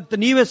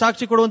 ನೀವೇ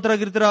ಸಾಕ್ಷಿ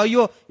ಕೊಡುವಂತರಾಗಿರ್ತೀರಾ.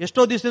 ಅಯ್ಯೋ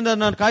ಎಷ್ಟೋ ದಿವಸದಿಂದ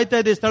ನಾನು ಕಾಯ್ತಾ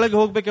ಇದ್ದೆ ಸ್ಥಳಕ್ಕೆ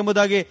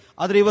ಹೋಗ್ಬೇಕೆಂಬುದಾಗಿ,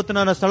 ಆದ್ರೆ ಇವತ್ತು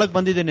ನಾನು ಸ್ಥಳಕ್ಕೆ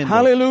ಬಂದಿದ್ದೇನೆ.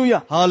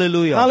 Hallelujah.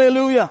 Hallelujah.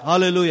 Hallelujah.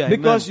 Hallelujah.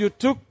 Because you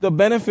took the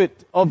benefit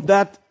of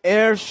that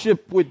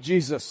heirship with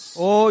Jesus.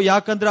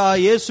 ಯಾಕಂದ್ರೆ ಆ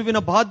ಯೇಸುವಿನ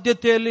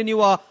ಬಾಧ್ಯತೆಯಲ್ಲಿ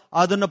ನೀವು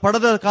ಅದನ್ನು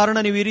ಪಡೆದ ಕಾರಣ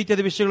ನೀವು ಈ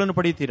ರೀತಿಯಾದ ವಿಷಯಗಳನ್ನು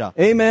ಪಡೆಯುತ್ತೀರಾ.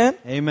 Amen.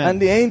 Amen. And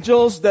the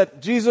angels that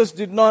Jesus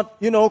did not,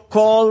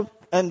 call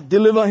and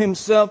deliver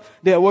himself,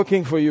 they are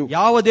working for you.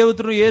 ಯಾವ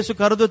ದೇವದೂತರು ಯೇಸು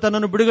ಕರೆದು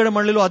ತನ್ನನ್ನು ಬಿಡುಗಡೆ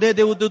ಮಾಡಲಿಲ್ಲ, ಅದೇ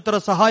ದೇವದೂತರ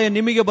ಸಹಾಯ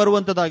ನಿಮಗೆ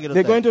ಬರುವಂತದ್ದಾಗಿರುತ್ತೆ.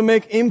 They're going to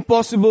make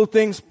impossible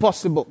things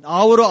possible.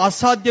 ಅವರು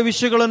ಅಸಾಧ್ಯ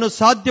ವಿಷಯಗಳನ್ನು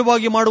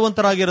ಸಾಧ್ಯವಾಗಿ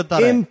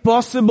ಮಾಡುವಂತರಾಗಿರುತ್ತಾರೆ.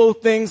 Impossible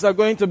things are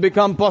going to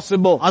become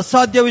possible.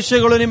 ಅಸಾಧ್ಯ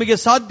ವಿಷಯಗಳು ನಿಮಗೆ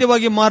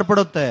ಸಾಧ್ಯವಾಗಿ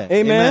ಮಾರ್ಪಡುತ್ತೆ.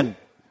 Amen.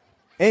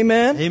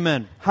 Amen.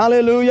 Amen.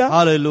 Hallelujah.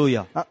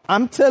 Hallelujah.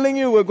 I'm telling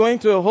you, we're going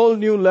to a whole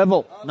new level.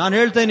 ನಾನು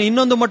ಹೇಳ್ತೇನೆ,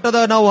 ಇನ್ನೊಂದು ಮಟ್ಟದ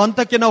ನಾವು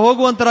ಹಂತಕ್ಕೆ ನಾವು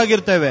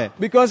ಹೋಗುವಂತರಾಗಿರ್ತೇವೆ.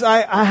 Because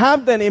I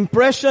have an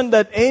impression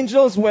that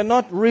angels were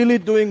not really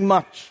doing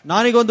much.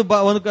 ನಾನೀಗೊಂದು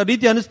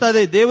ರೀತಿ ಅನಿಸ್ತಾ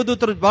ಇದೆ,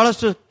 ದೇವದೂತರು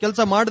ಬಹಳಷ್ಟು ಕೆಲಸ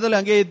ಮಾಡದಲ್ಲೇ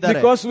ಹಂಗೆ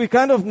ಇದ್ದಾರೆ. Because we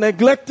kind of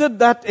neglected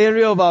that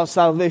area of our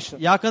salvation.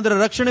 ಯಾಕಂದ್ರೆ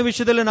ರಕ್ಷಣೆ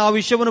ವಿಷಯದಲ್ಲಿ ನಾವು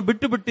ವಿಷಯವನ್ನು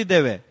ಬಿಟ್ಟು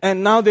ಬಿಟ್ಟಿದ್ದೇವೆ. And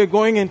now they're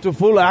going into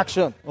full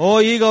action.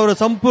 ಈಗ ಅವರು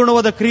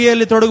ಸಂಪೂರ್ಣವಾದ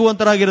ಕ್ರಿಯೆಯಲ್ಲಿ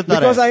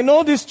ತೊಡಗುವಂತರಾಗಿರುತ್ತಾರೆ. Because I know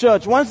this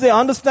church, once they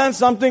understand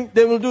something,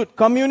 they will do it.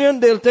 Communion,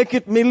 they'll take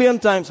it million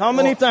times. How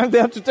many times they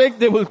have to take,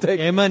 they will take.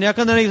 Amen.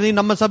 ಯಾಕಂದ್ರೆ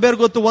ನಮ್ಮ ಸಭೆಯವರು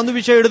ಗೊತ್ತು, ಒಂದು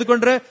ವಿಷಯ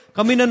ಹಿಡಿದುಕೊಂಡ್ರೆ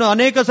communion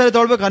ಅನೇಕ ಸರಿ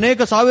ತೊಳ್ಬೇಕು,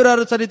 ಅನೇಕ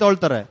ಸಾವಿರಾರು ಸರಿ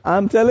ತೊಳ್ತಾರೆ.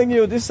 I'm telling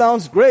you, this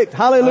sounds great.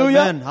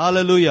 Hallelujah. Amen.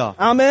 Hallelujah.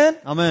 Amen.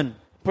 Amen.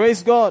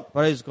 Praise God.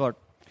 Praise God.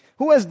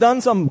 Who has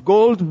done some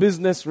gold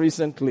business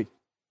recently?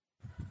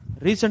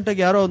 Recent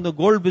ಆಗಿ ಯಾರೋ ಒಂದು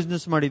ಗೋಲ್ಡ್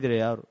ಬಿಸ್ನೆಸ್ ಮಾಡಿದಿರಿ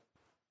ಯಾರು?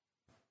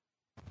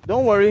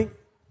 Don't worry.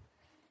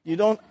 You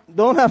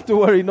don't have to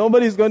worry.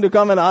 Nobody's going to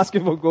come and ask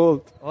you for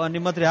gold.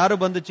 ನಿಮ್ಮ ಹತ್ರ ಯಾರು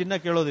ಬಂದು ಚಿನ್ನ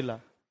ಕೇಳೋದಿಲ್ಲ.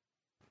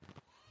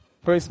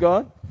 Praise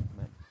God.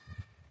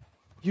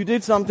 You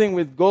did something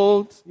with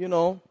gold,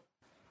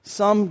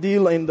 some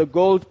deal in the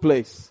gold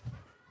place.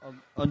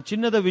 ಒಂದು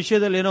ಚಿನ್ನದ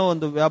ವಿಷಯದಲ್ಲಿ ಏನೋ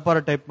ಒಂದು ವ್ಯಾಪಾರ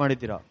ಟೈಪ್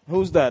ಮಾಡಿದ್ದೀರಾ.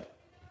 Who's that?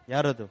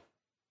 ಯಾರದು?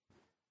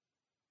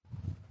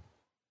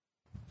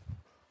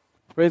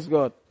 Praise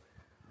God.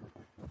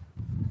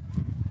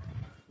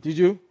 Did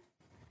you?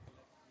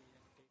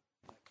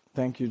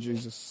 Thank you,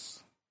 Jesus.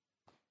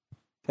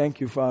 Thank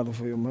you, Father,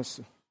 for your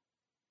mercy.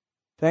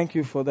 Thank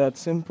you for that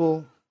simple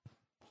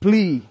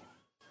plea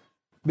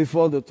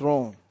before the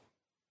throne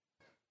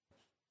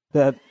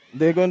that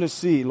they're going to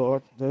see,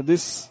 Lord, that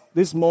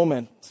this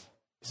moment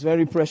is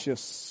very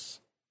precious.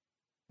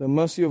 The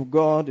mercy of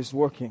God is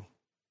working.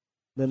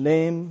 The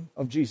name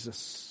of Jesus.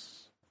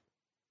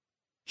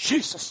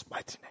 Jesus'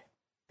 mighty name.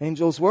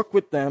 Angels, work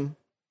with them.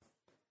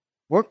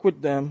 Work with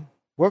them.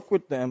 Work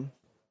with them.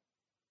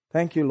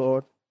 Thank you,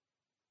 Lord.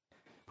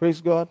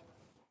 Praise God.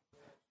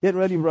 Get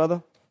ready, brother.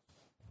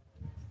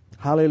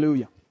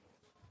 Hallelujah.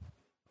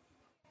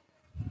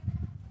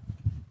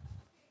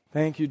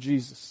 Thank you,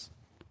 Jesus.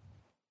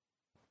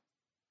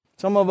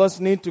 Some of us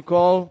need to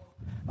call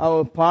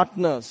our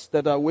partners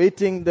that are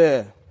waiting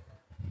there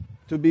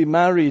to be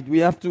married. We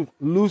have to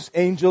loose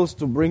angels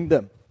to bring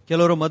them.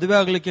 ಕೆಲವರು ಮದುವೆ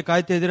ಆಗ್ಲಿಕ್ಕೆ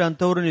ಕಾಯ್ತಾ ಇದ್ರೆ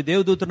ಅಂತವರು ನೀವು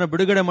ದೇವದೂತರನ್ನ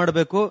ಬಿಡುಗಡೆ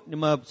ಮಾಡಬೇಕು.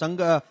 ನಿಮ್ಮ ಸಂಘ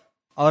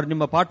ಅವ್ರ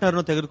ನಿಮ್ಮ ಪಾರ್ಟ್ನರ್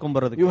ನ ತೆಗೆದುಕೊಂಡು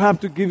ಬರೋದಕ್ಕೆ. You have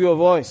to give your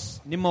voice.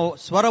 ನಿಮ್ಮ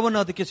ಸ್ವರವನ್ನು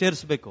ಅದಕ್ಕೆ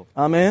ಸೇರಿಸಬೇಕು.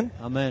 Amen.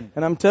 Amen.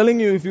 And I'm telling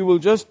you, if you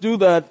will just do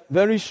that,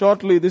 very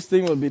shortly this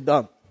thing will be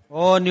done.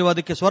 ನೀವು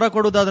ಅದಕ್ಕೆ ಸ್ವರ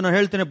ಕೊಡುವುದಾದ ನಾನು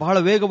ಹೇಳ್ತೇನೆ, ಬಹಳ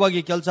ವೇಗವಾಗಿ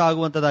ಕೆಲಸ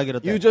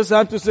ಆಗುವಂತದ್ದಾಗಿರುತ್ತೆ. You just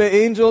have to say,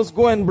 angels,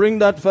 go and bring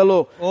that fellow.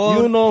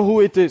 You know who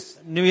it is.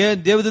 ನೀವು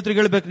ದೇವದೂತರಿಗೆ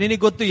ಹೇಳಬೇಕು,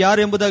 ನಿನಗೆ ಗೊತ್ತು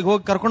ಯಾರು ಎಂಬುದಾಗಿ,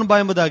 ಹೋಗಿ ಕರ್ಕೊಂಡು ಬಾ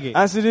ಎಂಬುದಾಗಿ.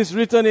 As it is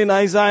written in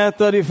Isaiah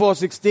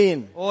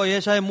 34:16.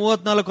 ಯೆಶಾಯ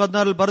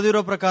 34:16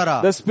 ಬರೆದಿರೋ ಪ್ರಕಾರ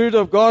the Spirit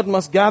of God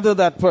must gather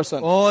that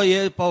person.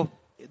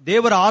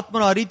 ದೇವರ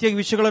ಆತ್ಮನ ಆ ರೀತಿಯಾಗಿ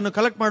ವಿಷಯಗಳನ್ನು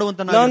ಕಲೆಕ್ಟ್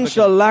ಮಾಡುವಂತ. None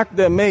shall lack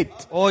their mate.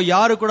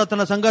 ಯಾರು ಕೂಡ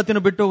ತನ್ನ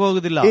ಸಂಗಾತಿಯನ್ನು ಬಿಟ್ಟು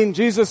ಹೋಗುವುದಿಲ್ಲ. In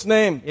Jesus'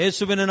 name.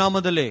 ಯೇಸುವಿನ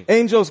ನಾಮದಲ್ಲಿ.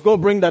 Angels, go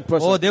bring that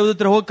person.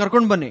 ದೇವದೂತರು ಹೋಗಿ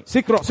ಕರ್ಕೊಂಡು ಬನ್ನಿ.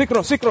 Sikro.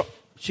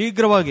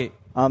 ಶೀಘ್ರವಾಗಿ.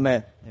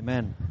 Amen.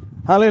 Amen.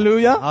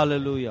 Hallelujah.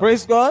 Hallelujah.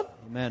 Praise God.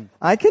 Amen.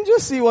 I can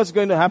just see what's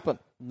going to happen.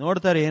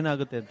 ನೋಡ್ತಾರೆ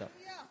ಏನಾಗುತ್ತೆ ಅಂತ.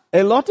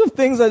 A lot of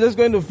things are just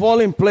going to fall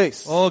in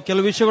place.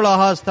 ಕೆಲವು ವಿಷಯಗಳು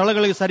ಆ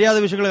ಸ್ಥಳಗಳಿಗೆ ಸರಿಯಾದ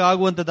ವಿಷಯಗಳಿಗೆ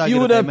ಆಗುವಂತದ್ದಾಗಿದೆ.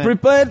 You would have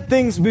prepared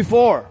things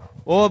before.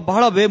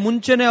 ಬಹಳ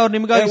ಮುಂಚೆನೆ ಅವ್ರು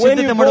ನಿಮಗಾಗಿ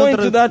ಸಿದ್ಧತೆ ಮಾಡುತ್ತಾರೆ. When you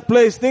go into that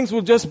place, things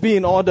will just be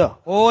in order.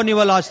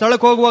 ನೀವಲ್ಲ ಆ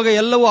ಸ್ಥಳಕ್ಕೆ ಹೋಗುವಾಗ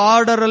ಎಲ್ಲವೂ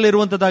ಆರ್ಡರ್ ಅಲ್ಲಿ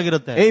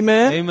ಇರುವಂತದ್ದಾಗಿರುತ್ತೆ.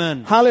 Amen. Amen.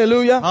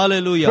 Hallelujah.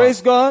 Hallelujah.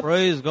 Praise God.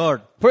 Praise God.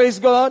 Praise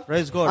God.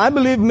 Praise God. I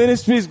believe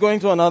ministry is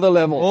going to another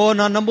level.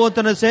 ನಾನು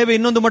ನಂಬುವಂತ ಸೇವೆ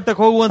ಇನ್ನೊಂದು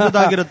ಮಟ್ಟಕ್ಕೆ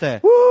ಹೋಗುವಂತದ್ದಾಗಿರುತ್ತೆ.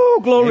 Woo,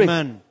 glory.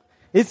 Amen.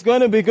 It's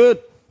going to be good.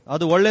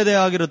 ಅದು ಒಳ್ಳೆಯದೇ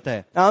ಆಗಿರುತ್ತೆ.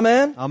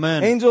 Amen. Amen.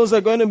 Angels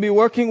are going to be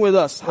working with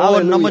us.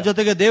 Hallelujah. ನಮ್ಮ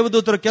ಜೊತೆಗೆ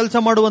ದೇವದೂತರು ಕೆಲಸ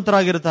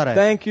ಮಾಡುವಂತರಾಗಿರುತ್ತಾರೆ.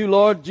 Thank you,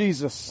 Lord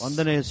Jesus.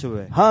 ವಂದನೆ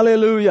ಯೇಸುವೇ.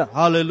 Hallelujah.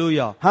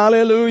 Hallelujah.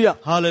 Hallelujah.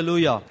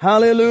 Hallelujah.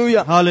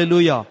 Hallelujah.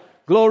 Hallelujah.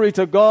 Glory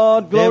to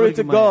God. Glory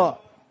to God.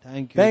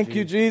 Thank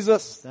you,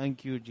 Jesus. Thank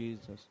you,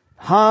 Jesus.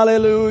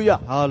 Hallelujah.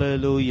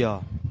 Hallelujah.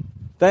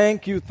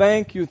 Thank you.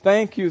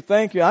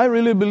 I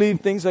really believe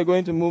things are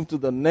going to move to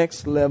the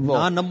next level.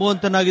 ನಾನು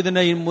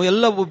ನಂಬುವಂತನಾಗಿದ್ದೇನೆ,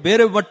 ಎಲ್ಲ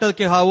ಬೇರೆ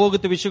ಮಟ್ಟಕ್ಕೆ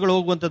ಹೋಗುತ್ತೆ, ವಿಷಯಗಳು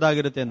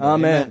ಹೋಗುವಂತದ್ದಾಗಿರುತ್ತೆ.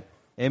 Amen.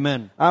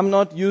 Amen. I'm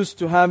not used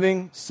to having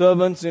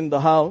servants in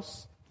the house.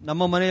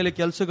 ನಮ್ಮ ಮನೆಯಲ್ಲಿ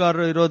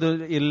ಕೆಲಸಗಾರರು ಇರೋದು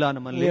ಇಲ್ಲ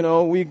ನಮ್ಮಲ್ಲಿ. You know,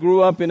 we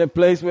grew up in a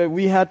place where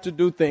we had to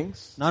do things.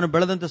 ನಾನು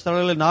ಬೆಳೆದಂತ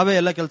ಸ್ಥಳಗಳಲ್ಲಿ ನಾವೇ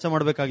ಎಲ್ಲ ಕೆಲಸ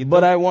ಮಾಡಬೇಕಾಗಿತ್ತು.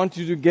 But I want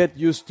you to get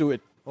used to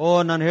it.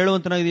 ನಾನು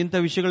ಹೇಳುವಂತನಾಗಿದೆ, ಇಂಥ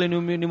ವಿಷಯಗಳಲ್ಲಿ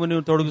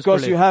ನೀವು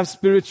ತೊಡಗಿಸಿಕೊಳ್ಳಿ. Because you have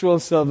spiritual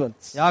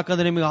servants.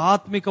 ಯಾಕಂದ್ರೆ ನಿಮಗೆ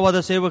ಆತ್ಮಿಕವಾದ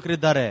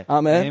ಸೇವಕರಿದ್ದಾರೆ.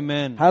 Amen.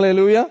 Amen.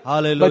 Hallelujah.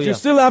 Hallelujah. But you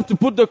still have to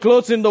put the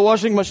clothes in the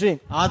washing machine.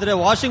 ಆದ್ರೆ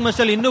ವಾಷಿಂಗ್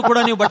ಮಷೀನ್ ಇನ್ನೂ ಕೂಡ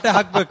ನೀವು ಬಟ್ಟೆ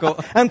ಹಾಕಬೇಕು.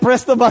 And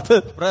press the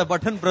button.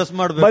 Button press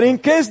ಮಾಡಬೇಕು. But in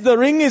case the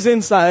ring is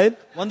inside,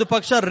 ಒಂದು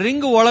ಪಕ್ಷ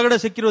ring ಒಳಗಡೆ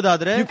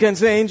ಸಿಕ್ಕಿರೋದಾದ್ರೆ, you can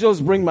say, angels,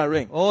 bring my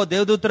ring.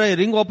 ದೇವದೂತರ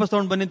ರಿಂಗ್ ವಾಪಸ್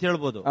ತಗೊಂಡು ಬನ್ನಿ ಅಂತ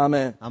ಹೇಳ್ಬೋದು.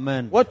 Amen.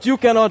 Amen. What you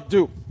cannot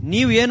do,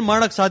 ನೀವ್ ಏನ್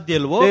ಮಾಡಕ್ ಸಾಧ್ಯ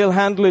ಇಲ್ವೋ, they'll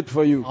handle it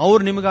for you.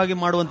 ಅವ್ರು ನಿಮಗಾಗಿ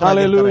ಮಾಡುವಂತ.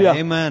 Hallelujah.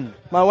 Amen.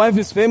 My wife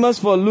is famous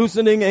for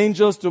loosening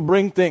angels to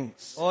bring things.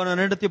 ನನ್ನ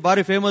ಹೆಂಡತಿ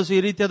ಬಾರಿ ಫೇಮಸ್ ಈ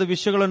ರೀತಿಯಾದ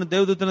ವಿಷಯಗಳನ್ನು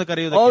ದೇವದೂತನ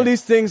ಕರೆಯೋದು. All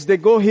these things, they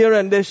go here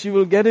and there, she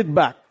will get it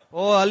back.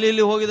 ಅಲ್ಲಿ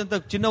ಇಲ್ಲಿ ಹೋಗಿದಂತ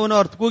ಚಿನ್ನವನ್ನು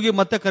ಅರ್ಥ ಕೂಗಿ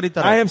ಮತ್ತೆ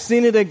ಕರೀತಾರೆ. I have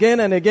seen it again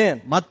and again.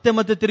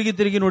 ಮತ್ತೆ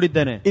ತಿರುಗಿ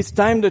ನೋಡಿದ್ದೇನೆ. It's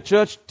time the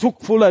church took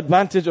full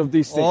advantage of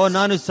these things.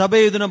 ನಾನು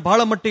ಸಭೆ ಇದನ್ನ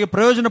ಬಹಳ ಮಟ್ಟಿಗೆ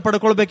ಪ್ರಯೋಜನ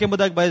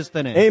ಪಡೆದುಕೊಳ್ಳಬೇಕೆಂಬುದಾಗಿ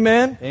ಬಯಸುತ್ತೇನೆ.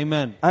 Amen.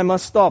 Amen. I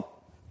must stop.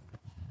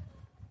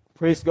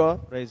 Praise God.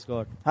 Praise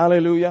God.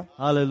 Hallelujah.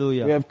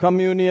 Hallelujah. We have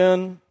communion.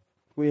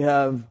 We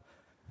have,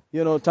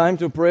 time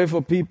to pray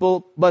for people,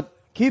 but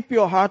keep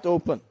your heart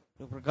open.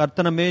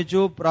 ಕರ್ತನ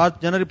ಮೇಜು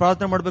ಜನರಿಗೆ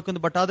ಪ್ರಾರ್ಥನೆ ಮಾಡಬೇಕು ಅಂತ,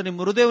 ಬಟ್ ಆದ್ರೆ ನಿಮ್ಮ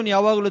ಹೃದಯವನ್ನು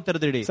ಯಾವಾಗಲೂ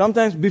ತೆರೆದಿಡಿ.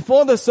 Sometimes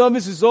before the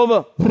service is over,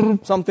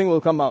 something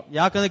will come out.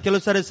 ಯಾಕಂದ್ರೆ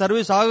ಕೆಲವು ಸಾರಿ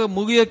ಸರ್ವಿಸ್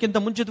ಮುಗಿಯೋಕ್ಕಿಂತ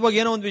ಮುಂಚಿತವಾಗಿ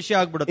ಏನೋ ಒಂದು ವಿಷಯ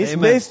ಆಗ್ಬಿಡುತ್ತೆ.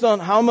 It's based on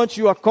how much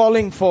you are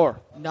calling for.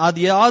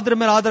 ಅದು ಯಾವ್ದ್ರ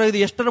ಮೇಲೆ ಆಧಾರ ಇದೆ,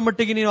 ಎಷ್ಟರ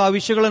ಮಟ್ಟಿಗೆ ನೀವು ಆ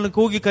ವಿಷಯಗಳನ್ನು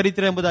ಕೂಗಿ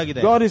ಕರೀತೀರ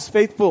ಎಂಬುದಾಗಿದೆ. God is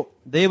faithful.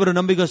 ದೇವರು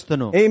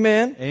ನಂಬಿಗಸ್ತನು.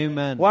 Amen.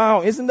 Amen. Wow,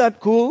 isn't that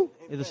cool?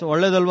 ಇದು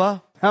ಒಳ್ಳೇದಲ್ವಾ?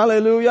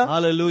 Hallelujah.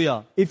 Hallelujah.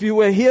 If you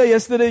were here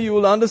yesterday, you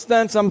will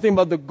understand something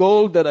about the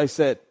gold that I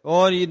said.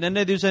 ಈ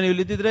ನೆನ್ನೆ ದಿವಸ ನೀವು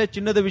ಇಲ್ಲಿದ್ರೆ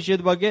ಚಿನ್ನದ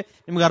ವಿಷಯದ ಬಗ್ಗೆ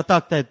ನಿಮ್ಗೆ ಅರ್ಥ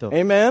ಆಗ್ತಾ ಇತ್ತು.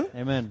 Amen.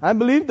 Amen. I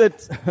believe that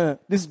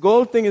this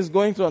gold thing is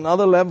going to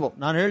another level.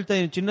 ನಾನು ಹೇಳ್ತಾ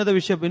ಇದ್ದೀನಿ, ಚಿನ್ನದ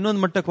ವಿಷಯ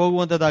ಇನ್ನೊಂದು ಮಟ್ಟಕ್ಕೆ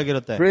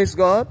ಹೋಗುವಂತದ್ದಾಗಿರುತ್ತೆ. Praise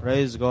God.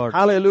 Praise God.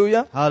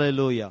 Hallelujah.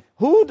 Hallelujah.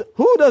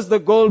 Who does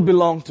the gold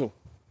belong to?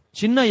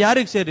 ಚಿನ್ನ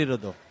ಯಾರಿಗೆ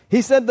ಸೇರಿರೋದು?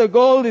 He said the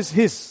gold is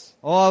his.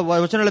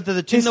 ವಚನ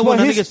ಹೇಳುತ್ತದೆ, ಚಿನ್ನವು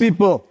ನನಗೆ.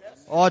 People.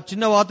 ಆ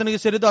ಚಿನ್ನವು ಆತನಿಗೆ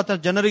ಸೇರಿದ್ದು, ಆತನ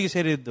ಜನರಿಗೆ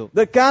ಸೇರಿದ್ದು.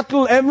 The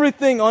cattle,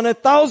 everything on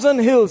 1,000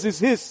 hills is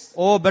his.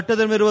 ಓ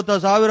ಬೆಟ್ಟದ ಮೇಲಿರುವಂತಹ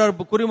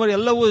ಸಾವಿರಾರು ಕುರಿಮರಿ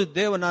ಎಲ್ಲವೂ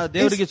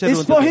ದೇವರಿಗೆ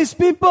It's for his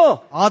people.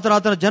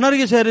 ಆತನ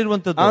ಜನರಿಗೆ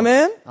ಸೇರಿರುವಂತದ್ದು.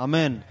 Amen.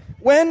 Amen.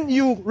 When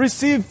you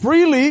receive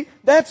freely,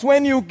 that's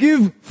when you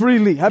give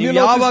freely. Have you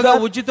noticed ಯಾವಾಗ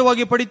that?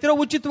 ಉಚಿತವಾಗಿ ಪಡಿತೀರಾ,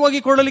 ಉಚಿತವಾಗಿ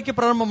ಕೊಡಲಿಕ್ಕೆ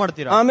ಪ್ರಾರಂಭ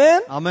ಮಾಡ್ತೀರಾ.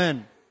 Amen. Amen.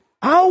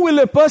 How will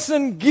a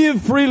person give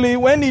freely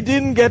when he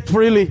didn't get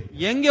freely?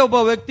 ಹೆಂಗೆ ಒಬ್ಬ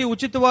ವ್ಯಕ್ತಿ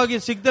ಉಚಿತವಾಗಿ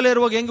ಸಿಗದಲೇ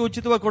ಇರುವಾಗ ಹೆಂಗೆ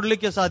ಉಚಿತವಾಗಿ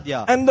ಕೊಡಲಿಕ್ಕೆ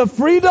ಸಾಧ್ಯ? And the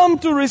freedom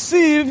to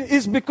receive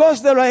is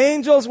because there are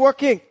angels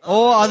working. ಓ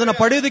ಅದನ್ನ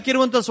ಪಡೆಯೋದಕ್ಕೆ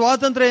ಇರುವಂತ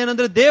ಸ್ವಾತಂತ್ರ್ಯ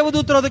ಏನಂದ್ರೆ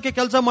ದೇವದೂತರು ಅದಕ್ಕೆ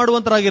ಕೆಲಸ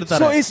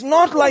ಮಾಡುವಂತರಾಗಿರ್ತಾರೆ. So it's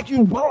not like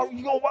you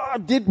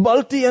did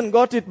multi and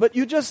got it, but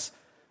you just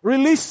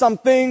released some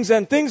things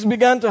and things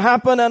began to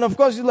happen, and of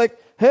course you're like,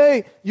 hey,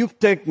 you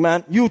take man,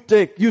 you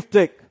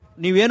take.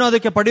 ನೀವೇನೋ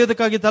ಅದಕ್ಕೆ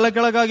ಪಡೆಯೋದಕ್ಕಾಗಿ ತಲೆ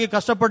ಕೆಳಗಾಗಿ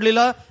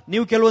ಕಷ್ಟಪಡ್ಲಿಲ್ಲ.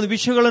 ನೀವು ಕೆಲವೊಂದು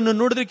ವಿಷಯಗಳನ್ನು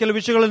ನೋಡಿದ್ರಿ, ಕೆಲವು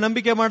ವಿಷಯಗಳನ್ನು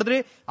ನಂಬಿಕೆ ಮಾಡಿದ್ರಿ,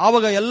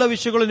 ಆವಾಗ ಎಲ್ಲ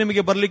ವಿಷಯಗಳು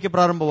ನಿಮಗೆ ಬರ್ಲಿಕ್ಕೆ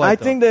ಪ್ರಾರಂಭವಾಯಿತು.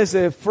 I think there's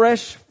a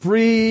fresh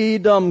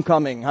freedom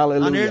coming.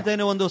 Hallelujah. ನಾನು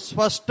ಹೇಳ್ತೇನೆ, ಒಂದು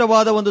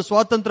ಸ್ಪಷ್ಟವಾದ ಒಂದು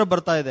ಸ್ವಾತಂತ್ರ್ಯ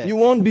ಬರ್ತಾ ಇದೆ. You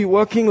won't be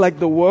working like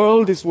the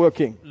world is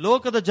working.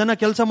 ಲೋಕದ ಜನ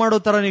ಕೆಲಸ ಮಾಡೋ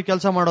ತರ ನೀವು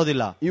ಕೆಲಸ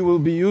ಮಾಡೋದಿಲ್ಲ. You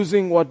will be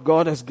using what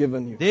God has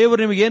given you.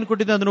 ದೇವರು ನಿಮಗೆ ಏನು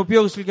ಕೊಟ್ಟಿದೆ ಅದನ್ನು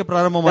ಉಪಯೋಗಿಸಲಿಕ್ಕೆ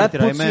ಪ್ರಾರಂಭ That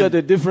ಮಾಡ್ತೀರಾ. puts you at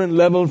a different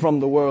level from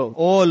the world.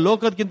 ಓ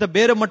ಲೋಕಕ್ಕಿಂತ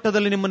ಬೇರೆ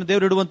ಮಟ್ಟದಲ್ಲಿ ನಿಮ್ಮನ್ನು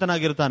ದೇವರು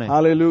ಇಡುವಂತನಾಗಿರ್ತಾನೆ.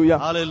 Hallelujah.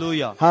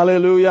 Hallelujah.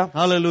 Hallelujah.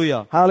 Hallelujah.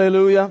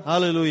 Hallelujah.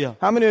 Hallelujah.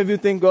 How many of you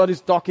think God is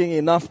talking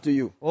enough to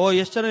you? ಓ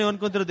ಎಷ್ಟು ಜನ ನೀವು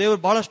ಅನ್ಕೊಂತೀರ ದೇವರು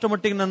ಬಹಳಷ್ಟು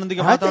ಮಟ್ಟಿಗೆ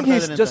ನನ್ನೊಂದಿಗೆ I think ಮಾತಾಡ್ತಾ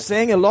he's ಇದ್ದಾನೆ just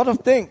saying a lot of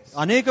things.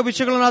 ಅನೇಕ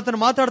ವಿಷಯಗಳನ್ನು ಆತನು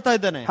ಮಾತಾಡ್ತಾ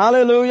ಇದ್ದಾನೆ.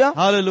 Hallelujah.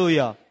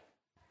 Hallelujah.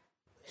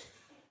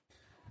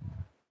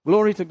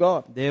 Glory to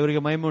God.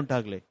 ದೇವರಿಗೆ ಮಹಿಮೆ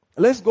ಉಂಟಾಗ್ಲಿ.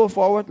 Let's go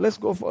forward.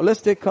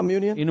 Let's take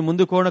communion. ಇನ್ನು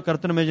ಮುಂದಕ್ಕೆ ಹೋಗೋಣ,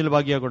 ಕರ್ತನ ಮೇಜಲ್ಲಿ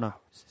ಭಾಗಿಯಾಗೋಣ.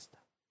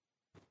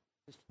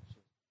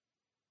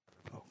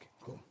 Okay,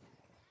 cool.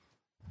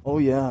 Oh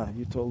yeah,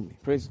 you told me.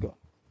 Praise God.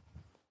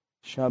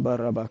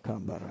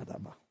 Shabarabakambara.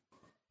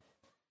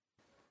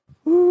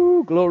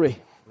 Ooh, glory.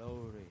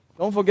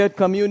 Don't forget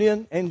communion.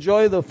 Enjoy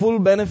the full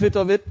benefit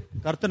of it.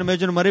 ಕರ್ತನ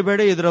ಮೇಜನ್ನು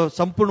ಮರಿಬೇಡಿ, ಇದರ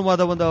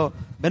ಸಂಪೂರ್ಣವಾದ ಒಂದು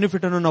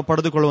ಬೆನಿಫಿಟ್ ಅನ್ನು ನಾವು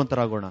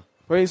ಪಡೆದುಕೊಳ್ಳುವಂತರಾಗೋಣ.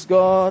 Praise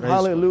God.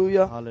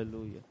 Hallelujah.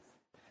 Hallelujah.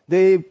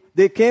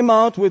 They came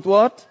out with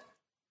what?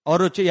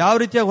 ಅವರು ಯಾವ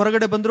ರೀತಿಯಾಗಿ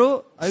ಹೊರಗಡೆ ಬಂದ್ರು?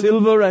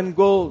 Silver and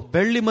gold.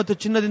 ಬೆಳ್ಳಿ ಮತ್ತು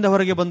ಚಿನ್ನದಿಂದ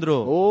ಹೊರಗೆ ಬಂದ್ರು.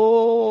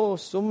 Oh,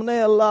 sumne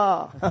Allah.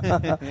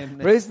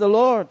 Praise the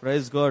Lord.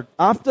 Praise God.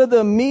 After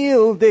the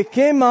meal, they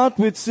came out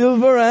with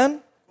silver and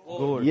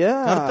gold.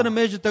 Yeah. ಕರ್ತನ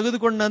ಮೇಜು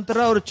ತೆಗೆದುಕೊಂಡ ನಂತರ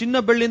ಅವರು ಚಿನ್ನ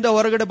ಬೆಳ್ಳಿಯಿಂದ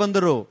ಹೊರಗಡೆ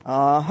ಬಂದರು.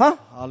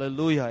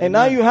 Hallelujah. And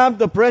now you have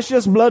the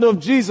precious blood of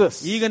Jesus.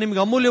 ಈಗ ನಿಮಗೆ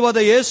ಅಮೂಲ್ಯವಾದ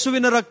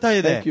ಯೇಸುವಿನ ರಕ್ತ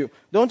ಇದೆ. Thank you.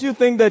 Don't you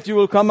think that you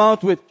will come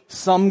out with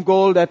some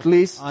gold at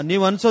least?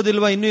 ನೀವು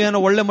ಅನ್ಸೋದಿಲ್ವಾ ಇನ್ನೂ ಏನೋ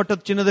ಒಳ್ಳೆ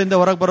ಮಟ್ಟದ ಚಿನ್ನದಿಂದ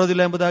ಹೊರಗೆ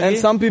ಬರೋದಿಲ್ಲ ಎಂಬುದಾಗಿ? And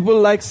some people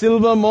like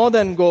silver more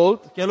than gold.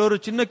 ಕೆಲವರು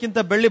ಚಿನ್ನಕ್ಕಿಂತ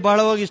ಬೆಳ್ಳಿ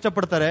ಬಹಳವಾಗಿ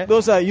ಇಷ್ಟಪಡ್ತಾರೆ.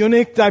 Those are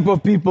unique type of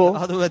people.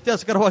 ಅದು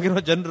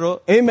ವ್ಯತ್ಯಾಸಕರವಾಗಿರುವ ಜನರು.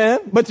 Amen.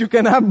 But you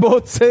can have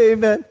both. Say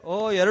amen.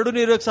 ಓ ಎರಡೂ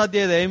ಇರೋಕೆ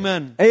ಸಾಧ್ಯ ಇದೆ.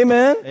 Amen.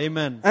 Amen.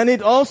 Amen. And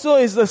it also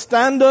is the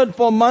standard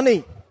for money.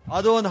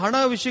 ಅದು ಒಂದು ಹಣ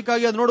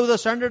ವಿಷಯಕ್ಕಾಗಿ ಅದು ನೋಡುವುದು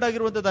standard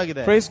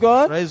ಆಗಿರುವಂತದ್ದಾಗಿದೆ. Praise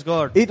God. Praise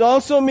God. It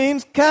also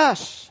means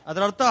cash.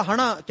 ಅದರ ಅರ್ಥ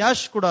ಹಣ,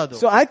 ಕ್ಯಾಶ್ ಕೂಡ ಅದು.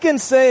 So I can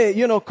say,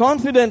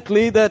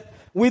 confidently that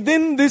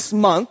within this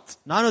month,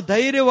 ನಾನು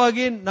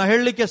ಧೈರ್ಯವಾಗಿ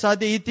ಹೇಳಲಿಕ್ಕೆ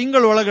ಸಾಧ್ಯ, ಈ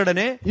ತಿಂಗಳ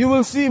ಒಳಗಡೆ you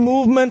will see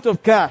movement of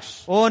cash.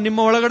 ಓ ನಿಮ್ಮ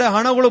ಒಳಗಡೆ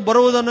ಹಣಗಳು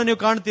ಬರುವುದನ್ನು ನೀವು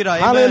ಕಾಣ್ತೀರಾ.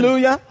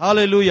 Hallelujah.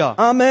 Hallelujah.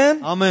 Amen.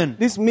 Amen.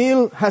 This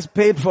meal has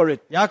paid for it.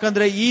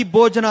 ಯಾಕಂದ್ರೆ ಈ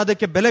ಭೋಜನ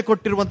ಅದಕ್ಕೆ ಬೆಲೆ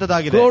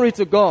ಕೊಟ್ಟಿರುವಂತದ್ದಾಗಿದೆ. Glory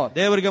to God.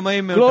 ದೇವರಿಗೆ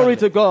ಮಹಿಮೆ. Glory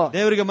to God.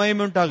 ದೇವರಿಗೆ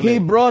ಮಹಿಮೆ ಉಂಟಾಗಲಿ. He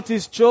brought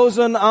his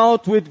chosen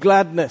out with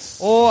gladness.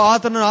 ಓ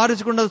ಆತನನ್ನು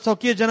ಆರಿಸಿಕೊಂಡ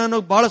ಸ್ವಕೀಯ ಜನನು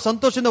ಬಹಳ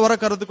ಸಂತೋಷದಿಂದ ಹೊರ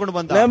ಕರೆದುಕೊಂಡು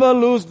ಬಂದ. Never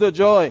lose the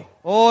joy.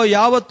 ಓ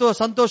ಯಾವತ್ತು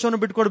ಸಂತೋಷವನ್ನು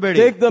ಬಿಟ್ಕೊಡ್ಬೇಡಿ.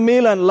 Take the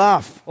meal and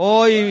laugh. ಓ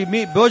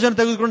ಈ ಭೋಜನ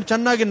ತೆಗೆದುಕೊಂಡು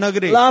ಚೆನ್ನಾಗಿ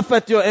ನಗರಿ. Laugh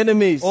at your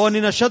enemies. ಓ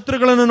ನಿನ್ನ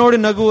ಶತ್ರುಗಳನ್ನು ನೋಡಿ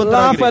ನಗುವಂತ.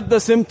 Laugh at the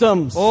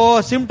symptoms. O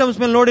symptoms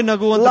ಮೇಲೆ ನೋಡಿ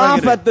ನಗುವಂತ.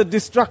 Laugh at the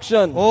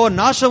destruction. ಓ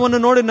ನಾಶವನ್ನು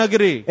ನೋಡಿ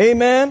ನಗರಿ.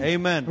 Amen.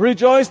 Amen.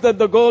 Rejoice that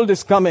the gold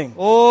is coming.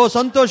 ಓ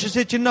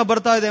ಸಂತೋಷಿಸಿ ಚಿನ್ನ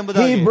ಬರ್ತಾ ಇದೆ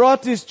ಎಂಬುದಾಗಿ. He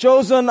brought his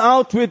chosen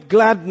out with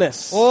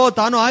gladness. ಓ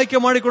ತಾನು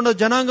ಆಯ್ಕೆ ಮಾಡಿಕೊಂಡ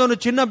ಜನಾಂಗವನ್ನು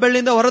ಚಿನ್ನ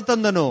ಬೆಳ್ಳಿಯಿಂದ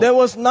ಹೊರತಂದನು. There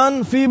was none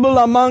feeble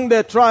among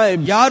their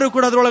tribes. ಯಾರು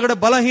ಕೂಡ ಅದರೊಳಗಡೆ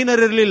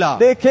ಬಲಹೀನರಿರಲಿಲ್ಲ.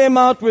 They came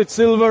out with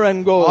silver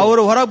and gold.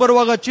 ಅವರು ಹೊರಗೆ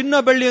ಬರುವಾಗ ಚಿನ್ನ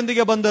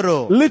ಬೆಳ್ಳಿಯೊಂದಿಗೆ ಬಂದರು.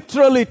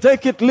 Literally,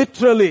 take it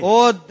literally. ಓ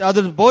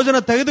ಅದು ಭೋಜನ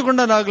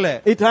ತೆಗೆದುಕೊಂಡಾಗಲೇ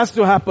It has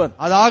to happen.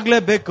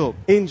 ಅದಾಗ್ಲೇಬೇಕು.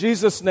 In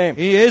Jesus' name.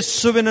 ಈ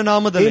ಯೇಸುವಿನ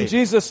ನಾಮದಲ್ಲಿ. In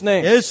Jesus'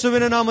 name.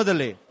 ಯೇಸುವಿನ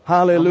ನಾಮದಲ್ಲಿ.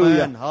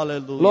 Hallelujah. Amen.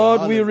 Hallelujah.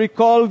 Lord, we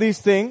recall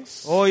these things.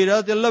 ಓ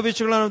ಎಲ್ಲ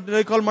ವಿಷಯಗಳನ್ನು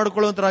recall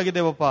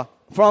ಮಾಡಿಕೊಳ್ಳುವಂತರಾಗಿದ್ದೇವಪ್ಪ.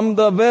 From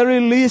the very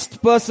least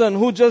person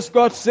who just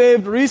got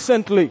saved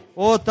recently.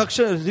 ಓ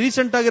ತಕ್ಷಣ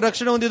ರೀಸೆಂಟ್ ಆಗಿ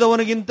ರಕ್ಷಣೆ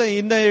ಹೊಂದಿದವನಿಗಿಂತ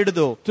ಹಿಂದೆ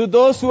ಹಿಡಿದು. To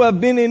those who have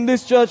been in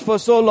this church for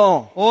so long.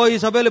 ಓ ಈ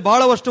ಸಭೆಯಲ್ಲಿ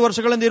ಬಹಳಷ್ಟು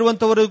ವರ್ಷಗಳಿಂದ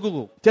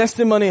ಇರುವಂತವರಿಗೂ.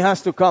 Testimony has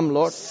to come,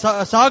 Lord.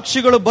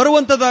 ಸಾಕ್ಷಿಗಳು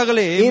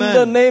ಬರುವಂತದಾಗಲಿ. In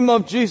the name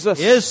of Jesus.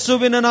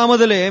 ಯೇಸುವಿನ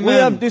ನಾಮದಲ್ಲಿ. We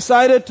have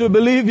decided to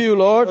believe you,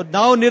 Lord.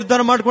 ನಾವು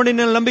ನಿರ್ಧಾರ ಮಾಡಿಕೊಂಡು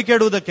ನಿನ್ನ ನಂಬಿಕೆ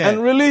ಇಡುವುದಕ್ಕೆ.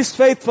 And release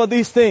faith for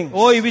these things.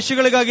 ಓ ಈ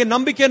ವಿಷಯಗಳಿಗಾಗಿ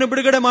ನಂಬಿಕೆಯನ್ನು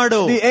ಬಿಡುಗಡೆ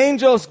ಮಾಡು. The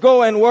angels go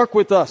and work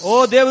with us. ಓ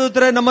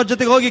ದೇವದೂತರೇ ನಮ್ಮ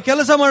ಜೊತೆಗೆ ಹೋಗಿ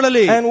ಕೆಲಸ ಮಾಡಲಿ.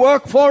 ಮಾಡುವಂತರಾಗ್ಲಿ. And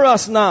work for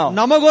us now.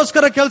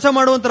 ನಮಗೋಸ್ಕರ ಕೆಲಸ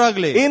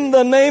ಮಾಡುವಂತರಾಗ್ಲಿ. In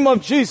the name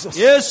of Jesus.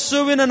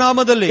 ಯೇಸುವಿನ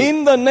ನಾಮದಲ್ಲಿ.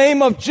 In the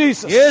name of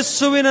Jesus.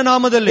 ಯೇಸುವಿನ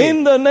ನಾಮದಲ್ಲಿ.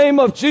 In the name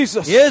of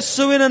Jesus.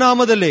 ಯೇಸುವಿನ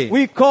ನಾಮದಲ್ಲಿ.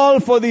 We call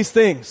for these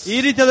things.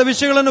 ಈ ರೀತಿಯಾದ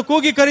ವಿಷಯಗಳನ್ನು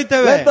ಕೂಗಿ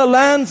ಕರೀತೇವೆ. Let the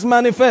lands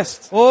manifest.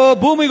 ಓ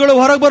ಭೂಮಿಗಳು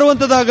ಹೊರಗೆ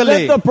ಬರುವಂತದಾಗಲಿ.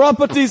 Let the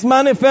properties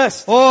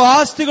manifest. ಓ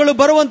ಆಸ್ತಿಗಳು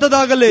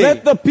ಬರುವಂತದಾಗಲಿ.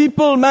 Let the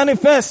people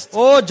manifest.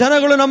 ಓ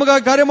ಜನಗಳು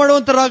ನಮಗಾಗಿ ಕಾರ್ಯ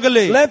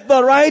ಮಾಡುವಂತರಾಗಲಿ. Let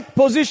the right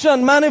position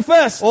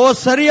manifest. ಓ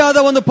ಸರಿಯಾದ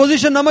ಒಂದು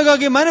ಪೊಸಿಷನ್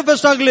ನಮಗಾಗಿ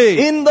ಮ್ಯಾನಿಫೆಸ್ಟ್ ಆಗಲಿ.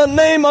 In the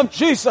name of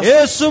Jesus.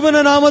 ಯೇಸುವಿನ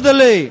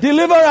ನಾಮದಲ್ಲಿ.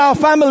 Deliver our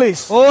families.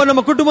 ಓ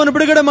ನಮ್ಮ ಕುಟುಂಬವನ್ನು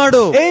ಬಿಡುಗಡೆ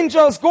ಮಾಡು.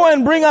 Angels, go and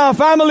bring our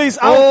families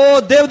out. ಓ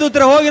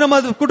ದೇವದೂತರು ಹೋಗಿ ನಮ್ಮ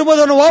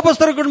ಕುಟುಂಬವನ್ನು ವಾಪಸ್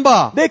ತರಕೊಂಡು ಬಾ.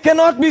 They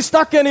cannot be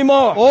stuck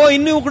anymore. ಓ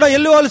ಇನ್ನೂ ಕೂಡ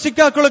ಎಲ್ಲೂ ಅಲ್ಲಿ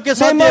ಸಿಕ್ಕಾಕೊಳ್ಳಕ್ಕೆ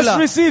They ಸಾಧ್ಯ ಇಲ್ಲ.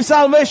 must receive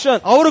salvation.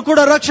 ಅವರು ಕೂಡ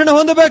ರಕ್ಷಣೆ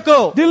ಹೊಂದಬೇಕು.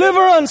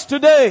 Deliverance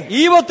today.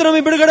 ಇವತ್ತು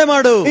ನಮಗೆ ಬಿಡುಗಡೆ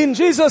ಮಾಡು. In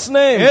Jesus'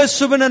 name.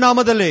 ಯೇಸುವಿನ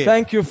ನಾಮದಲ್ಲಿ.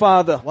 Thank you,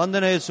 Father.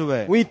 ವಂದನೆ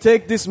ಯೇಸುವೆ. We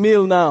take this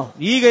meal now.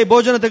 ಈಗ ಈ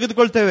ಭೋಜನ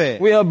ತೆಗೆದುಕೊಳ್ತೇವೆ.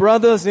 We are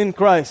brothers in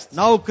Christ.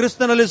 ನಾವು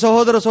ಕ್ರಿಸ್ತನಲ್ಲಿ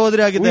ಸಹೋದರ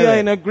ಸಹೋದರಿ We are ಆಗಿದ್ದೇವೆ.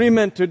 in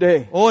agreement today.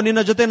 ಓ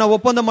ನಿನ್ನ ಜೊತೆ ನಾವು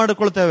ಒಪ್ಪಂದ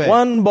ಮಾಡಿಕೊಳ್ತೇವೆ.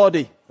 One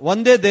body.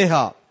 ಒಂದೇ ದೇಹ.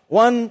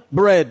 One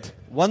bread.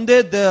 ಒಂದೇ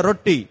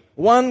ರೊಟ್ಟಿ.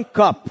 One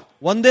cup.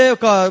 ಒಂದೇ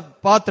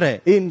ಪಾತ್ರೆ.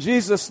 In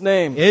Jesus'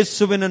 name.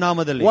 ಯೇಸುವಿನ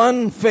ನಾಮದಲ್ಲಿ.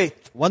 One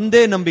faith.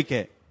 ಒಂದೇ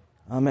ನಂಬಿಕೆ.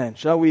 Amen.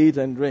 Shall we eat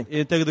and drink?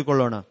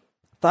 ತೆಗೆದುಕೊಳ್ಳೋಣ.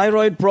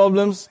 Thyroid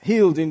problems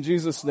healed in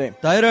Jesus' name.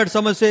 Thyroid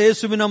ಸಮಸ್ಯೆ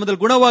ಯೇಸುವಿನ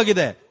ನಾಮದಲ್ಲಿ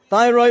ಗುಣವಾಗಿದೆ.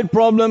 Thyroid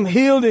problem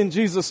healed in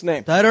Jesus'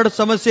 name. Thyroid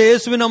ಸಮಸ್ಯೆ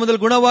ಯೇಸುವಿನ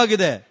ನಾಮದಲ್ಲಿ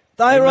ಗುಣವಾಗಿದೆ.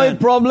 Thyroid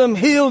problem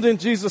healed in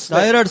Jesus' name.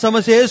 Thyroid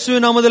ಸಮಸ್ಯೆ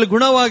ಯೇಸುವಿನ ನಾಮದಲ್ಲಿ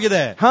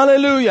ಗುಣವಾಗಿದೆ.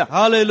 Hallelujah.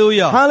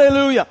 Hallelujah.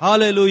 Hallelujah.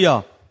 Hallelujah.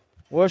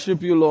 Worship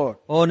you, Lord.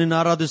 ಓ ನಿನ್ನ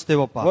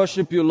ಆರಾಧಿಸ್ತೇವಪ್ಪ.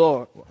 Worship you,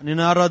 Lord.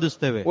 ನಿನ್ನ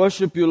ಆರಾಧಿಸ್ತೇವೆ.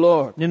 Worship you,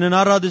 Lord. ನಿನ್ನ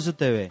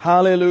ಆರಾಧಿಸುತ್ತೇವೆ.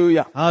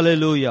 Hallelujah.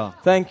 Hallelujah.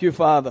 Thank you,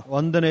 Father.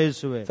 ವಂದನೆ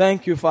ಯೇಸುವೆ.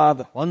 Thank you,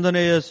 Father.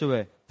 ವಂದನೆ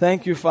ಯೇಸುವೆ.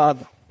 Thank you,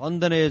 Father.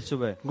 ವಂದನೆ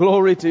ಯೇಸುವೆ.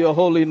 Glory to your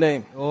holy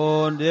name. ಓ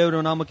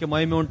ದೇವರ ನಾಮಕ್ಕೆ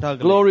ಮಹಿಮೆ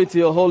ಉಂಟಾಗಲಿ. Glory to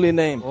your holy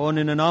name. ಓ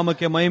ನಿನ್ನ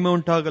ನಾಮಕ್ಕೆ ಮಹಿಮೆ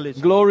ಉಂಟಾಗಲಿ.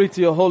 Glory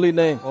to your holy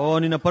name. ಓ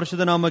ನಿನ್ನ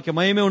ಪರಿಶುದ್ಧ ನಾಮಕ್ಕೆ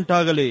ಮಹಿಮೆ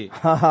ಉಂಟಾಗಲಿ.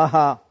 Ha ha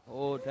ha.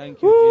 ಓ thank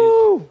you.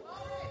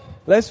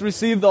 Let's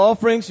receive the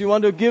offerings you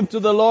want to give to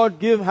the Lord.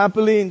 Give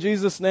happily in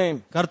Jesus' name.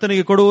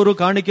 ಕರ್ತನಿಗೆ ಕೊಡುವರು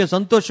ಕಾಣಿಕೆ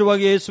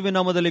ಸಂತೋಷವಾಗಿ ಯೇಸುವಿನ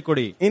ನಾಮದಲ್ಲಿ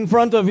ಕೊಡಿ. In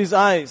front of his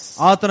eyes.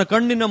 ಆತನ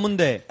ಕಣ್ಣಿನ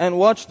ಮುಂದೆ. And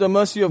watch the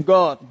mercy of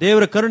God.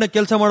 ದೇವರ ಕರುಣೆ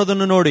ಕೆಲಸ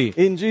ಮಾಡೋದನ್ನು ನೋಡಿ.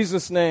 In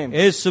Jesus' name.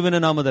 ಯೇಸುವಿನ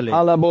ನಾಮದಲ್ಲಿ.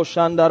 Alabo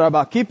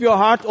Shandaraba. Keep your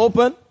heart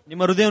open.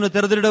 ನಿಮ್ಮ ಹೃದಯವನ್ನು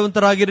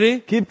ತೆರೆದಿಡುವಂತರಾಗಿರ್ರಿ.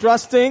 Keep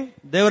trusting.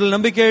 ದೇವರಲ್ಲಿ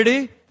ನಂಬಿಕೆ ಇಡಿ.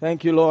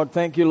 Thank you, Lord.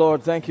 Thank you, Lord.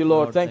 Thank you,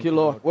 Lord. Thank you,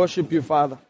 Lord. Worship you, Father.